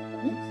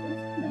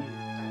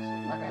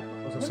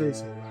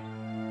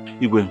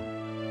 Igwe,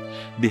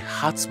 the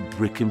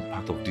heartbreaking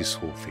part of this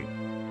whole thing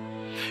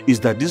is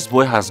that this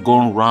boy has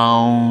gone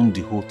round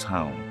the whole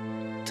town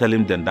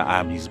telling them that I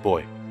am his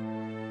boy.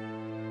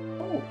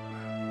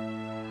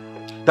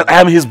 That I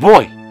am his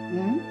boy.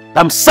 That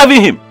I'm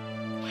serving him.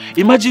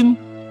 Imagine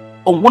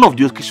on one of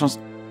the occasions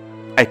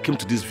I came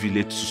to this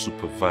village to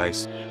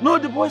supervise. No,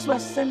 the boys were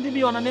sending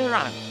me on an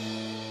errand.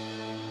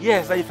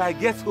 Yes, that if I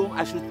get home,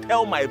 I should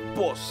tell my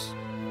boss,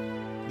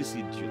 this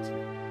idiot,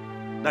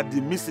 that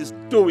the missus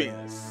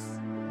doings.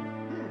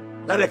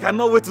 That I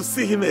cannot wait to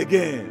see him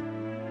again.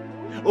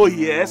 Oh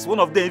yes, one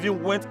of them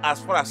even went as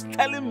far as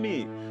telling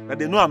me that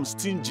they know I'm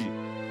stingy.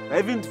 That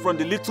even from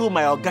the little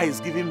my guy is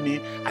giving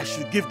me, I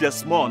should give them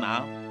small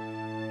now.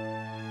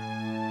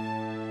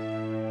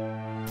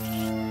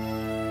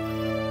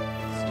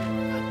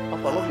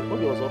 What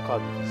was all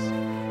called this?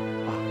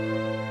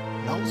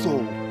 Now so,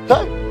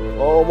 hey,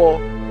 oh,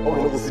 All we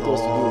know go fit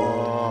us to do.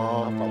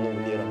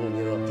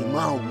 The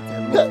man with a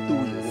lot of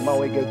doings. The man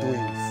will get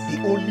doings. The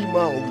only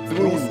man with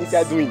doings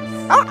inside doings.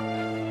 Ah!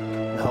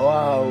 Now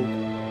wow.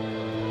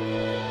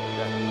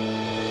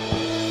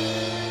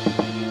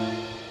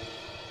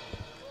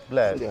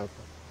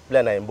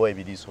 Blind na him boy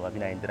be this one, I be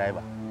na him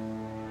driver.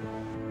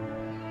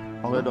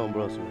 Well done,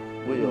 bro. So,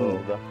 where your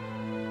oga?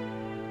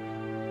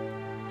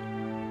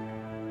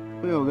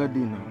 Where your oga dey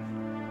now?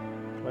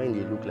 Why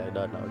they look like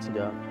that now? See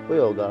there. Where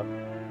your oga?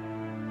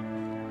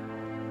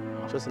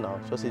 Just now,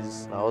 just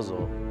this now also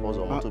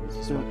want to be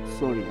this one.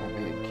 Sorry,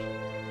 abeg.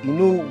 You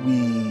know we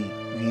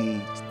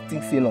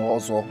think say na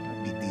also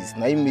be this.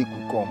 Na him make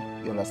we come.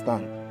 You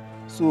understand?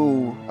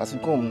 So as you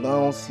come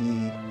now,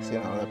 see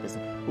another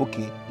person.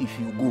 Okay, if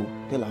you go,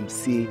 tell am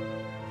say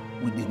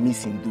with the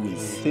missing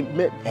doings.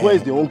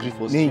 Boys dey hungry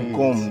for street. Make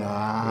come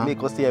now.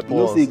 Make us help us. You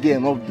know say get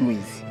enough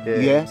doings.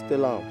 Yeah.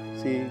 Tell am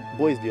say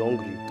boys dey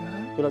hungry.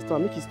 You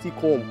understand? Make he still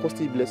come, cause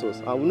still bless us.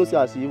 And we know say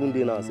as he even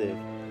dey now sef.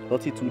 Not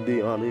till 2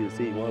 days, and you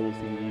say you want to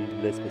see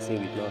bless person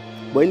with now.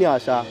 But any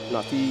asha,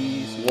 na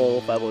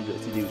still 500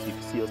 still dey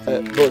with see us.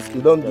 Boss,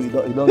 you don't do.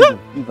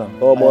 Leave am.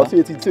 Oh, but see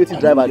wetin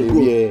driver dey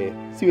wear.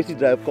 See wetin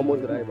drive common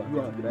driver.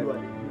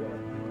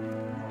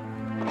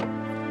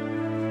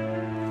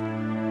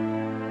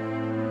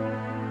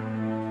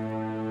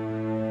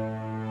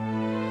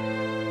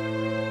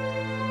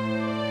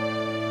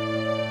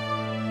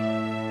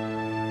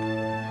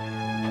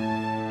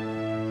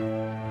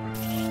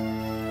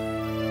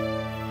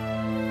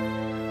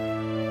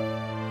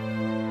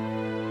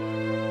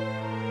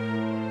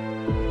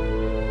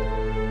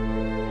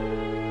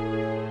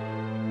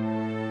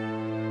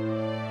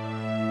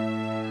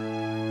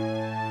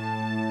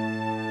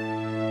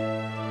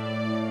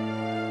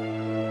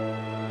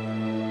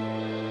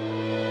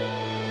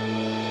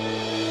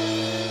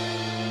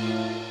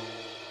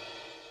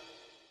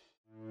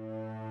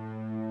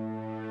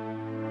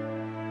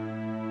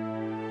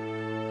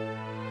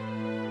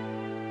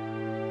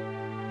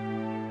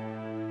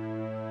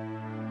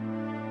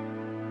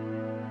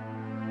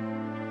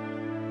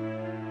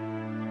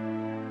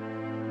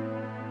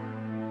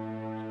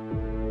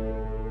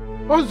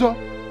 Also,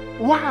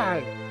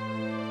 why?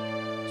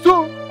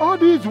 So, all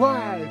this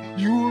while,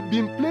 you've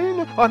been playing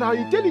on our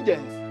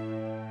intelligence.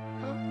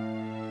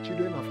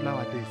 Children of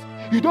nowadays,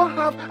 you don't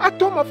have an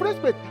atom of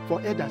respect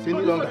for elders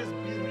any longer. This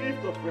one is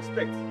bereaved of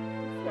respect.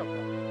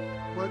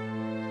 But,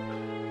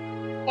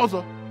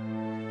 also,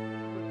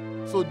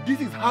 so this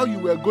is how you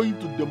were going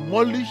to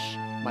demolish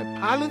my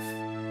palace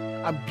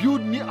and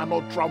build me an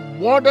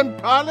ultra-modern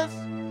palace?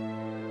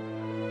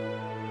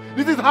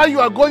 This is how you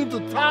are going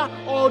to tar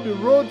all the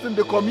roads in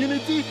the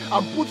community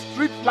and put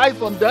street lights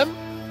on them?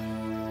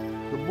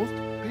 The most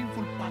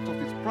painful part of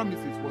his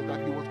promises was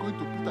that he was going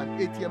to put an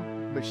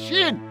ATM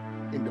machine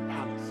in the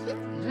palace.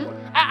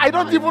 I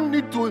don't even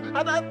need to.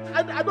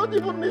 I don't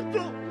even need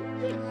to.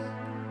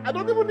 I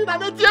don't even need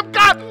an ATM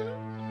card.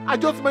 I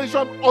just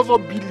mentioned also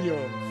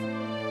billions.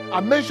 I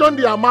mentioned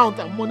the amount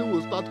and money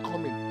will start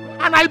coming.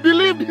 And I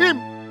believed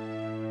him.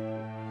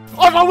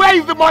 Also, where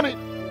is the money?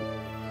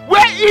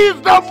 Where is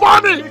the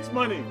money? Which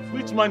money?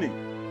 Which money?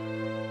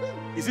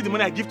 Is it the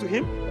money I give to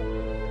him?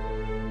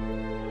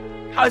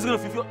 How is he going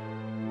to fulfill?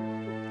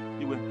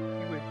 Igwe,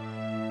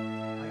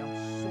 I am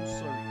so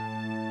sorry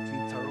to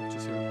interrupt you,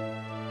 sir.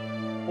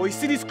 But you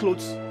see these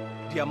clothes?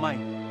 They are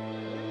mine.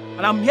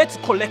 And I'm here to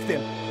collect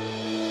them.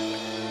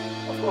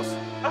 Of course.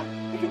 Ah,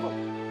 Etiko.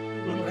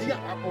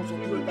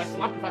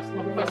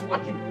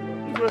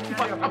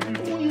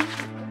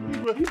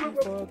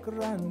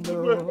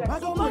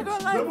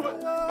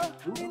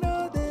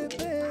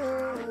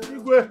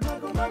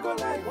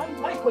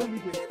 Why calling me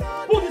this?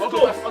 Who is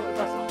close?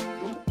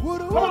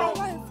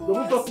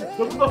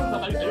 Come on.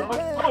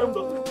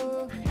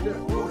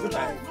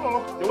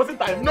 There wasn't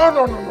time. No.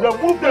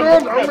 Remove them.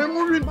 No, I'm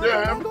removing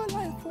them.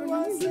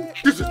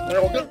 This is my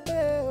order.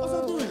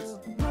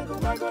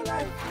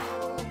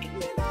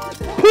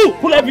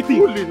 Pull everything.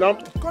 Pull it now.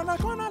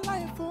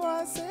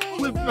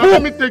 Wait, now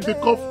let me take the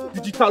cuff.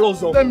 Digital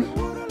also.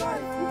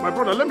 My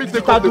brother, let me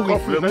take off the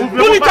cuff. Pull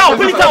it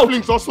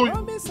out. Also,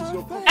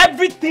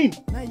 everything.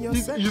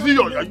 Is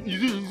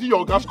it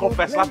your gas cuff?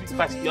 First,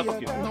 you are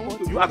talking.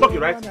 You are talking,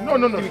 right? No.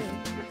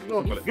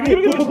 Give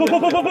me.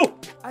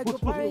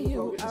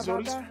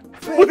 Sorry.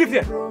 Put it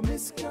here.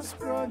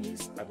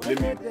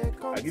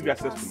 I give you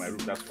access to my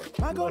room. That's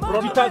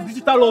fine.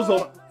 Digital also.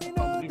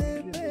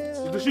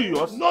 Is the shoe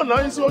yours? No,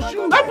 it's your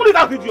shoe. Now pull it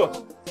out, idiot.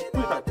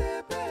 Pull it out.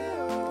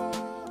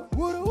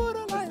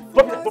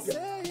 Pop it.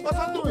 What's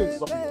that doing?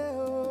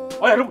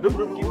 Oh yeah, don't.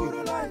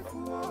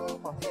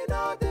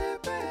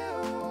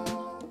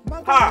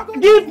 Ha!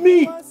 Give me!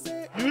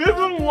 You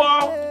even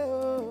wore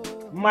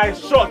my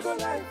shorts. The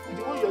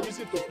one you're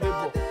using to play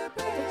ball.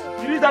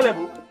 You reach that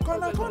level?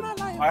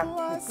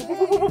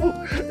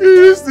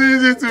 It's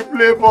easy to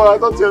play ball. I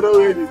thought you know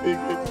anything.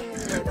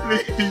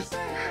 Please.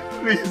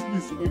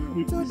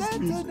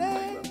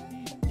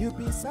 You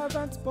be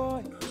servant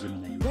boy.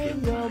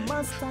 When your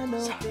master no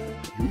there,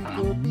 You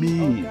are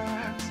mean.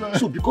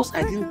 So because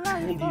I didn't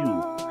tell you,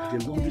 the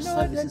laundry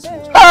services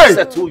must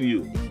settle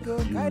you. You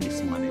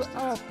mismanaged it.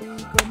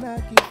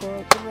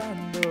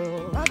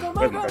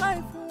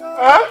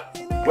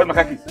 Where's my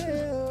khaki?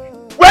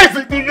 Where is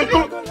it?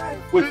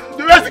 Where's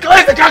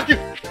the khaki?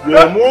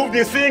 Remove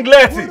the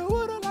singlet.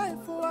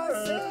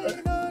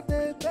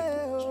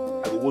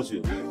 I will watch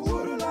you.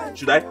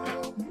 Should I?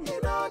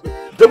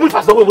 Don't move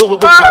fast. Don't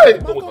move fast.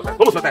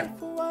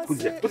 Put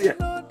it here. Put it here.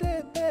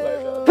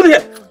 Put it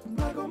here.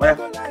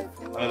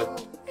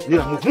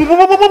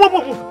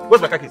 Move.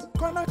 Where's my khakis?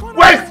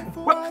 Where?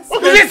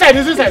 What is inside?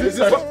 Is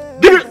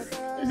inside? Give it.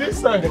 Is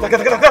inside? Get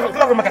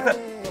out from my car. You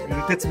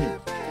irritate me.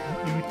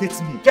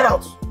 Get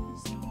out.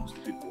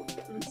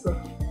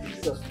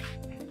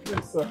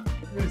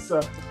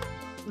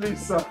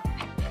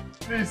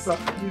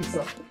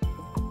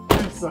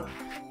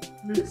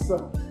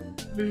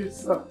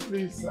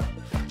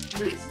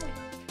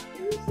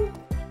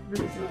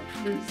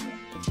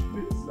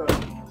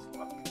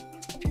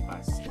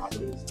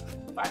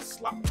 I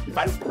slap you.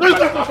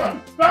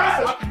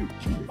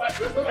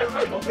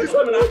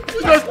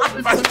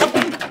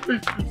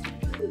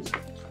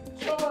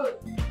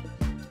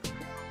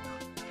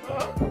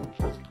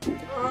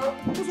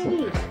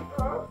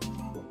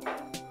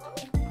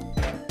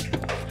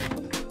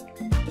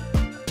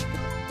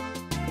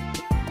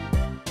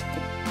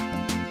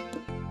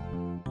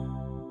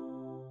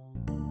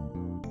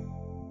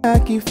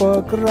 Khaki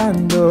for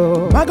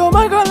grando. Mago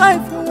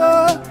life,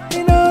 oh,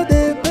 you know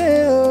they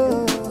pay,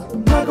 oh.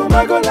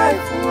 Mago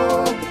life,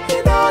 oh,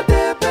 you know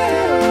they pay,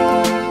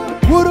 oh.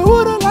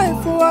 Wuru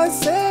life, oh, I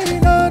say, you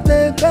know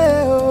they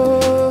pay,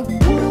 oh.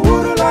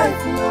 Wuru life,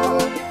 oh,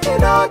 you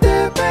know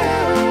they pay,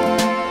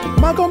 oh.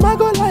 Mago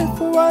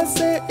life, oh, I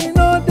say, you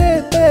know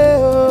they pay,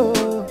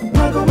 oh.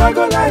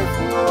 Mago life,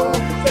 oh,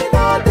 you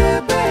know they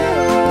pay,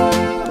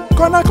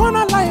 oh.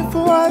 Corner life,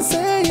 oh, I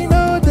say, you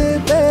know they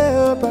pay,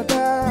 oh, but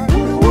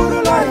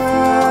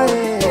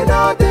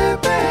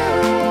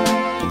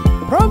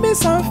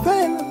promise and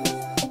fail.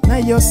 Now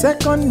your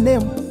second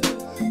name.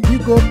 You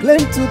go claim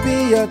to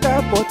be your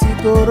guy, but you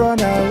go run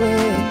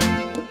away.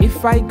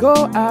 If I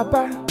go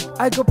Abba,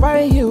 I go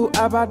buy you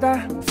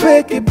Abada.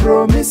 Fake it,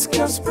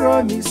 promiscuous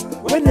promise.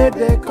 When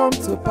they come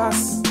to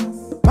pass.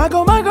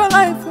 Mago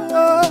life,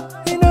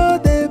 oh, you know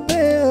they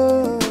pay,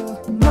 oh.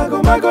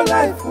 Mago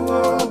life,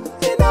 oh,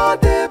 you know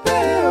they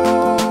pay,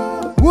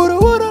 oh.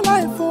 Wuru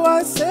life, oh,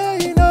 I say,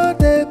 you know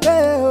they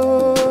pay,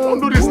 oh. Don't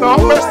do this now,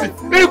 mercy.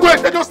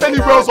 Igwe, they just tell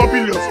Igwe on some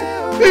billions.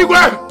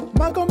 Igwe!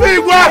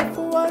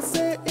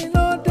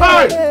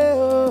 Hey!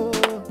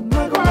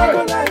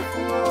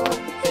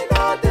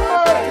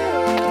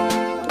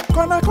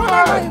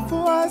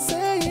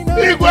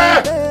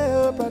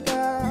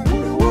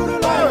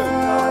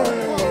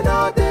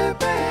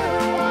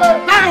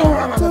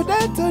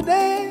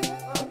 Today,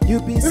 you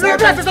be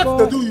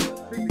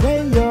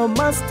when your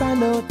master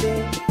no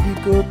there, you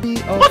go be.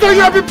 What are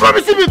you have been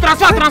promising me?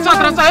 Transfer.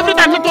 Every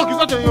time you talk, you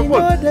touch on your phone.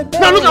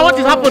 Now look at what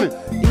is happening.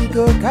 He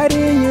go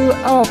carry you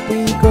up,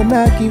 he go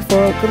knock you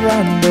for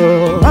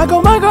grando. Mago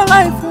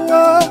life,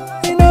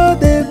 oh, you know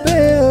they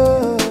pay,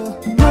 oh.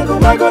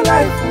 Mago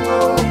life,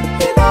 oh,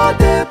 you know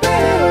they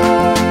pay,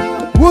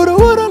 oh.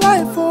 Wuru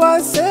life, oh, I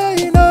say,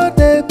 you know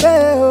they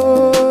pay,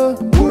 oh.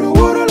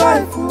 Wuru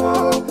life,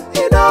 oh,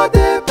 you know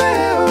they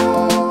pay,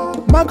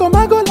 oh. Mago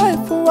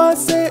life, oh, I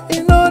say,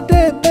 you know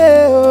they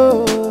pay,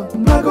 oh.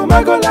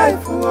 Mago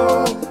life,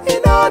 oh, you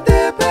know they